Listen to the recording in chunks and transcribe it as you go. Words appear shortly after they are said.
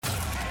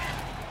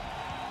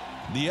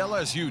The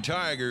LSU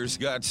Tigers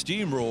got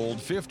steamrolled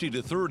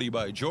 50-30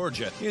 by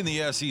Georgia in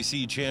the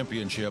SEC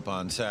Championship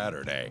on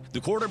Saturday. The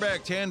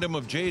quarterback tandem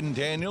of Jaden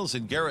Daniels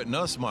and Garrett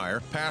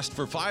Nussmeier passed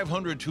for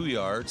 502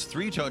 yards,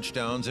 3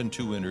 touchdowns, and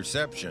 2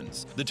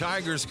 interceptions. The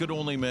Tigers could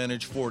only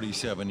manage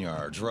 47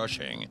 yards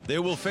rushing. They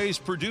will face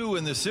Purdue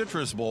in the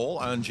Citrus Bowl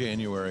on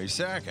January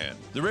 2nd.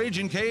 The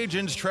Ragin'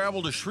 Cajuns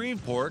travel to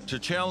Shreveport to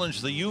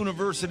challenge the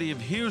University of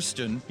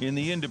Houston in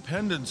the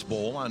Independence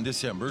Bowl on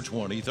December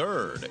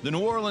 23rd. The New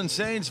Orleans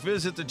Saints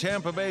visit the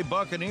Tampa Bay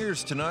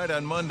Buccaneers tonight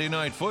on Monday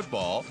Night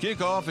Football.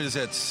 Kickoff is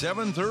at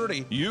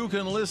 7:30. You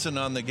can listen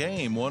on the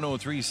game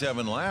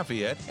 103.7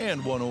 Lafayette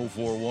and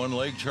 104.1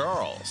 Lake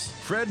Charles.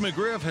 Fred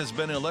McGriff has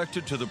been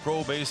elected to the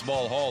Pro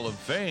Baseball Hall of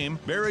Fame.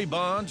 Barry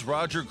Bonds,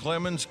 Roger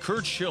Clemens,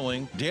 Curt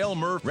Schilling, Dale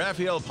Murphy,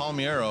 Rafael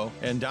Palmeiro,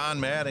 and Don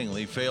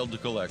Mattingly failed to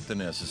collect the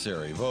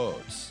necessary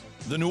votes.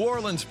 The New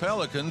Orleans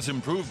Pelicans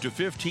improved to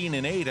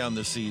 15-8 on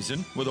the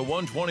season with a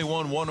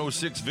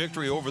 121-106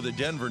 victory over the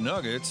Denver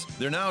Nuggets.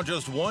 They're now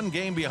just one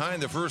game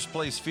behind the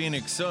first-place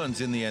Phoenix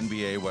Suns in the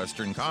NBA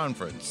Western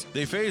Conference.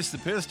 They face the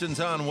Pistons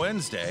on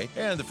Wednesday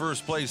and the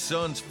first-place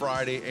Suns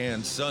Friday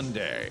and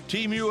Sunday.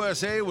 Team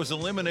USA was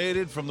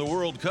eliminated from the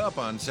World Cup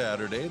on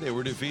Saturday. They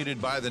were defeated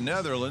by the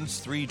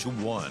Netherlands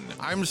 3-1.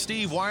 I'm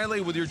Steve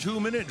Wiley with your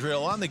 2-minute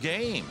drill on the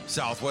game.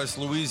 Southwest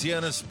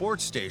Louisiana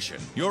Sports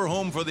Station, your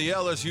home for the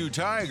LSU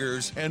Tigers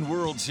and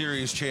World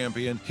Series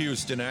champion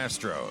Houston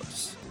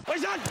Astros. The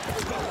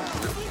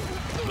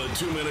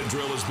 2-minute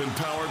drill has been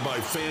powered by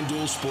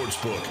FanDuel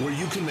Sportsbook, where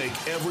you can make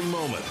every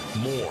moment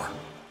more.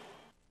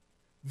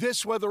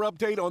 This weather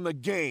update on the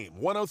game,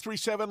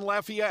 103.7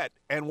 Lafayette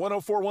and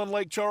 104.1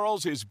 Lake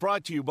Charles, is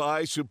brought to you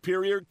by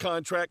Superior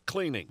Contract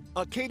Cleaning,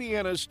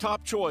 Acadiana's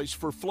top choice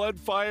for flood,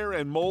 fire,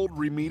 and mold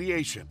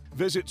remediation.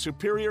 Visit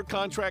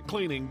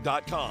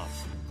SuperiorContractCleaning.com.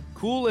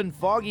 Cool and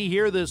foggy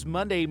here this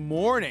Monday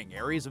morning.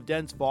 Areas of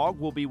dense fog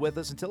will be with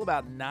us until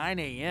about 9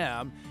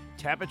 a.m.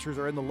 Temperatures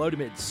are in the low to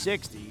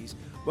mid-60s.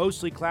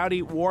 Mostly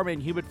cloudy, warm,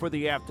 and humid for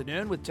the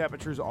afternoon with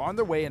temperatures on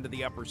their way into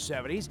the upper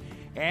 70s.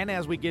 And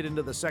as we get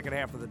into the second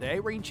half of the day,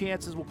 rain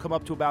chances will come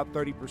up to about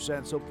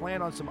 30%, so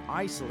plan on some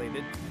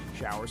isolated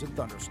showers and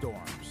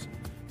thunderstorms.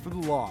 For the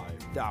live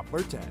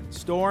Doppler 10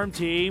 Storm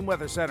Team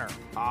Weather Center,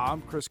 I'm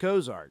Chris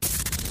Cozart.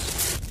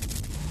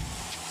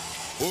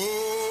 Oh,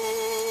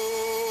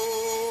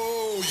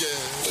 yeah.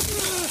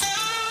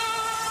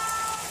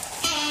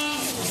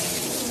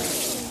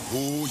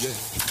 Oh, yeah.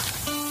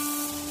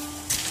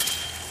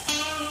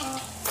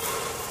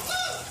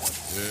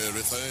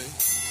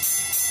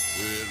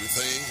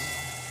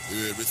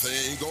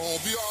 Everything gonna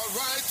be all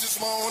right this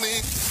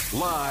morning.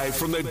 Live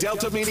from the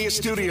Delta Media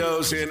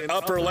Studios in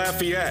Upper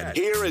Lafayette,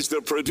 here is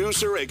the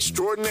producer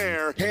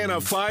extraordinaire,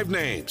 Hannah Five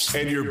Names,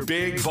 and your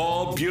big,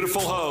 bald,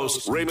 beautiful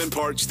host, Raymond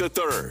Parks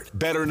III,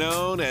 better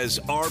known as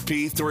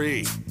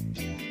RP3.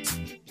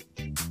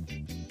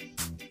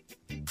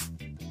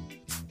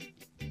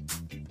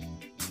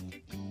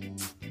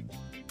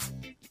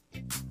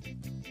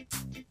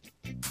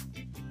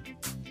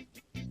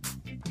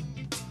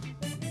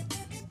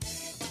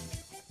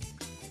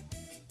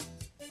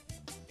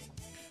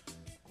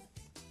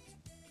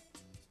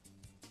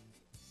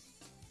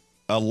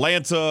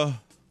 Atlanta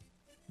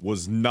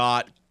was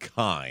not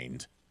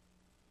kind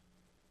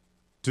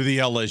to the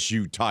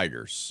LSU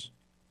Tigers.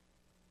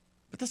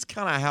 But that's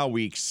kind of how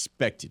we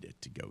expected it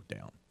to go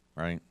down,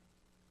 right?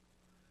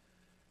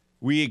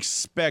 We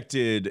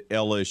expected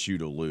LSU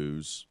to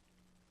lose.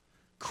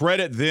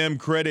 Credit them,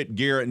 credit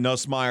Garrett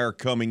Nussmeier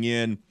coming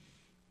in,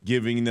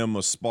 giving them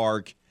a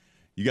spark.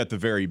 You got the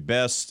very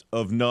best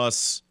of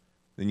Nuss,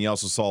 then you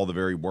also saw the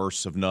very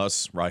worst of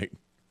Nuss, right?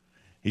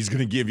 He's going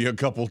to give you a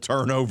couple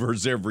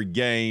turnovers every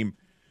game.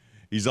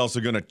 He's also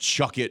going to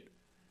chuck it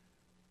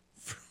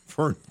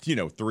for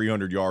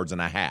 300 yards and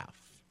a half.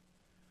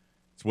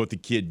 It's what the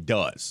kid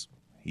does.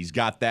 He's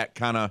got that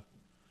kind of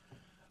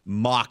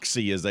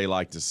moxie, as they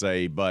like to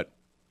say. But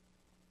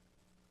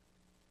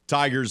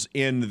Tigers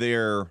end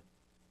their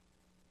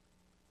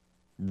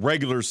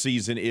regular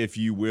season, if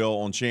you will,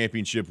 on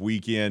championship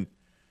weekend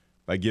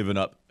by giving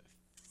up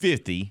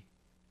 50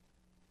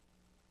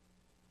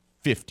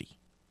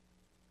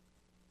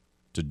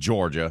 to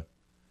Georgia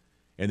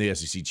in the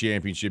SEC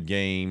championship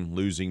game,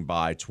 losing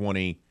by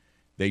 20.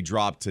 They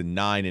dropped to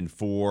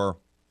 9-4,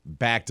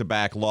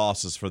 back-to-back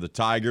losses for the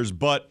Tigers,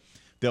 but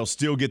they'll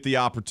still get the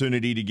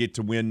opportunity to get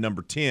to win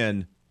number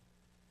 10.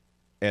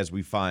 As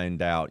we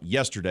find out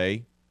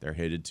yesterday, they're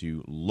headed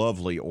to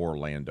lovely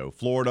Orlando,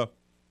 Florida,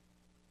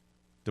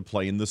 to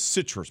play in the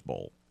Citrus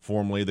Bowl,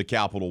 formerly the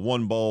Capital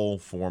One Bowl,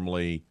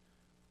 formerly,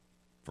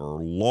 for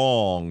a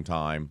long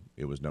time,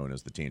 it was known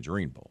as the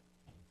Tangerine Bowl.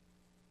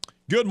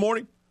 Good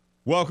morning.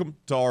 Welcome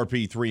to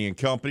RP3 and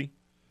Company.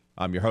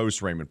 I'm your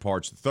host, Raymond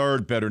Parks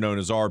III, better known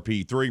as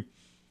RP3.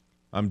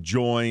 I'm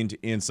joined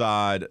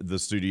inside the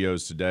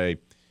studios today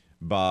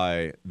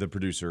by the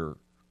producer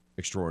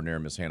extraordinaire,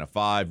 Miss Hannah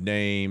Five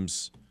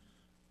Names.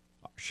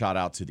 Shout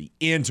out to the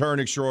intern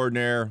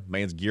extraordinaire.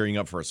 Man's gearing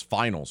up for his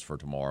finals for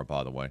tomorrow,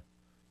 by the way.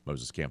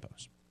 Moses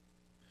Campos.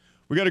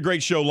 We got a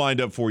great show lined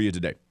up for you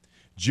today.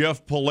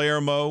 Jeff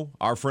Palermo,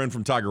 our friend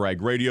from Tiger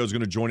Rag Radio, is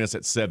going to join us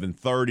at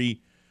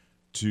 7:30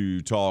 to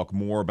talk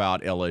more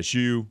about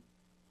LSU,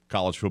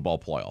 college football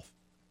playoff.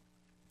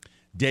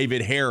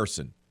 David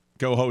Harrison,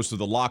 co-host of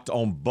the Locked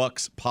On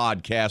Bucks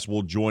podcast,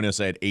 will join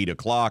us at 8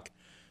 o'clock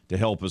to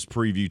help us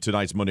preview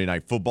tonight's Monday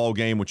Night Football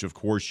game, which, of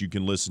course, you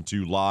can listen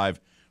to live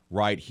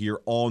right here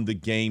on The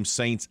Game.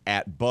 Saints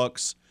at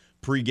Bucks.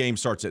 Pre-game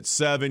starts at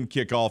 7,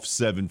 kickoff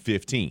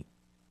 7:15.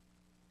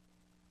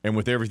 And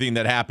with everything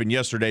that happened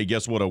yesterday,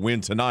 guess what? A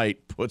win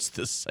tonight puts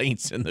the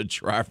Saints in the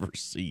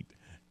driver's seat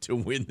to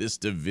win this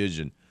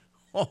division.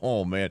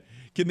 Oh, man.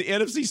 Can the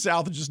NFC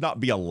South just not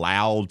be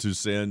allowed to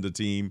send a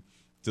team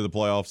to the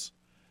playoffs?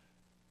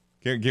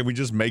 Can we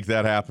just make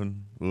that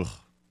happen? Ugh.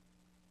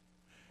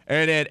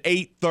 And at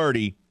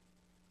 8:30,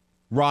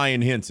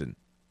 Ryan Hinton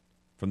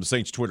from the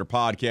Saints Twitter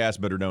podcast,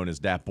 better known as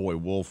Dat Boy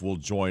Wolf, will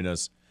join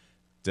us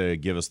to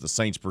give us the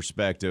Saints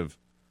perspective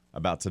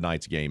about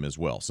tonight's game as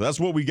well. So that's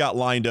what we got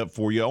lined up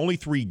for you. Only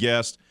 3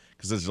 guests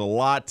because there's a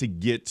lot to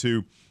get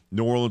to.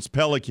 New Orleans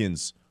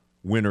Pelicans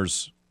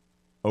winners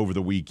over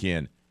the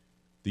weekend.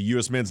 The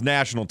U.S. men's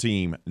national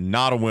team,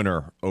 not a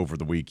winner over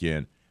the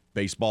weekend.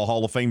 Baseball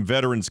Hall of Fame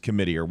Veterans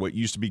Committee, or what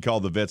used to be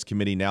called the Vets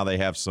Committee, now they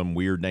have some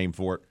weird name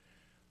for it,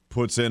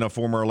 puts in a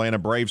former Atlanta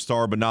Brave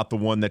star, but not the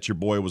one that your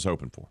boy was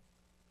hoping for.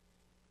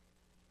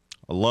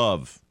 I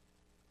love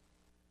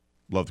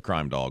the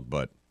crime dog,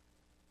 but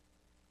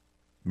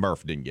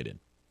Murph didn't get in.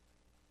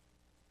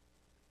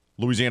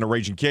 Louisiana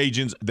Raging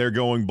Cajuns, they're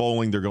going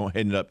bowling. They're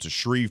heading up to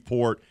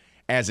Shreveport,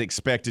 as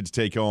expected, to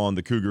take on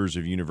the Cougars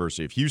of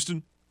University of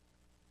Houston.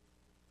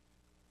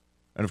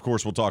 And, of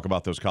course, we'll talk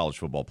about those college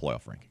football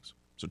playoff rankings.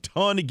 So,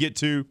 ton to get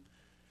to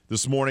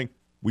this morning.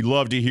 We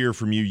love to hear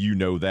from you. You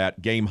know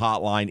that. Game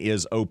hotline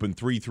is open,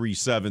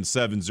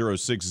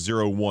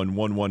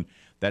 337-706-0111.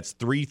 That's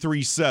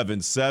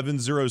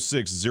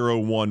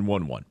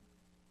 337-706-0111. But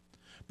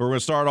we're going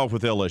to start off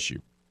with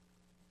LSU.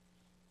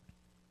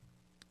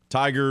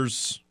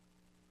 Tigers,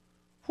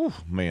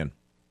 man.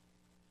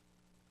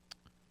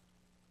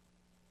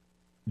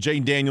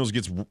 Jaden Daniels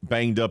gets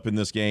banged up in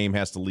this game,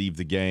 has to leave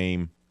the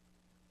game.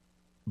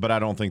 But I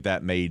don't think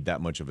that made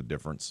that much of a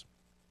difference.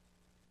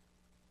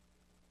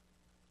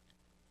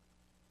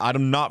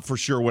 I'm not for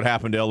sure what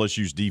happened to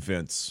LSU's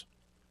defense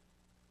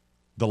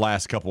the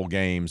last couple of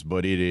games,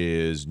 but it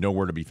is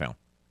nowhere to be found.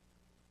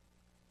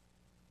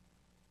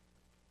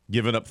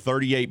 Giving up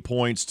 38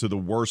 points to the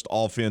worst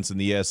offense in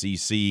the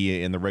SEC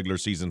in the regular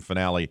season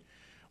finale,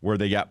 where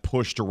they got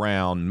pushed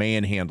around,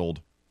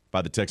 manhandled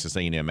by the Texas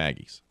A&M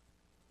Aggies.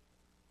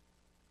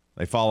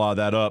 They follow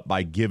that up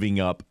by giving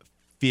up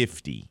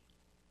 50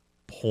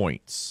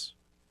 points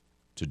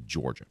to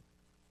Georgia.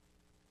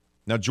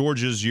 Now,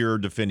 Georgia's your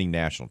defending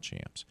national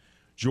champs.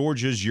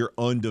 Georgia's your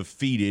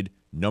undefeated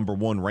number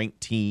 1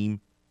 ranked team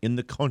in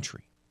the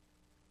country.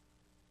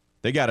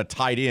 They got a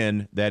tight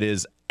end that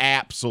is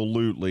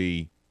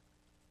absolutely,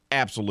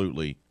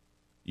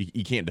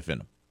 you can't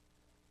defend him.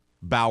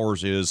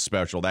 Bowers is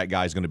special. That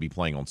guy's going to be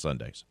playing on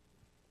Sundays.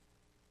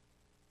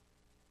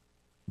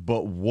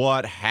 But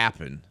what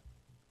happened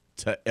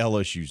to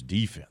LSU's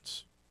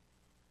defense?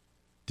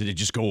 Did it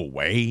just go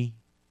away?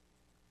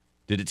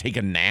 Did it take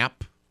a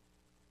nap?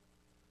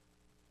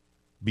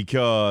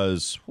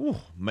 Because,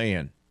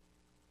 man,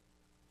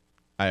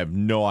 I have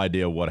no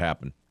idea what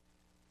happened.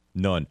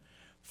 None.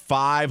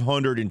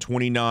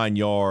 529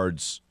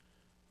 yards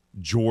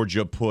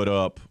Georgia put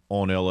up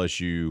on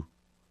LSU,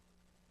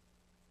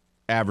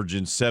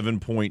 averaging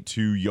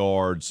 7.2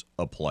 yards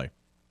a play.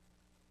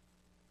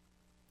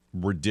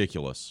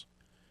 Ridiculous.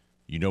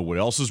 You know what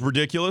else is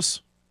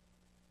ridiculous?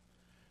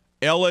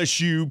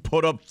 LSU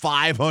put up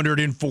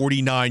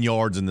 549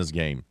 yards in this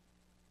game.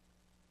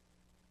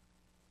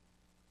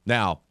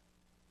 Now,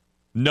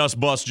 Nuss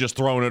Bus just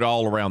throwing it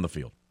all around the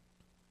field.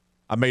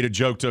 I made a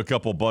joke to a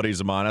couple buddies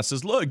of mine. I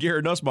says, look,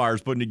 Garrett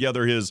Nussmeier's putting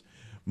together his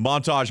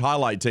montage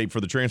highlight tape for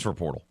the transfer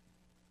portal.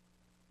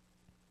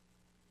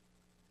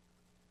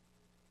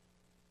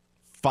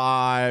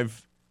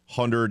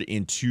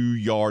 502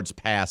 yards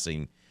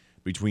passing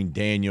between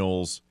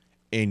Daniels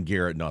and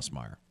Garrett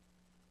Nussmeier.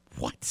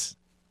 What?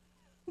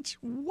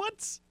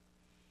 What?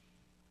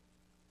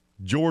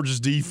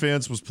 Georgia's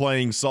defense was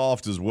playing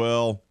soft as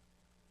well.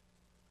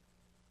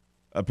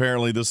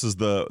 Apparently, this is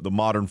the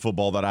modern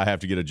football that I have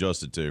to get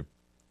adjusted to.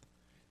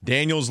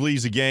 Daniels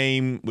leaves the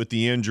game with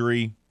the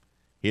injury.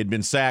 He had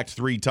been sacked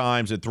 3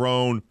 times, had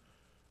thrown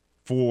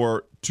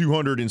for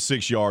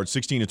 206 yards,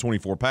 16 to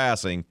 24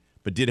 passing,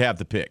 but did have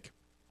the pick.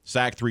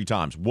 Sacked 3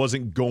 times.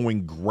 Wasn't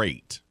going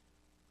great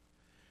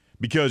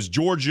because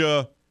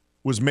Georgia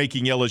was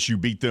making LSU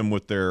beat them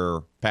with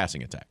their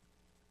passing attack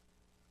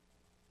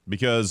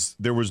because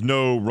there was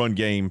no run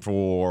game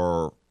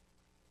for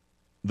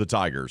the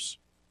Tigers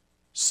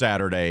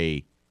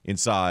Saturday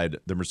inside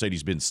the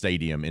Mercedes-Benz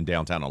Stadium in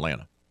downtown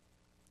Atlanta.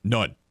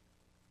 None.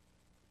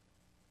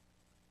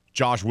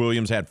 Josh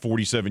Williams had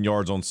 47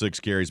 yards on 6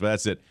 carries, but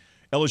that's it.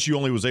 LSU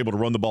only was able to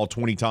run the ball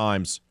 20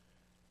 times,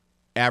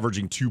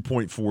 averaging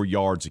 2.4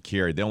 yards a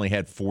carry. They only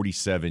had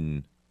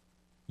 47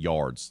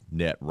 yards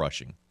net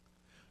rushing.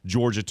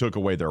 Georgia took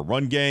away their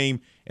run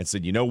game and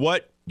said, you know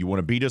what? You want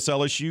to beat us,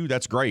 LSU?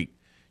 That's great.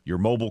 Your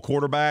mobile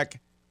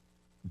quarterback,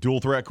 dual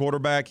threat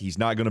quarterback, he's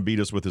not going to beat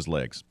us with his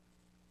legs.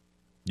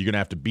 You're going to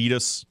have to beat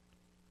us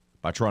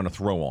by trying to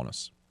throw on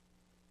us.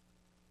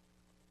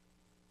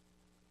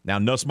 Now,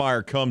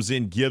 Nussmeier comes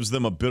in, gives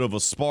them a bit of a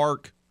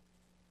spark,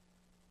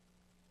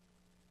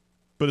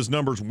 but his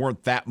numbers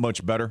weren't that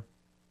much better.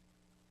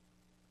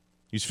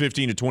 He's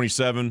 15 to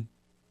 27,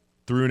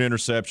 threw an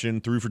interception,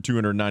 threw for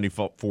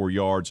 294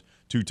 yards,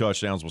 2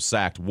 touchdowns, was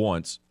sacked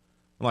once.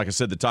 And like I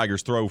said, the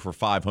Tigers throw for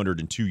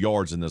 502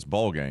 yards in this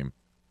ballgame.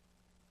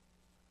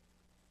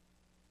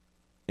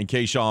 And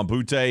Kayshon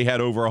Boutte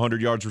had over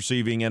 100 yards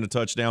receiving and a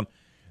touchdown.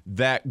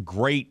 That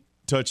great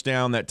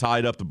touchdown that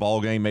tied up the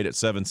ballgame made it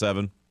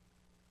 7-7.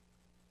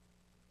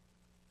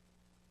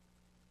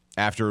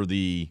 After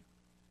the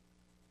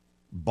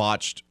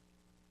botched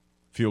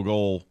field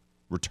goal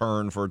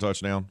return for a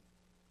touchdown,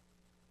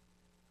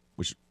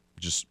 which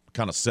just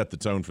kind of set the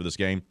tone for this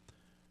game.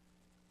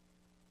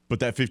 But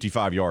that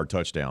 55-yard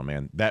touchdown,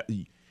 man, that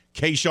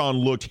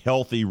Kayshon looked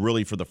healthy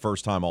really for the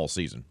first time all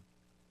season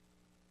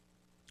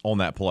on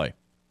that play.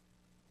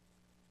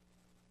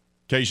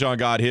 Kayshon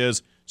got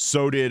his.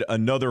 So did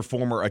another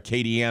former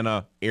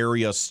Acadiana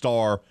area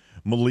star,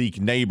 Malik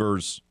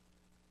Neighbors.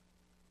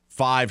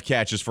 5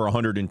 catches for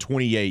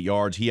 128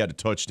 yards. He had a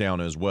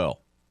touchdown as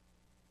well.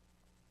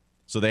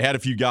 So they had a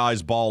few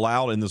guys ball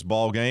out in this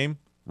ball game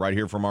right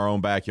here from our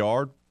own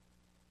backyard.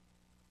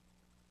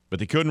 But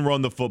they couldn't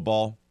run the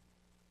football.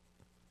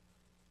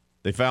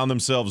 They found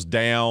themselves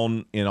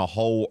down in a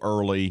hole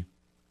early.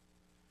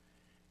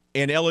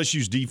 And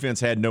LSU's defense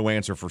had no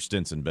answer for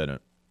Stetson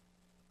Bennett.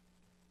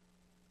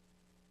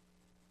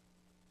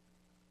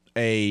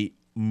 A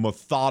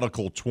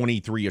methodical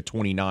 23 of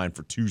 29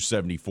 for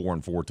 274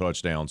 and 4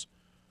 touchdowns.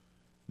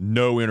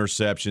 No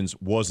interceptions.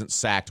 Wasn't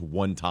sacked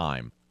one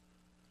time.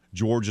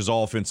 Georgia's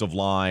offensive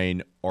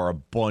line are a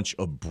bunch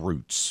of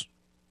brutes.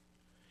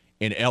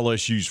 And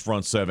LSU's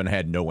front seven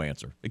had no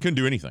answer. They couldn't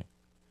do anything.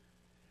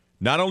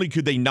 Not only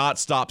could they not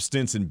stop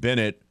Stetson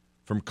Bennett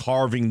from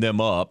carving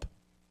them up,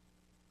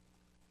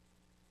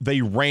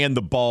 they ran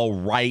the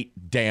ball right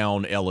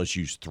down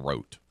LSU's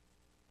throat.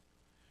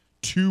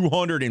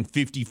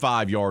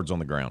 255 yards on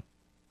the ground.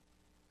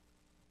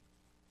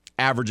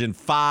 Averaging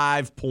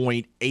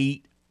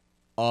 5.8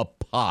 a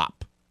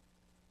pop.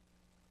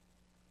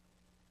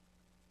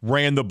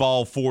 Ran the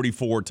ball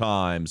 44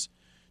 times.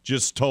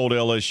 Just told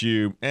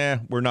LSU,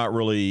 we're not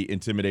really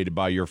intimidated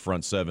by your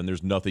front seven.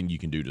 There's nothing you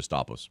can do to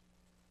stop us.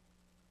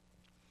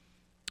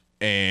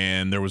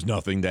 And there was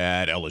nothing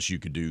that LSU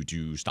could do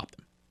to stop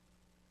them.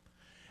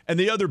 And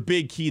the other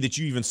big key that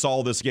you even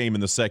saw this game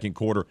in the second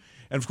quarter,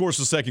 and of course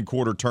the second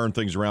quarter turned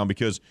things around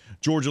because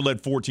Georgia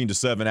led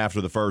 14-7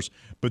 after the first,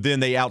 but then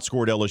they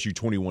outscored LSU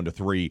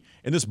 21-3,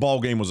 and this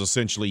ball game was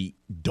essentially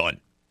done.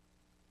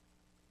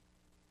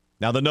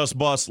 Now the Nuss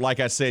Bus,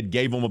 like I said,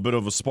 gave them a bit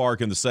of a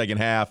spark in the second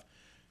half,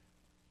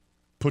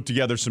 put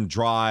together some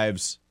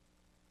drives,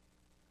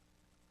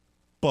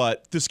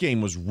 but this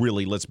game was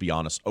really, let's be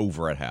honest,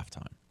 over at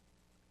halftime.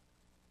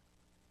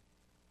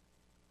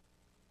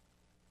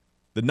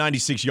 The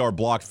 96-yard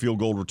blocked field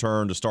goal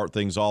return to start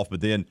things off, but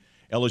then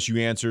LSU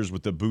answers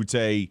with the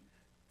Boutte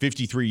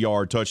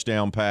 53-yard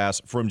touchdown pass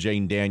from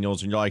Jaden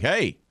Daniels, and you're like,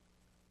 hey,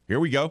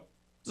 here we go.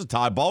 This is a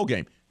tie ball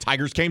game.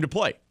 Tigers came to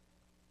play.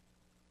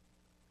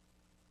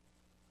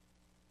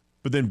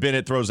 But then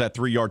Bennett throws that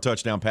 3-yard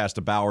touchdown pass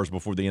to Bowers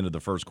before the end of the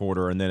first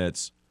quarter, and then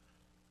it's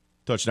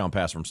touchdown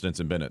pass from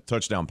Stetson Bennett,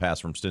 touchdown pass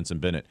from Stetson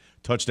Bennett,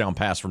 touchdown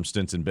pass from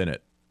Stetson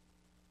Bennett.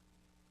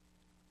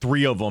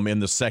 3 of them in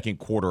the second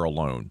quarter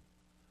alone.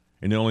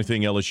 And the only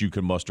thing LSU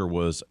could muster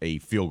was a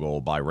field goal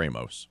by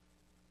Ramos.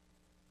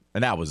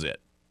 And that was it.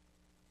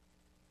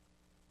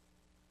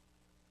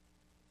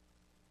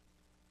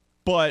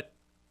 But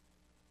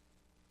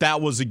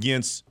that was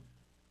against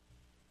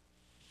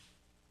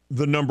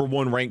the number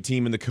 1 ranked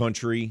team in the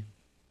country,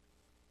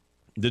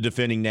 the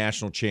defending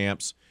national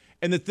champs.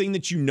 And the thing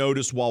that you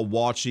notice while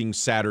watching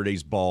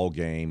Saturday's ball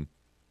game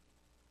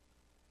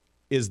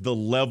is the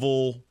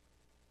level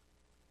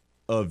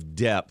of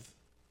depth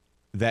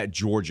that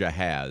Georgia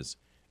has.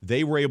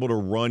 They were able to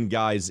run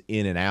guys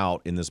in and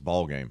out in this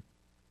ball game.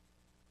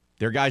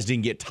 Their guys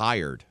didn't get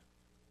tired.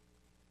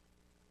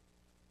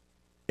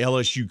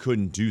 LSU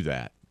couldn't do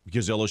that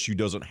because LSU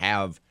doesn't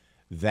have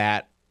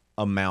that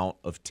amount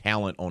of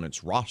talent on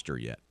its roster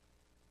yet.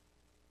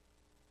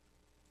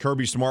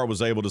 Kirby Smart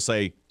was able to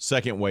say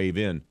second wave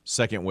in,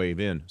 second wave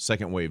in,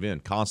 second wave in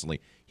constantly.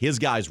 His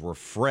guys were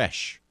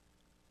fresh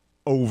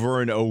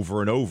over and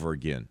over and over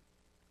again.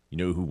 You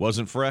know who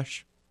wasn't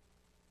fresh?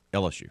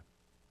 LSU.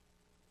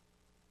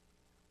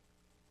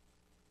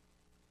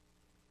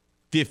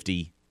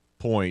 50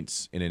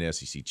 points in an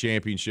SEC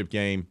championship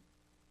game.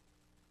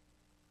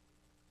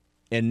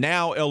 And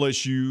now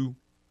LSU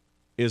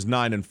is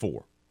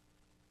 9-4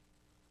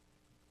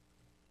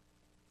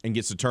 and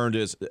gets to turn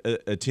his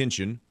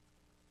attention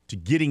to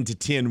getting to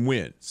 10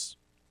 wins,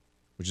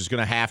 which is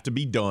going to have to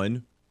be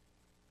done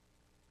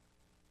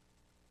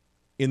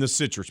in the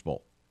Citrus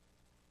Bowl.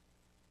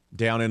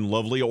 down in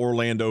lovely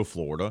Orlando,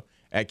 Florida,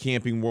 at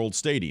Camping World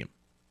Stadium.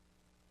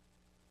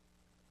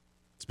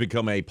 It's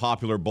become a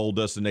popular bowl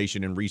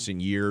destination in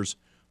recent years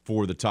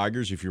for the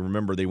Tigers. If you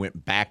remember, they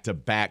went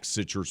back-to-back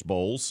Citrus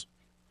Bowls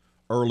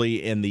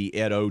early in the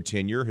Ed O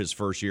tenure, his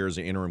first year as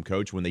an interim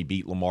coach, when they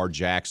beat Lamar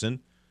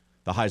Jackson,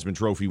 the Heisman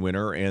Trophy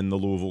winner, and the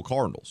Louisville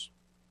Cardinals.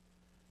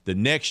 The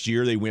next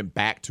year, they went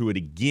back to it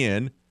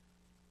again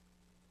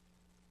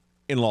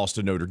and lost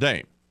to Notre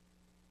Dame.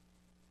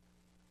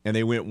 And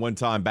they went one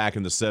time back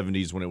in the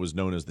 70s when it was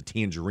known as the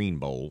Tangerine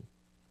Bowl,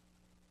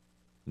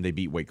 and they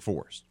beat Wake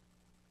Forest.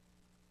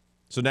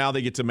 So now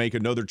they get to make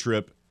another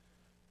trip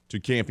to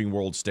Camping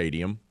World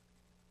Stadium,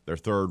 their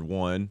third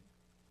one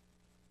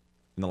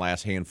in the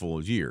last handful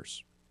of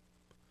years.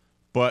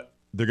 But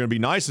they're going to be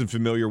nice and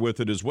familiar with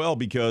it as well,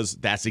 because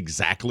that's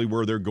exactly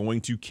where they're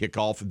going to kick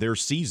off their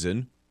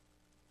season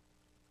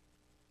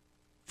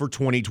for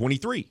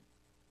 2023.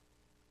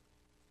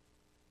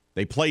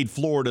 They played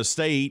Florida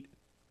State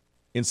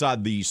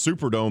inside the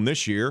Superdome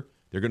this year.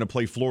 They're going to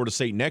play Florida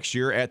State next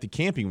year at the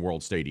Camping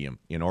World Stadium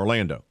in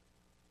Orlando,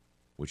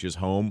 which is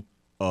home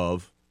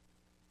of,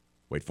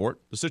 wait for it,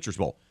 the Citrus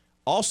Bowl.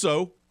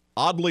 Also,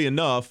 oddly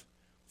enough,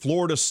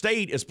 Florida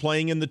State is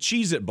playing in the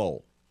Cheez-It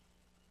Bowl,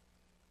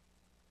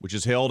 which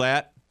is held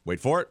at,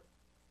 wait for it,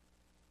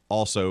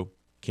 also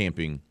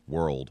Camping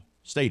World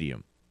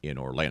Stadium in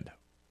Orlando.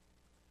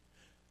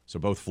 So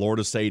both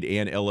Florida State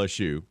and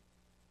LSU,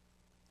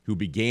 who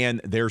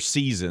began their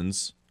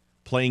seasons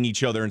playing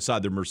each other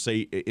inside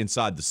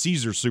the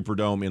Caesars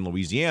Superdome in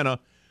Louisiana,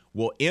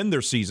 will end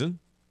their season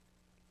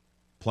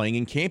playing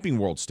in Camping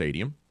World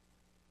Stadium,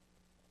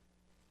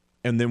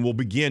 and then we'll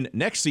begin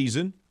next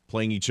season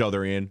playing each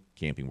other in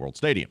Camping World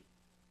Stadium.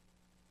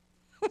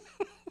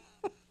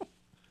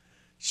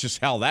 It's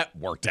just how that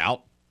worked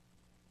out.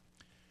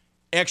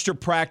 Extra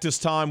practice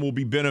time will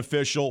be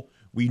beneficial.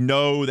 We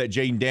know that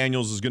Jayden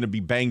Daniels is going to be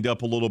banged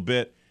up a little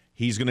bit.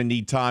 He's going to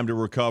need time to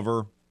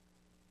recover.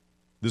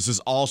 This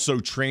is also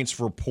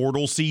transfer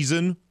portal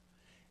season.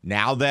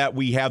 Now that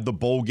we have the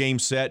bowl game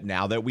set,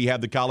 now that we have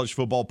the college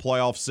football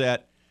playoff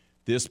set,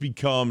 this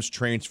becomes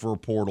transfer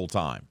portal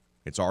time.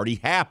 It's already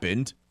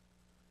happened.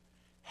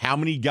 How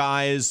many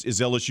guys is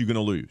LSU going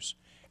to lose?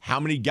 How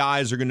many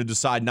guys are going to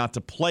decide not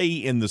to play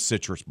in the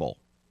Citrus Bowl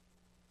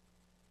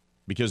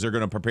because they're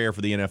going to prepare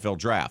for the NFL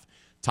draft?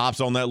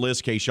 Tops on that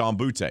list, Kayshon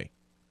Boutte.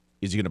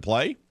 Is he going to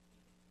play?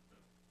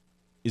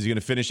 Is he going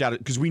to finish out?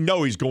 Because we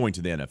know he's going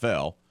to the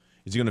NFL.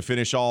 Is he going to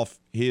finish off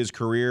his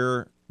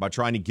career by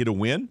trying to get a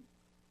win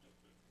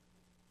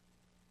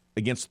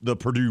against the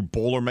Purdue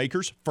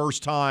Boilermakers?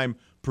 First time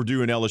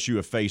Purdue and LSU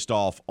have faced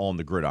off on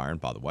the gridiron,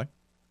 by the way.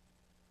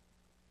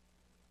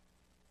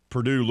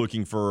 Purdue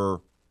looking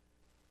for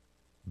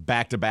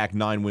back-to-back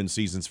 9-win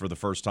seasons for the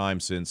first time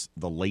since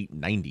the late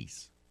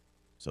 90s.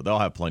 So they'll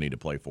have plenty to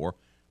play for.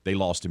 They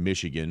lost to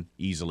Michigan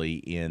easily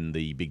in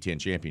the Big Ten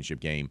championship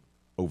game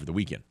over the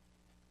weekend.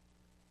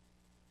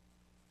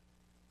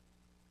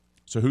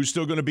 So who's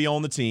still going to be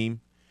on the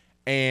team?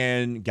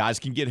 And guys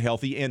can get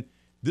healthy. And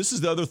this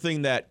is the other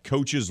thing that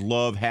coaches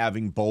love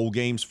having bowl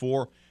games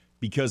for,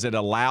 because it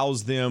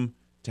allows them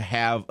to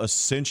have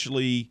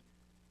essentially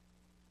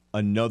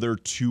another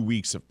 2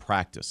 weeks of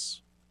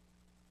practice.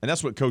 And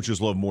that's what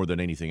coaches love more than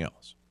anything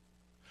else.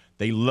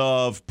 They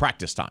love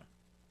practice time.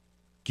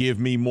 Give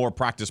me more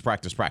practice.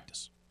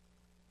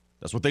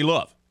 That's what they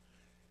love.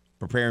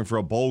 Preparing for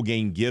a bowl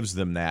game gives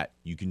them that.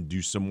 You can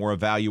do some more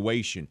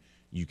evaluation.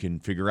 You can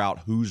figure out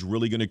who's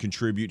really going to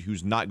contribute,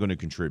 who's not going to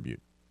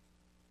contribute.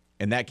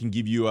 And that can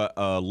give you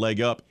a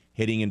leg up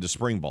heading into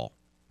spring ball.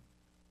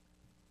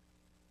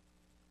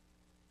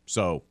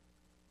 So,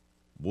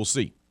 we'll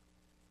see.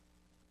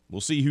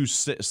 We'll see who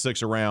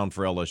sticks around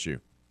for LSU,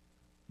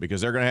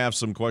 because they're going to have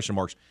some question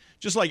marks,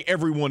 just like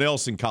everyone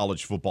else in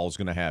college football is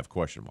going to have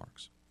question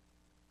marks.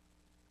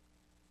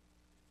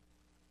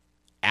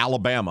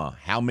 Alabama,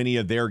 how many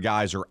of their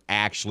guys are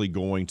actually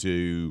going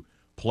to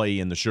play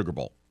in the Sugar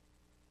Bowl?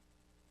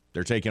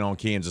 They're taking on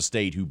Kansas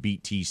State, who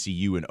beat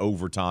TCU in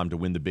overtime to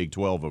win the Big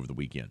 12 over the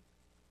weekend.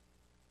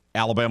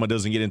 Alabama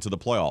doesn't get into the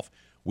playoff.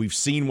 We've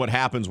seen what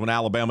happens when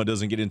Alabama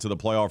doesn't get into the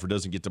playoff or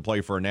doesn't get to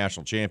play for a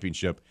national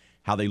championship,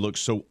 how they look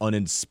so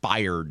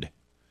uninspired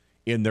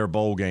in their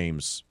bowl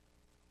games,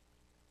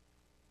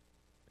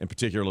 in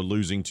particular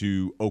losing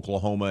to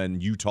Oklahoma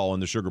and Utah in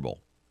the Sugar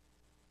Bowl.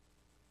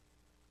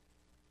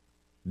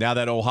 Now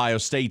that Ohio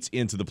State's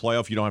into the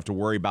playoff, you don't have to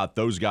worry about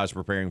those guys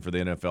preparing for the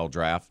NFL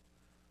draft.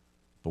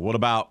 But what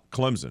about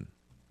Clemson?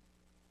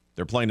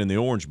 They're playing in the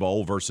Orange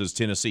Bowl versus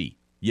Tennessee.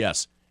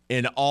 Yes,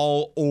 an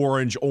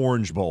all-orange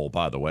Orange Bowl,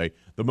 by the way.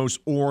 The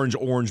most orange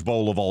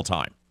Bowl of all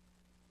time.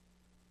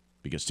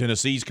 Because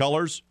Tennessee's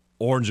colors,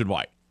 orange and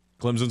white.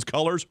 Clemson's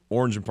colors,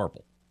 orange and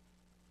purple.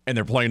 And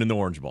they're playing in the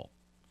Orange Bowl.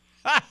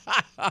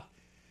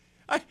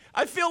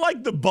 I feel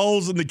like the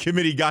bowls and the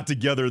committee got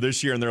together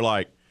this year and they're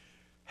like,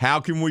 how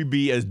can we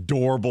be as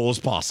adorable as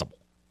possible?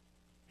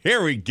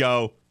 Here we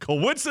go.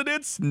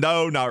 Coincidence?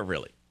 No, not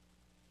really.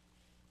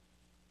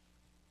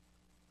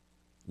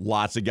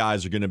 Lots of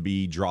guys are going to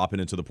be dropping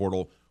into the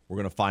portal. We're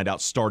going to find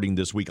out starting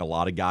this week. A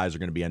lot of guys are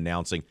going to be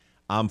announcing,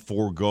 I'm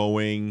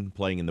foregoing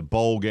playing in the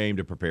bowl game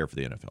to prepare for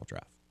the NFL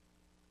draft.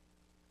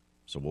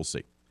 So we'll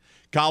see.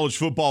 College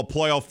football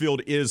playoff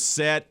field is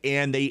set,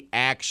 and they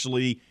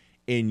actually,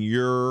 in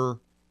yours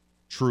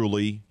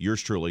truly,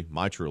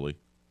 my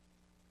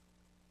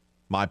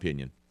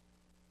opinion,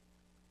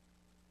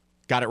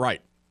 got it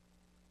right.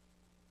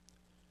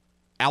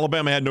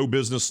 Alabama had no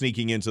business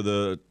sneaking into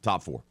the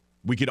top 4.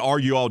 We could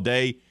argue all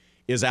day,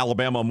 is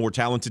Alabama a more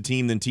talented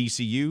team than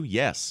TCU?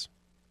 Yes.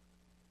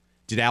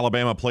 Did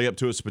Alabama play up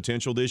to its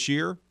potential this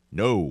year?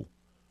 No.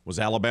 Was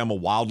Alabama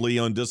wildly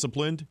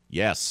undisciplined?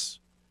 Yes.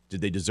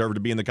 Did they deserve to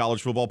be in the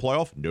college football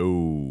playoff?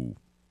 No.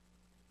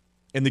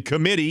 And the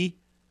committee,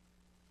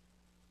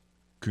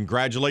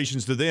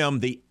 congratulations to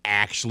them, they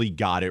actually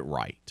got it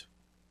right.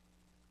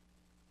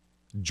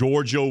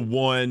 Georgia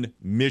 1,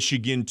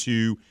 Michigan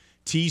 2.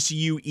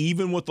 TCU,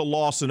 even with the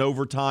loss in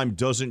overtime,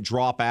 doesn't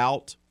drop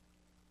out.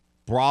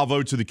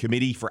 Bravo to the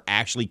committee for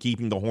actually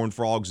keeping the Horned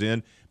Frogs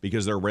in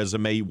because their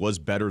resume was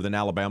better than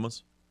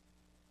Alabama's.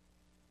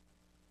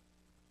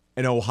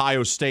 And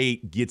Ohio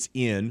State gets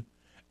in.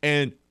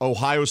 And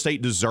Ohio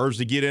State deserves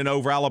to get in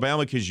over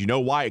Alabama because you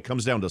know why? It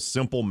comes down to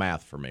simple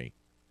math for me.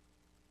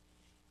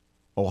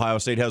 Ohio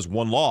State has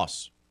 1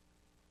 loss.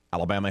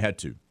 Alabama had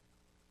 2.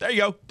 There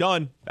you go.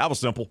 Done. That was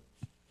simple.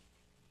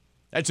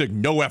 That took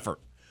no effort.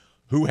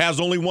 Who has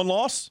only 1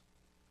 loss?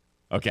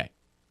 Okay.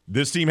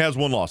 This team has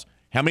 1 loss.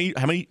 How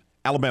many,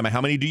 Alabama, how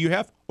many do you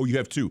have? Oh, you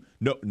have 2.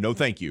 No,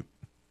 thank you.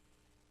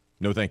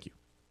 No, thank you.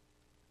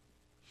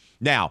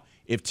 Now,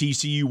 if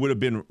TCU would have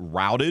been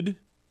routed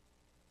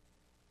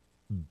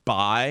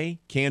by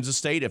Kansas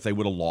State, if they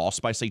would have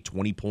lost by, say,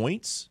 20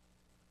 points,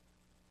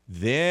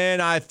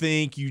 then I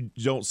think you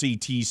don't see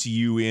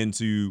TCU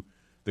into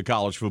the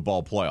college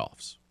football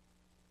playoffs.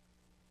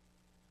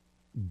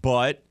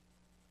 But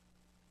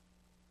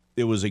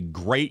it was a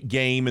great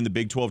game in the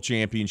Big 12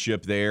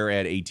 championship there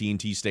at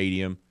AT&T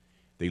Stadium.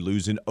 They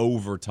lose in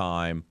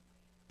overtime.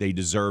 They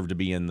deserve to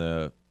be in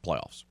the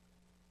playoffs.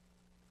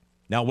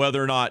 Now,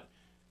 whether or not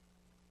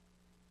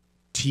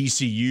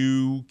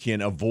TCU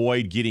can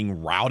avoid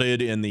getting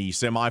routed in the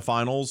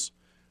semifinals,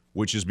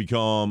 which has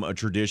become a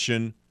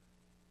tradition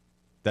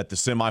that the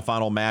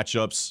semifinal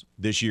matchups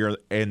this year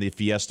and the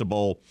Fiesta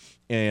Bowl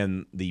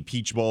and the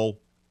Peach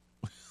Bowl,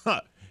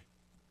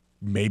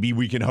 maybe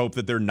we can hope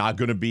that they're not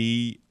going to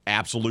be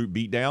absolute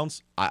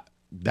beatdowns.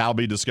 That'll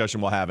be a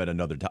discussion we'll have at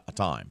another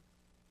time.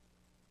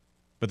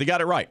 But they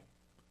got it right.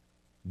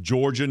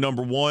 Georgia,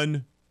 number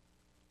 1,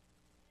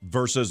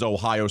 versus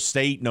Ohio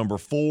State, number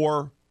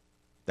 4.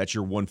 That's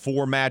your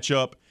 1-4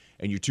 matchup.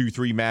 And your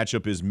 2-3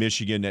 matchup is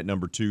Michigan at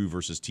number 2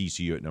 versus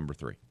TCU at number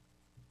 3.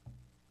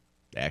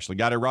 They actually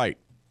got it right.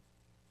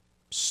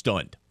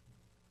 Stunned.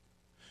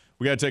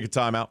 We got to take a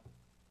timeout.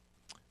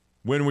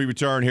 When we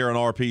return here on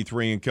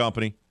RP3 and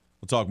Company,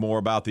 we'll talk more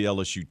about the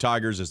LSU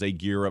Tigers as they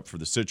gear up for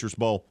the Citrus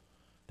Bowl.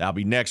 That'll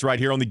be next right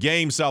here on The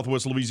Game,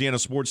 Southwest Louisiana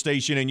Sports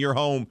Station, and your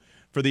home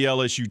for the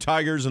LSU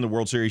Tigers and the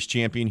World Series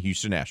champion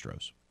Houston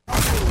Astros.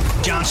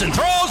 Johnson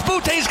throws.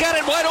 Boute's got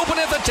it wide open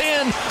at the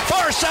 10.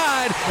 Far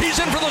side. He's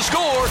in for the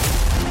score.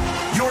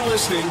 You're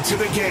listening to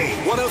The Game.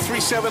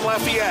 103.7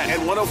 Lafayette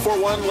and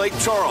 104.1 Lake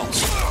Charles.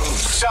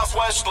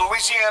 Southwest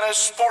Louisiana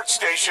Sports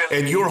Station.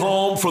 And your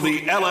home for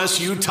the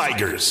LSU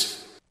Tigers.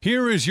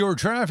 Here is your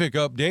traffic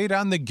update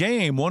on The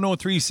Game,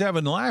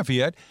 103.7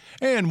 Lafayette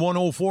and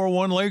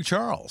 104.1 Lake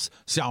Charles,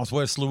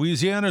 Southwest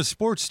Louisiana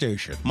Sports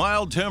Station.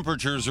 Mild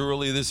temperatures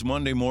early this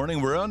Monday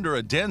morning. We're under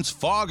a dense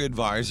fog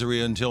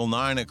advisory until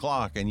 9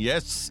 o'clock, and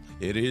yes,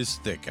 it is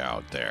thick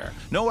out there.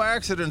 No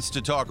accidents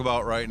to talk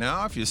about right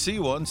now. If you see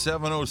one,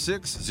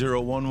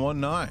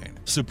 706-0119.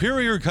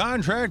 Superior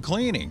Contract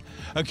Cleaning,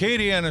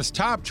 Acadiana's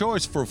top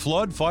choice for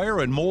flood, fire,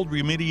 and mold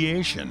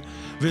remediation.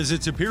 Visit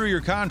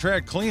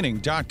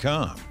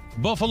SuperiorContractCleaning.com.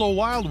 Buffalo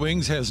Wild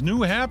Wings has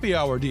new happy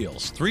hour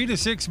deals, $3 to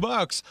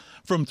 $6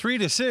 from 3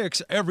 to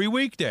 6 every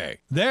weekday.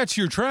 That's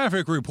your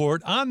traffic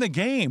report on The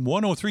Game,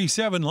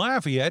 103.7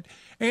 Lafayette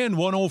and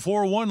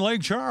 104.1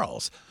 Lake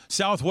Charles,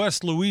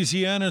 Southwest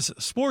Louisiana's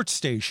sports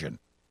station.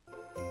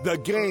 The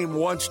Game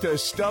wants to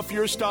stuff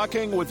your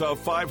stocking with a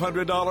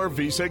 $500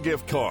 Visa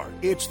gift card.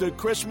 It's the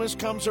Christmas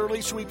Comes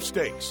Early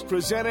Sweepstakes,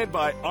 presented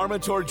by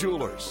Armator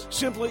Jewelers.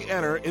 Simply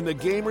enter in the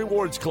Game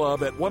Rewards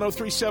Club at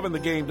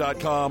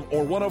 1037thegame.com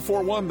or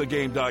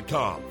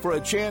 1041thegame.com for a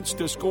chance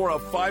to score a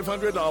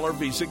 $500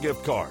 Visa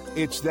gift card.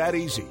 It's that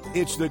easy.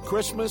 It's the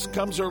Christmas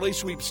Comes Early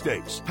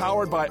Sweepstakes,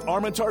 powered by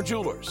Armator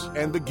Jewelers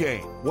and The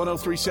Game.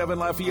 1037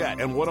 Lafayette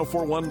and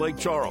 1041 Lake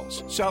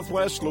Charles,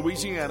 Southwest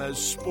Louisiana's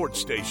sports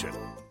station.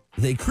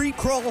 They creep,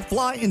 crawl,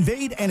 fly,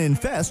 invade, and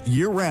infest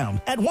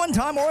year-round. At one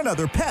time or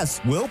another, pests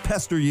will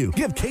pester you.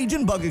 Give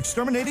Cajun Bug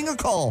Exterminating a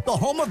call. The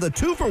home of the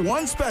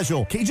 2-for-1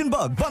 special. Cajun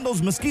Bug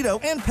bundles mosquito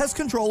and pest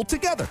control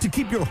together to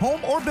keep your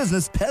home or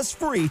business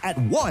pest-free at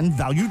one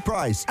valued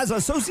price. As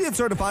Associate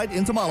Certified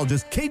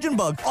Entomologist, Cajun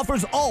Bug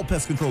offers all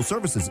pest control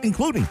services,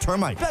 including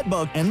termite,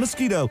 bedbug, and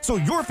mosquito, so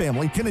your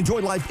family can enjoy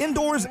life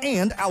indoors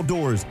and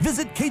outdoors.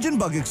 Visit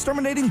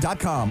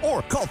CajunBugExterminating.com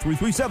or call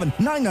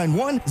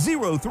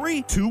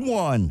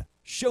 337-991-0321.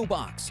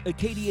 Showbox,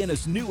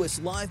 Acadiana's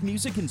newest live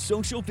music and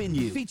social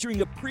venue,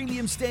 featuring a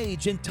premium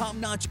stage and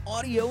top-notch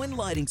audio and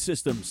lighting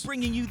systems,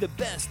 bringing you the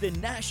best in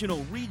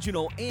national,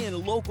 regional, and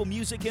local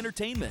music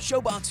entertainment.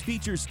 Showbox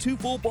features 2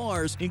 full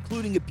bars,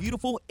 including a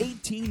beautiful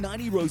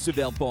 1890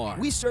 Roosevelt bar.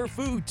 We serve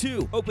food,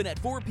 too. Open at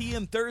 4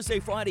 p.m. Thursday,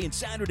 Friday, and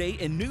Saturday,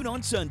 and noon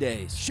on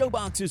Sundays.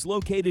 Showbox is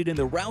located in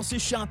the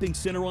Rouse's Shopping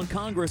Center on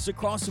Congress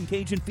across from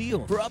Cajun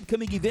Field. For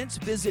upcoming events,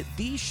 visit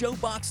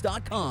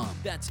theshowbox.com.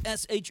 That's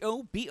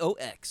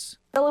SHOBOX.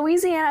 The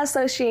Louisiana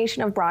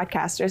Association of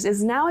Broadcasters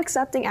is now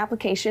accepting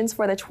applications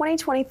for the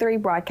 2023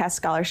 Broadcast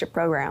Scholarship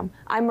Program.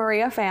 I'm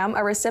Maria Pham,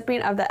 a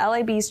recipient of the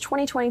LAB's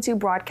 2022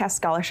 Broadcast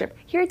Scholarship,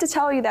 here to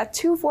tell you that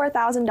 2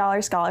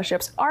 $4,000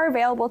 scholarships are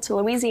available to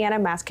Louisiana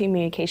mass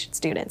communication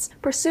students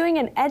pursuing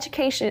an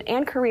education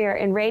and career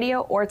in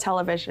radio or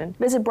television.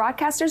 Visit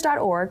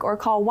broadcasters.org or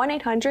call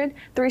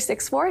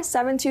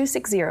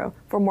 1-800-364-7260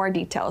 for more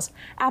details.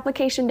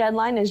 Application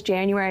deadline is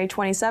January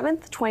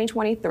 27th,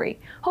 2023.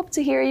 Hope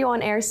to hear you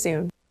on air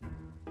soon.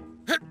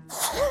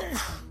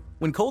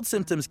 When cold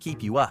symptoms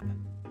keep you up,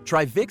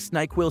 try Vicks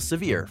NyQuil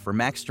Severe for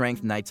max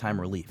strength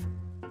nighttime relief.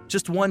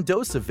 Just 1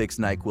 dose of Vicks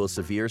NyQuil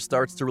Severe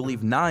starts to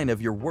relieve 9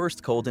 of your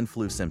worst cold and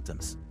flu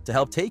symptoms to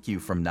help take you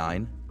from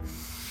 9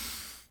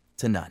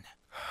 to none.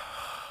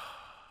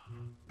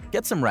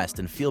 Get some rest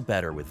and feel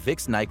better with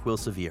Vicks NyQuil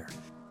Severe.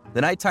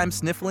 The nighttime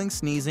sniffling,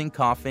 sneezing,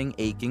 coughing,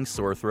 aching,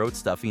 sore throat,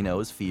 stuffy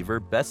nose,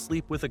 fever, best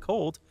sleep with a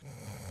cold.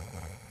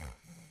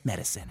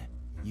 Medicine.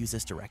 Use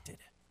as directed.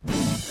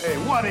 Hey,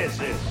 what is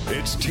this?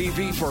 It's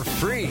TV for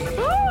free.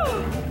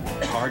 Ooh.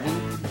 Pardon?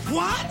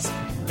 What?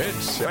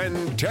 It's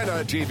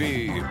Antenna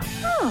TV.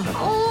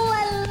 Oh,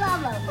 I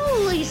love it.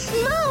 Holy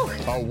smoke!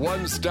 A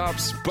one-stop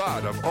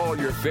spot of all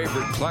your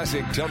favorite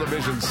classic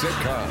television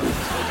sitcoms.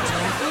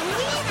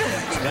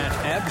 That's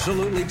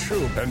absolutely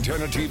true.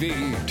 Antenna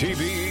TV.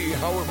 TV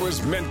how it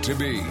was meant to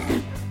be.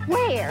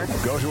 Where?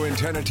 Go to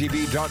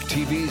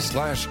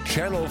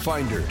antennatv.tv/channel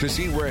finder to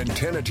see where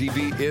Antenna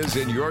TV is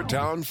in your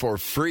town for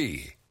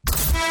free.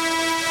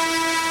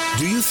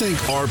 Do you think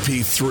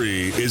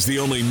RP3 is the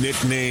only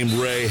nickname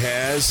Ray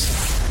has?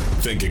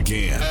 Think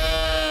again.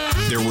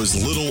 There was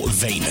Little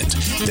Vaynant.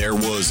 There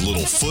was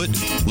Little Foot,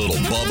 Little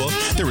Bubba.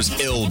 There was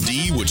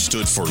LD, which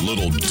stood for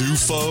Little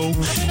Dufo.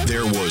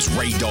 There was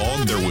Ray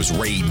Dog. There was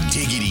Ray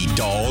Diggity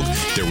Dog.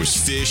 There was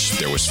Fish.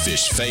 There was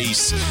Fish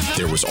Face.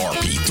 There was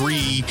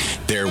RP3.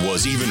 There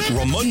was even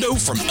Ramundo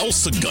from El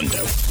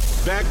Segundo.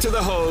 Back to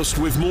the host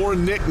with more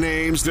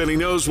nicknames than he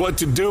knows what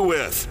to do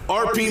with.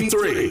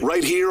 RP3,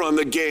 right here on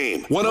The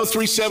Game.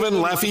 103.7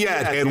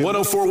 Lafayette and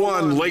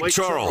 104.1 Lake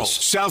Charles,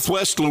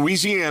 Southwest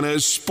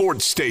Louisiana's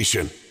sports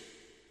station.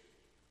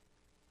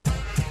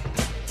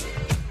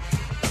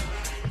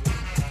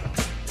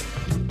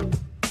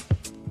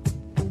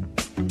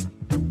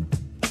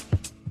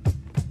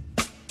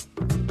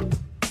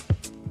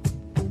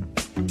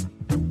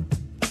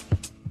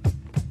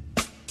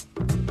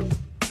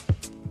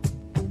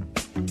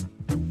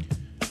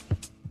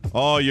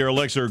 Oh, your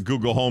Alexa or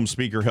Google Home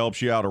speaker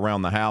helps you out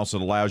around the house.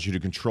 It allows you to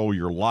control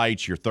your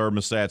lights, your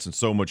thermostats, and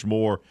so much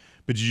more.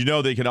 But did you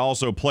know they can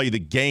also play the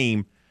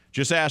game?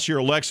 Just ask your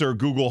Alexa or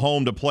Google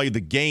Home to play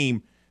the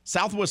game.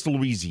 Southwest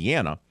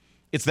Louisiana,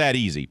 it's that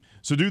easy.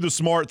 So do the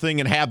smart thing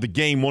and have the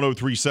game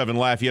 103.7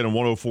 Lafayette and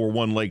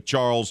 104.1 Lake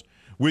Charles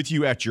with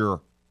you at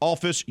your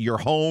office, your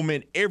home,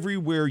 and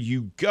everywhere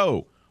you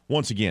go.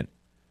 Once again,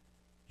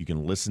 you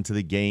can listen to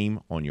the game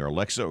on your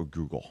Alexa or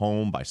Google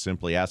Home by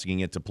simply asking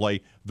it to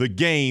play the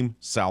game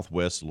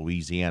Southwest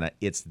Louisiana.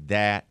 It's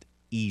that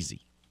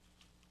easy.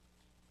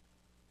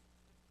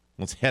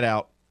 Let's head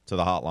out to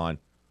the hotline.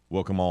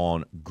 Welcome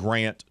on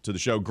Grant to the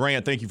show.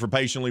 Grant, thank you for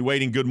patiently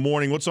waiting. Good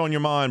morning. What's on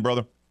your mind,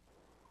 brother?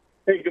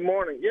 Hey, good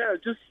morning. Yeah,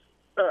 just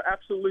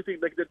absolutely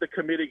think that the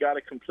committee got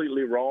it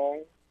completely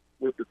wrong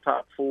with the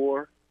top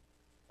 4.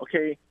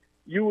 Okay,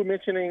 you were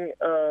mentioning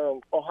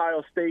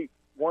Ohio State,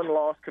 1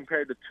 loss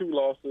compared to 2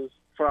 losses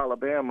for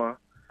Alabama.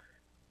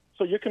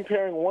 So you're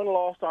comparing 1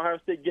 loss to Ohio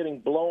State getting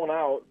blown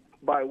out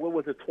by,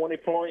 20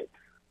 points,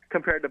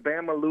 compared to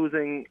Bama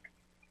losing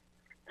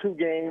 2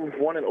 games,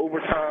 1 in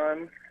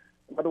overtime,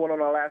 another one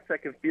on a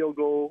last-second field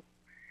goal.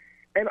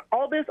 And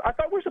all this, I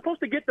thought we were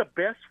supposed to get the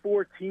best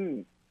 4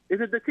 teams. Is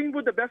it the teams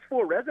with the best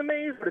 4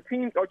 resumes, or the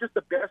teams are just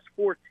the best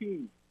 4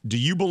 teams? Do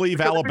you believe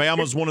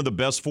Alabama's one of the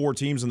best 4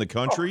 teams in the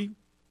country?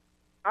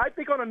 I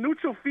think on a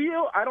neutral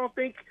field, I don't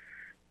think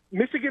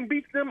Michigan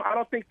beats them. I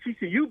don't think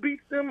TCU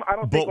beats them. I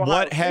don't think But Ohio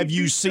what State have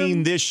you beats seen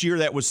them. this year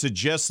that would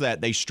suggest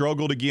that? They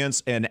struggled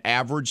against an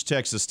average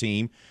Texas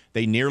team.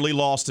 They nearly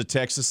lost to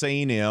Texas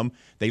A&M.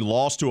 They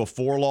lost to a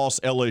 4-loss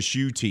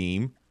LSU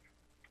team.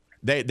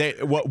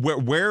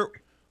 Where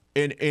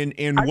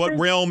in what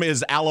realm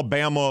is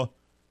Alabama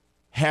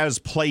has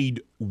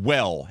played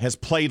well, has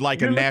played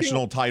like a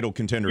national title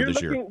contender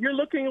this year? You're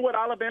looking at what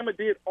Alabama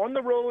did on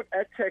the road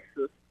at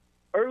Texas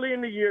early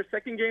in the year,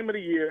 second game of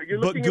the year. You're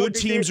But looking good at what they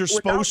teams did are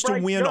supposed to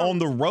without win Bryce on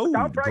the Young. road,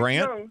 Without Bryce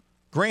Grant. Young,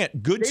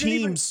 Grant, good they didn't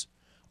even- teams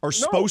are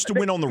supposed to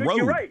win on the road.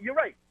 You're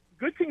right.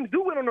 Good teams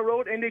do win on the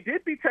road, and they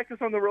did beat Texas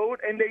on the road,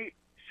 and they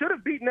should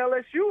have beaten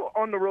LSU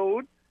on the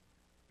road.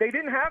 They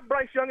didn't have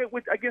Bryce Young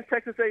against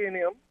Texas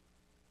A&M.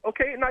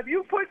 Okay, now if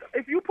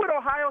you put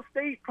Ohio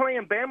State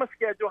playing Bama's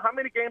schedule, how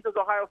many games does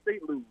Ohio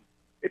State lose?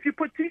 If you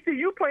put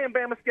TCU playing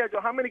Bama's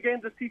schedule, how many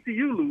games does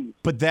TCU lose?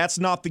 But that's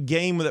not the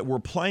game that we're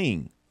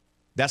playing.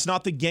 That's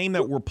not the game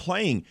that we're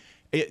playing.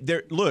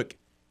 Look,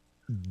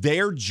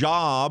 their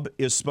job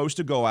is supposed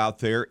to go out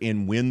there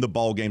and win the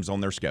ball games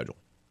on their schedule.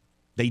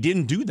 They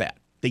didn't do that.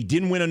 They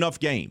didn't win enough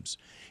games.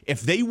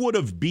 If they would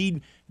have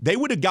they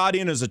would have got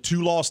in as a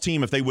 2-loss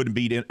team if they wouldn't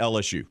beat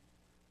LSU.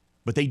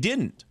 But they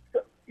didn't.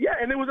 Yeah,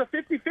 and it was a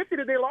 50-50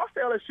 that they lost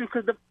to LSU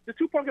because the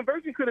 2-point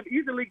conversion could have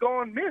easily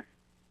gone missed.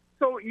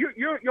 So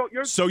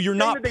you're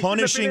not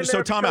punishing.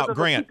 So time out,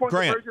 Grant.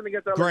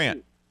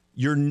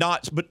 You're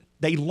not. But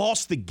they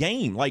lost the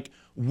game. Like,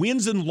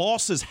 wins and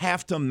losses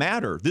have to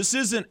matter. This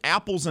isn't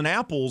apples and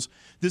apples.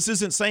 This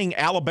isn't saying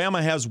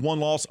Alabama has one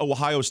loss,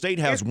 Ohio State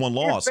has one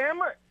loss.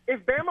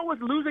 If Bama was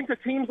losing to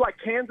teams like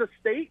Kansas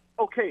State,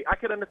 okay, I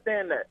could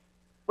understand that.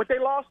 But they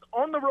lost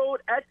on the road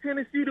at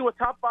Tennessee to a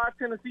top 5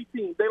 Tennessee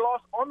team. They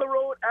lost on the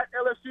road at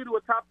LSU to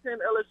a top 10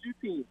 LSU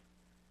team.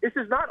 This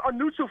is not a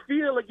neutral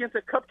field against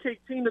a cupcake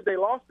team that they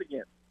lost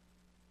against.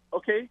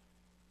 Okay?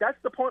 That's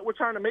the point we're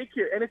trying to make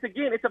here. And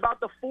it's about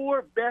the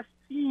 4 best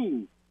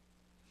teams.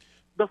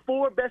 The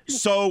 4 best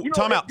teams. So,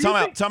 time out.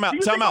 Grant, time out.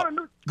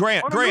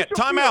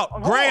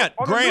 Grant,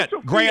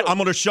 I'm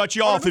going to shut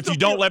you off if you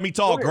don't let me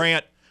talk,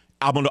 Grant.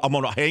 I'm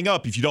going to hang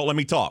up if you don't let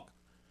me talk.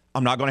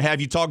 I'm not going to have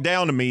you talk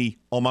down to me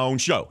on my own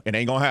show. It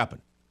ain't going to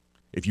happen.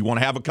 If you want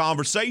to have a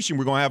conversation,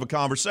 we're going to have a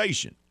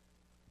conversation.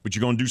 But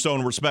you're going to do so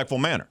in a respectful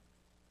manner.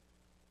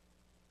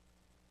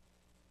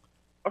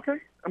 Okay,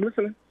 I'm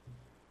listening.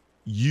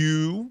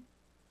 You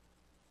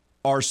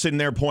are sitting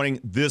there pointing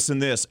this and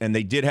this, and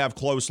they did have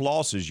close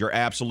losses. You're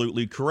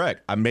absolutely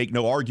correct. I make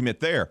no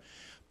argument there.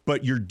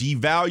 But you're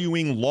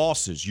devaluing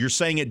losses. You're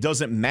saying it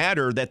doesn't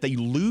matter that they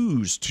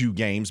lose 2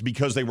 games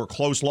because they were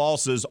close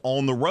losses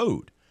on the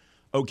road.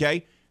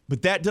 Okay?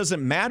 But that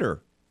doesn't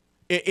matter.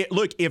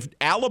 Look, if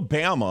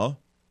Alabama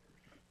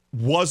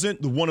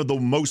wasn't one of the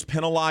most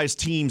penalized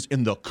teams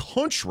in the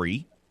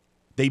country,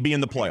 they'd be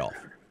in the playoff.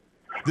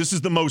 This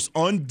is the most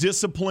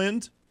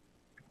undisciplined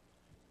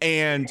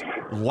and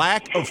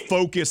lack of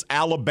focus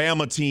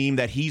Alabama team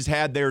that he's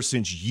had there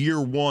since year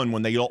 1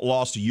 when they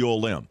lost to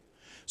ULM.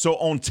 So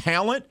on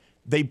talent,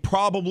 they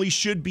probably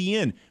should be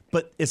in.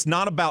 But it's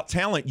not about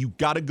talent. You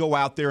got to go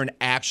out there and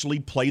actually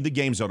play the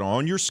games that are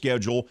on your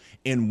schedule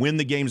and win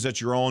the games that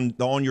you're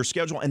on your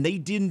schedule. And they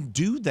didn't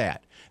do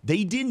that.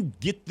 They didn't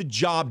get the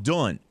job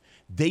done.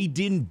 They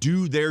didn't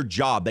do their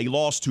job. They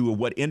lost to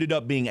what ended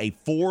up being a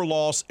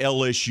 4-loss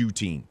LSU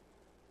team.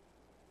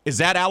 Is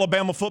that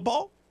Alabama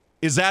football?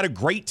 Is that a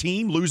great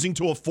team losing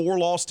to a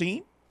 4-loss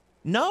team?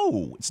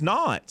 No, it's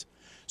not.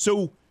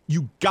 So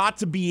you got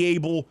to be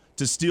able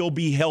to still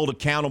be held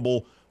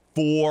accountable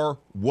for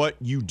what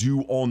you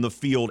do on the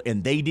field,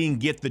 and they didn't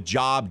get the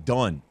job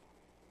done.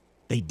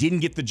 They didn't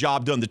get the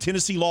job done. The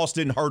Tennessee loss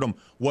didn't hurt them.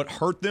 What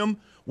hurt them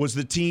was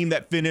the team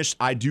that finished,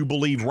 I do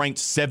believe, ranked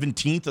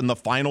 17th in the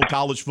final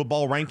college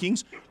football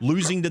rankings,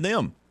 losing to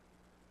them.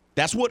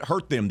 That's what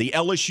hurt them. The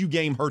LSU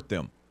game hurt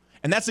them.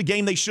 And that's a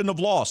game they shouldn't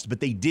have lost, but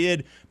they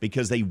did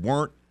because they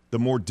weren't the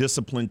more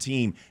disciplined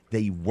team.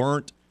 They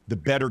weren't the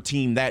better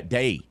team that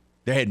day.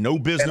 They had no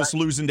business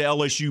losing to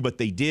LSU, but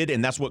they did,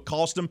 and that's what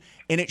cost them.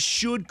 And it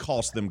should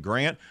cost them,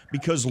 Grant,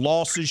 because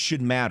losses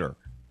should matter.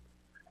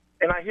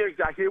 And I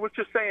hear what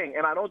you're saying,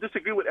 and I don't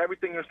disagree with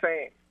everything you're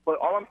saying. But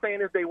all I'm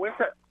saying is they went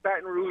to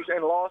Baton Rouge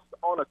and lost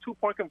on a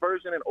 2-point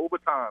conversion in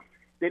overtime.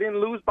 They didn't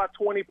lose by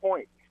 20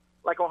 points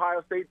like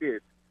Ohio State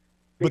did.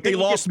 But they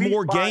lost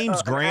more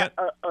games, Grant.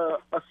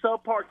 A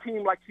subpar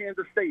team like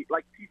Kansas State,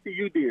 like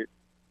TCU did.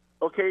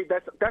 Okay,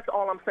 that's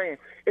all I'm saying.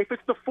 If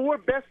it's the 4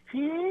 best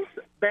teams,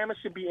 Bama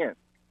should be in.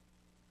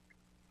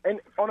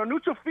 And on a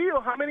neutral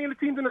field, how many of the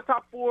teams in the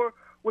top 4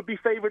 would be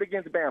favored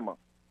against Bama?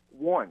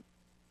 1.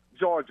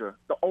 Georgia,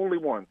 the only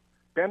one.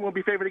 Bama will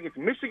be favored against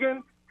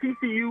Michigan,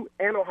 TCU,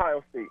 and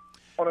Ohio State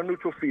on a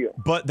neutral field.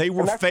 But they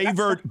were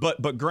favored.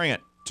 But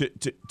Grant,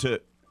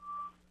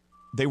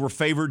 they were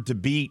favored to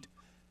beat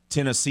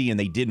Tennessee, and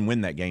they didn't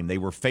win that game. They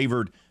were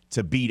favored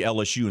to beat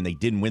LSU, and they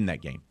didn't win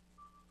that game.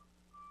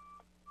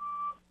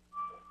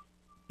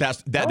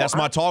 That's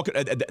my talk.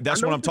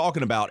 That's what I'm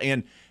talking about.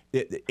 And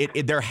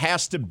there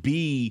has to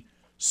be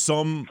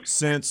some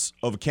sense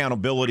of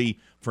accountability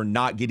for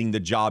not getting the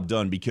job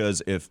done,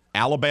 because if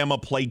Alabama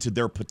played to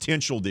their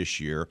potential this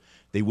year,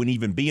 they wouldn't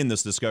even be in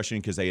this discussion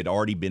because they had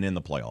already been in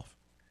the playoff.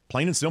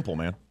 Plain and simple,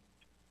 man.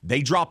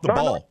 They dropped the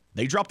ball.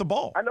 They dropped the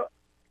ball.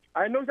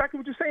 I know exactly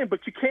what you're saying, but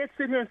you can't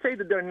sit here and say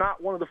that they're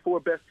not one of the 4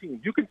 best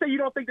teams. You can say you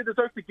don't think they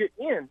deserve to get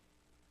in,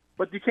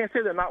 but you can't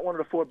say they're not one of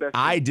the 4 best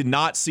teams. I did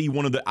not see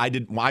one of the –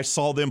 I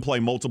saw them play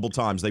multiple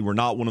times. They were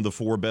not one of the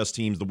 4 best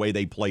teams the way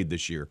they played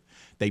this year.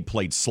 They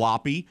played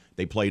sloppy.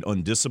 They played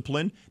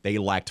undisciplined. They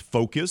lacked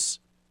focus,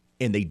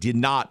 and they did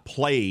not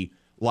play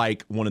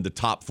like one of the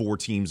top 4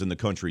 teams in the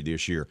country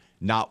this year.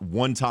 Not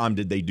one time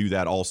did they do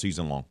that all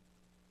season long.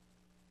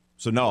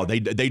 So, no, they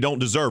don't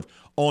deserve.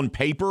 On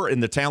paper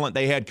and the talent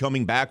they had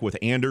coming back with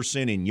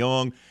Anderson and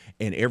Young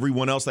and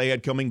everyone else they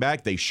had coming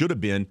back, they should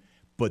have been,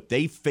 but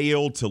they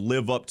failed to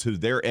live up to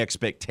their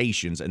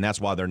expectations, and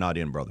that's why they're not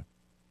in, brother.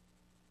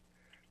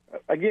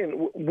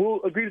 Again,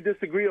 we'll agree to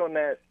disagree on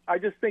that. I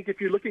just think if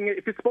you're looking at –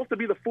 if it's supposed to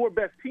be the 4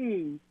 best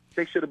teams,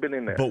 they should have been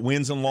in there. But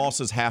wins and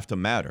losses have to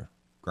matter,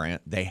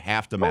 Grant. They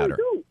have to matter.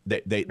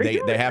 They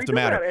have to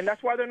matter. And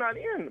that's why they're not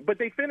in. But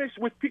they finished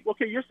with people.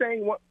 Okay, you're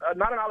saying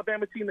not an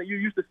Alabama team that you're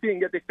used to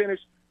seeing, yet they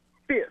finished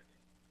 5th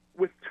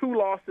with 2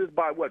 losses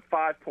by,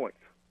 5 points.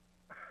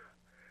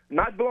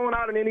 Not blown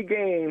out in any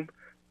game,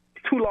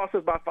 2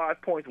 losses by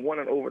 5 points, 1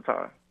 in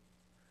overtime.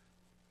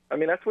 I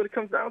mean, that's what it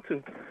comes down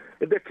to.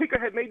 If their kicker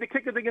had made the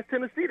kickers against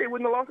Tennessee, they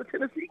wouldn't have lost the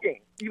Tennessee game,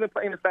 even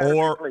playing as fast as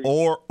they played.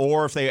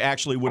 Or if they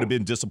actually would have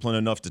been disciplined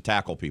enough to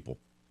tackle people.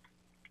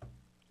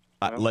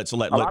 Let's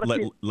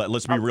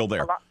be real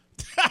there.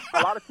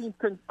 A lot of teams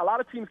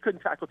couldn't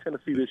tackle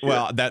Tennessee this year.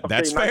 Well,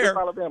 that's fair.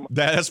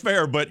 That's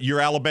fair, but you're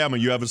Alabama.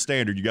 You have a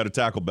standard. You got to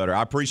tackle better.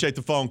 I appreciate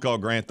the phone call,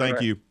 Grant.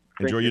 Thank you.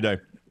 Enjoy your day.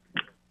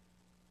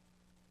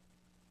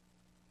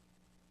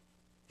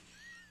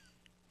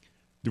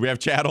 Do we have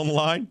Chad on the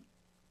line?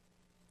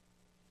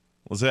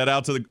 Let's head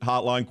out to the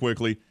hotline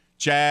quickly.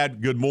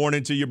 Chad, good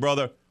morning to you,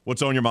 brother.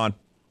 What's on your mind?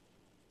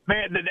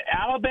 Man, the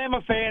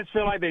Alabama fans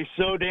feel like they're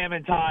so damn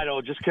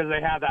entitled just because they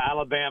have the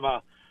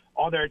Alabama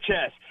on their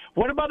chest.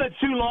 What about the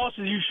 2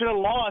 losses you should have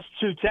lost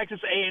to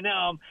Texas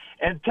A&M,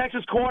 and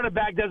Texas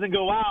quarterback doesn't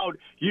go out?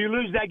 You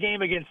lose that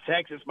game against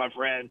Texas, my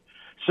friend.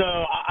 So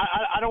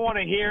I don't want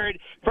to hear it.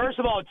 First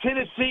of all,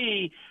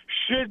 Tennessee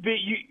should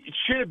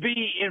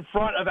be in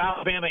front of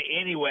Alabama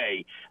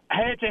anyway.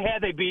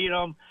 Head-to-head, they beat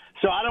them.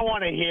 So I don't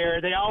want to hear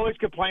it. They always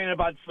complain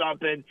about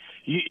something.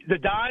 The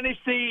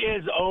dynasty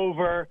is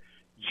over.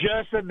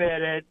 Just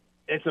admit it.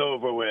 It's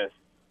over with.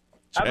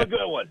 Have a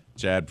good one.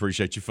 Chad,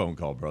 appreciate your phone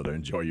call, brother.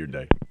 Enjoy your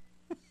day.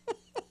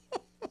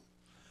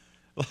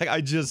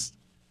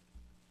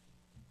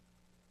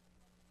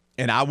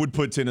 And I would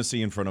put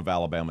Tennessee in front of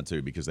Alabama,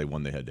 too, because they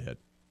won the head-to-head.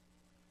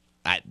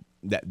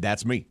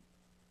 That's me.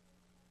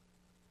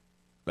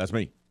 That's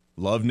me.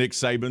 Love Nick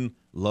Saban.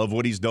 Love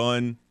what he's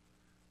done.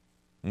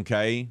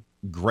 Okay?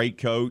 Great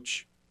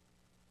coach.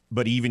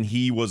 But even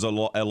he was a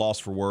loss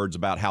for words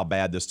about how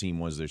bad this team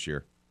was this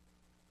year.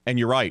 And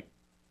you're right.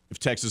 If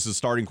Texas's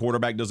starting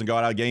quarterback doesn't go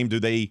out of the game, do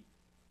they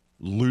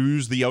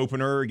lose the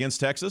opener against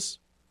Texas?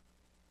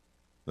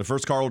 The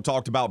first caller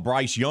talked about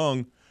Bryce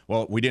Young.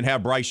 Well, we didn't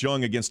have Bryce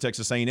Young against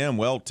Texas A&M.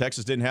 Well,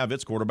 Texas didn't have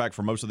its quarterback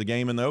for most of the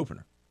game in the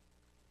opener.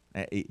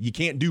 You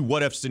can't do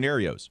what-if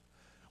scenarios.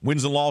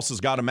 Wins and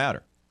losses got to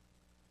matter.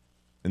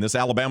 And this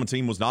Alabama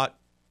team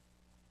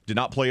did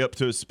not play up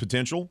to its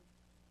potential.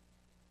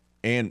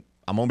 And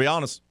I'm going to be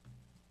honest,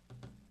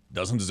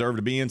 doesn't deserve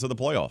to be into the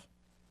playoff.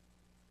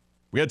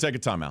 We got to take a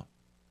timeout.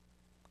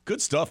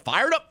 Good stuff.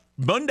 Fired up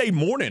Monday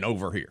morning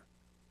over here.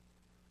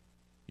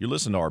 You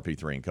listen to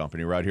RP3 and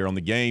Company right here on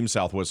The Game,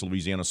 Southwest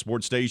Louisiana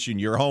Sports Station,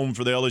 your home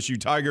for the LSU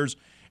Tigers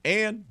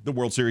and the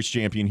World Series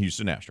champion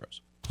Houston Astros.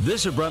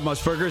 This is Brett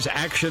Musburger's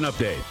Action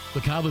Update.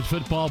 The college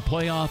football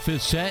playoff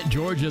is set.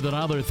 Georgia, the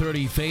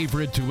 $1.30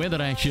 favorite to win the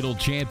national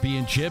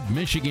championship.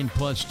 Michigan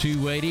plus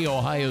 280.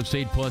 Ohio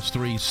State plus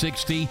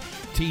 360.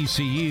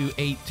 TCU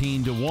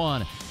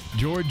 18-1.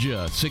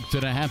 Georgia,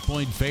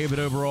 6.5-point favorite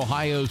over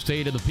Ohio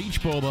State in the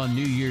Peach Bowl on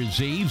New Year's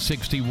Eve,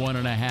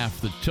 61.5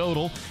 the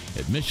total.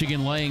 At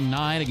Michigan laying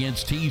 9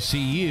 against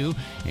TCU.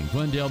 In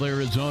Glendale,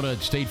 Arizona at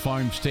State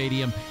Farm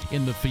Stadium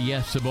in the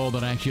Fiesta Bowl,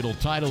 the national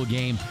title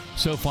game.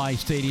 SoFi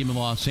Stadium in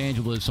Los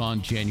Angeles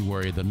on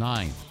January the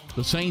 9th.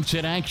 The Saints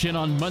in action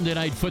on Monday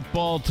Night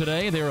Football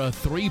today. They're a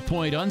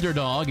 3-point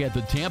underdog at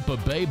the Tampa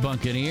Bay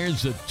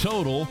Buccaneers. The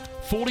total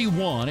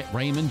 41 at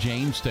Raymond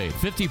James Stadium.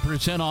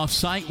 50% off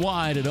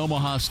site-wide at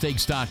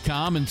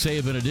omahasteaks.com and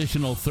save an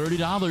additional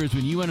 $30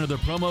 when you enter the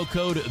promo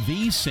code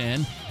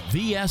VSIN,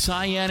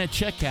 VSIN at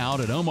checkout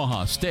at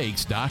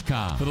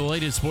omahasteaks.com. For the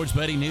latest sports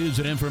betting news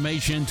and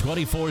information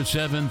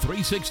 24/7,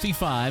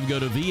 365, go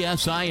to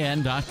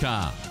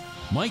VSIN.com.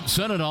 Mike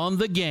Sennett on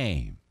The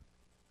Game.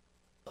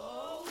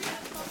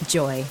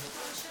 Joy.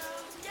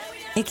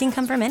 It can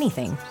come from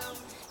anything.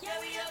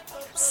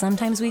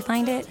 Sometimes we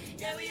find it,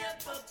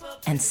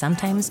 and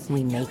sometimes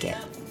we make it.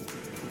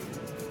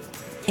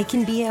 It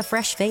can be a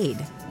fresh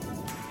fade,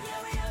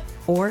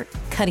 or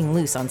cutting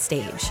loose on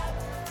stage,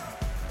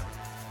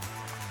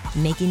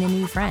 making a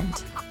new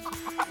friend,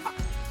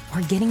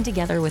 or getting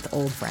together with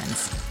old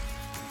friends.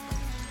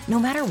 No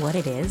matter what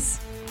it is,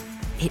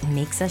 it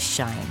makes us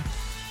shine.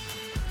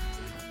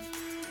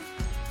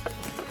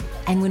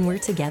 And when we're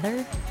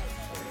together,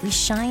 we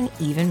shine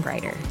even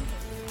brighter.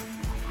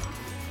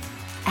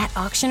 At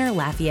Auctioneer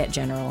Lafayette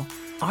General,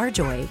 our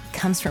joy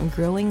comes from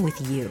growing with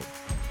you.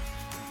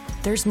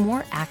 There's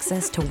more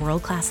access to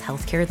world-class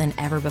healthcare than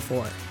ever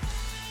before.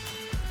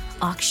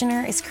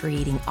 Auctioneer is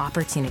creating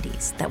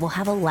opportunities that will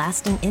have a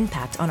lasting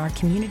impact on our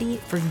community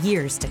for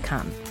years to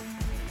come.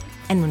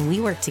 And when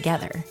we work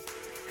together,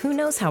 who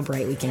knows how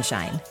bright we can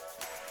shine?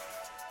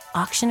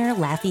 Auctioneer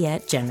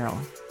Lafayette General.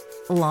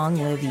 Long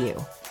live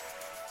you.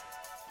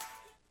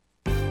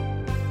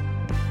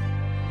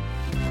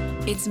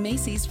 It's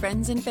Macy's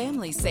Friends and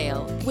Family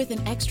Sale with an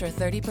extra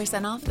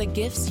 30% off the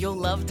gifts you'll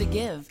love to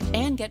give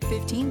and get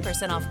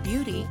 15% off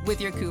beauty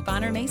with your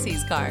coupon or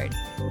Macy's card.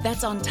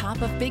 That's on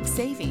top of big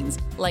savings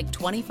like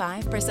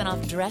 25%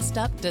 off dressed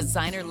up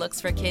designer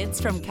looks for kids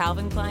from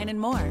Calvin Klein and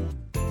more.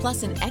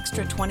 Plus an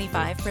extra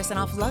 25%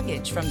 off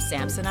luggage from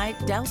Samsonite,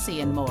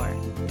 Delsey, and more.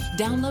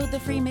 Download the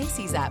free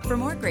Macy's app for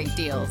more great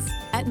deals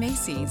at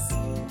Macy's.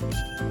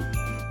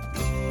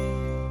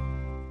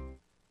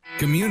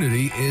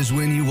 Community is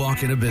when you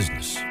walk in a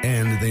business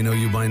and they know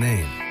you by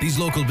name. These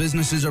local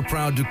businesses are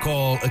proud to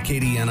call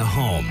Acadiana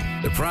home.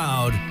 They're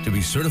proud to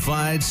be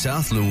certified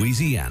South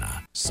Louisiana.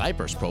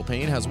 Cypress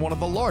Propane has one of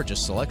the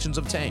largest selections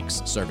of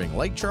tanks, serving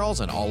Lake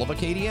Charles and all of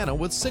Acadiana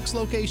with 6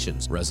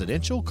 locations.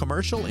 Residential,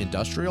 commercial,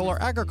 industrial,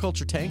 or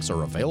agriculture tanks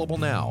are available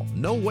now.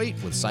 No wait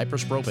with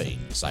Cypress Propane.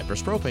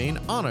 Cypress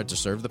Propane, honored to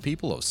serve the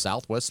people of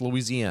Southwest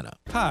Louisiana.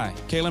 Hi,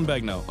 Kalen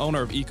Begno,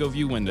 owner of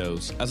EcoView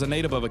Windows. As a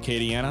native of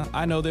Acadiana,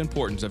 I know the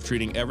importance of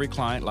treating every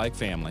client like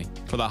family.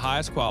 For the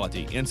highest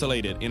quality,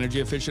 insulated,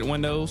 energy-efficient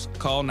windows,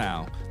 call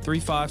now.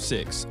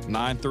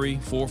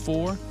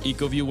 356-9344.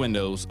 EcoView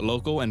Windows,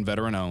 local and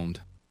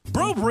veteran-owned.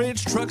 Bro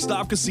Bridge Truck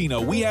Stop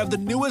Casino. We have the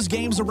newest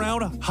games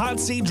around, hot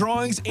seat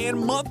drawings, and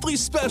monthly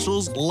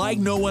specials like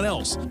no one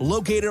else.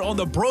 Located on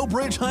the Bro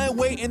Bridge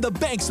Highway and the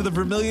banks of the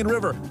Vermilion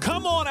River.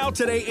 Come on out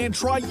today and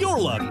try your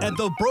luck at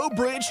the Bro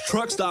Bridge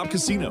Truck Stop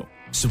Casino.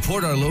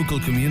 Support our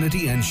local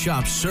community and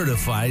shop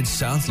certified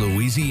South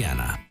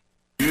Louisiana.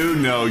 You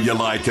know you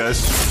like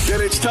us. Then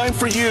it's time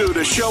for you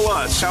to show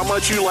us how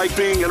much you like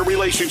being in a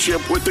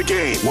relationship with the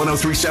game.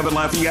 103.7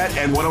 Lafayette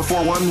and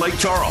 104.1 Lake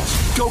Charles.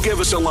 Go give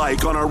us a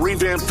like on our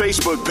revamped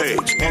Facebook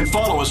page and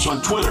follow us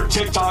on Twitter,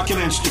 TikTok, and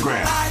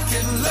Instagram. I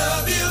can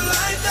love you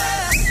like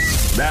that.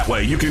 That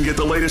way you can get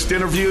the latest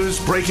interviews,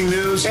 breaking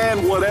news,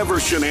 and whatever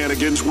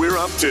shenanigans we're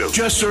up to.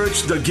 Just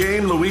search The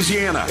Game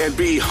Louisiana and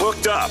be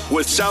hooked up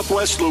with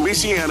Southwest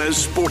Louisiana's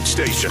sports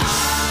station.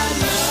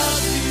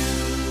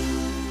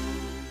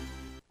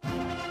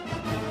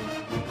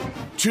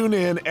 Tune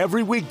in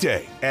every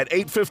weekday at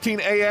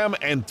 8:15 a.m.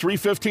 and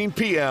 3:15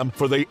 p.m.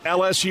 for the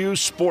LSU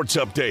Sports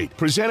Update,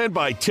 presented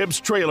by Tibbs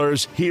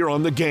Trailers here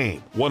on The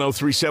Game.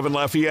 103.7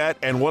 Lafayette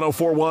and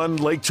 104.1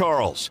 Lake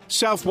Charles,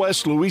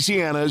 Southwest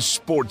Louisiana's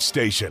sports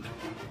station.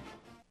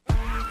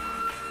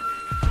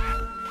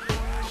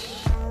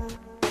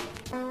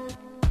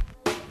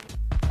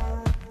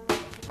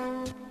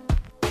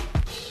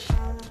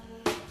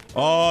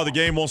 Oh, the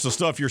game wants to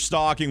stuff your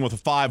stocking with a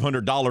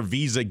 $500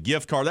 Visa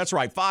gift card. That's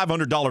right,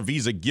 $500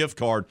 Visa gift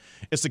card.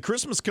 It's the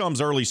Christmas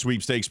Comes Early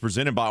sweepstakes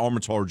presented by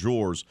Armitage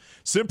Jewelers.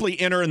 Simply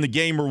enter in the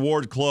Game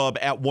Reward Club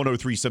at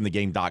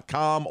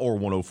 1037thegame.com or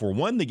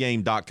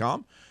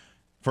 1041thegame.com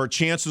for a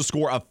chance to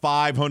score a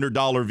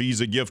 $500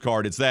 Visa gift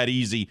card. It's that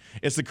easy.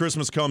 It's the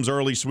Christmas Comes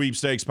Early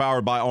sweepstakes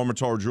powered by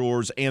Armitage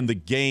Jewelers and the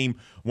Game.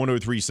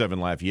 1037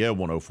 Lafayette,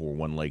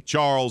 1041 Lake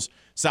Charles,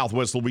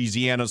 Southwest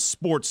Louisiana's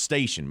sports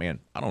station. Man,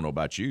 I don't know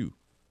about you.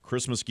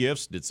 Christmas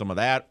gifts, did some of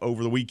that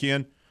over the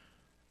weekend.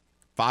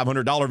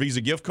 $500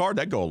 Visa gift card,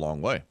 that'd go a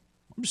long way.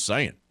 I'm just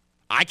saying.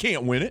 I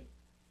can't win it.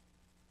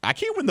 I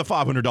can't win the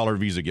 $500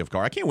 Visa gift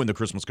card. I can't win the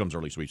Christmas Comes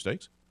Early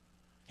sweepstakes.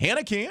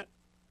 Hannah can't.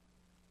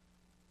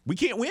 We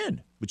can't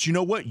win. But you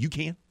know what? You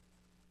can.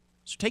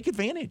 So take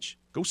advantage.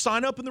 Go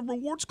sign up in the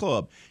Rewards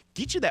Club.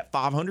 Get you that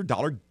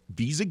 $500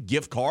 Visa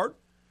gift card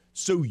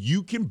so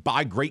you can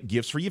buy great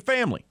gifts for your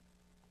family.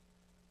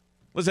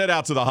 Let's head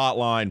out to the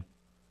hotline.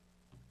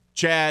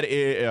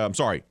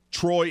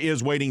 Troy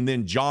is waiting,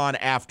 then John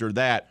after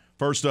that.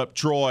 First up,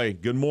 Troy,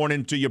 good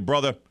morning to you,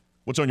 brother.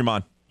 What's on your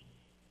mind?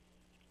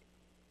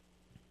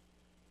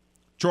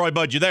 Troy,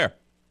 bud, you there?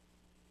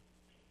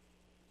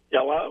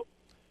 Hello?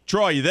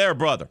 Troy, you there,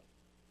 brother?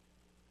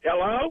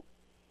 Hello?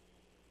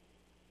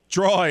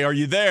 Troy, are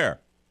you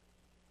there?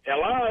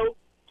 Hello?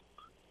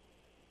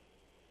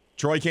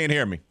 Troy can't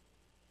hear me.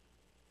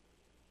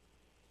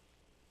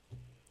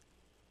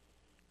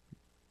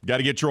 Got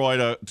to get Troy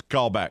to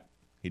call back.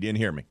 He didn't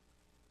hear me.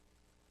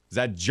 Is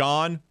that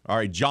John? All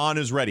right, John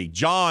is ready.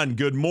 John,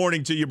 good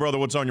morning to you, brother.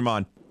 What's on your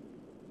mind?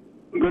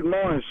 Good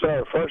morning,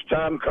 sir. First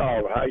time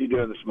caller. How you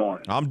doing this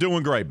morning? I'm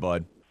doing great,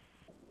 bud.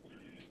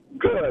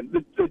 Good.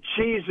 The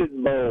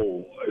Cheez-It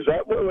Bowl. Is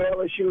that what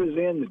LSU is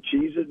in, the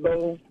Cheez-It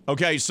Bowl?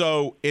 Okay,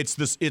 so it's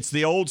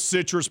the old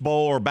Citrus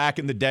Bowl, or back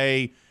in the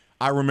day,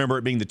 I remember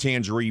it being the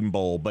Tangerine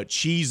Bowl, but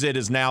Cheez-It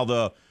is now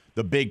the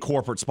big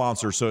corporate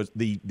sponsor. So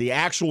the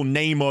actual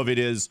name of it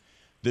is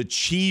the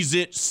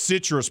Cheez-It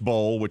Citrus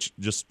Bowl, which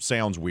just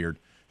sounds weird.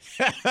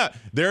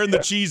 They're in the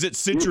Cheez-It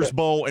Citrus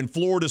Bowl, and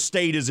Florida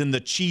State is in the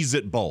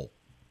Cheez-It Bowl.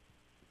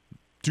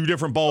 Two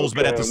different bowls,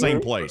 but at the same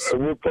place.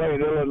 We're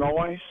playing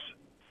Illinois?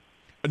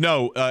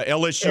 No,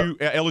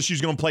 LSU's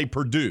going to play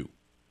Purdue.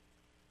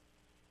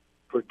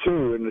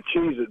 Purdue in the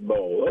Cheez-It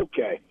Bowl.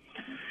 Okay.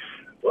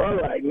 All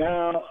right.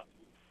 Now,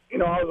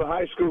 I was a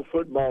high school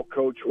football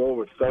coach for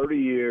over 30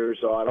 years,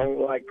 so I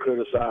don't like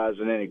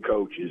criticizing any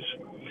coaches.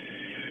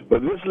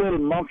 But this little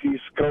monkey's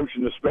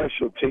coaching the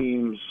special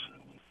teams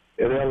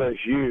at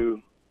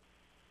LSU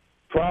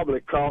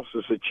probably cost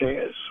us a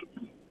chance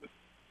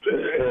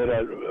at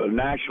a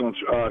national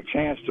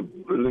chance to,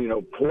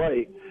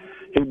 play.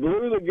 He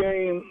blew the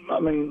game. I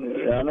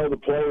mean, I know the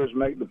players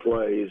make the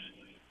plays,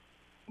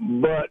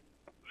 but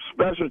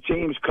special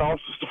teams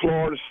cost us the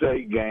Florida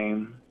State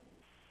game.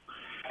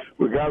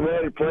 We got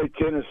ready to play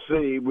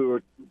Tennessee. We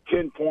were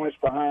 10 points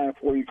behind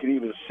before you could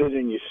even sit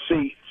in your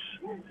seats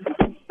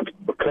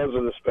because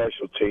of the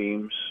special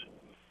teams.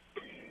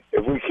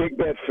 If we kick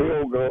that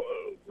field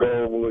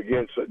goal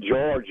against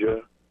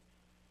Georgia,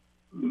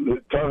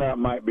 the turnout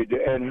might be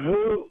different. And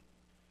who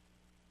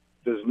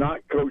does not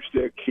coach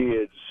their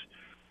kids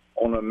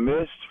on a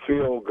missed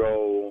field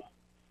goal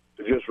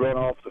to just run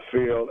off the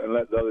field and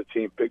let the other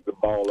team pick the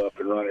ball up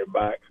and run it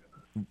back?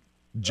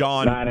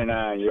 John,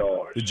 99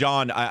 yards.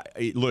 John,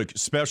 look,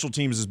 special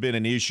teams has been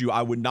an issue.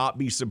 I would not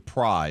be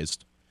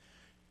surprised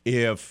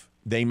if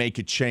they make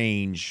a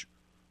change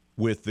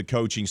with the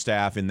coaching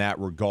staff in that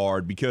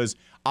regard, because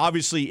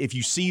obviously if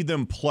you see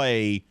them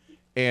play,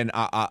 and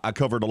I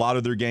covered a lot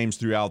of their games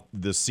throughout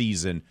the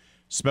season,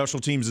 special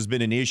teams has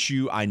been an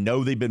issue. I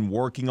know they've been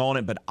working on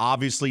it, but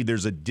obviously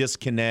there's a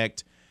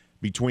disconnect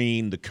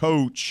between the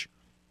coach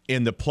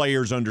and the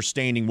players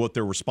understanding what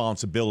their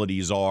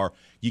responsibilities are.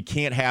 You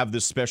can't have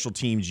this special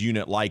teams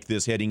unit like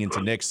this heading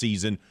into next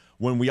season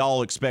when we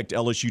all expect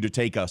LSU to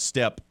take a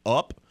step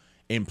up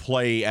and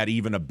play at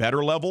even a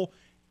better level.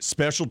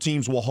 Special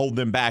teams will hold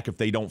them back if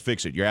they don't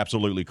fix it. You're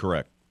absolutely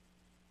correct.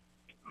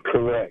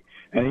 Correct.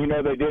 And,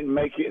 they didn't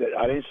make it.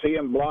 I didn't see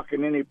them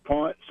blocking any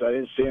punts. I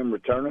didn't see them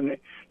returning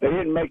it. They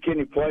didn't make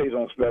any plays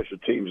on special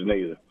teams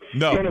neither.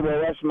 No.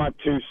 Anyway, that's my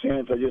 2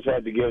 cents. I just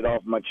had to get it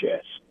off my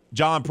chest.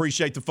 John,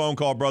 appreciate the phone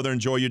call, brother.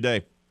 Enjoy your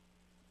day.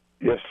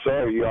 Yes,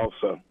 sir. You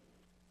also.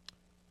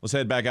 Let's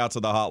head back out to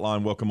the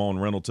hotline. Welcome on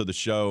Reynolds to the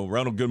show.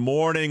 Reynolds, good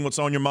morning. What's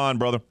on your mind,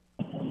 brother?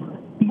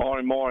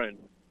 Morning.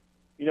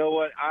 You know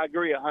what? I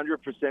agree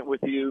 100%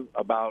 with you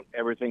about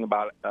everything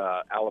about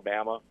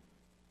Alabama.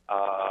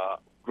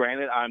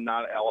 Granted, I'm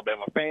not an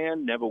Alabama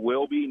fan, never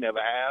will be, never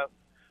have.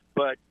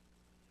 But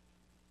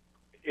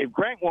if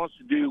Grant wants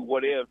to do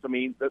what ifs, I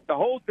mean, the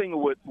whole thing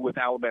with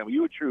Alabama,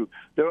 you were true.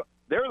 They're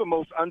the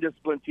most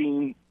undisciplined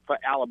team for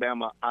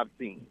Alabama I've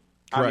seen.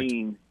 Correct. I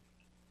mean,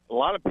 a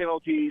lot of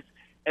penalties.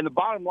 And the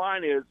bottom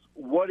line is,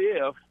 what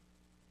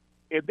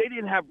if they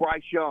didn't have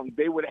Bryce Young,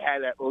 they would have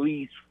had at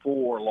least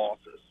 4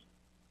 losses,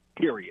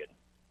 period.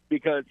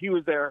 Because he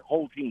was their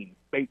whole team,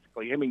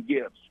 basically, him and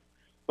Gibbs.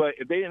 But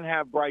if they didn't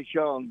have Bryce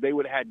Young, they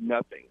would have had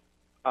nothing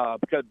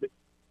because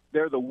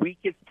they're the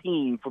weakest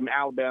team from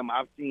Alabama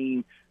I've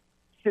seen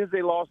since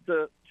they lost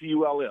to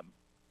ULM.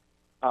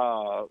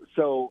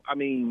 So, I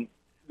mean,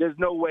 there's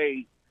no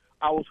way.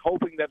 I was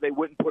hoping that they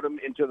wouldn't put them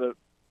into the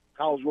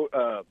college,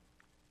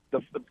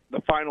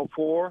 the Final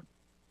Four.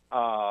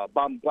 But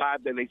I'm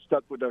glad that they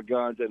stuck with their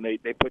guns and they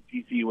put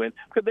TCU in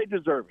because they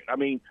deserve it. I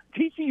mean,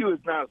 TCU is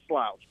not a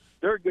slouch.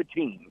 They're a good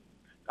team.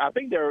 I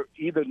think they're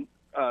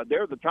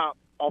the top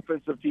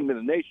offensive team in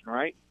the nation,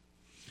 right?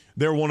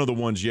 They're one of the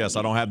ones, yes.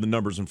 I don't have the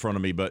numbers in front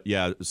of me, but,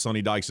 yeah,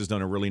 Sonny Dykes has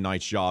done a really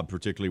nice job,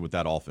 particularly with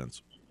that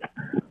offense.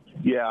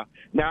 Yeah.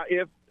 Now,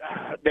 if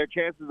their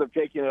chances of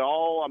taking it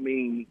all, I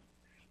mean,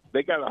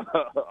 they got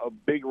a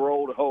big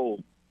road to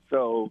hold.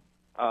 So,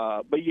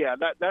 but, yeah,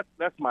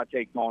 that's my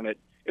take on it.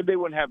 If they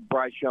wouldn't have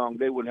Bryce Young,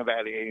 they wouldn't have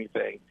added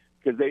anything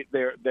because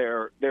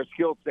their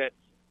skill sets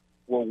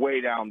were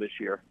way down this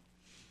year.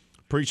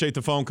 Appreciate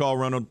the phone call,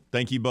 Ronald.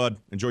 Thank you, bud.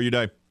 Enjoy your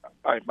day.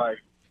 All right, bye.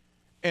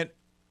 And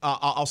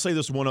I'll say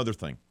this one other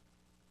thing.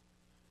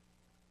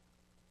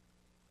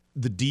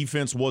 The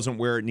defense wasn't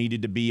where it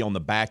needed to be on the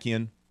back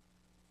end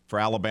for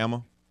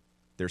Alabama.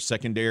 Their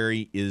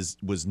secondary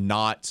was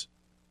not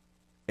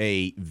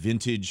a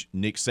vintage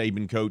Nick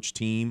Saban coach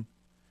team.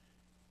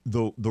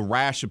 The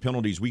rash of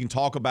penalties, we can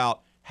talk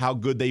about how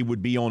good they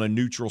would be on a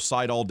neutral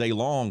site all day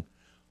long.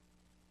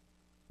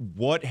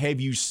 What have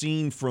you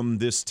seen from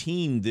this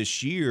team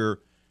this year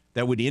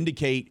that would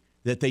indicate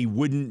that they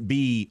wouldn't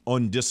be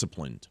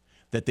undisciplined,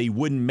 that they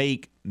wouldn't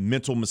make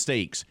mental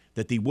mistakes,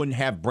 that they wouldn't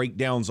have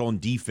breakdowns on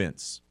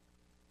defense?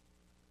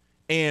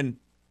 And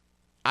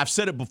I've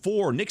said it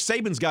before, Nick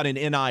Saban's got an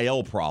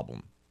NIL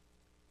problem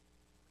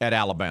at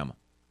Alabama.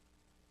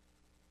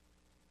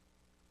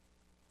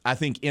 I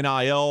think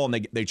NIL,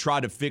 and they try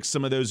to fix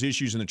some of those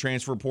issues in the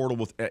transfer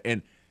portal.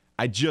 The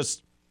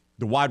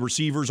wide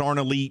receivers aren't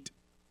elite.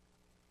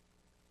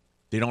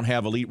 They don't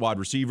have elite wide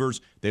receivers.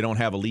 They don't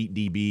have elite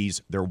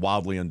DBs. They're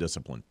wildly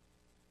undisciplined.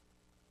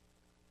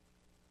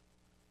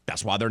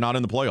 That's why they're not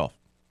in the playoff.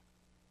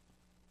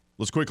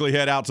 Let's quickly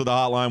head out to the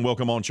hotline.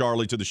 Welcome on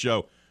Charlie to the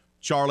show.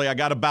 Charlie, I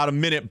got about a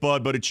minute,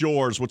 bud, but it's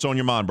yours. What's on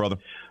your mind, brother?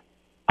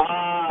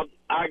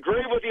 I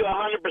agree with you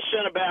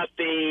 100% about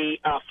the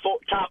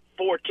top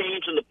 4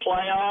 teams in the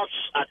playoffs.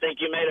 I think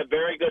you made a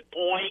very good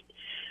point.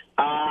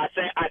 I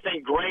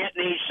think Grant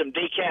needs some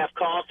decaf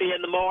coffee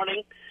in the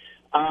morning.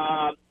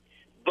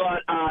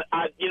 But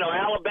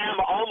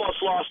Alabama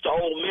almost lost to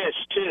Ole Miss,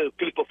 too.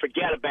 People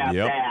forget about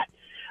that.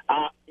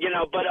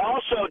 But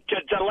also,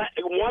 to let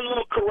one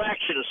little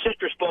correction, the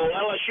Citrus Bowl,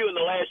 LSU in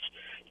the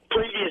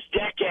previous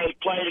decade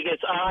played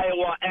against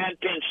Iowa and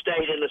Penn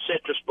State in the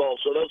Citrus Bowl.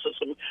 So those are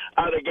some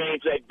other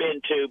games they've been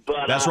to.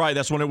 But that's right.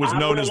 That's when it was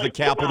known as the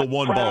Capital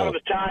One Bowl. I'm proud of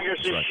the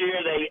Tigers this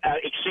year. They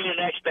exceeded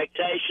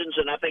expectations,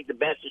 and I think the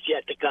best is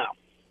yet to come.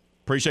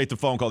 Appreciate the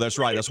phone call. That's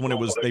right. That's when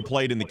they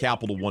played in the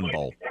Capital One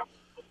Bowl.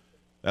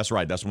 That's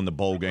right. That's when the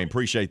bowl game.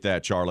 Appreciate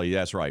that, Charlie.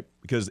 That's right.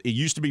 Because it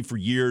used to be for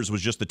years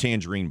was just the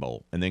Tangerine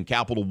Bowl. And then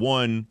Capital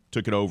One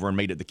took it over and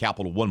made it the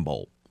Capital One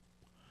Bowl.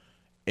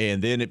 And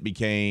then it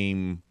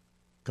became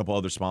a couple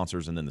other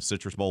sponsors and then the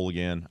Citrus Bowl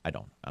again.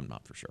 I'm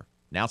not for sure.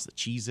 Now it's the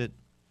Cheez-It.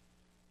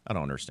 I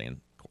don't understand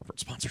corporate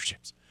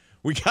sponsorships.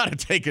 We got to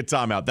take a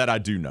timeout. That I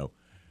do know.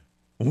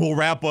 We'll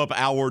wrap up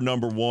hour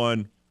number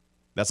 1.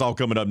 That's all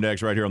coming up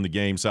next right here on The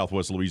Game,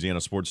 Southwest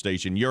Louisiana Sports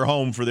Station. Your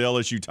home for the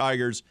LSU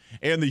Tigers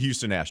and the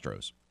Houston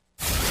Astros.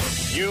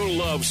 You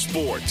love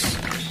sports.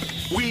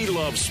 We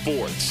love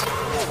sports.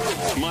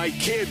 My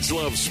kids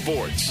love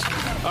sports.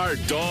 Our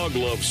dog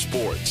loves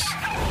sports.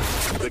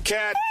 The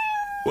cat,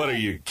 what are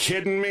you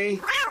kidding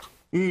me?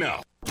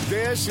 No.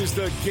 This is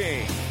The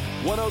Game.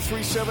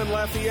 103.7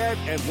 Lafayette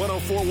and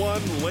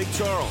 104.1 Lake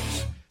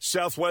Charles,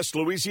 Southwest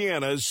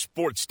Louisiana's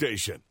sports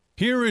station.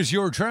 Here is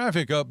your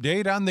traffic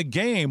update on The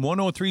Game,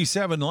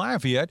 103.7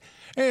 Lafayette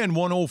and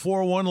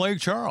 104.1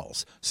 Lake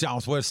Charles,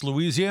 Southwest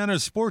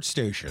Louisiana's sports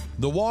station.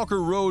 The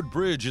Walker Road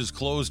Bridge is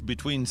closed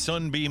between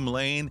Sunbeam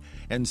Lane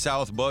and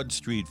South Bud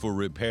Street for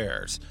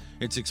repairs.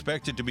 It's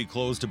expected to be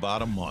closed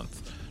about a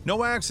month.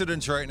 No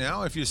accidents right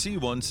now. If you see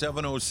one,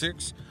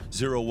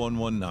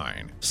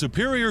 706-0119.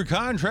 Superior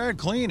Contract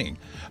Cleaning,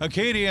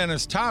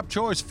 Acadiana's top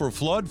choice for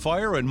flood,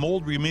 fire, and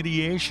mold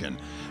remediation.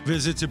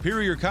 Visit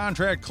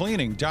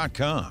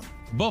SuperiorContractCleaning.com.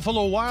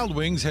 Buffalo Wild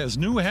Wings has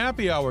new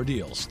happy hour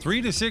deals,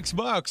 $3 to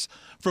 $6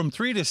 from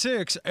 3 to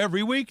 6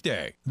 every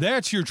weekday.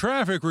 That's your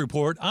traffic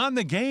report on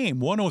The Game,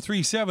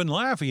 103.7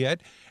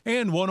 Lafayette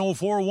and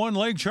 104.1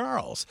 Lake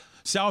Charles,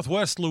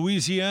 Southwest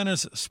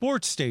Louisiana's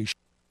sports station.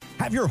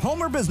 Have your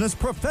home or business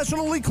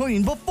professionally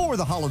cleaned before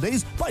the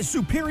holidays by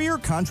Superior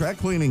Contract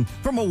Cleaning.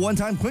 From a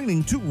one-time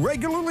cleaning to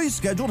regularly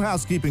scheduled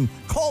housekeeping,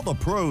 call the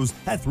pros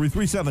at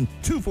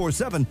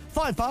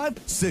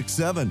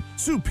 337-247-5567.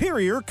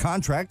 Superior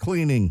Contract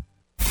Cleaning.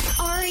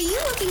 Are you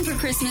looking for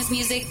Christmas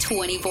music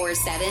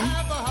 24/7?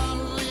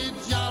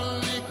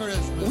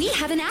 We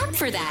have an app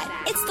for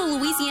that. It's the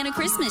Louisiana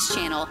Christmas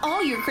Channel.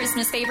 All your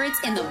Christmas favorites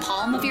in the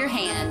palm of your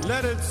hand.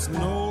 Let it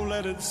snow,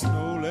 let it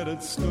snow, let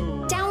it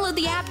snow. Download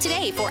the app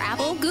today for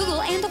Apple,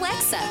 Google, and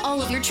Alexa.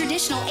 All of your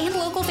traditional and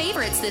local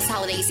favorites this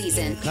holiday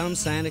season. Come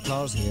Santa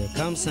Claus, here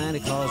come Santa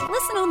Claus.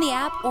 Listen on the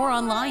app or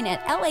online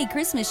at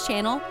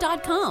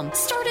lachristmaschannel.com.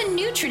 Start a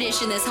new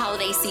tradition this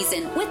holiday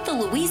season with the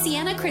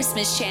Louisiana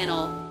Christmas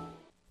Channel.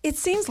 It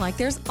seems like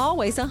there's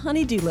always a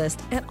honey-do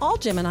list, and all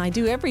Jim and I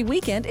do every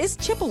weekend is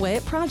chip away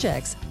at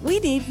projects. We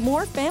need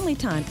more family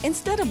time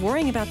instead of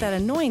worrying about that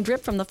annoying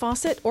drip from the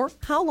faucet or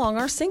how long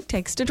our sink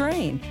takes to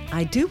drain.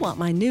 I do want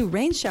my new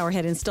rain shower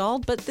head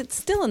installed, but it's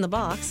still in the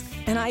box,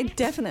 and I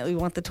definitely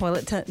want the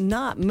toilet to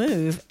not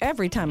move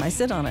every time I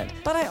sit on it.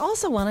 But I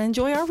also want to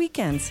enjoy our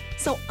weekends,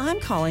 so I'm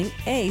calling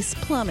Ace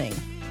Plumbing.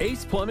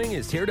 Ace Plumbing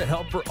is here to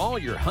help for all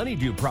your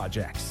honeydew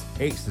projects.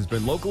 Ace has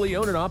been locally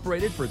owned and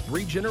operated for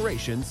 3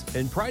 generations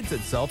and prides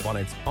itself on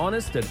its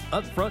honest and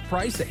upfront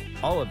pricing.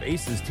 All of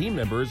Ace's team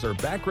members are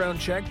background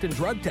checked and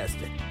drug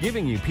tested,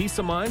 giving you peace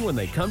of mind when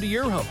they come to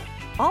your home.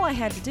 All I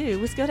had to do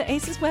was go to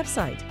Ace's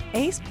website,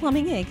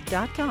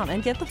 aceplumbinginc.com,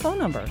 and get the phone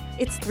number.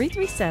 It's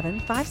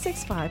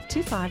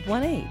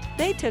 337-565-2518.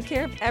 They took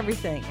care of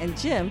everything, and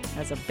Jim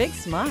has a big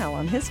smile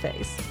on his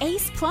face.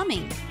 Ace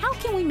Plumbing. How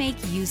can we make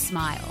you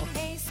smile?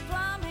 Ace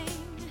Plumbing,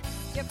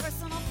 your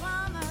personal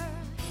plumber.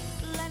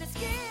 Let us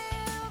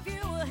give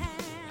you a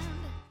hand.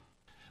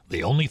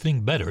 The only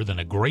thing better than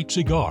a great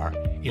cigar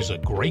is a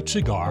great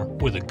cigar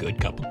with a good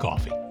cup of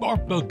coffee,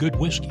 or a good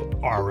whiskey,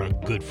 or a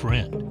good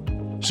friend.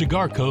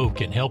 Cigar Cove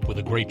can help with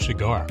a great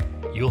cigar.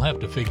 You'll have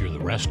to figure the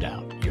rest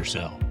out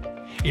yourself.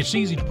 It's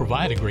easy to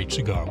provide a great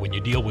cigar when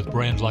you deal with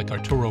brands like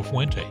Arturo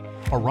Fuente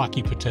or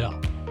Rocky Patel.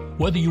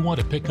 Whether you want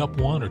to pick up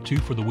 1 or 2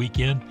 for the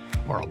weekend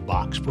or a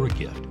box for a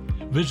gift,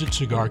 visit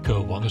Cigar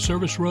Cove on the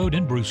Service Road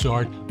in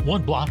Broussard,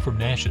 1 block from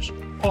Nash's,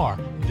 or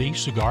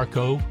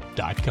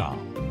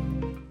thecigarcove.com.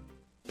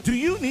 Do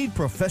you need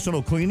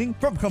professional cleaning?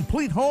 From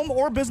complete home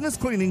or business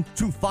cleaning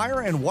to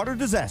fire and water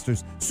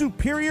disasters,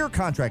 Superior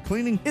Contract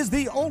Cleaning is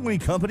the only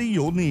company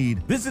you'll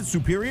need. Visit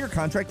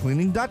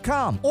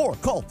SuperiorContractCleaning.com or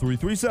call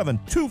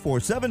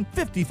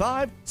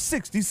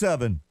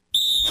 337-247-5567.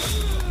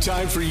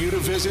 Time for you to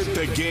visit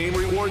the Game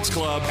Rewards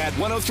Club at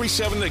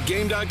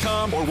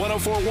 1037thegame.com or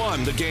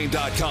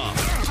 1041thegame.com.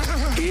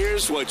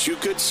 Here's what you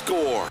could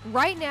score.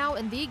 Right now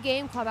in the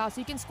Game Clubhouse,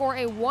 you can score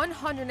a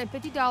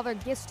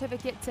 $150 gift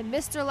certificate to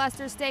Mr.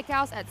 Lester's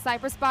Steakhouse at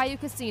Cypress Bayou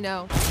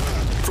Casino.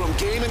 From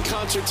game and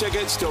concert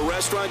tickets to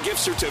restaurant gift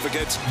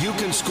certificates, you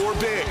can score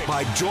big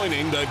by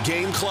joining the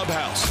Game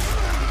Clubhouse.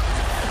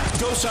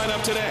 Go sign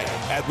up today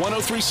at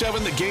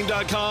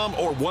 1037thegame.com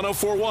or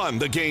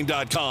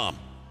 1041thegame.com.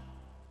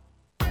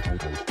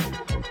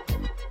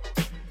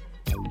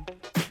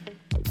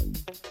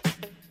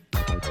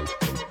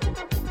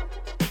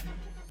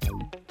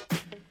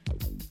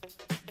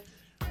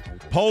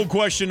 Poll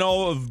question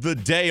of the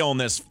day on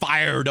this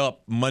fired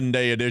up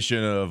Monday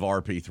edition of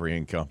RP3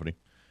 and Company.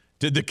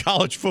 Did the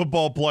College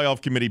Football Playoff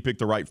Committee pick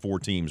the right 4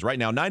 teams? Right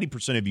now,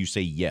 90% of you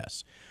say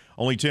yes.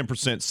 Only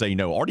 10% say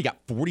no. Already got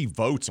 40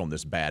 votes on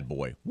this bad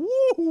boy.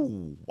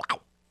 Woo!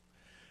 Wow.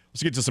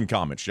 Let's get to some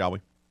comments, shall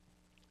we?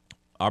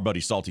 Our buddy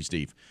Salty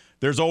Steve.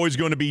 There's always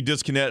going to be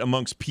disconnect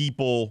amongst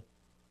people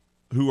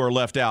who are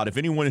left out. If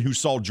anyone who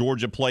saw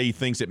Georgia play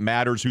thinks it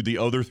matters who the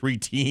other 3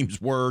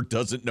 teams were,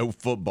 doesn't know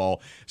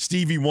football.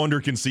 Stevie Wonder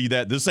can see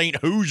that. This ain't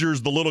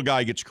Hoosiers. The little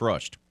guy gets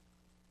crushed.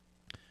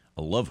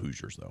 I love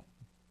Hoosiers, though.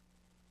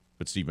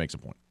 But Steve makes a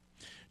point.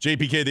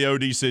 JPK the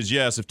OD says,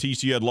 yes, if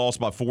TCU had lost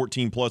by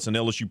 14 plus and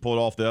LSU pulled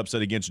off the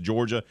upset against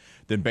Georgia,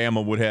 then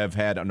Bama would have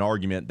had an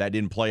argument. That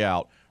didn't play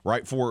out.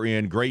 Right for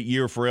in. Great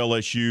year for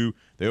LSU.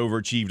 They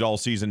overachieved all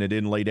season. They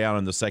didn't lay down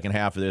in the second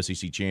half of the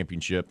SEC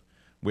championship.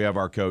 We have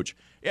our coach.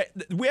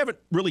 We haven't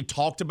really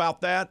talked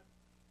about that.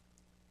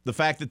 The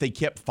fact that they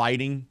kept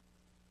fighting.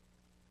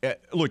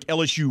 Look,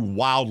 LSU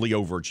wildly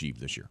overachieved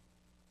this year.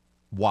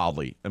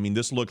 Wildly. I mean,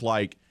 this looked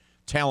like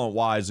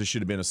talent-wise, this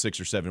should have been a 6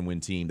 or 7 win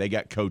team. They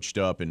got coached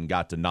up and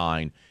got to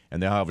 9,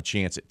 and they'll have a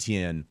chance at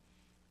 10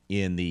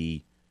 in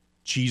the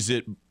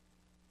Cheez-It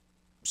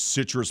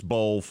Citrus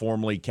Bowl,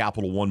 formerly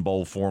Capital One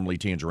Bowl, formerly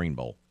Tangerine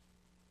Bowl.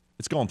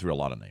 It's gone through a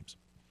lot of names.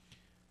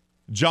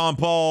 John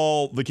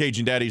Paul, the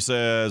Cajun Daddy,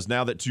 says,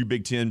 now that 2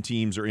 Big Ten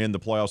teams are in the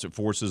playoffs, it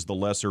forces the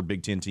lesser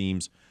Big Ten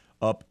teams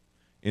up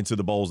into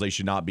the bowls they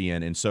should not be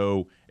in. And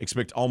so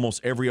expect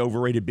almost every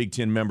overrated Big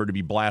Ten member to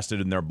be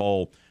blasted in their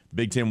bowl. The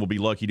Big Ten will be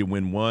lucky to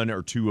win 1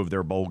 or 2 of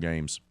their bowl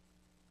games.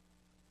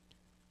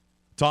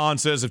 Ton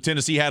says, if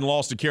Tennessee hadn't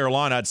lost to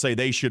Carolina, I'd say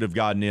they should have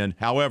gotten in.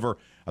 However,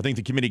 I think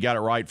the committee got it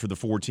right for the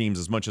 4 teams,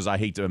 as much as I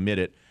hate to admit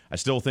it. I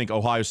still think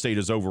Ohio State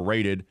is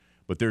overrated,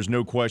 but there's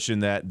no question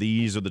that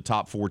these are the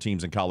top 4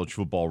 teams in college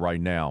football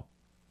right now.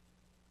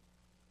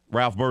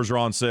 Ralph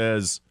Bergeron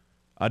says,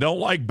 I don't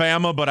like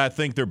Bama, but I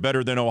think they're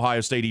better than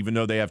Ohio State, even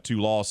though they have 2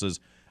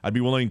 losses. I'd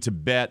be willing to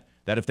bet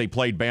that if they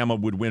played Bama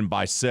would win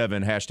by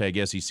 7,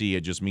 #SEC,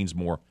 it just means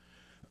more.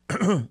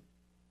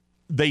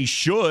 They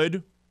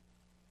should,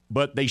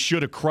 but they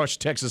should have crushed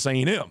Texas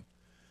A&M,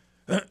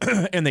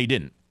 and they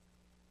didn't.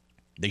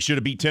 They should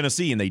have beat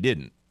Tennessee, and they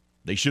didn't.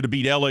 They should have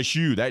beat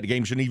LSU. That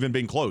game shouldn't even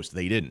been close.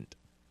 They didn't.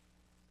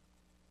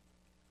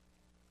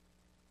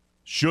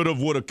 Should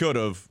have, would have, could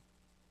have.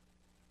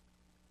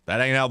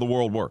 That ain't how the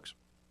world works.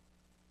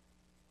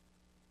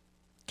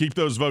 Keep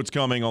those votes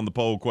coming on the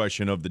poll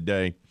question of the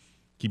day.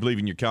 Keep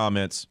leaving your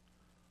comments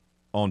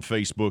on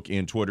Facebook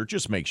and Twitter.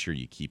 Just make sure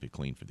you keep it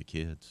clean for the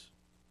kids.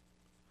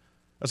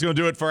 That's going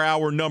to do it for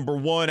hour number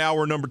 1.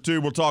 Hour number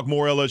 2, we'll talk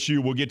more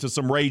LSU. We'll get to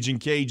some Raging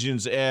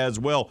Cajuns as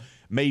well.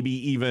 Maybe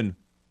even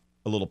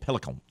a little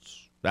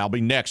Pelicans. That'll be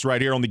next right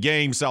here on The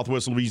Game,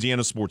 Southwest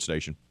Louisiana Sports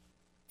Station.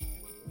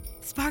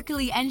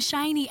 Sparkly and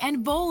shiny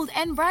and bold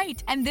and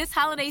bright. And this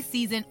holiday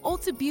season,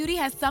 Ulta Beauty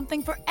has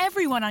something for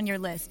everyone on your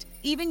list,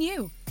 even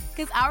you.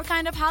 Because our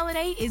kind of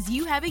holiday is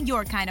you having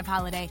your kind of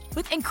holiday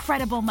with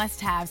incredible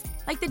must-haves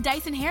like the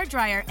Dyson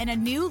hairdryer and a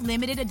new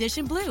limited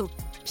edition blue,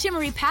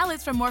 shimmery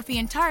palettes from Morphe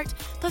and Tarte,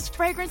 plus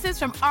fragrances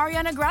from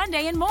Ariana Grande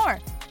and more.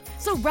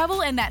 So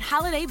revel in that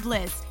holiday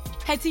bliss.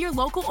 Head to your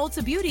local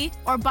Ulta Beauty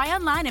or buy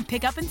online and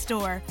pick up in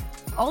store.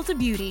 Ulta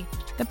Beauty.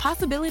 The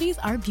possibilities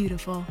are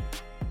beautiful.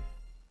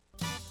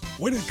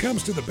 When it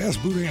comes to the best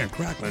Boudin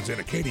Cracklins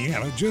in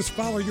Acadiana, just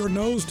follow your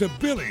nose to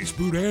Billy's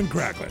Boudin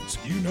Cracklins.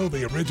 You know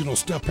the original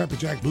stuffed pepper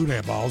jack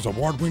Boudin balls,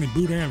 award-winning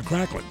Boudin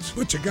Cracklins.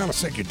 But you gotta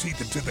sink your teeth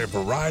into their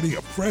variety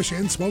of fresh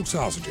and smoked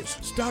sausages.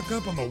 Stock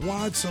up on the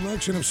wide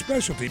selection of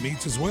specialty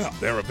meats as well.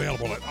 They're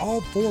available at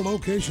all 4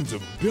 locations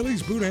of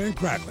Billy's Boudin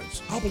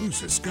Cracklins,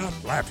 Opelousas, Scott,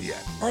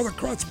 Lafayette, or the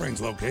Crot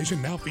Springs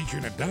location, now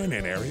featuring a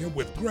dine-in area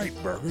with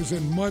great burgers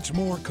and much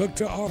more cooked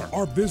to order.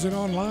 Or visit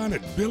online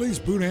at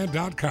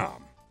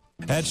BillysBoudin.com.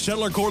 At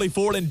Shetler Corley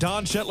Ford and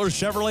Don Shetler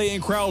Chevrolet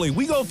in Crowley,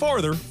 we go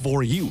farther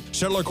for you.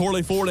 Shetler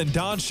Corley Ford and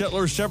Don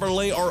Shetler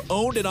Chevrolet are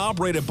owned and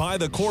operated by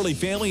the Corley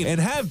family and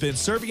have been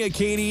serving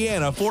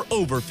Acadiana for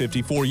over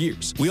 54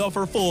 years. We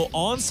offer full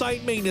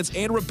on-site maintenance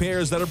and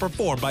repairs that are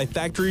performed by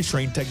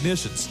factory-trained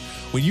technicians.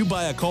 When you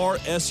buy a car,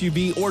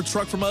 SUV, or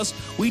truck from us,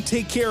 we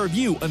take care of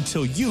you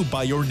until you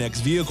buy your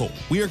next vehicle.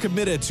 We are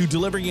committed to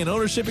delivering an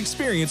ownership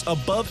experience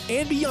above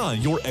and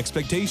beyond your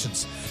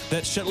expectations.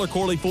 That's Shetler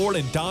Corley Ford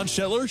and Don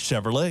Shetler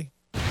Chevrolet.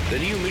 The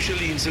new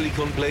Michelin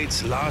silicone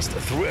plates last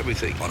through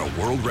everything. On a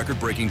world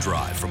record-breaking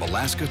drive from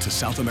Alaska to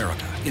South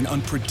America in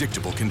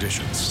unpredictable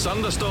conditions.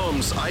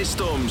 Thunderstorms, ice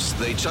storms,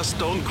 they just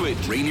don't quit.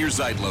 Rainier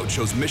Zeitlo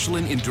chose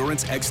Michelin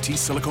Endurance XT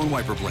silicone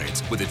wiper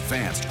blades with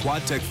advanced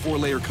Quad-Tech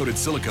 4-layer coated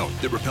silicone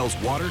that repels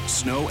water,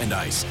 snow, and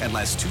ice and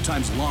lasts 2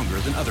 times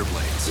longer than other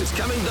blades. It's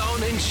coming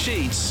down in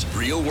sheets.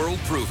 Real world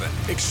proven.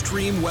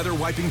 Extreme weather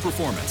wiping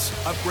performance.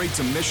 Upgrade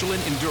to Michelin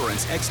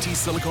Endurance XT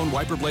silicone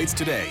wiper blades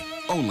today.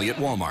 Only at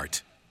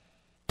Walmart.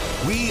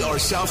 We are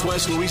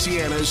Southwest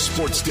Louisiana's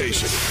sports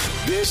station.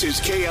 This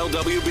is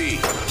KLWB,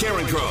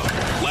 Carencro,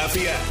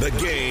 Lafayette, The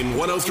Game,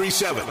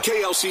 103.7,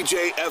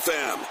 KLCJ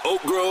FM,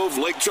 Oak Grove,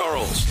 Lake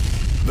Charles.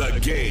 The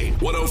Game,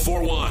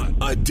 104.1,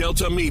 a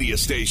Delta media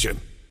station.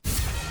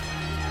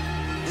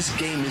 This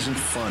game isn't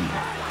fun.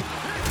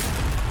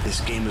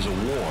 This game is a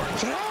war.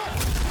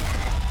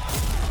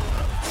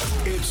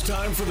 It's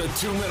time for the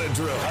 2-minute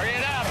drill. Hurry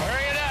it up,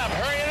 hurry it up,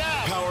 hurry it up.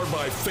 Powered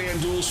by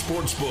FanDuel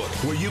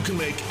Sportsbook, where you can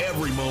make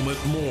every moment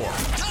more.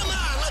 Come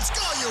on, let's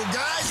go, you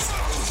guys.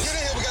 Get in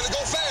here, we got to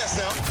go fast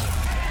now.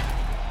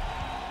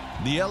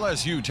 The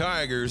LSU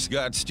Tigers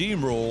got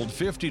steamrolled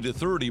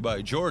 50-30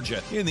 by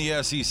Georgia in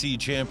the SEC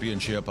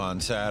Championship on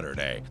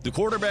Saturday. The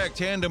quarterback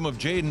tandem of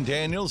Jaden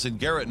Daniels and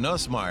Garrett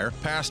Nussmeier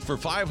passed for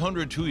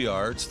 502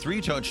 yards,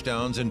 3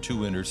 touchdowns, and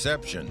 2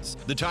 interceptions.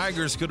 The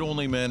Tigers could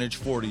only manage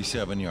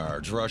 47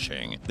 yards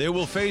rushing. They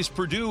will face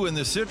Purdue in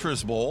the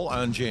Citrus Bowl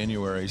on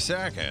January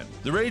 2nd.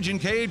 The Ragin'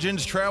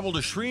 Cajuns travel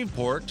to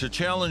Shreveport to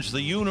challenge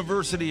the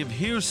University of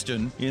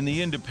Houston in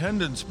the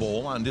Independence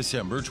Bowl on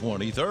December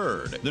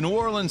 23rd. The New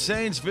Orleans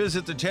Saints visit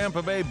the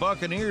Tampa Bay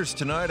Buccaneers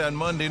tonight on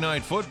Monday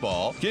Night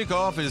Football.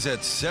 Kickoff is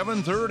at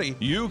 7:30.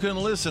 You can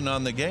listen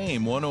on The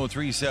Game,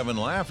 103.7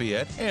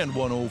 Lafayette and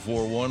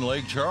 104.1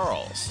 Lake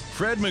Charles.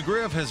 Fred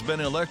McGriff has been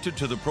elected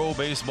to the Pro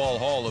Baseball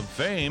Hall of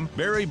Fame.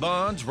 Barry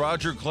Bonds,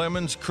 Roger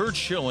Clemens, Curt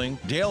Schilling,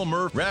 Dale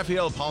Murphy,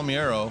 Rafael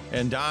Palmeiro,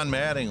 and Don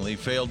Mattingly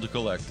failed to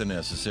collect the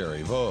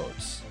necessary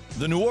votes.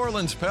 The New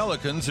Orleans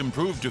Pelicans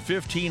improved to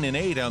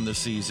 15-8 on the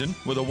season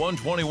with a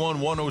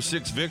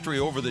 121-106 victory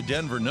over the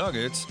Denver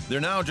Nuggets.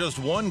 They're now just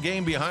 1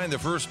 game behind the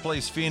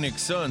first-place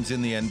Phoenix Suns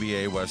in the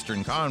NBA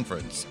Western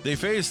Conference. They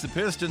face the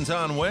Pistons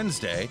on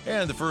Wednesday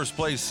and the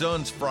first-place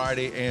Suns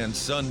Friday and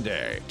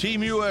Sunday.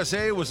 Team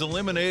USA was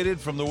eliminated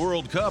from the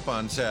World Cup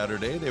on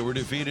Saturday. They were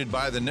defeated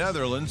by the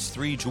Netherlands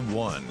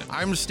 3-1.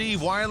 I'm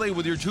Steve Wiley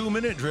with your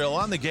 2-minute drill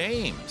on The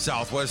Game,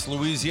 Southwest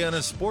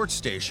Louisiana Sports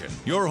Station,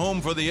 your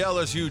home for the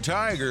LSU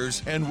Tigers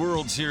and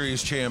World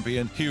Series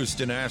champion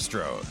Houston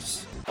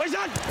Astros. The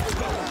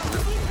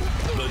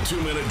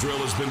 2-minute drill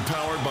has been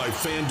powered by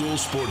FanDuel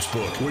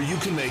Sportsbook, where you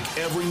can make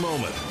every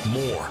moment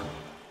more.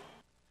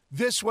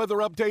 This weather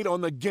update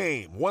on The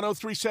Game,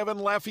 103.7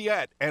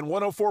 Lafayette and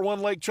 104.1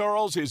 Lake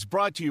Charles is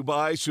brought to you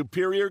by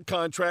Superior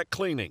Contract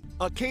Cleaning,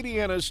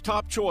 Acadiana's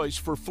top choice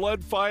for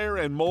flood, fire,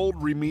 and mold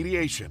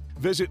remediation.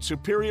 Visit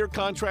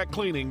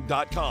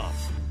SuperiorContractCleaning.com.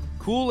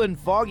 Cool and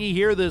foggy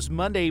here this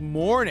Monday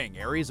morning.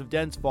 Areas of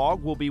dense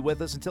fog will be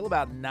with us until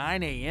about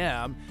 9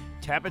 a.m.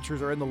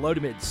 Temperatures are in the low to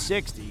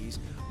mid-60s.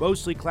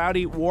 Mostly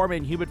cloudy, warm,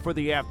 and humid for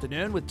the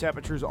afternoon with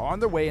temperatures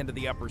on their way into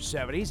the upper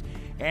 70s.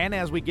 And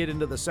as we get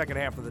into the second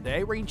half of the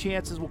day, rain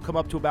chances will come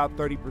up to about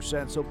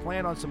 30%, so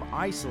plan on some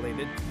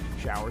isolated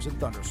showers and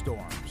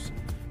thunderstorms.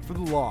 For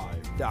the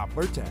live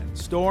Doppler 10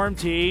 Storm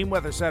Team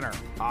Weather Center,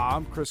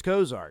 I'm Chris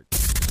Cozart.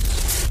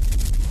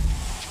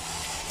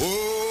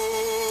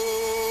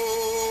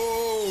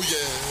 Oh, yeah.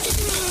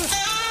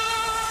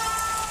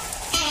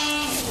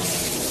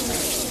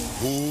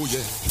 Oh, yeah.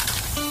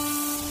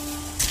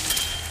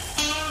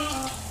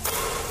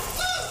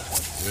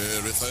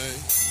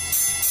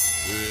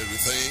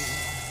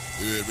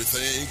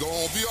 Everything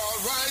gonna be all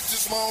right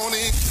this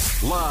morning.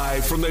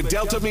 Live from the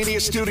Delta Media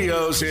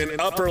Studios in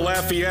Upper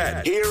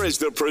Lafayette, here is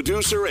the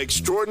producer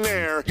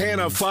extraordinaire,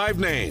 Hannah Five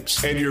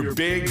Names, and your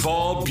big,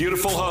 bald,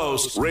 beautiful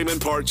host, Raymond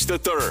Parks III,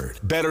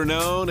 better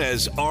known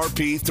as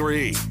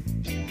RP3.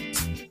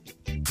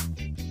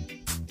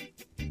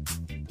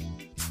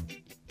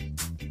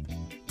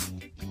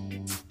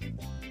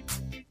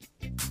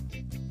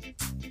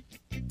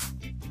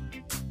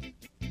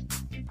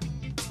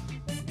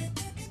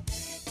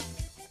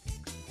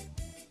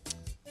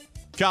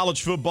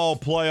 College football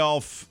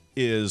playoff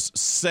is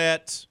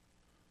set.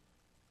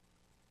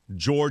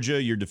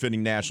 Georgia, your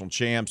defending national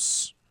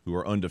champs, who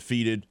are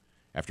undefeated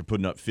after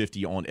putting up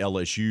 50 on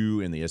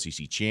LSU in the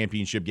SEC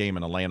championship game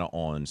in Atlanta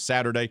on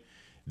Saturday.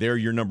 They're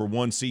your number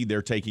 1 seed.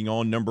 They're taking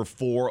on number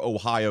 4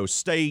 Ohio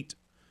State,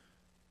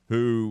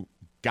 who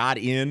got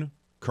in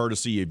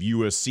courtesy of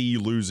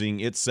USC losing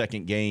its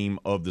second game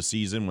of the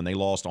season when they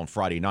lost on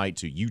Friday night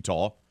to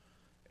Utah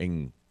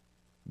and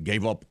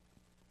gave up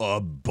a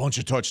bunch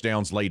of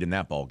touchdowns late in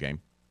that ball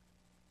game.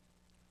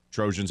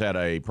 Trojans had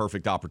a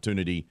perfect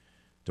opportunity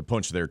to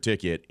punch their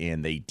ticket,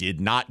 and they did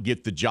not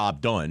get the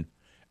job done.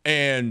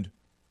 And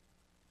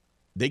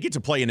they get to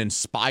play an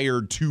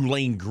inspired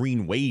Tulane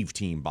Green Wave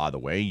team, by the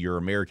way, your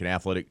American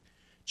Athletic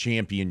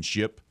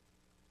Championship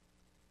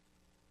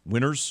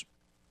winners.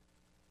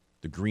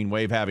 The Green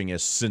Wave having a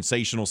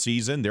sensational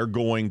season. They're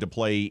going to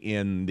play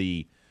in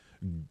the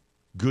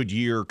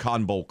Goodyear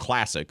Cotton Bowl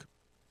Classic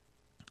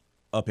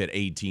up at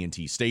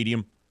AT&T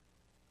Stadium.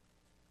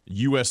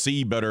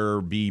 USC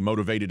better be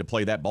motivated to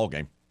play that ball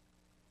game.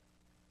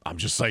 I'm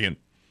just saying,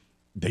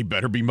 they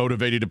better be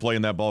motivated to play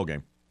in that ball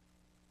game.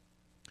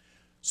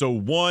 So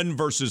 1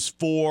 versus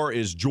 4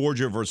 is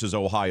Georgia versus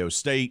Ohio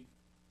State.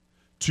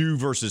 2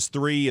 versus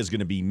 3 is going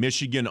to be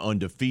Michigan,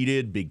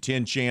 undefeated, Big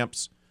Ten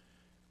champs.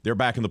 They're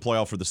back in the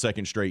playoff for the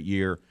second straight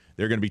year.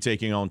 They're going to be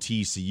taking on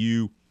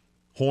TCU.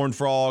 Horned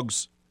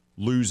Frogs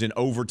lose in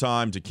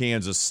overtime to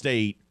Kansas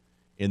State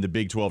in the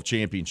Big 12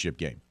 championship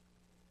game.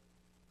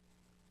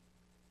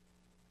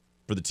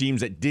 For the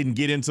teams that didn't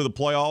get into the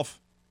playoff,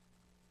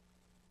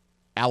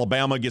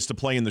 Alabama gets to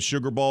play in the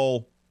Sugar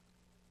Bowl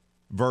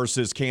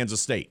versus Kansas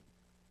State.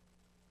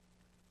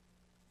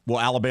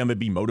 Will Alabama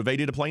be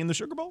motivated to play in the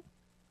Sugar Bowl?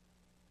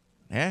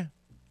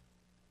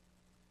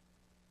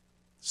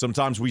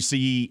 Sometimes we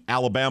see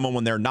Alabama,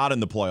 when they're not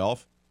in the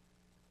playoff,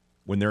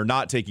 when they're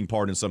not taking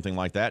part in something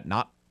like that,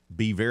 not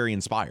be very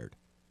inspired.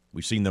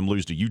 We've seen them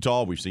lose to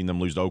Utah. We've seen them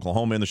lose to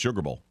Oklahoma in the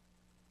Sugar Bowl.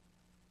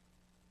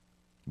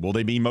 Will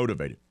they be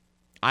motivated?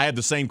 I had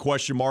the same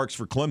question marks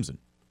for Clemson,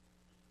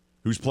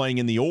 who's playing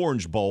in the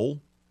Orange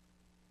Bowl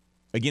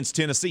against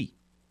Tennessee.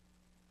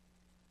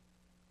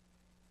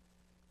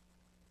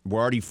 We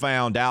already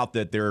found out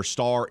that their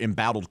star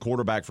embattled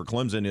quarterback for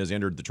Clemson has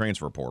entered the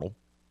transfer portal.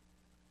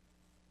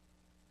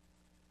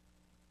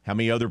 How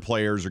many other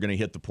players are going to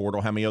hit the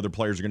portal? How many other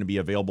players are going to be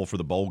available for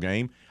the bowl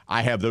game?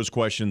 I have those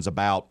questions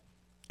about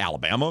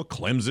Alabama,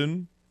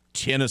 Clemson,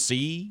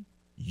 Tennessee,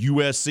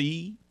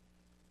 USC.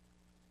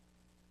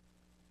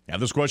 I have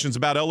those questions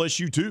about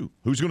LSU too.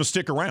 Who's going to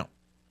stick around?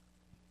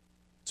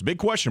 It's a big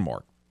question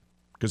mark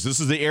because this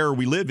is the era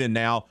we live in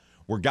now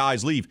where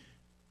guys leave.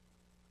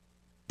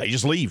 They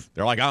just leave.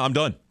 They're like, I'm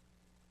done.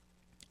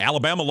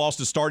 Alabama lost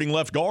his starting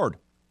left guard.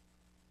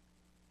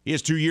 He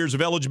has 2 years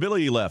of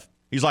eligibility left.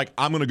 He's like,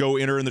 I'm going to go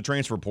enter in the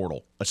transfer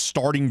portal. A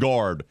starting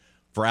guard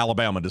for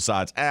Alabama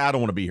decides, I don't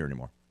want to be here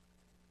anymore.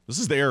 This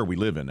is the era we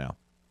live in now.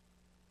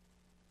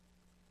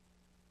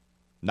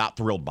 Not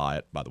thrilled by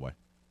it, by the way,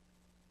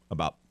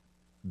 about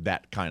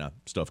that kind of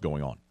stuff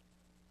going on.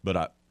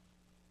 But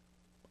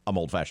I'm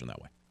old-fashioned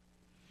that way.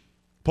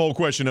 Poll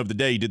question of the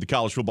day, did the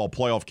College Football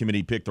Playoff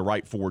Committee pick the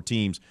right 4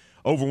 teams?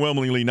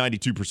 Overwhelmingly,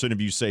 92%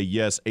 of you say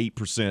yes,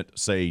 8%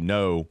 say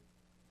no.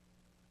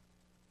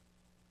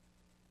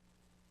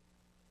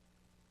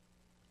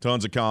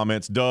 Tons of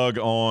comments. Doug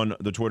on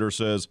the Twitter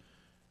says,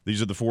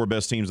 these are the 4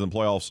 best teams in the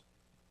playoffs.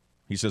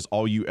 He says,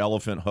 all you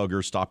elephant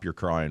huggers, stop your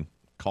crying.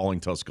 Calling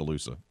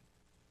Tuscaloosa.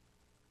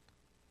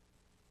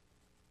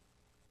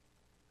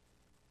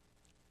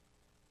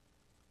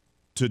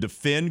 To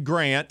defend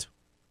Grant,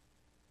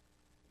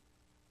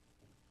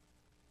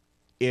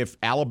 if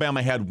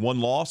Alabama had 1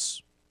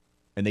 loss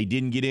and they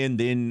didn't get in,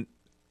 then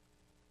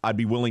I'd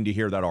be willing to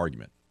hear that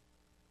argument.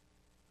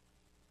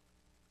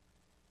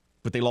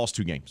 But they lost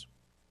 2 games.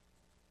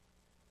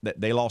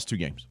 They lost 2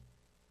 games.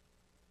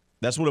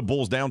 That's what it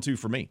boils down to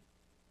for me.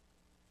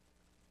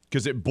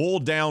 Because it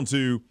boiled down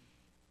to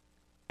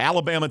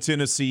Alabama,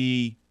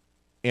 Tennessee,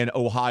 and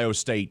Ohio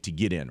State to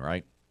get in,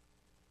 right?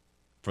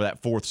 For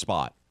that 4th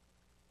spot.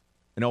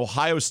 And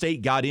Ohio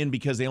State got in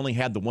because they only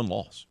had the 1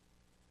 loss.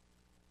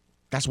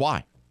 That's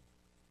why.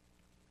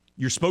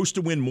 You're supposed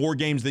to win more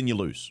games than you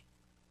lose.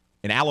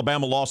 And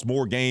Alabama lost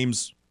more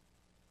games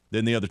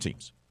than the other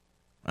teams.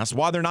 That's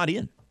why they're not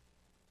in.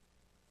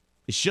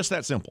 It's just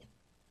that simple.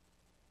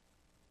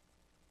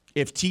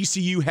 If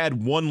TCU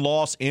had 1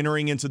 loss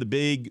entering into the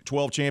Big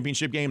 12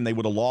 championship game and they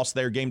would have lost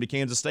their game to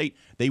Kansas State,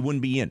 they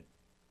wouldn't be in.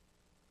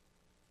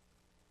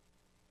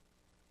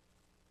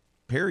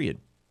 Period.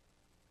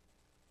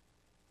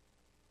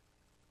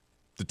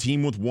 The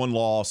team with 1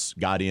 loss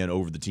got in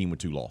over the team with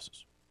 2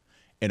 losses.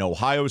 And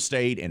Ohio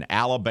State and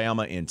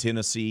Alabama and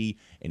Tennessee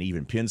and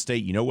even Penn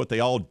State, you know what they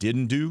all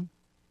didn't do?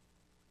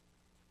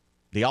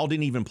 They all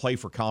didn't even play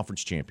for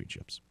conference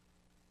championships.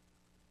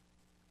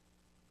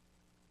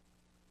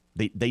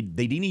 They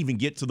didn't even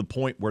get to the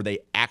point where they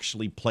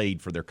actually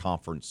played for their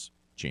conference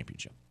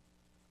championship.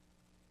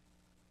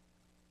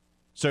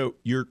 So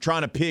you're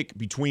trying to pick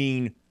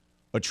between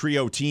a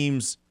trio of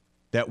teams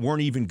that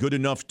weren't even good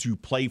enough to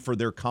play for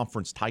their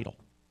conference title.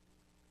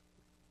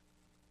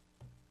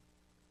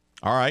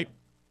 All right.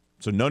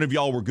 So none of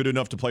y'all were good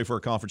enough to play for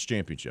a conference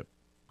championship.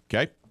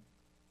 Okay?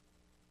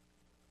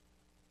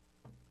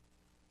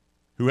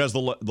 Who has the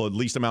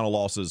least amount of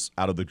losses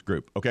out of the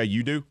group? Okay,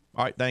 you do?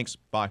 All right, thanks.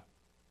 Bye.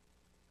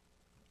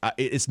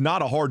 It's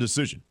not a hard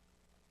decision.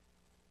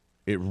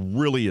 It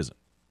really isn't.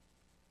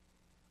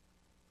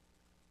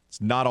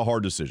 It's not a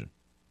hard decision.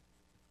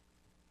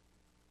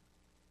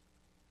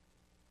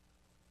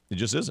 It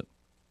just isn't.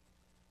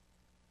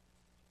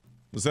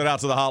 Let's head out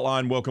to the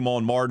hotline. Welcome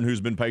on Martin,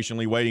 who's been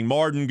patiently waiting.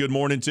 Martin, good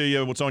morning to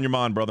you. What's on your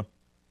mind, brother?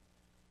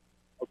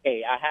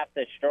 Okay, I have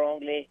to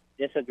strongly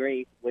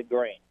disagree with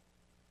Grant.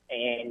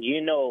 And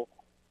you know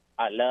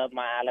I love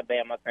my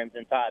Alabama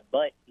Crimson Tide,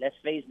 but let's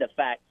face the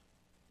facts.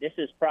 This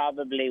is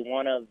probably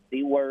one of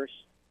the worst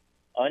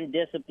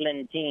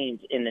undisciplined teams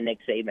in the Nick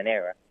Saban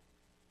era.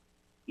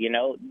 You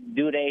know,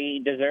 do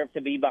they deserve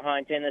to be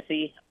behind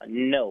Tennessee?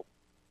 No,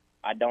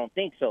 I don't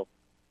think so.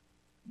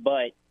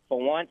 But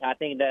for once, I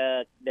think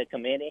the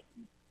committee,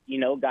 you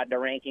know, got the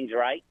rankings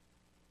right.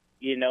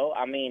 You know,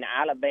 I mean,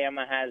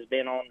 Alabama has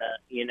been on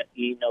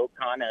the,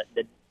 kind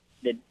of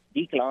the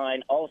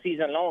decline all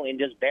season long and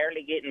just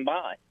barely getting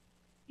by.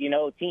 You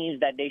know,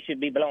 teams that they should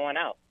be blowing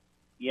out,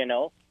 you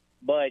know.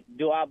 But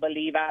do I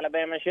believe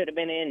Alabama should have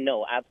been in?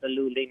 No,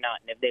 absolutely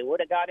not. And if they would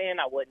have got in,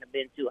 I wouldn't have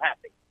been too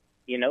happy,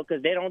 you know,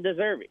 because they don't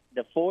deserve it.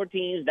 The 4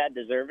 teams that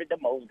deserve it the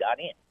most got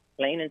in,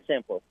 plain and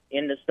simple,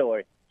 in the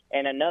story.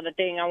 And another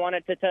thing I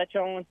wanted to touch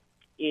on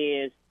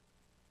is,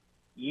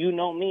 you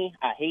know me,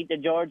 I hate the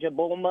Georgia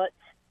Bullmutts,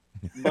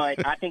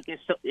 but I think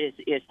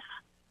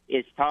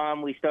it's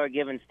time we start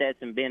giving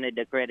Stetson Bennett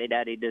the credit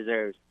that he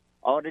deserves.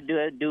 All the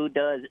dude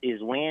does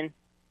is win.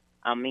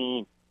 I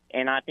mean,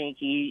 and I think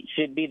he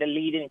should be the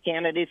leading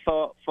candidate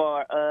for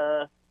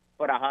the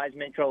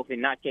Heisman Trophy,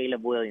 not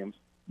Caleb Williams,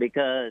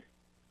 because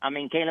I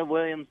mean Caleb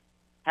Williams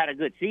had a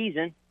good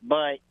season,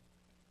 but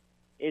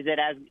is it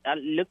as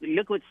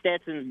look what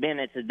Stetson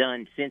Bennett has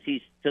done since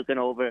he's taken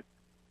over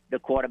the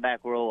quarterback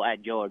role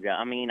at Georgia.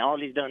 I mean, all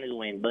he's done is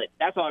win. But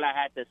that's all I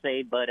had to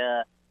say. But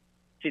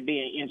should be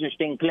an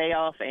interesting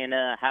playoff, and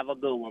have a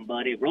good one,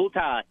 buddy. Roll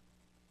Tide.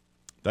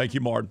 Thank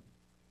you, Martin.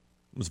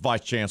 I was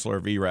Vice Chancellor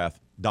of ERAF,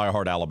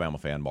 diehard Alabama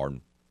fan,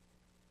 Martin.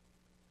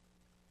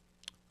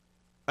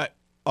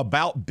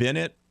 About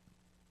Bennett,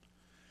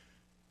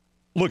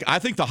 look, I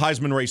think the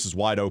Heisman race is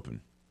wide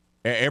open.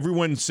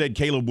 Everyone said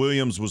Caleb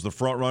Williams was the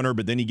front runner,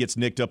 but then he gets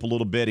nicked up a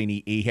little bit, and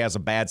he has a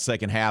bad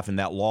second half in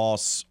that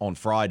loss on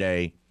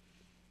Friday.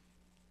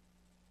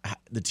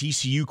 The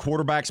TCU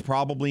quarterback's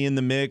probably in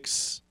the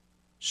mix.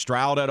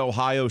 Stroud at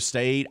Ohio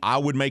State. I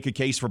would make a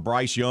case for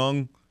Bryce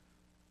Young.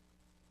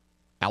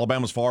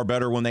 Alabama's far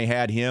better when they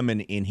had him,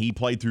 and he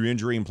played through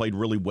injury and played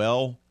really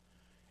well.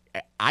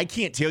 I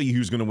can't tell you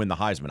who's going to win the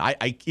Heisman.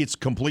 It's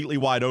completely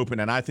wide open,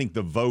 and I think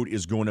the vote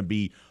is going to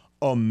be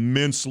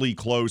immensely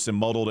close and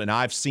muddled. And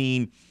I've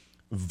seen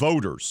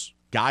voters,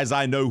 guys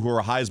I know who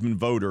are Heisman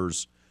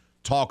voters,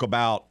 talk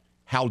about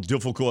how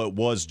difficult it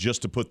was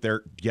just to put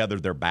together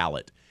their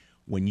ballot.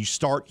 When you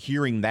start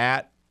hearing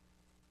that,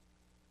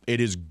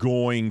 it is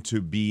going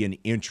to be an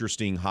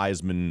interesting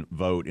Heisman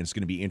vote, and it's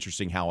going to be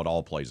interesting how it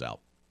all plays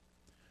out.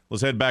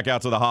 Let's head back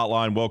out to the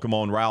hotline. Welcome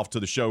on Ralph to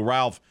the show.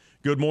 Ralph,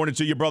 good morning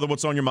to you, brother.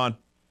 What's on your mind?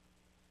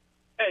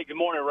 Hey, good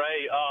morning,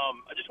 Ray.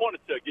 I just wanted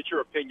to get your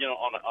opinion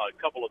on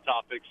a couple of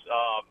topics.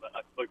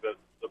 Look,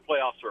 the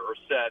playoffs are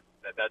set.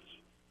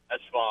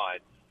 That's fine.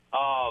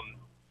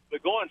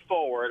 But going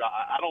forward,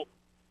 I don't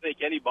think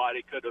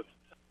anybody could have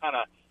kind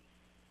of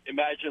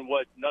imagined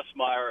what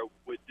Nussmeier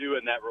would do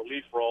in that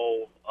relief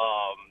role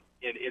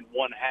in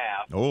one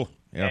half. Oh,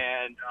 yeah.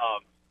 And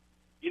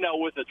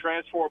with the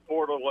transfer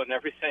portal and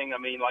everything, I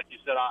mean, like you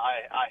said,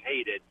 I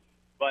hate it.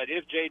 But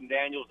if Jaden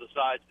Daniels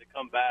decides to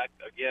come back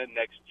again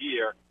next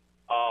year,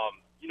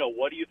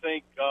 what do you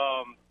think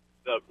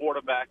the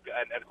quarterback –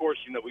 and, of course,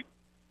 we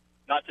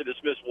not to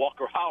dismiss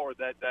Walker Howard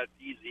that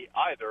easy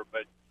either,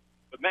 but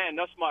man,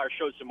 Nussmeier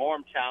showed some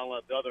arm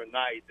talent the other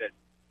night that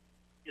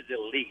is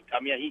elite.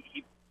 I mean,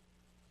 he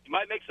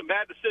might make some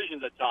bad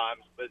decisions at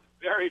times, but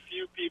very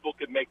few people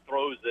could make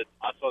throws that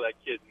I saw that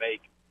kid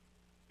make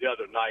the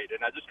other night.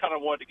 And I just kind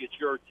of wanted to get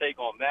your take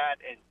on that.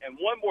 And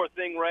one more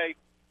thing, Ray.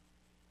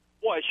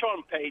 Boy,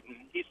 Sean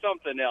Payton, he's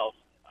something else.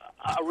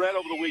 I read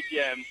over the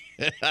weekend.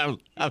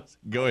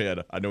 Go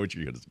ahead. I know what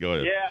you're going to go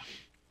ahead. Yeah.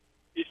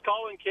 He's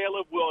calling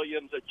Caleb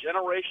Williams a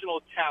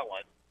generational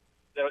talent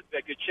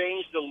that could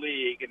change the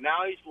league. And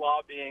now he's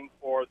lobbying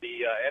for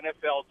the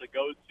NFL to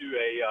go to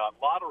a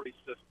lottery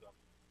system,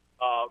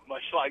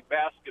 much like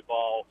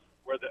basketball,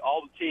 where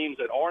all the teams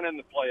that aren't in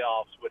the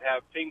playoffs would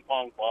have ping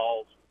pong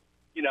balls,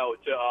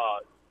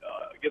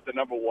 to get the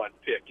number one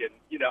pick. And,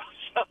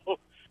 so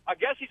I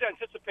guess he's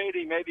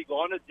anticipating maybe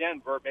going to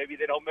Denver. Maybe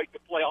they don't make the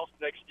playoffs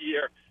next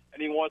year,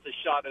 and he wants a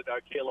shot at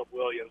Caleb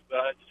Williams. But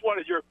I just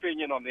wanted your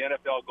opinion on the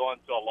NFL going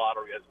to a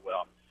lottery as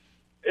well.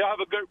 Yeah, have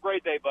a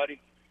great day,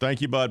 buddy.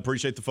 Thank you, bud.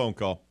 Appreciate the phone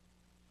call.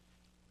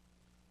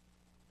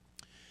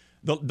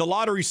 The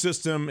lottery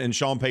system, and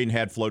Sean Payton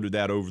had floated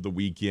that over the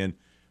weekend.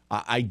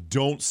 I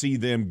don't see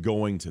them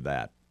going to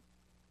that.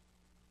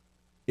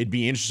 It'd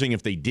be interesting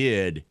if they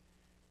did,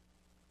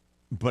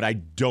 but I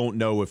don't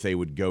know if they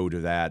would go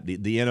to that. The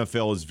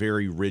NFL is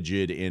very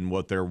rigid in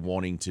what they're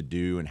wanting to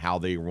do and how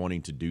they're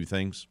wanting to do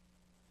things.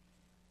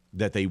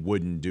 that they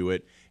wouldn't do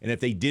it. And if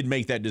they did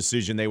make that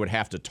decision, they would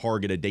have to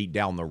target a date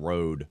down the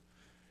road.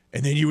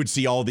 And then you would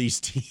see all these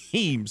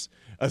teams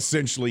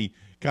essentially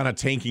kind of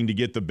tanking to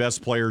get the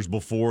best players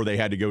before they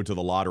had to go to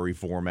the lottery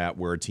format,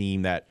 where a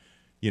team that,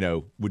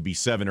 would be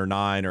 7 or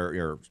 9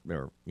 or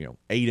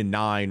 8 and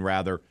 9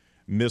 rather,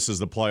 misses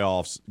the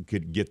playoffs,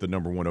 could get the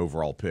number 1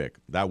 overall pick.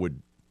 That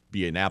would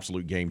be an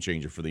absolute game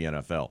changer for the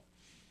NFL.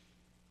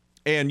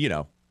 And,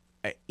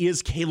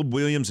 is Caleb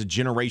Williams a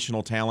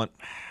generational talent?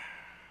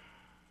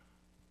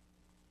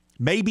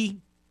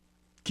 Maybe.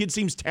 Kid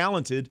seems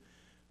talented,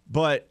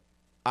 but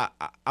I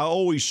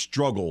always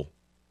struggle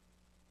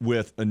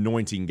with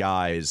anointing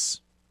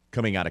guys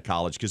coming out of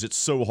college because it's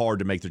so hard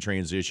to make the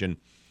transition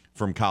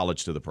from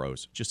college to the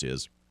pros. It just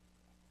is.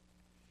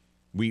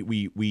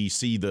 We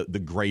see the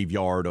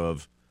graveyard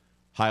of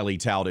highly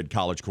touted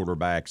college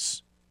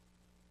quarterbacks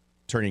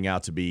turning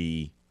out to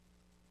be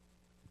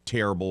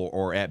terrible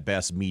or at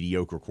best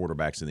mediocre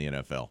quarterbacks in the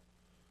NFL.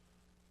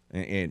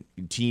 And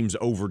teams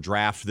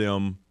overdraft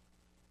them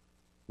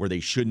where they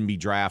shouldn't be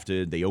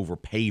drafted. They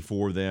overpay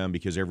for them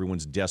because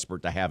everyone's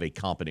desperate to have a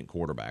competent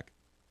quarterback.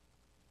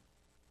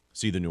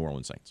 See the New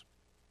Orleans Saints.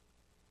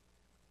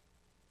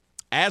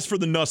 As for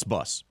the Nuss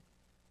Bus,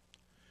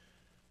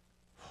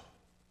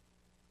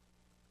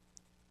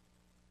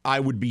 I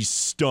would be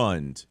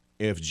stunned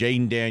if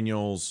Jayden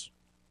Daniels,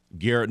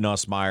 Garrett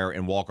Nussmeier,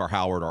 and Walker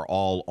Howard are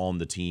all on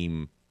the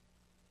team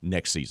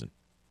next season.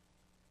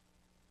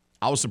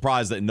 I was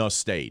surprised that Nuss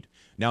stayed.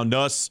 Now,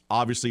 Nuss,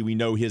 obviously, we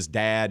know his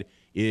dad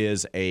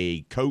is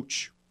a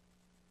coach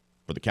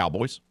for the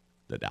Cowboys,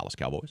 the Dallas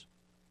Cowboys.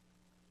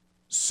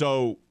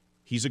 So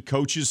he's a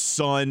coach's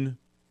son.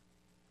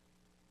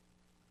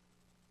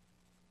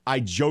 I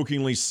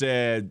jokingly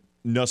said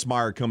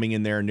Nussmeier coming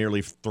in there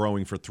nearly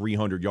throwing for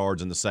 300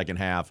 yards in the second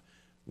half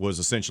was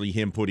essentially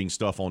him putting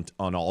stuff on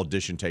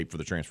audition tape for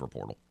the transfer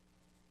portal.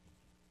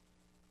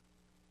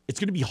 It's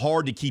going to be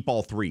hard to keep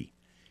all three.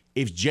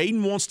 If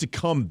Jayden wants to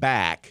come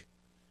back,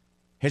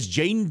 has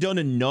Jayden done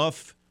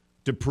enough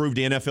to prove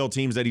to NFL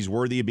teams that he's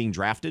worthy of being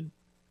drafted?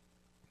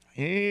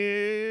 I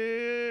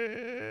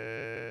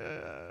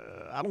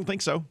don't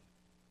think so.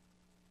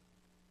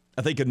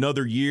 I think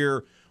another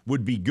year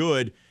would be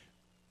good.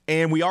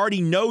 And we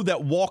already know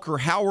that Walker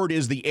Howard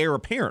is the heir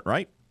apparent,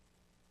 right?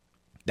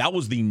 That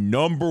was the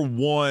number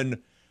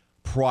one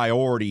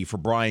priority for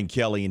Brian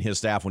Kelly and his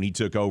staff when he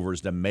took over,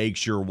 is to make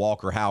sure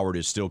Walker Howard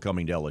is still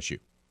coming to LSU.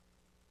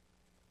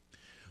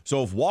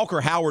 So if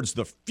Walker Howard's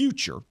the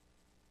future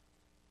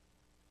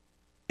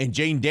and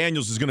Jayden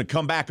Daniels is going to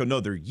come back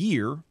another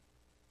year,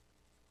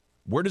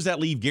 where does that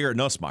leave Garrett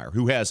Nussmeier,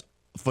 who has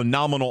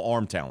phenomenal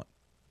arm talent?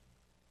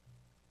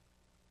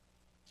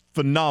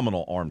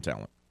 Phenomenal arm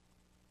talent.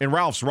 And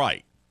Ralph's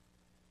right.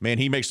 Man,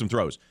 he makes some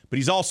throws. But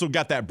he's also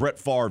got that Brett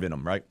Favre in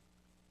him, right?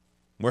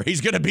 Where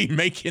he's going to be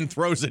making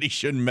throws that he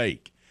shouldn't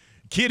make.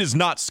 Kid is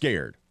not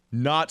scared.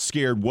 Not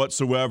scared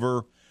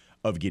whatsoever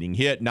of getting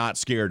hit. Not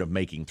scared of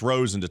making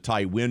throws into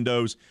tight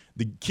windows.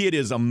 The kid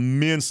is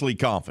immensely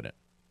confident.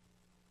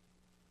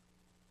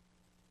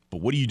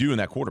 But what do you do in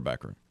that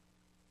quarterback room?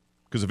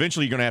 Because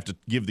eventually you're going to have to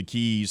give the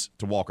keys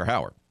to Walker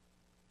Howard.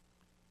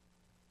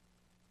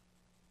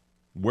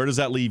 Where does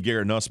that leave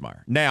Garrett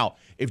Nussmeier? Now,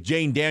 if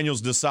Jayden Daniels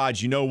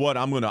decides, you know what,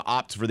 I'm going to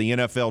opt for the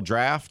NFL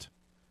draft,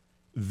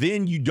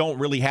 then you don't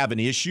really have an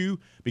issue,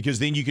 because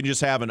then you can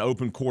just have an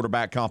open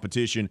quarterback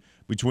competition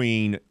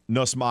between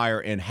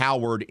Nussmeier and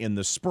Howard in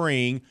the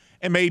spring,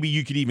 and maybe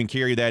you could even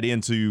carry that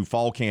into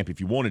fall camp if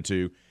you wanted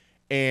to,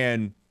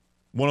 and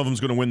one of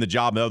them's going to win the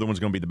job, and the other one's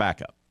going to be the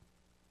backup.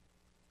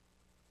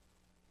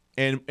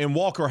 And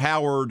Walker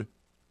Howard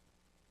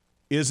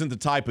isn't the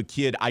type of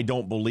kid, I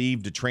don't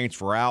believe, to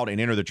transfer out and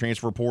enter the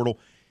transfer portal.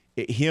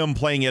 Him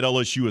playing at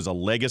LSU is a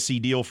legacy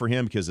deal for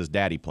him because his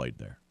daddy played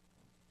there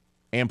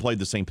and played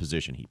the same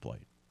position he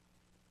played.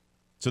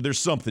 So there's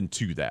something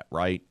to that,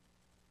 right?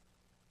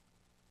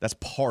 That's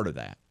part of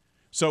that.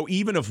 So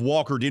even if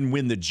Walker didn't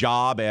win the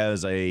job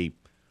as a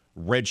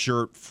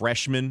redshirt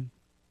freshman,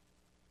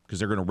 because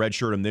they're going to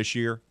redshirt him this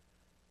year,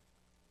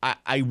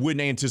 I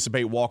wouldn't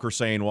anticipate Walker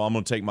saying, well, I'm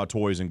going to take my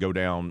toys and go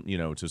down,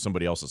 to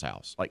somebody else's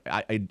house. Like,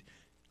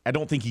 I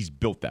don't think he's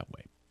built that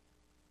way.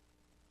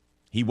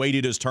 He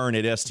waited his turn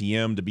at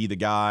STM to be the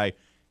guy.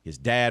 His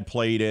dad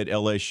played at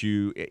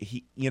LSU.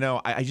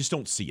 I just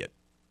don't see it.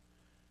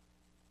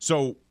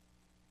 So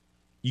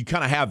you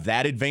kind of have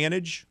that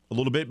advantage a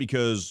little bit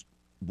because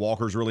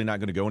Walker's really not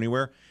going to go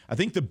anywhere. I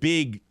think the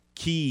big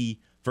key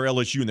for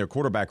LSU in their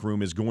quarterback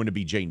room is going to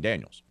be Jayden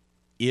Daniels.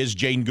 Is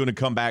Jayden going to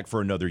come back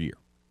for another year?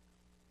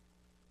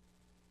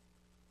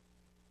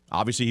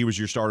 Obviously, he was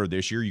your starter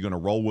this year. You're going to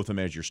roll with him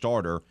as your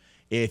starter.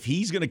 If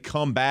he's going to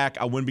come back,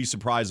 I wouldn't be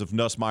surprised if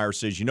Nussmeier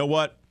says, you know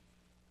what?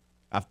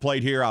 I've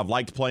played here. I've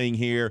liked playing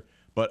here.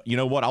 But you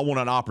know what? I want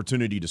an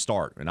opportunity to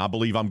start. And I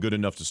believe I'm good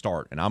enough to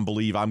start. And I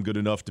believe I'm good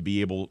enough to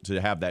be able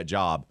to have that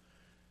job.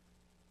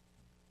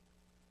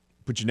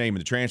 Put your name in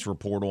the transfer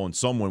portal, and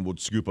someone would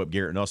scoop up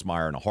Garrett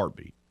Nussmeier in a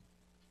heartbeat.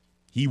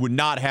 He would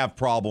not have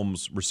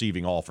problems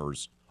receiving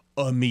offers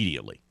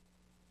immediately.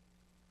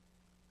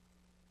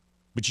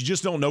 But you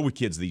just don't know with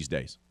kids these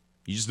days.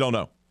 You just don't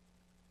know.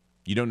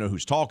 You don't know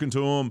who's talking to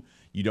them.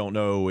 You don't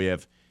know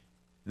if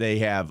they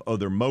have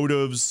other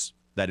motives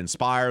that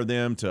inspire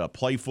them to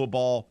play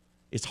football.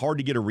 It's hard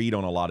to get a read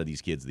on a lot of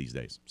these kids these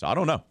days. So I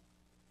don't know.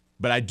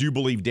 But I do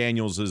believe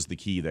Daniels is the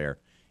key there.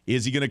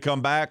 Is he going to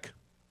come back?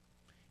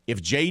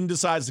 If Jaden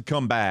decides to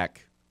come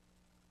back,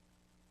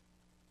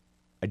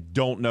 I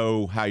don't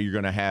know how you're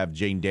going to have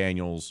Jaden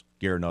Daniels,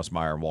 Garrett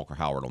Nussmeier, and Walker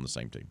Howard on the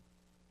same team.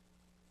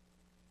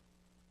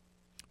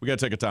 We got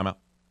to take a timeout.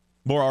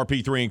 More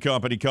RP3 and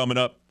Company coming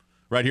up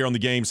right here on the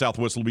Game,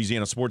 Southwest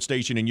Louisiana Sports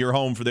Station, and your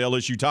home for the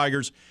LSU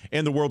Tigers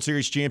and the World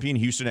Series champion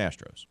Houston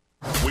Astros.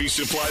 We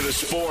supply the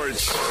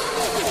sports.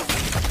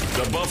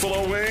 The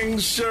Buffalo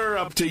Wings are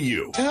up to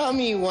you. Tell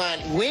me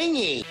what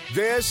wingy.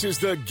 This is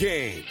the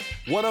Game.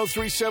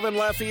 103.7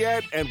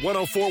 Lafayette and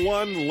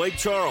 104.1 Lake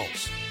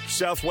Charles,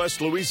 Southwest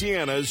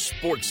Louisiana's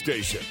sports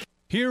station.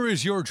 Here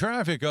is your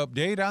traffic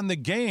update on the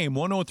Game,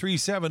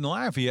 103.7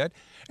 Lafayette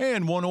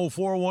and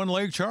 104.1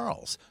 Lake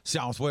Charles,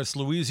 Southwest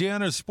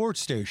Louisiana's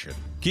sports station.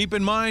 Keep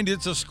in mind,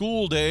 it's a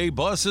school day,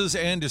 buses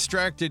and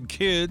distracted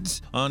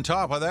kids. On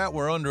top of that,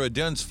 we're under a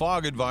dense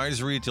fog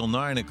advisory till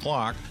 9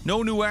 o'clock.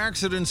 No new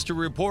accidents to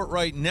report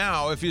right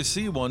now. If you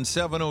see one,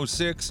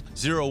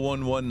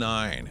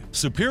 706-0119.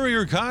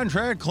 Superior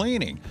Contract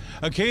Cleaning,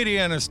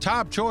 Acadiana's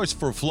top choice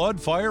for flood,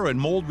 fire,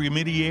 and mold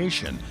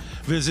remediation.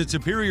 Visit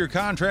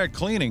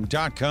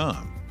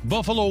SuperiorContractCleaning.com.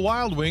 Buffalo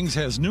Wild Wings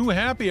has new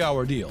happy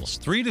hour deals,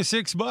 $3 to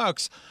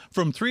 $6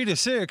 from 3 to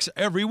 6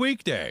 every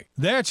weekday.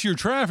 That's your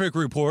traffic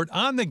report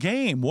on the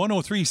Game,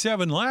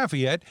 103.7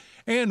 Lafayette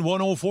and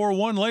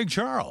 104.1 Lake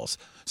Charles,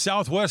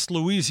 Southwest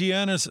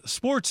Louisiana's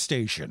sports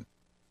station.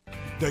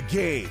 The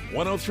Game,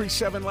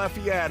 103.7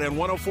 Lafayette and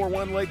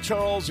 104.1 Lake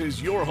Charles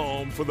is your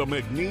home for the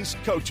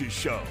McNeese Coaches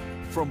Show.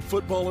 From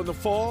football in the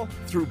fall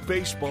through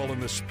baseball in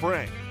the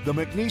spring, the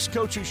McNeese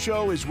Coaches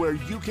Show is where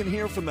you can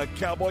hear from the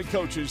Cowboy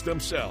coaches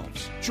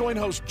themselves. Join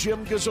host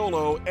Jim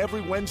Gazzolo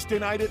every Wednesday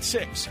night at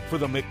 6 for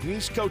the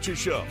McNeese Coaches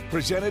Show,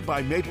 presented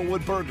by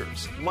Maplewood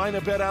Burgers, Line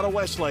of Bet out of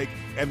Westlake,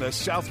 and the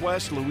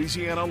Southwest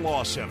Louisiana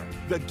Law Center.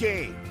 The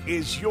Game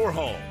is your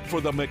home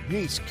for the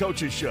McNeese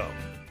Coaches Show.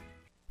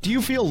 Do you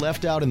feel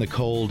left out in the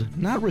cold,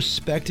 not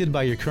respected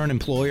by your current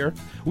employer?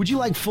 Would you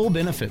like full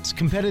benefits,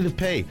 competitive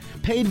pay,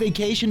 paid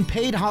vacation,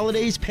 paid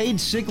holidays, paid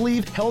sick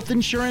leave, health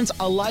insurance,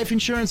 a life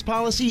insurance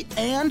policy,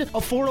 and a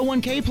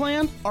 401k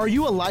plan? Are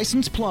you a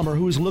licensed plumber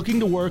who is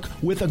looking to work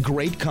with a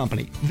great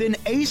company? Then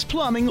Ace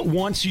Plumbing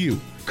wants you.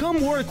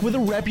 Come work with a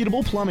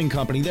reputable plumbing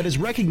company that is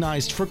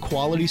recognized for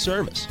quality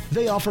service.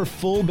 They offer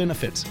full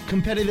benefits,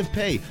 competitive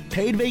pay,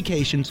 paid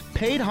vacations,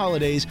 paid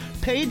holidays,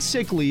 paid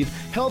sick leave,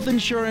 health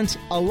insurance,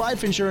 a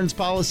life insurance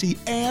policy,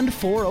 and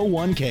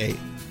 401k.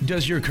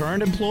 Does your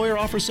current employer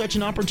offer such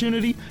an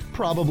opportunity?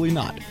 Probably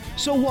not.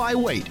 So why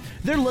wait?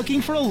 They're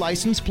looking for a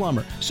licensed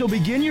plumber. So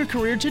begin your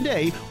career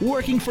today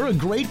working for a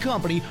great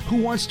company who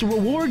wants to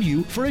reward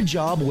you for a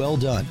job well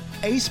done.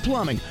 Ace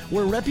Plumbing,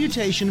 where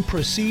reputation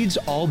precedes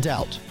all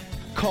doubt.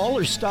 Call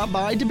or stop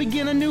by to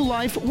begin a new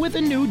life with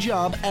a new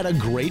job at a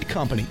great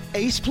company.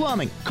 Ace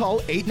Plumbing.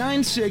 Call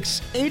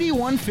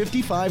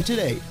 896-8155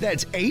 today.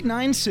 That's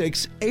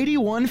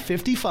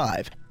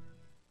 896-8155.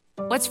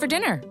 What's for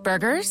dinner?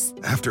 Burgers?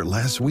 After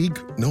last week,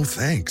 no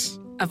thanks.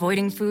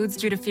 Avoiding foods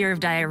due to fear of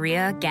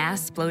diarrhea,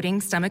 gas,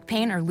 bloating, stomach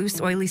pain, or loose,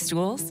 oily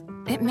stools?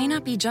 It may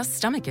not be just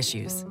stomach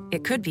issues.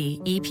 It could be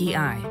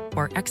EPI,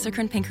 or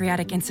exocrine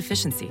pancreatic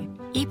insufficiency.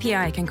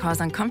 EPI can cause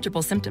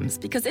uncomfortable symptoms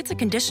because it's a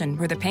condition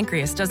where the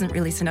pancreas doesn't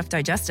release enough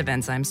digestive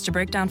enzymes to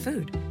break down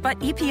food.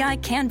 But EPI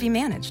can be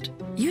managed.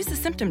 Use the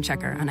symptom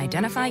checker on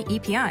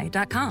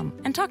identifyepi.com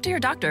and talk to your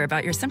doctor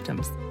about your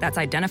symptoms. That's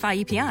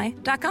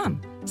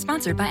identifyepi.com.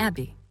 Sponsored by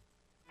AbbVie.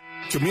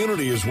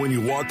 Community is when you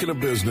walk in a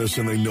business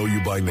and they know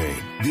you by name.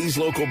 These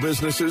local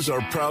businesses are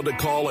proud to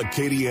call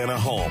Acadiana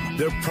home.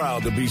 They're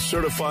proud to be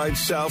certified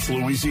South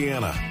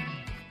Louisiana.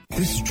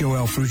 This is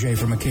Joel Frugier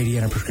from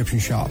Acadiana Prescription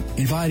Shop,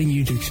 inviting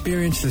you to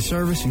experience the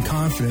service and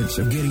confidence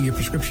of getting your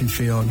prescription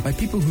filled by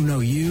people who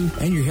know you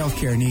and your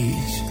healthcare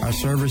needs. Our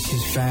service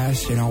is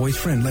fast and always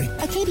friendly.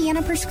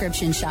 Acadiana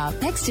Prescription Shop,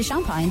 next to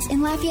Champagne's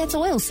in Lafayette's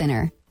Oil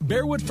Center.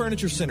 Bearwood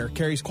Furniture Center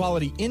carries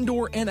quality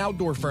indoor and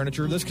outdoor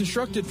furniture that's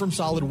constructed from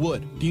solid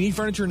wood. Do you need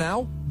furniture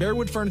now?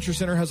 Bearwood Furniture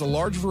Center has a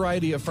large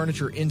variety of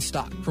furniture in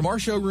stock. From our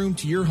showroom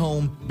to your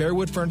home,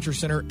 Bearwood Furniture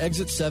Center,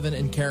 Exit 7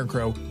 in Karen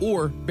Crow,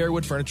 or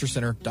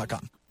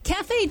BearwoodFurnitureCenter.com.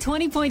 Cafe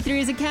 20.3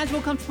 is a casual,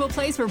 comfortable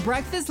place for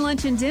breakfast,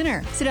 lunch, and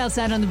dinner. Sit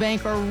outside on the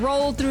bank or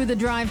roll through the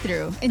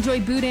drive-thru.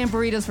 Enjoy boudin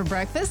burritos for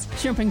breakfast,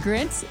 shrimp and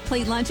grits,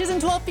 plate lunches, and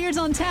 12 beers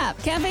on tap.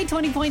 Cafe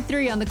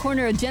 20.3 on the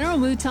corner of General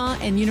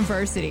Mouton and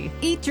University.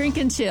 Eat, drink,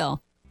 and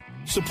chill.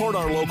 Support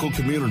our local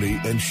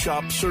community and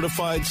shop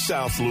certified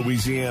South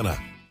Louisiana.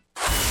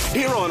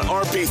 Here on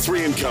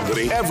RP3 and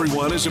Company,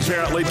 everyone is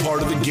apparently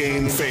part of the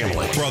game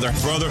family. Brother.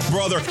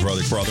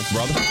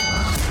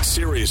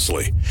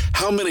 Seriously,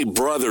 how many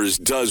brothers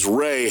does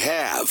Ray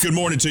have? Good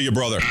morning to you,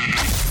 brother.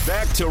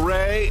 Back to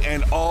Ray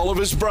and all of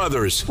his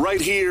brothers right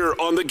here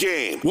on the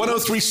game.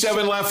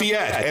 103.7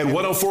 Lafayette and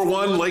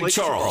 104.1 Lake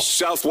Charles,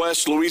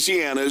 Southwest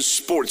Louisiana's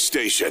sports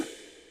station.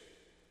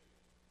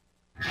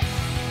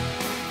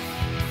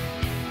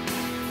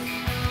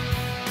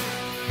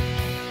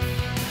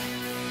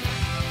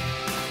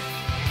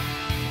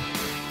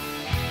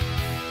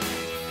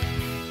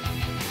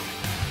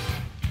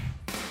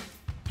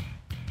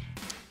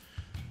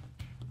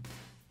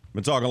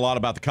 Been talking a lot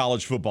about the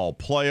college football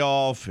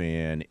playoff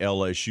and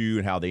LSU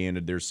and how they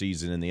ended their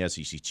season in the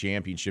SEC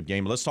championship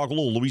game. Let's talk a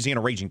little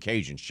Louisiana Raging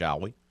Cajuns, shall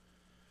we?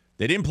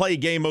 They didn't play a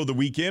game over the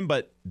weekend,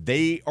 but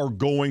they are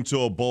going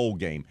to a bowl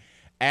game.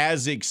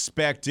 As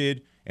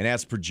expected and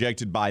as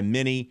projected by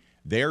many,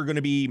 they're going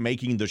to be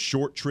making the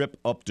short trip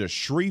up to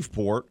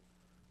Shreveport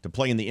to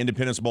play in the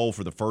Independence Bowl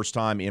for the first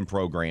time in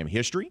program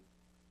history.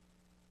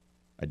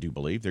 I do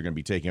believe they're going to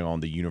be taking on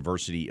the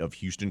University of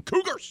Houston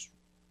Cougars.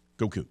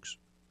 Go Cougs.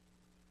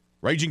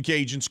 Raging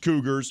Cajuns,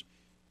 Cougars,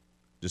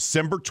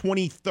 December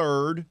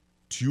 23rd,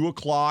 2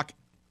 o'clock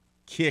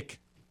kick.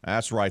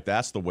 That's right.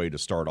 That's the way to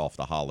start off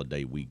the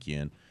holiday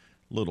weekend.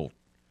 Little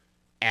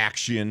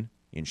action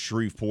in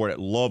Shreveport at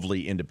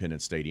lovely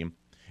Independence Stadium.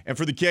 And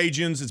for the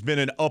Cajuns, it's been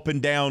an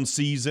up-and-down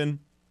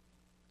season.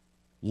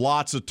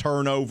 Lots of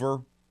turnover.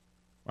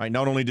 Right?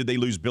 Not only did they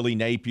lose Billy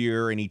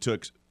Napier, and he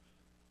took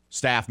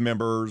staff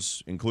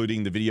members,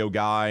 including the video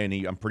guy, and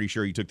I'm pretty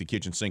sure he took the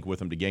kitchen sink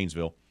with him to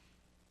Gainesville.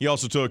 He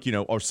also took,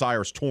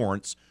 Osiris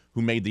Torrance,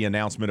 who made the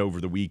announcement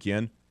over the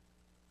weekend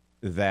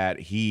that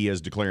he is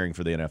declaring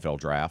for the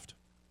NFL draft.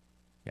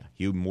 Yeah,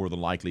 he more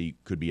than likely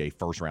could be a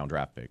first-round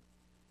draft pick.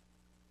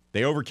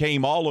 They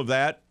overcame all of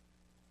that.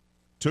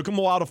 Took them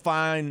a while to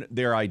find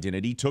their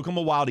identity. Took them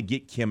a while to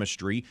get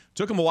chemistry.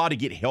 Took them a while to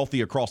get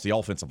healthy across the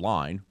offensive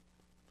line.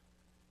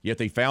 Yet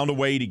they found a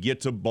way to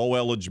get to bowl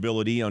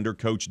eligibility under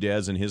Coach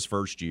Des in his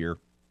first year.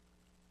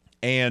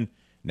 And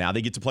now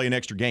they get to play an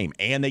extra game,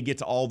 and they get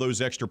to all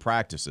those extra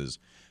practices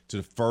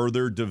to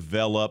further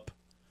develop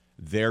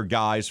their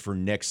guys for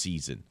next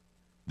season.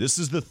 This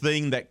is the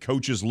thing that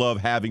coaches love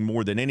having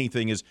more than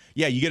anything is,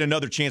 you get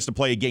another chance to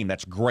play a game.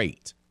 That's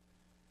great.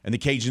 And the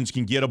Cajuns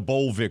can get a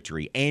bowl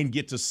victory and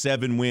get to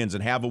 7 wins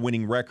and have a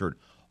winning record.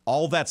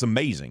 All that's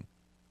amazing.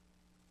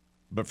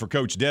 But for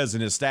Coach Des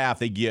and his staff,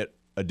 they get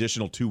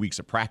additional 2 weeks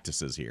of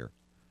practices here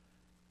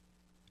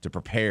to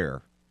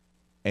prepare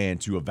and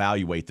to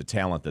evaluate the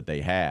talent that they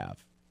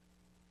have,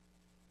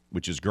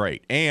 which is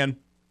great. And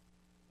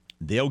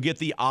they'll get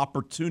the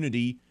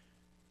opportunity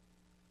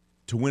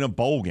to win a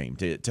bowl game,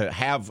 to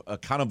have a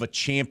kind of a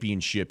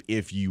championship,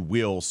 if you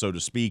will, so to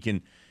speak.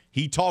 And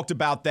he talked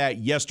about that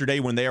yesterday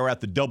when they were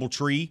at the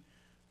DoubleTree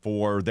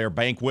for their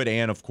banquet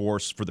and, of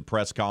course, for the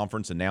press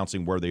conference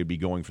announcing where they would be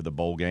going for the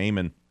bowl game.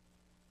 And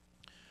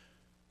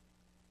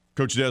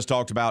Coach Des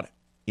talked about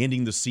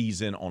ending the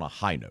season on a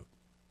high note.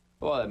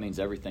 Well, that means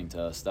everything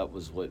to us. That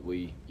was what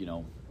we,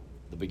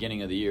 the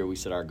beginning of the year, we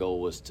said our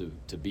goal was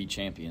to be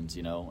champions,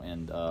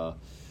 and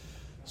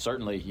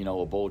certainly,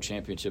 a bowl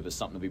championship is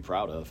something to be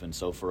proud of. And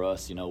so for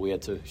us, we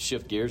had to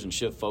shift gears and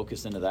shift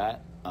focus into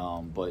that.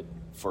 But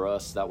for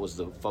us, that was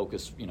the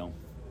focus,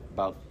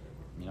 about,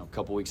 a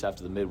couple weeks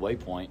after the midway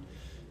point,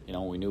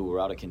 we knew we were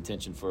out of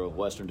contention for a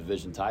Western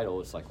Division title.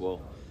 It's like,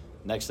 well,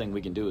 next thing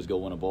we can do is go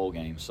win a bowl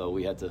game. So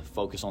we had to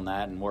focus on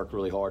that and work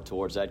really hard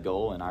towards that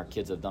goal, and our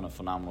kids have done a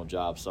phenomenal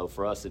job. So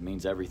for us, it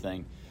means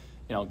everything.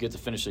 Get to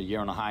finish the year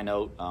on a high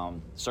note.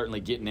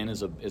 Certainly getting in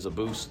is a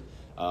boost.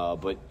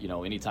 But,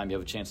 anytime you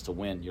have a chance to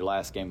win your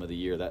last game of the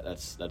year,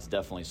 that's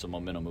definitely some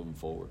momentum moving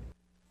forward.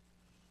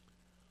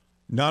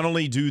 Not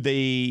only do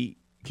they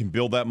can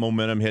build that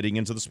momentum heading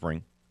into the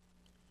spring,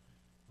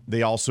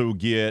 they also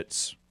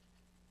get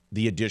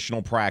the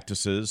additional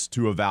practices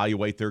to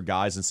evaluate their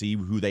guys and see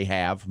who they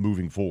have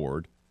moving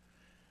forward.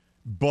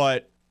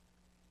 But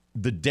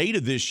the date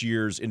of this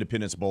year's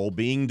Independence Bowl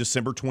being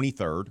December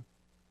 23rd,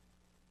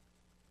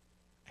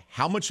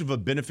 how much of a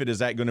benefit is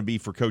that going to be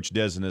for Coach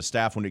Des and his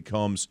staff when it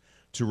comes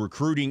to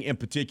recruiting, in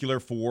particular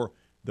for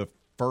the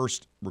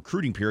first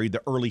recruiting period,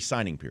 the early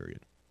signing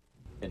period?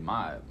 In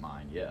my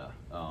mind, yeah.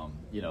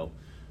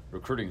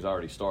 Recruiting's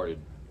already started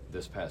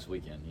this past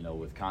weekend,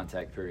 with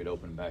contact period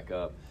opening back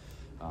up.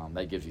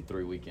 That gives you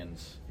 3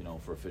 weekends,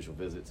 for official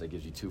visits. That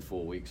gives you 2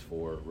 full weeks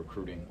for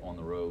recruiting on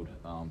the road,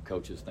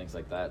 coaches, things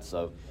like that.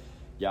 So,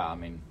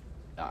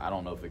 I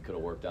don't know if it could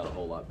have worked out a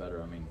whole lot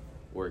better.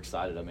 We're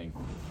excited.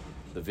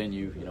 The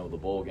venue, the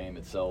bowl game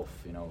itself,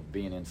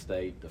 being in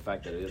state, the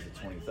fact that it is the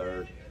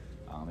 23rd,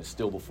 it's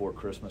still before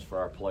Christmas for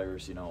our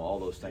players, all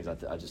those things.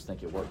 I just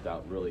think it worked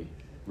out really,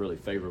 really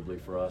favorably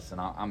for us. And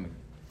I'm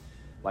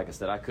like I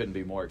said, I couldn't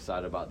be more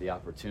excited about the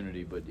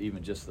opportunity, but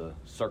even just the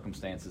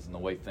circumstances and the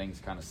way things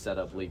kind of set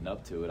up leading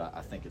up to it,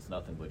 I think it's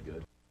nothing but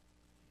good.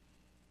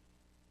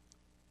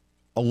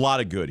 A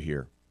lot of good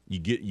here. You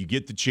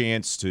get the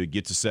chance to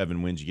get to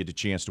 7 wins. You get the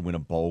chance to win a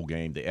bowl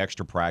game. The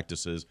extra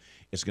practices.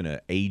 It's going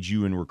to aid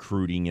you in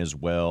recruiting as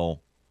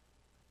well.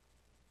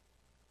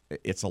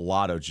 It's a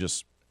lot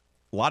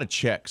of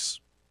checks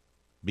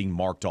being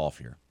marked off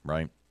here,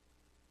 right?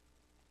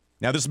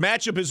 Now, this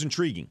matchup is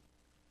intriguing.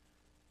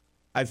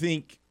 I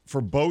think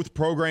for both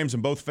programs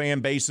and both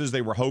fan bases,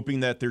 they were hoping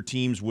that their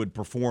teams would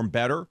perform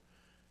better.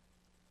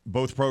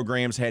 Both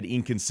programs had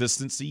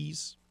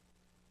inconsistencies.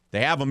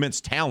 They have immense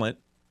talent,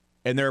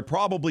 and they're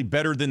probably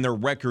better than their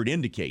record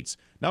indicates.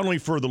 Not only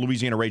for the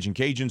Louisiana Raging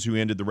Cajuns, who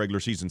ended the regular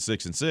season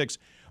 6-6,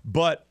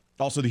 but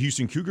also the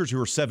Houston Cougars,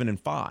 who are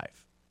 7-5.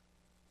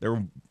 There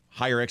were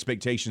higher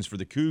expectations for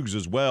the Cougs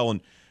as well.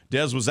 And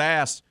Des was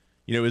asked,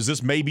 is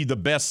this maybe the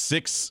best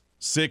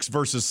 6-6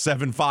 versus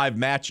 7-5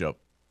 matchup?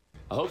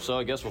 I hope so.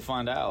 I guess we'll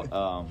find out.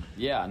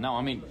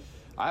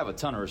 I have a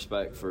ton of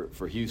respect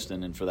for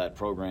Houston and for that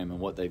program and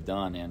what they've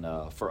done.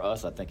 And for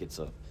us, I think it's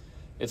a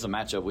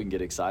matchup we can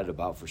get excited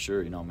about for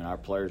sure. Our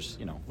players,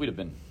 we'd have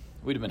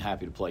been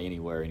happy to play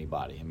anywhere,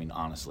 anybody.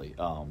 Honestly.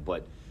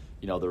 But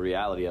the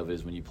reality of it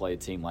is when you play a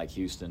team like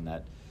Houston,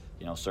 that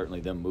certainly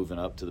them moving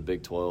up to the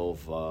Big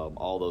 12,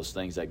 all those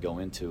things that go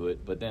into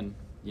it. But then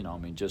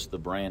just the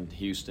brand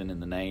Houston and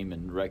the name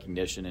and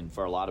recognition, and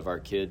for a lot of our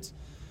kids,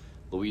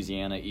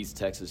 Louisiana, East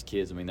Texas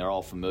kids, they're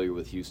all familiar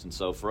with Houston.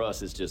 So for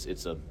us,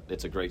 it's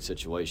a great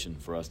situation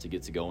for us to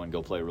get to go and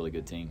go play a really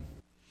good team.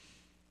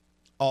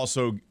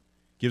 Also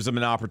gives them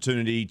an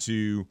opportunity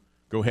to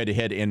go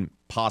head-to-head and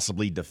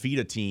possibly defeat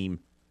a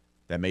team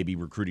that may be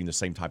recruiting the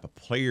same type of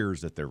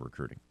players that they're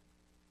recruiting.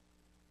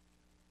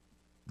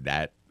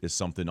 That is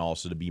something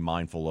also to be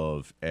mindful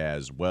of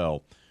as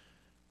well.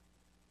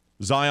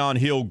 Zion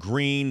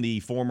Hill-Green,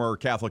 the former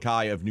Catholic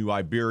High of New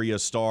Iberia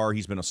star,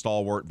 he's been a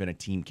stalwart, been a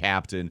team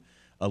captain,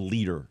 a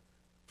leader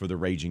for the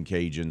Raging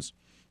Cajuns.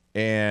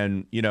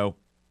 And,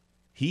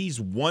 he's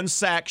one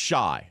sack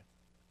shy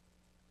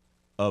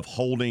of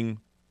holding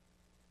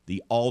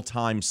the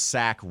all-time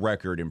sack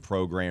record in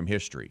program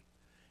history.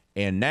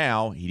 And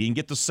now, he didn't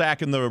get the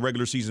sack in the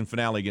regular season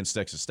finale against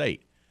Texas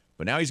State,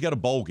 but now he's got a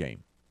bowl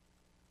game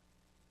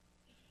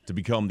to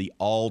become the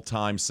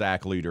all-time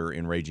sack leader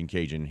in Raging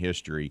Cajun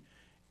history.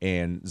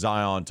 And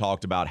Zion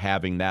talked about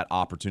having that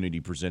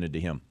opportunity presented to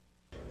him.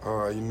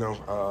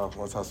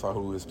 Once I saw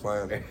who was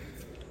playing, that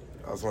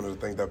was one of the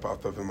things that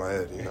popped up in my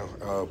head,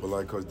 But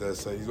like Coach Des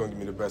said, he's going to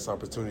give me the best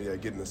opportunity at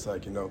getting the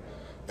sack, And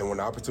when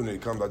the opportunity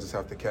comes, I just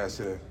have to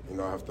cash it in.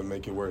 I have to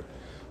make it work.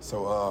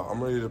 So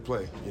I'm ready to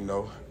play,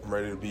 I'm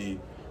ready to be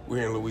 – we're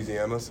here in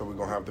Louisiana, so we're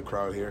going to have the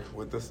crowd here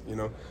with us,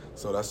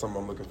 So that's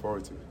something I'm looking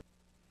forward to.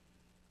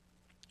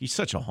 He's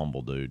such a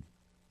humble dude.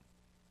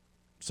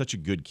 Such a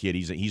good kid.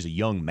 He's a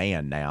young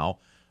man now.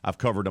 I've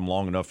covered him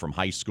long enough from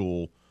high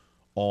school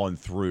on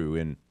through,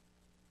 and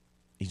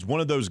he's one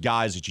of those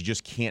guys that you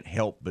just can't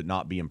help but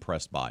not be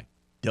impressed by.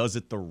 Does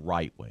it the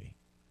right way.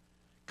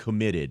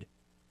 Committed.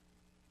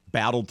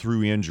 Battled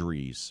through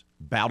injuries.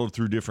 Battled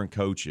through different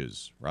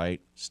coaches, right?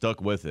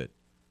 Stuck with it.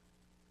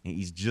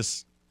 He's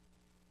just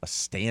a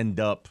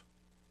stand-up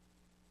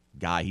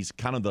guy. He's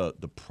kind of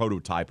the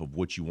prototype of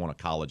what you want a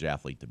college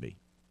athlete to be.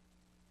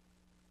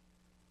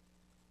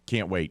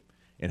 Can't wait.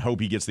 And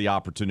hope he gets the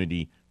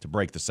opportunity to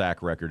break the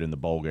sack record in the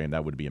bowl game.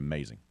 That would be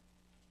amazing.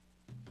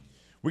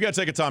 We got to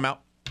take a timeout.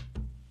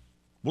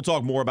 We'll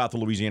talk more about the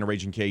Louisiana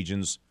Raging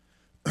Cajuns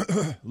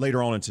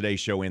later on in today's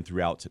show and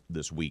throughout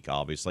this week,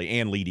 obviously,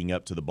 and leading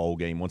up to the bowl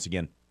game. Once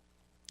again,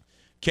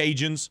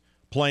 Cajuns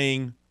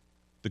playing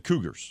the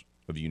Cougars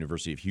of the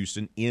University of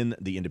Houston in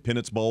the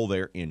Independence Bowl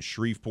there in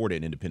Shreveport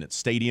at Independence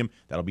Stadium.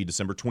 That'll be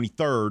December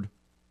 23rd.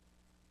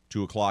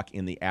 2 o'clock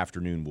in the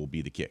afternoon will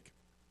be the kick.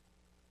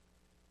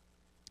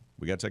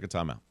 We got to take a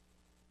timeout.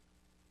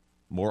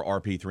 More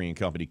RP3 and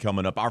Company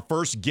coming up. Our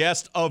first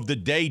guest of the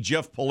day,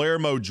 Jeff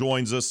Palermo,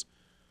 joins us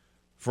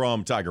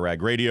from Tiger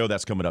Rag Radio.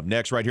 That's coming up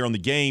next right here on The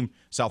Game,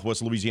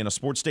 Southwest Louisiana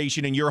Sports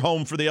Station, and your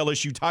home for the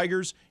LSU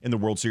Tigers and the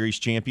World Series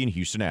champion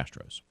Houston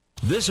Astros.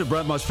 This is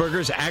Brett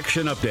Musburger's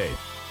Action Update.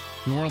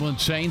 New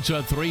Orleans Saints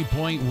a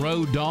 3-point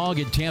road dog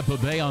at Tampa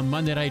Bay on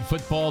Monday Night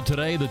Football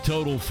today. The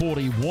total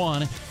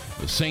 41.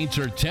 The Saints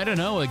are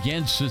 10-0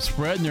 against the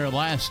spread in their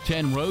last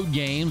 10 road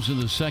games in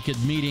the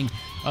second meeting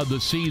of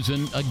the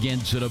season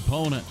against an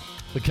opponent.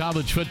 The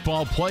college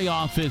football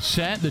playoff is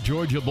set. The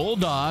Georgia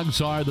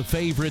Bulldogs are the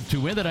favorite to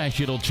win the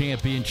national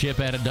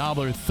championship at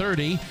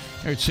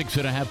 $1.30. They're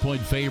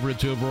 6.5-point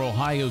favorites over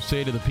Ohio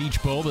State of the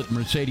Peach Bowl at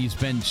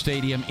Mercedes-Benz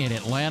Stadium in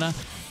Atlanta.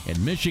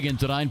 And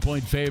Michigan's a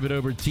 9-point favorite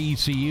over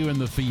TCU in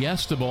the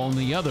Fiesta Bowl in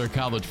the other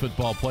college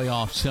football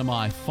playoff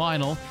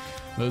semifinal.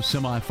 Those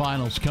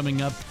semifinals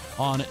coming up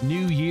on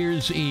New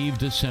Year's Eve,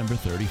 December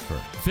 31st.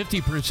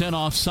 50%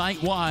 off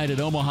site-wide at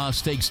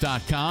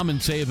omahasteaks.com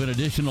and save an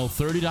additional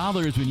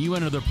 $30 when you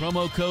enter the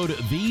promo code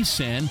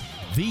VSIN,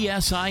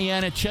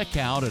 VSIN at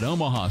checkout at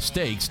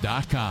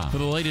omahasteaks.com. For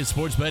the latest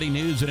sports betting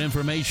news and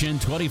information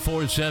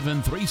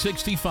 24/7,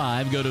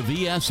 365, go to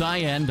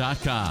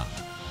VSIN.com.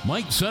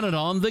 Mike Sennett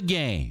on The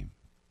Game.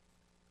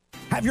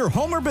 Have your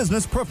home or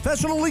business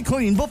professionally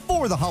cleaned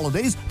before the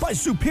holidays by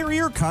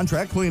Superior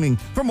Contract Cleaning.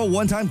 From a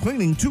one-time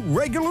cleaning to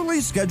regularly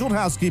scheduled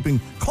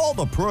housekeeping, call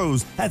the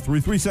pros at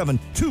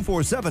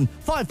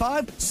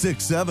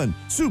 337-247-5567.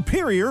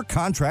 Superior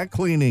Contract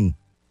Cleaning.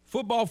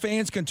 Football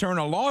fans can turn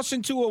a loss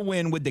into a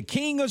win with the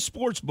king of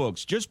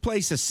sportsbooks. Just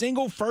place a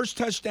single first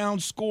touchdown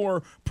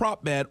score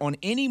prop bet on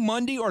any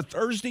Monday or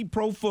Thursday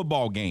pro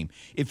football game.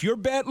 If your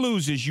bet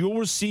loses, you'll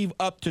receive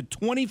up to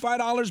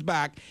 $25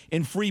 back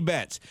in free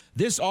bets.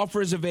 This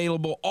offer is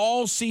available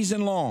all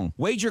season long.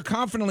 Wager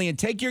confidently and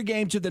take your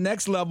game to the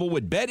next level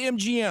with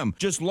BetMGM.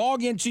 Just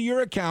log into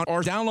your account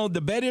or download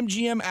the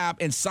BetMGM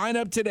app and sign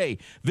up today.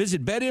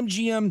 Visit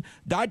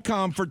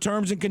BetMGM.com for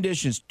terms and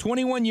conditions.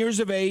 21 years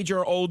of age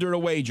or older to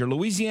wager.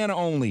 Louisiana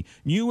only.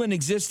 New and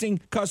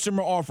existing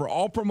customer offer.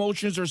 All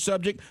promotions are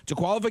subject to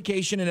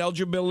qualification and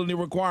eligibility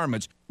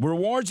requirements.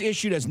 Rewards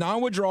issued as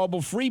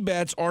non-withdrawable free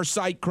bets or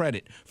site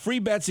credit. Free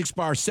bets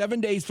expire 7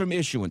 days from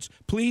issuance.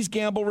 Please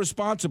gamble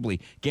responsibly.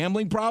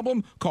 Gambling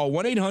problem? Call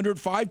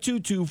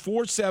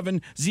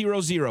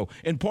 1-800-522-4700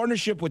 in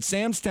partnership with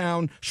Sam's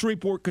Town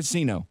Shreveport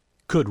Casino.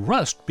 Could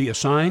rust be a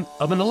sign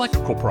of an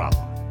electrical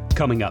problem?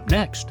 Coming up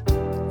next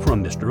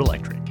from Mr.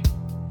 Electric.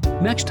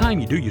 Next time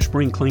you do your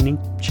spring cleaning,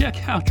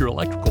 check out your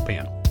electrical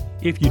panel.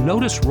 If you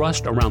notice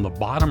rust around the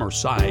bottom or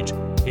sides,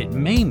 it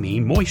may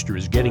mean moisture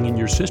is getting in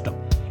your system,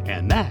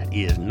 and that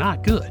is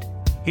not good.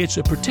 It's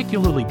a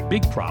particularly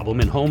big problem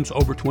in homes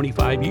over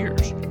 25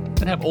 years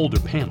that have older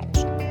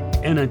panels.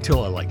 And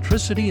until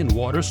electricity and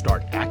water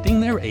start acting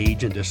their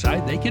age and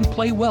decide they can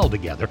play well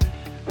together,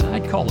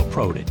 I'd call a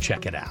pro to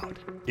check it out.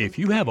 If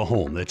you have a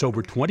home that's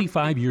over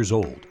 25 years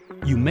old,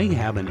 you may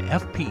have an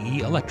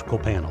FPE electrical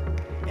panel,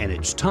 and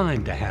it's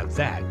time to have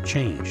that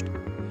changed.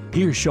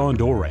 Here's Sean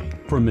Dorey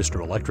from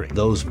Mr. Electric.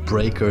 Those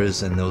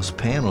breakers and those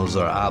panels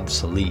are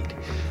obsolete.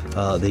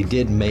 They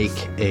did make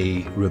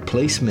a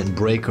replacement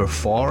breaker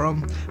for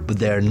them, but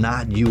they're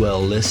not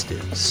UL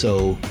listed.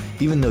 So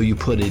even though you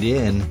put it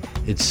in,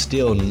 it's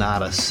still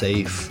not a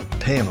safe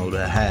panel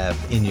to have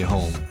in your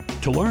home.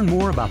 To learn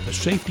more about the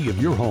safety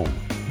of your home,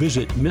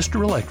 visit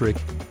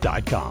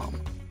MrElectric.com.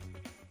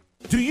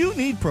 Do you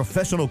need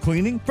professional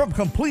cleaning? From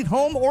complete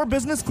home or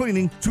business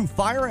cleaning to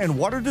fire and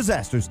water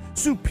disasters,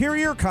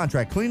 Superior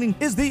Contract Cleaning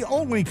is the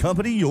only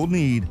company you'll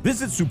need.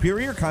 Visit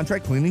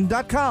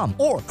SuperiorContractCleaning.com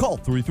or call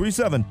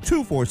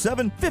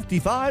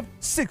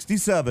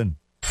 337-247-5567.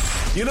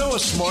 You know, a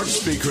smart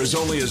speaker is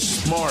only as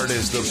smart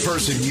as the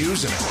person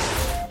using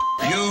it.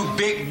 You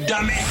big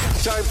dummy.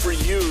 Time for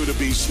you to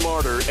be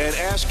smarter and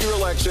ask your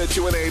Alexa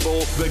to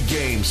enable the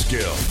game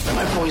skill.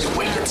 My boy's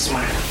wicked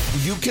smart.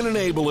 You can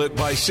enable it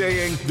by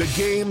saying the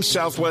game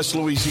Southwest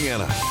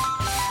Louisiana.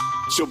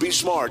 So be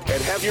smart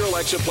and have your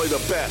Alexa play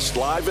the best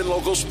live and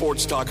local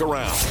sports talk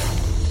around.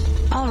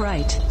 All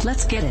right,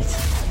 let's get it.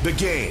 The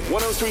game,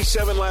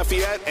 103.7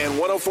 Lafayette and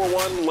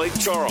 104.1 Lake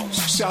Charles,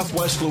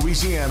 Southwest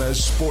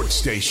Louisiana's sports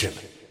station.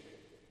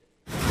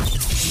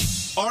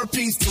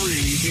 RP3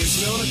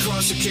 is known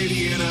across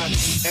Acadiana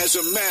as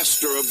a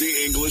master of the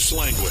English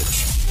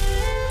language.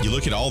 You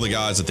look at all the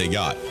guys that they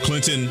got.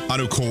 Clinton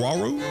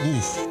Anukoraru,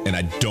 and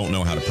I don't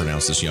know how to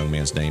pronounce this young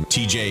man's name.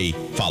 TJ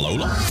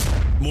Falola.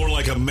 More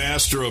like a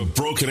master of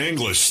broken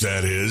English,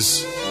 that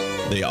is.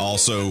 They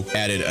also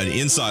added an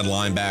inside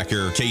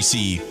linebacker,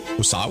 Casey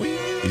Usawi.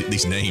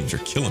 These names are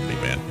killing me,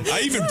 man. I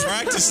even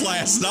practiced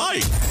last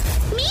night.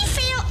 Me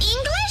fail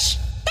English?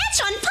 That's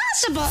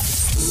impossible.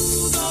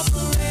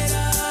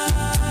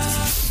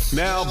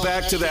 Now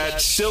back to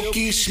that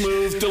silky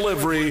smooth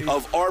delivery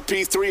of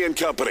RP3 and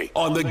Company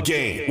on the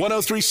game.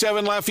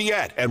 103.7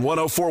 Lafayette and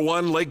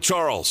 104.1 Lake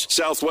Charles,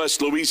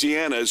 Southwest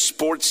Louisiana's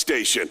sports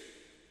station.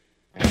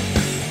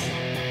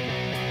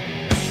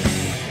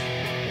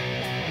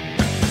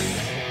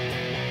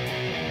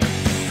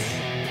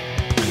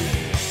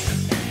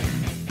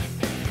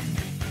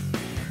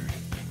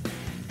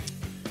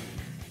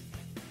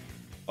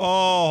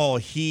 Oh,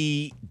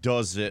 he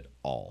does it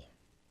all.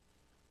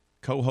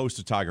 Co-host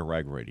of Tiger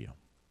Rag Radio.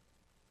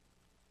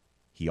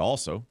 He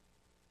also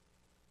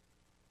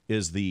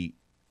is the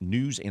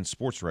news and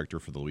sports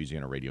director for the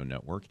Louisiana Radio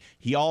Network.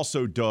 He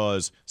also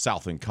does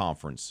Southland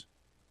Conference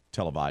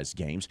televised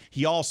games.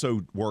 He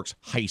also works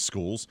high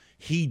schools.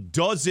 He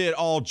does it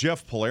all.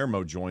 Jeff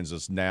Palermo joins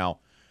us now.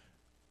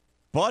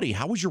 Buddy,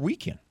 how was your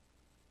weekend?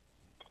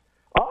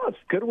 Oh, it's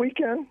a good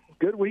weekend.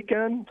 Good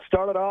weekend.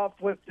 Started off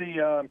with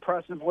the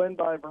impressive win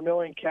by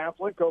Vermilion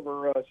Catholic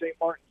over St.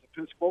 Martin's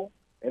Episcopal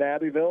in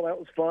Abbeville. That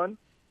was fun.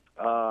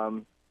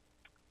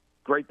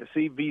 Great to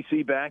see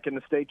VC back in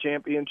the state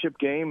championship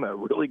game. A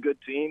really good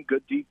team,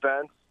 good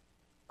defense.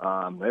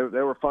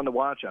 They were fun to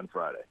watch on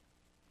Friday.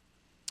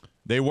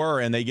 They were,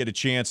 and they get a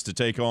chance to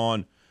take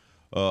on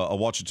a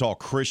Ouachita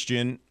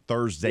Christian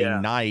Thursday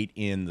night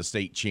in the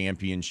state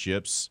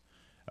championships.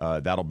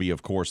 That'll be,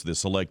 of course, the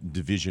Select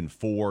Division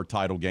IV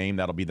title game.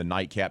 That'll be the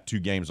nightcap. 2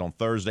 games on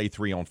Thursday,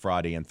 3 on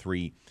Friday, and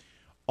 3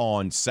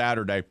 on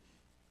Saturday.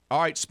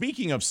 All right,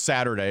 speaking of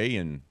Saturday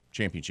and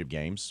championship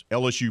games,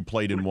 LSU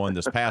played in one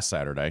this past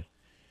Saturday.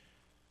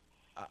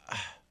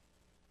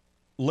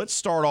 let's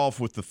start off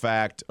with the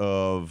fact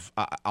of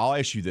I'll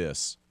ask you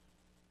this.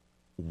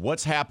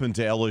 What's happened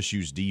to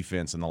LSU's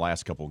defense in the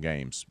last couple of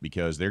games?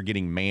 Because they're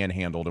getting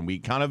manhandled, and we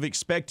kind of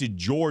expected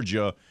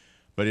Georgia,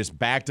 but it's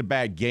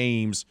back-to-back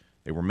games.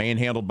 They were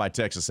manhandled by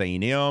Texas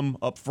A&M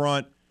up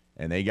front,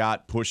 and they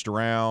got pushed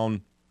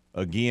around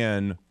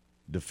again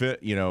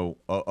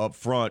up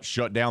front,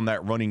 shut down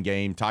that running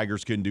game.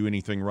 Tigers couldn't do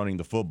anything running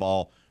the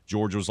football.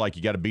 Georgia was like,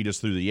 you got to beat us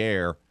through the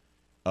air.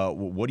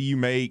 What do you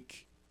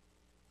make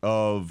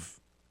of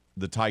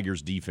the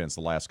Tigers' defense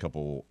the last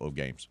couple of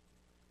games?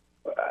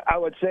 I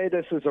would say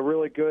this is a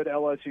really good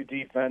LSU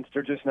defense.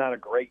 They're just not a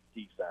great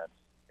defense.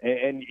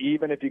 And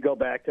even if you go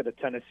back to the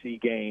Tennessee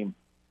game,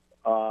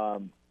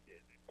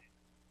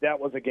 that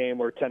was a game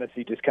where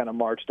Tennessee just kind of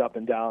marched up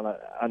and down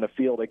on the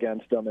field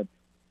against them. And,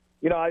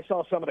 I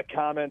saw some of the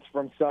comments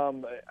from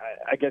some,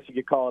 I guess you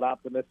could call it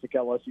optimistic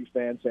LSU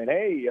fans saying,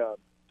 hey,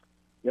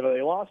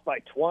 they lost by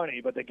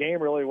 20, but the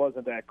game really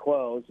wasn't that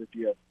close. If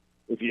you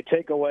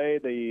take away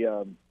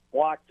the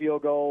blocked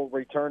field goal,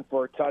 return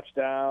for a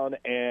touchdown,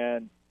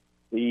 and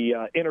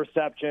the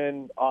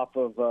interception off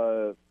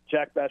of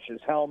Jack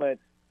Bech's helmet,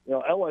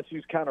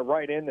 LSU's kind of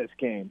right in this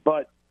game.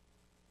 But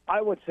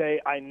I would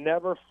say I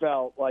never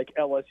felt like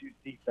LSU's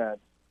defense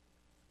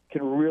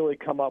can really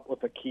come up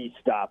with a key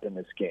stop in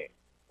this game.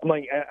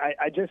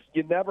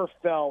 You never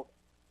felt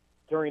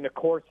during the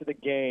course of the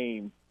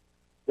game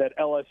that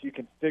LSU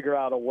can figure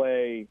out a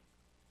way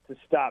to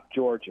stop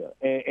Georgia.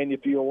 And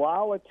if you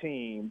allow a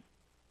team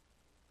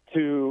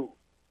to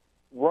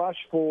rush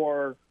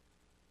for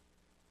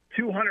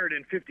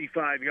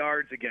 255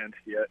 yards against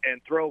you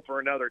and throw for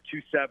another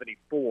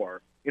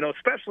 274,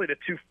 especially the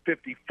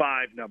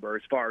 255 number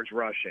as far as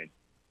rushing,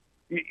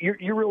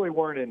 you really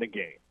weren't in the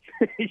game.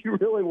 You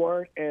really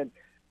weren't.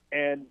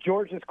 And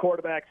Georgia's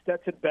quarterback,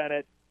 Stetson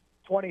Bennett,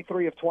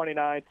 23 of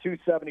 29,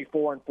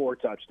 274 and 4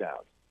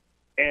 touchdowns.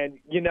 And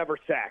you never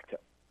sacked him.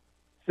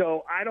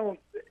 So I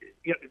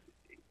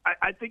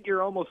think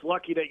you're almost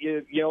lucky that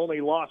you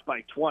only lost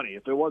by 20.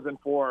 If it wasn't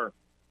for,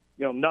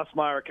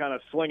 Nussmeier kind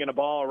of slinging the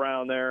ball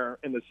around there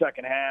in the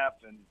second half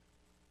and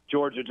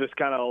Georgia just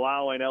kind of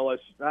allowing LSU,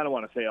 I don't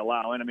want to say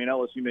allowing. I mean,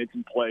 LSU made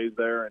some plays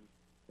there and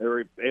they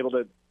were able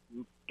to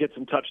get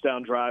some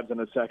touchdown drives in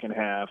the second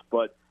half.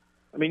 But,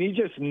 you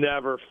just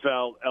never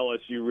felt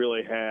LSU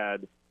really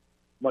had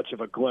much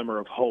of a glimmer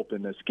of hope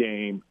in this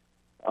game.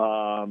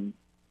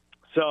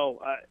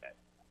 So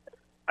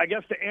I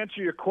guess to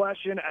answer your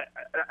question,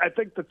 I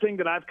think the thing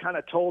that I've kind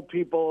of told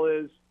people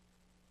is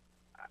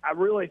I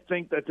really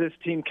think that this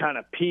team kind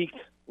of peaked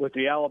with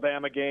the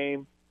Alabama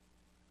game,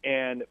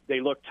 and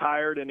they looked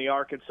tired in the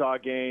Arkansas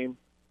game.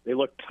 They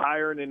looked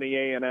tired in the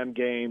A&M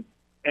game,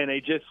 and they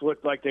just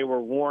looked like they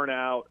were worn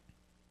out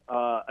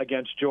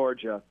against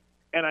Georgia.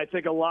 And I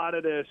think a lot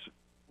of this,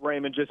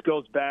 Raymond, just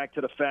goes back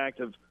to the fact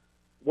of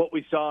what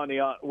we saw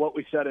what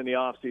we said in the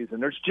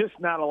offseason. There's just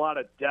not a lot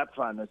of depth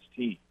on this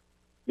team.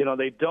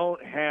 They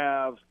don't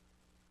have,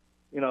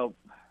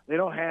 they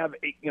don't have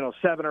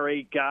 7 or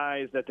 8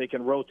 guys that they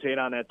can rotate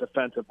on that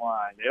defensive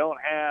line. They don't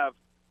have,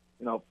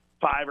 5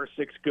 or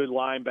 6 good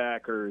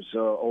linebackers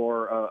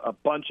or a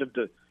bunch of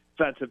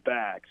defensive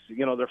backs.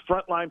 Their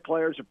frontline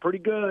players are pretty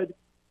good,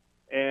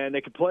 and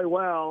they can play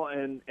well.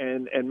 And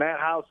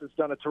Matt House has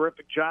done a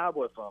terrific job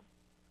with them.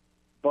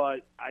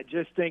 But I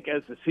just think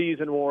as the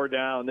season wore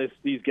down,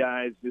 these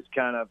guys just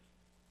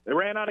they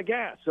ran out of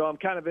gas. So I'm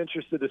kind of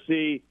interested to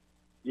see.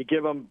 You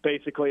give them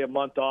basically a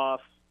month off.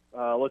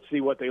 Let's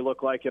see what they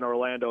look like in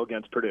Orlando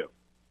against Purdue.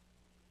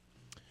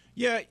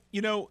 Yeah,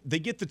 they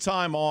get the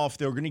time off.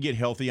 They're going to get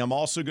healthy. I'm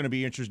also going to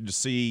be interested to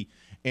see,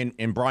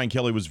 and Brian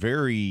Kelly was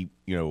very,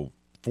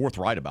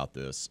 forthright about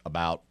this,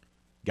 about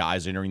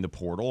guys entering the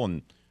portal.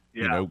 And,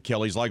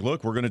 Kelly's like,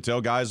 look, we're going to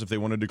tell guys if they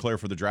want to declare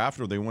for the draft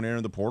or they want to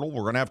enter the portal,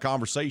 we're going to have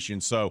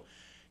conversations. So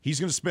he's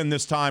going to spend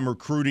this time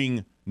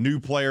recruiting new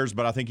players,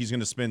 but I think he's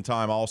going to spend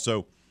time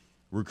also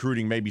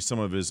recruiting maybe some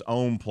of his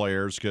own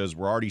players because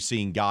we're already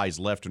seeing guys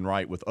left and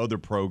right with other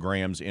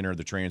programs enter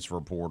the transfer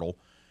portal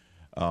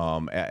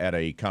at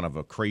a kind of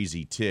a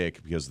crazy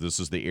tick because this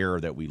is the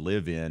era that we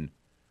live in.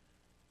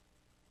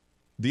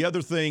 The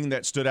other thing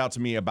that stood out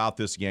to me about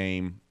this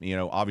game,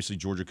 obviously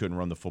Georgia couldn't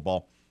run the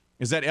football,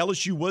 is that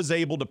LSU was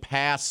able to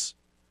pass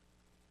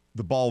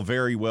the ball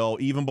very well.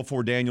 Even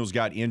before Daniels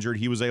got injured,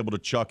 he was able to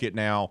chuck it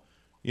now.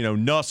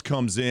 Nuss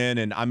comes in,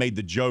 and I made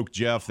the joke,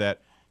 Jeff,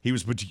 that he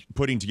was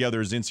putting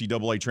together his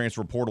NCAA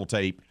transfer portal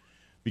tape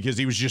because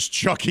he was just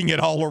chucking it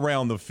all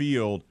around the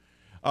field.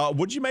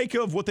 What'd you make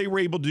of what they were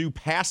able to do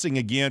passing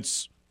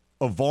against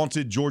a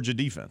vaunted Georgia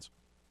defense?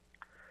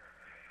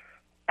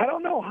 I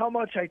don't know how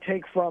much I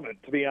take from it,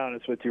 to be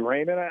honest with you,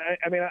 Raymond.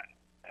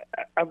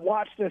 I've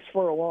watched this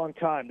for a long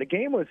time. The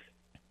game was,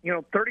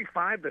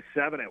 35-7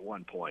 at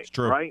one point,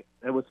 right?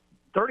 It was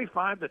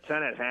 35-10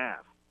 at half.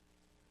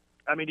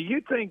 Do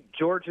you think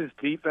Georgia's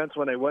defense,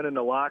 when they went in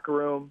the locker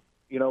room,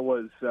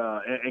 was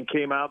and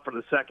came out for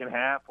the second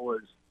half,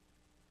 was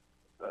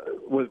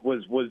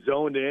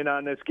zoned in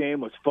on this game,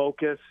 was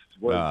focused?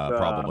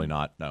 Probably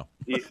not. No.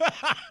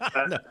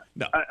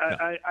 No.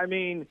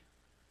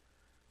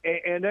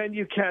 And then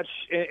you catch,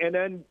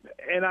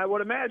 and I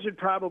would imagine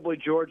probably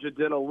Georgia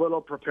did a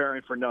little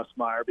preparing for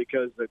Nussmeier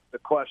because the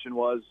question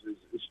was,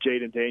 is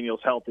Jaden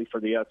Daniels healthy for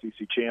the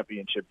SEC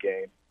championship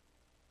game?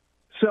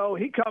 So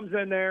he comes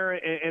in there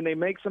and they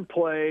make some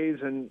plays,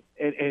 and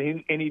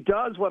he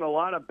does what a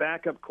lot of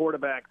backup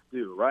quarterbacks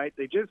do, right?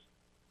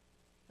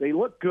 They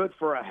look good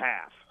for a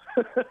half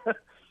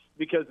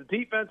because the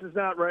defense is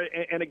not ready.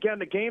 And again,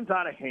 the game's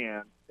out of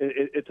hand.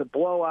 It's a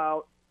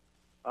blowout.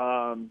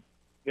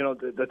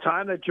 The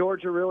time that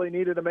Georgia really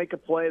needed to make a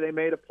play, they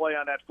made a play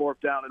on that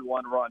 4th down and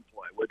 1 run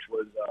play, which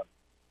was,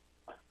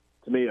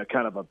 to me, a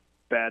kind of a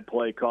bad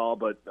play call.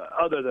 But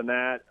other than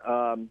that,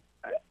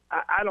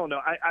 I don't know.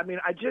 I mean,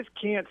 I just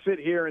can't sit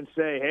here and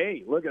say,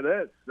 hey, look at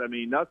this. I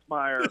mean,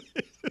 Nussmeier –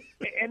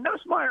 and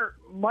Nussmeier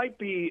might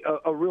be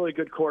a really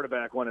good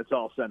quarterback when it's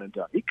all said and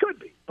done. He could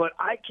be. But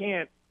I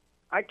can't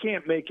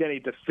make any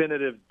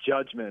definitive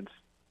judgments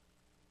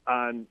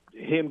on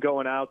him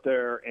going out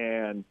there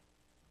and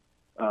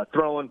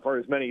throwing for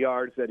as many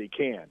yards that he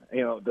can.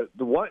 You know,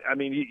 the one. I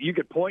mean, you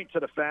could point to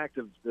the fact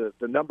of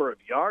the number of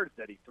yards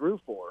that he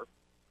threw for,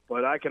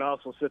 but I can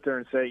also sit there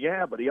and say,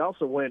 yeah, but he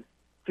also went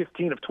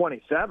 15 of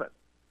 27.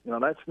 You know,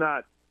 that's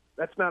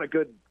not a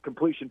good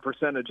completion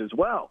percentage as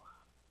well.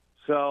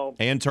 So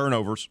and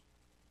turnovers.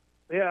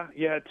 Yeah,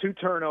 2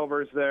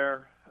 turnovers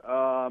there.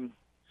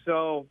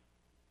 So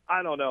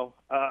I don't know.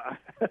 I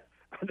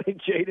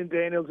think Jaden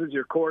Daniels is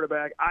your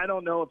quarterback. I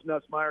don't know if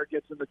Nussmeier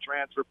gets in the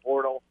transfer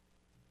portal.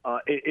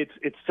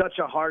 It's such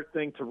a hard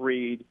thing to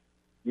read.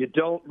 You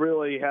don't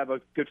really have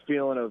a good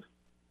feeling of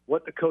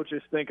what the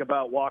coaches think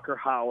about Walker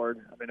Howard.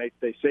 I mean,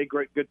 they say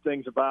good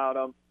things about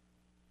him.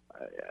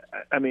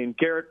 I mean,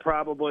 Garrett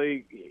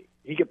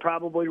he could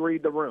probably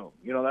read the room.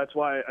 You know, that's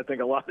why I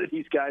think a lot of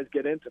these guys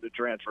get into the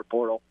transfer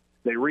portal.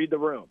 They read the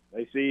room.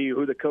 They see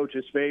who the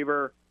coaches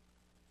favor,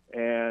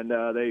 and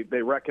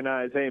they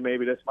recognize, hey,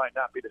 maybe this might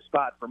not be the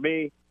spot for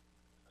me.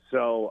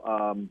 So,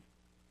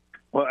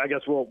 well, I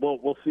guess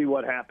we'll see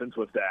what happens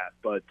with that.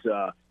 But,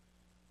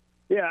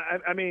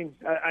 I mean,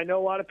 I know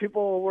a lot of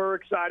people were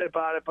excited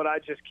about it, but I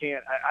just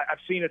can't. I've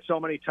seen it so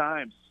many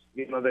times.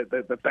 You know,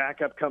 the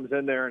backup comes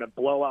in there in a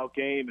blowout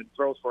game and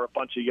throws for a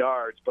bunch of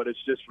yards, but it's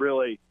just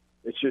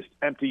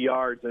empty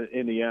yards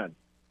in the end.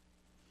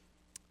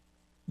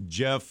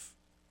 Jeff,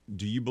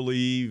 do you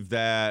believe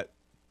that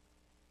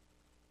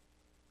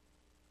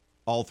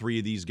all 3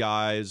 of these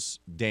guys,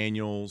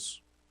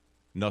 Daniels,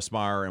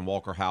 Nussmeier, and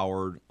Walker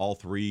Howard, all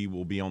 3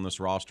 will be on this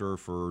roster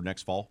for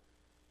next fall?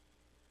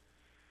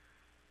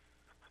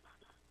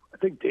 I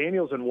think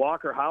Daniels and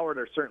Walker Howard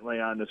are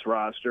certainly on this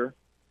roster.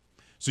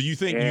 So you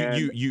think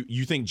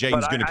you think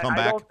Jaden's going to come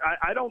back?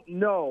 I don't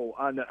know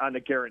on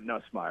the Garrett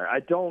Nussmeier. I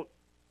don't.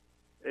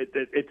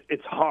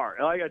 It's hard.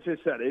 Like I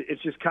just said,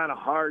 it's just kind of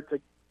hard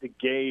to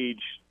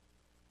gauge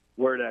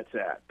where that's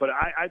at. But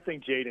I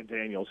think Jaden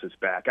Daniels is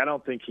back. I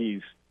don't think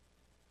he's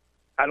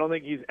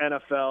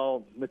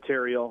NFL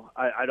material.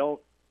 I don't.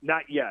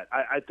 Not yet.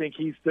 I think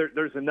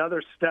there's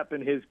another step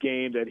in his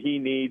game that he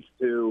needs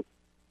to.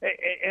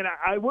 And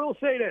I will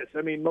say this.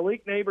 I mean,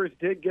 Malik Neighbors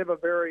did give a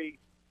very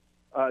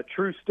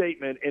true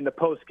statement in the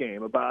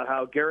postgame about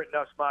how Garrett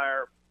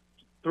Nussmeier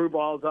threw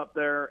balls up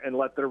there and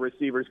let their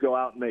receivers go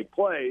out and make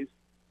plays.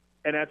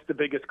 And that's the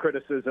biggest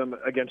criticism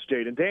against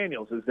Jaden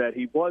Daniels, is that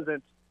he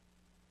wasn't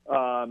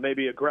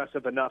maybe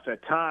aggressive enough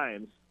at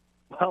times.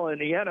 Well, in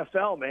the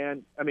NFL,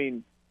 man, I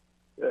mean,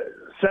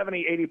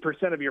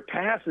 70-80% of your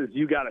passes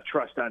you got to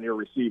trust on your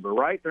receiver,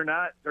 right? They're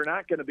not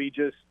going to be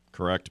just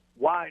correct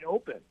wide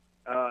open.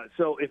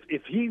 So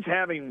if he's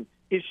having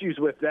issues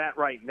with that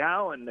right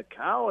now in the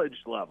college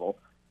level,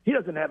 he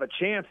doesn't have a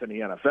chance in the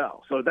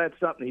NFL. So that's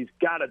something he's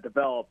got to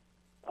develop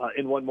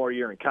in one more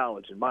year in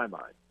college, in my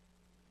mind.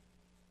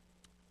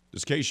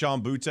 Does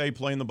Kayshon Boutte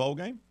play in the bowl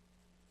game?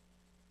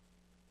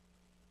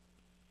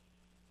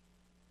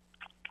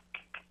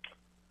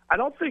 I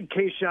don't think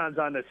Kayshon's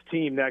on this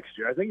team next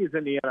year. I think he's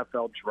in the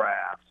NFL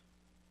draft.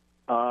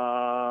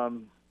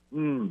 I'm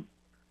going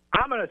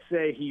to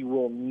say he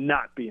will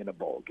not be in a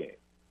bowl game.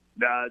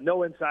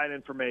 No inside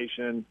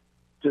information,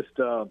 just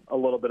a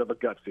little bit of a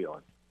gut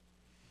feeling.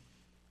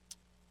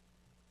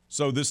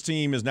 So this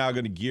team is now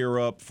going to gear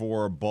up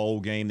for a bowl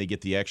game. They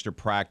get the extra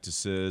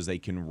practices. They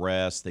can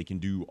rest. They can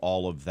do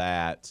all of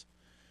that.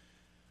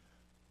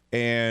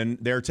 And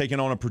they're taking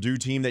on a Purdue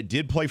team that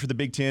did play for the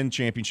Big Ten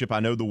championship. I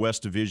know the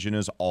West Division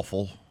is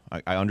awful.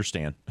 I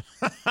understand.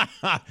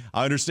 I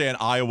understand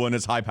Iowa and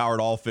its high-powered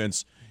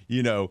offense,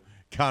 peed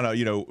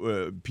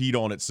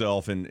on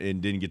itself and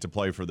didn't get to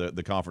play for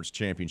the conference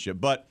championship.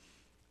 But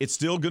it's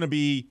still going to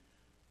be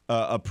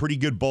a pretty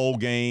good bowl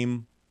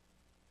game.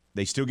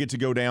 They still get to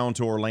go down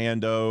to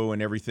Orlando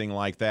and everything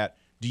like that.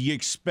 Do you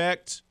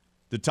expect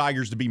the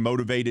Tigers to be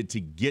motivated to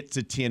get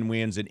to 10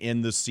 wins and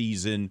end the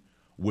season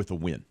with a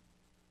win?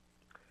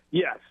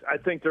 Yes, I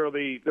think there will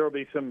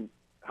be some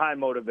high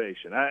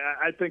motivation.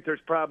 I think there's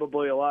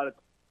probably a lot of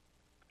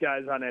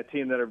guys on that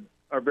team that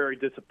are very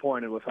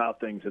disappointed with how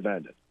things have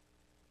ended.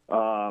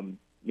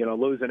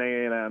 Losing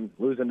A&M,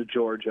 losing to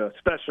Georgia,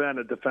 especially on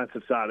the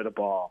defensive side of the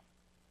ball.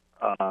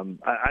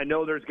 I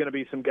know there's going to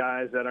be some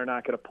guys that are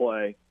not going to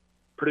play.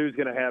 Purdue's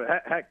going to have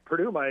 – heck,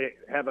 Purdue might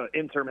have an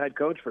interim head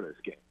coach for this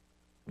game.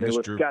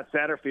 With true. Scott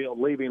Satterfield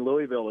leaving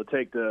Louisville to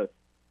take the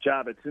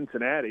job at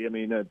Cincinnati, I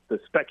mean, the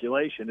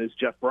speculation is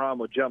Jeff Brom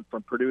would jump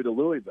from Purdue to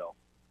Louisville.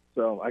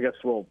 So I guess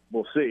we'll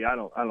see. I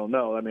don't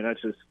know. I mean,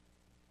 that's just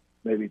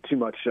maybe too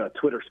much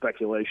Twitter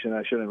speculation.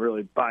 I shouldn't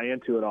really buy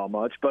into it all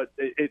much, but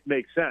it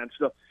makes sense.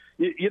 So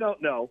you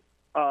don't know.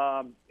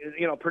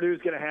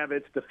 Purdue's going to have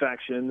its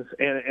defections,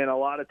 and a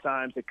lot of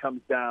times it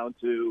comes down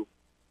to,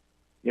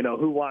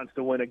 who wants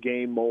to win a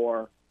game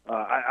more.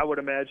 I would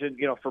imagine,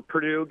 for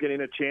Purdue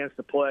getting a chance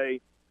to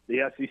play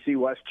the SEC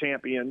West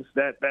champions,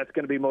 that's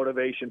going to be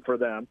motivation for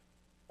them,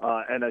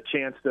 and a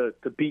chance to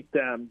beat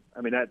them.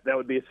 I mean, that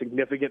would be a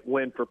significant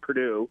win for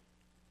Purdue.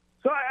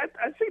 So I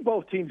see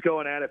both teams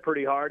going at it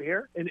pretty hard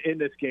here in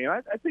this game.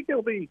 I think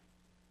it'll be.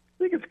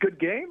 I think it's a good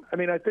game. I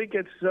mean, I think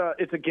it's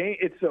a game.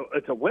 It's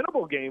a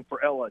winnable game for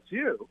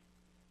LSU,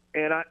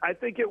 and I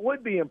think it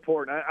would be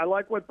important. I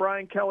like what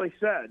Brian Kelly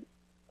said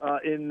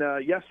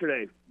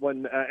yesterday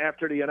when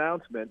after the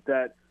announcement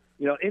that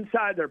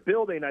inside their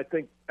building, I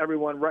think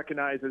everyone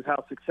recognizes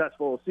how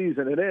successful a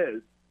season it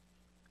is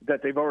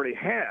that they've already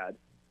had.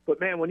 But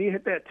man, when you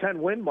hit that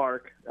 10-win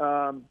mark,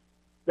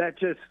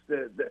 that's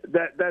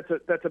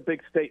a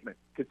big statement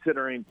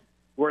considering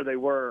where they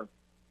were,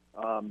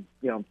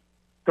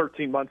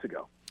 13 months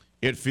ago.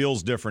 It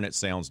feels different. It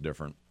sounds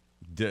different.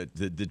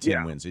 The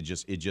 10 wins. It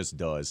just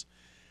does.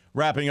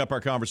 Wrapping up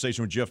our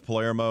conversation with Jeff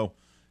Palermo,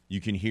 you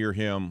can hear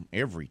him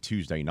every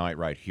Tuesday night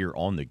right here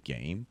on The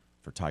Game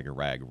for Tiger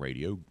Rag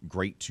Radio.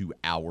 Great 2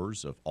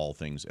 hours of all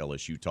things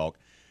LSU talk.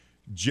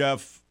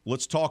 Jeff,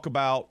 let's talk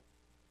about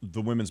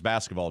the women's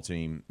basketball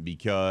team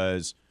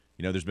because,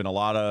 there's been a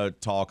lot of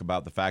talk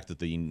about the fact that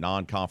the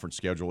non-conference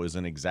schedule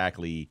isn't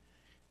exactly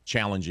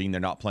challenging.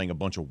 They're not playing a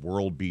bunch of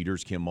world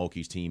beaters. Kim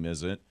Mulkey's team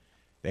isn't.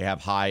 They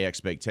have high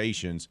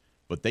expectations,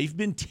 but they've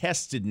been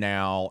tested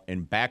now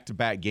in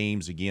back-to-back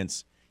games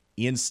against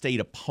in-state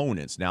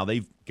opponents. Now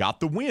they've got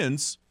the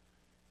wins,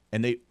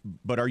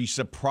 but are you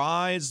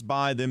surprised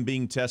by them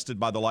being tested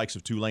by the likes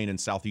of Tulane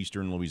and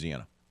Southeastern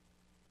Louisiana?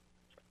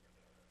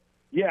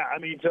 Yeah, I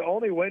mean, to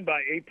only win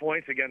by 8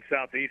 points against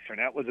Southeastern,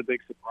 that was a big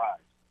surprise.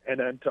 And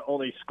then to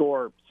only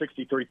score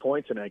 63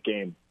 points in that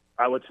game,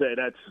 I would say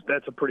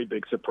that's a pretty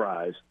big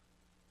surprise.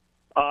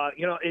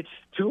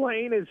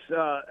 Tulane is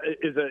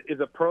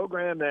a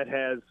program that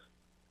has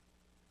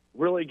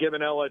really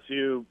given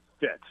LSU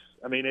fits.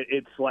 I mean,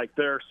 it's like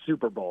their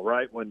Super Bowl,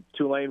 right? When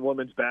Tulane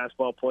women's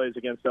basketball plays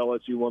against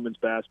LSU women's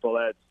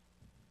basketball,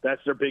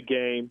 that's their big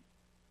game.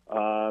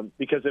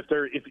 Because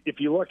if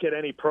you look at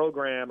any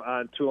program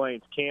on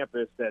Tulane's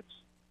campus that's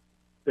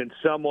been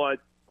somewhat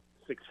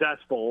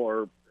successful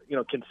or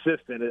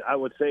consistent, I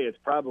would say it's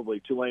probably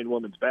Tulane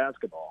women's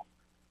basketball.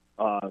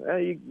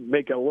 You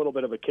make a little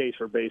bit of a case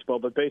for baseball,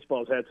 but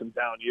baseball's had some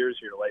down years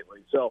here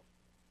lately. So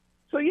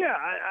yeah,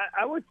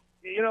 I would,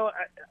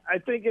 I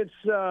think it's,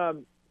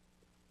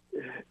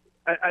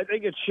 I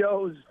think it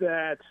shows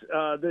that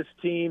this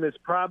team is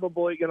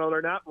probably,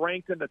 they're not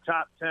ranked in the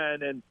top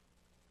 10, and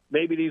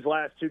maybe these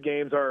last 2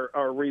 games are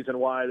a reason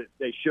why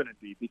they shouldn't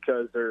be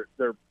because they're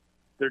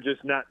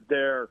just not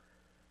there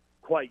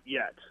quite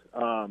yet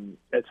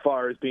as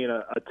far as being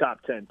a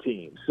top 10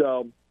 team.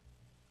 So,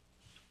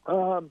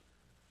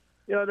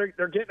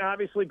 they're getting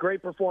obviously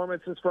great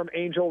performances from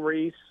Angel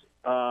Reese.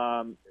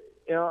 I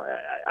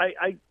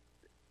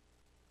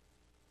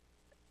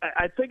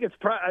think it's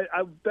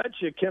I bet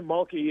you Kim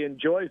Mulkey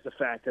enjoys the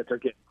fact that they're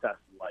getting tested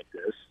like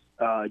this.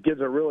 It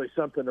gives her really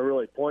something to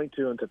really point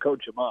to and to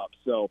coach them up.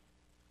 So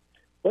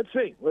let's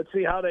see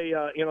how they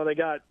they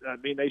got. I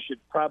mean, they should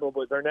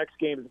probably their next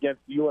game is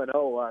against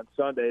UNO on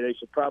Sunday. They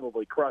should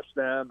probably crush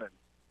them. And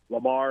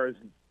Lamar is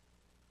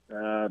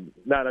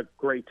not a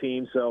great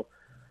team, so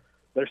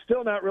they're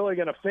still not really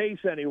going to face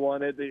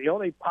anyone. The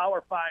only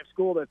Power 5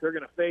 school that they're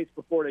going to face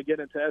before they get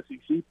into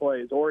SEC play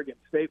is Oregon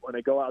State when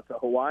they go out to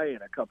Hawaii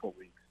in a couple of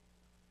weeks.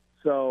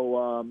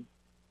 So,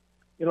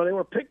 they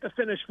were picked to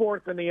finish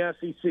 4th in the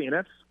SEC,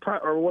 and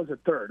or was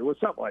it 3rd? It was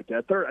something like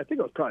that. 3rd, I think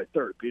it was probably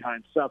 3rd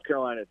behind South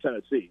Carolina and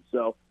Tennessee.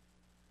 So,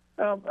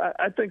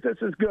 I think this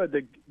is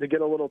good to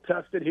get a little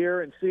tested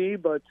here and see,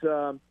 but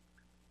they're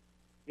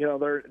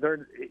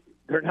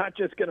not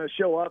just going to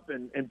show up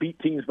and beat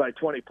teams by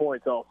 20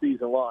 points all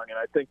season long, and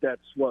I think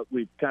that's what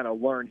we've kind of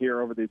learned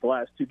here over these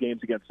last 2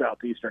 games against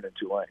Southeastern and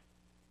Tulane.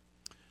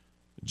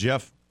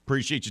 Jeff,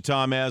 appreciate your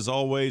time as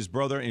always,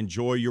 brother.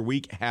 Enjoy your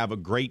week. Have a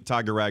great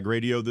Tiger Rag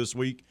Radio this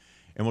week,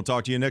 and we'll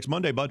talk to you next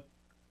Monday, bud.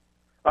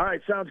 All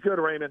right, sounds good,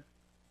 Raymond.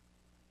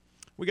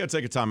 We got to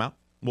take a timeout.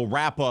 We'll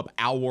wrap up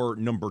hour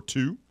number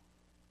 2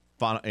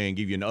 and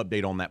give you an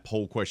update on that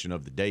poll question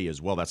of the day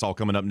as well. That's all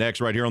coming up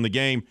next right here on The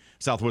Game,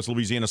 Southwest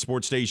Louisiana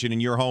Sports Station,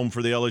 and your home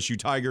for the LSU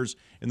Tigers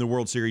and the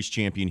World Series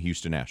champion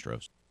Houston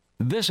Astros.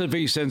 This is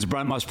VSiN's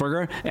Brent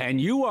Musburger,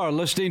 and you are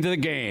listening to The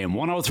Game,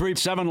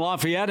 103.7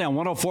 Lafayette and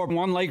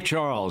 104.1 Lake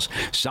Charles,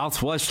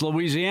 Southwest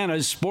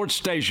Louisiana's sports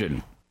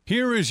station.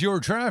 Here is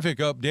your traffic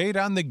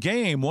update on the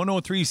game.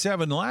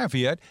 103.7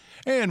 Lafayette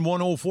and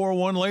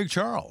 104.1 Lake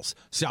Charles,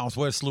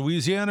 Southwest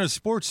Louisiana's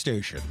sports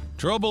station.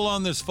 Trouble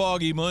on this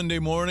foggy Monday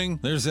morning.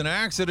 There's an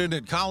accident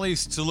at Collie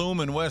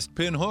Saloom and West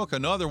Pinhook,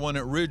 another one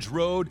at Ridge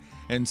Road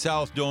and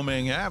South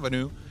Domingue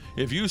Avenue.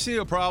 If you see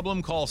a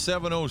problem, call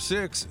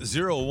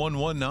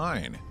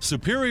 706-0119.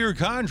 Superior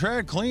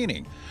Contract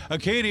Cleaning,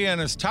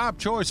 Acadiana's top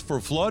choice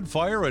for flood,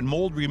 fire, and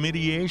mold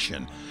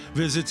remediation.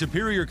 Visit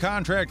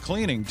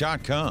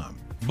superiorcontractcleaning.com.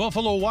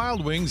 Buffalo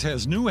Wild Wings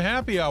has new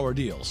happy hour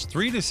deals,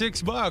 $3 to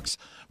 $6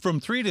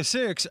 from 3 to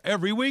 6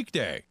 every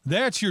weekday.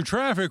 That's your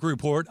traffic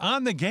report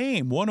on the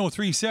game.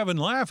 103.7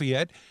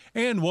 Lafayette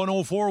and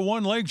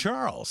 104.1 Lake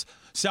Charles,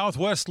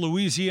 Southwest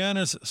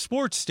Louisiana's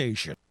sports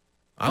station.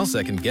 I'll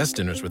second guest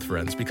dinners with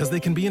friends because they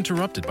can be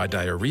interrupted by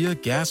diarrhea,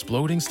 gas,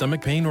 bloating,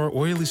 stomach pain, or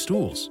oily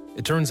stools.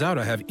 It turns out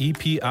I have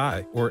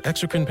EPI, or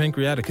exocrine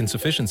pancreatic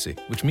insufficiency,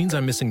 which means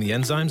I'm missing the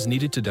enzymes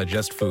needed to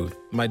digest food.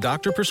 My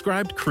doctor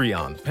prescribed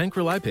Creon,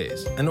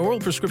 pancrelipase, an oral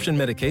prescription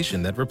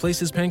medication that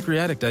replaces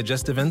pancreatic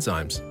digestive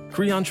enzymes.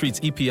 Creon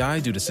treats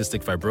EPI due to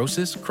cystic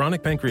fibrosis,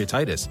 chronic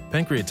pancreatitis,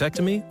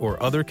 pancreatectomy,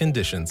 or other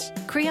conditions.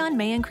 Creon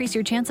may increase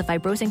your chance of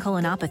fibrosing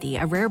colonopathy,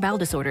 a rare bowel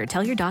disorder.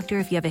 Tell your doctor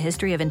if you have a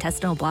history of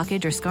intestinal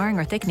blockage or scarring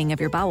or thickening of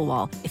your bowel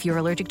wall, if you're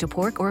allergic to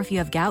pork, or if you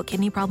have gout,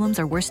 kidney problems,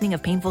 or worsening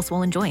of painful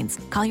swollen joints.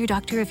 Call your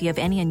doctor if you have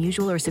any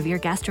unusual or severe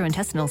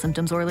gastrointestinal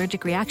symptoms or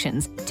allergic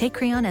reactions. Take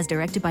Creon as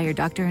directed by your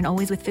doctor and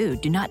always with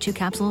food. Do not chew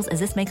capsules, as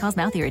this may cause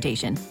mouth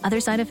irritation. Other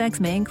side effects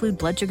may include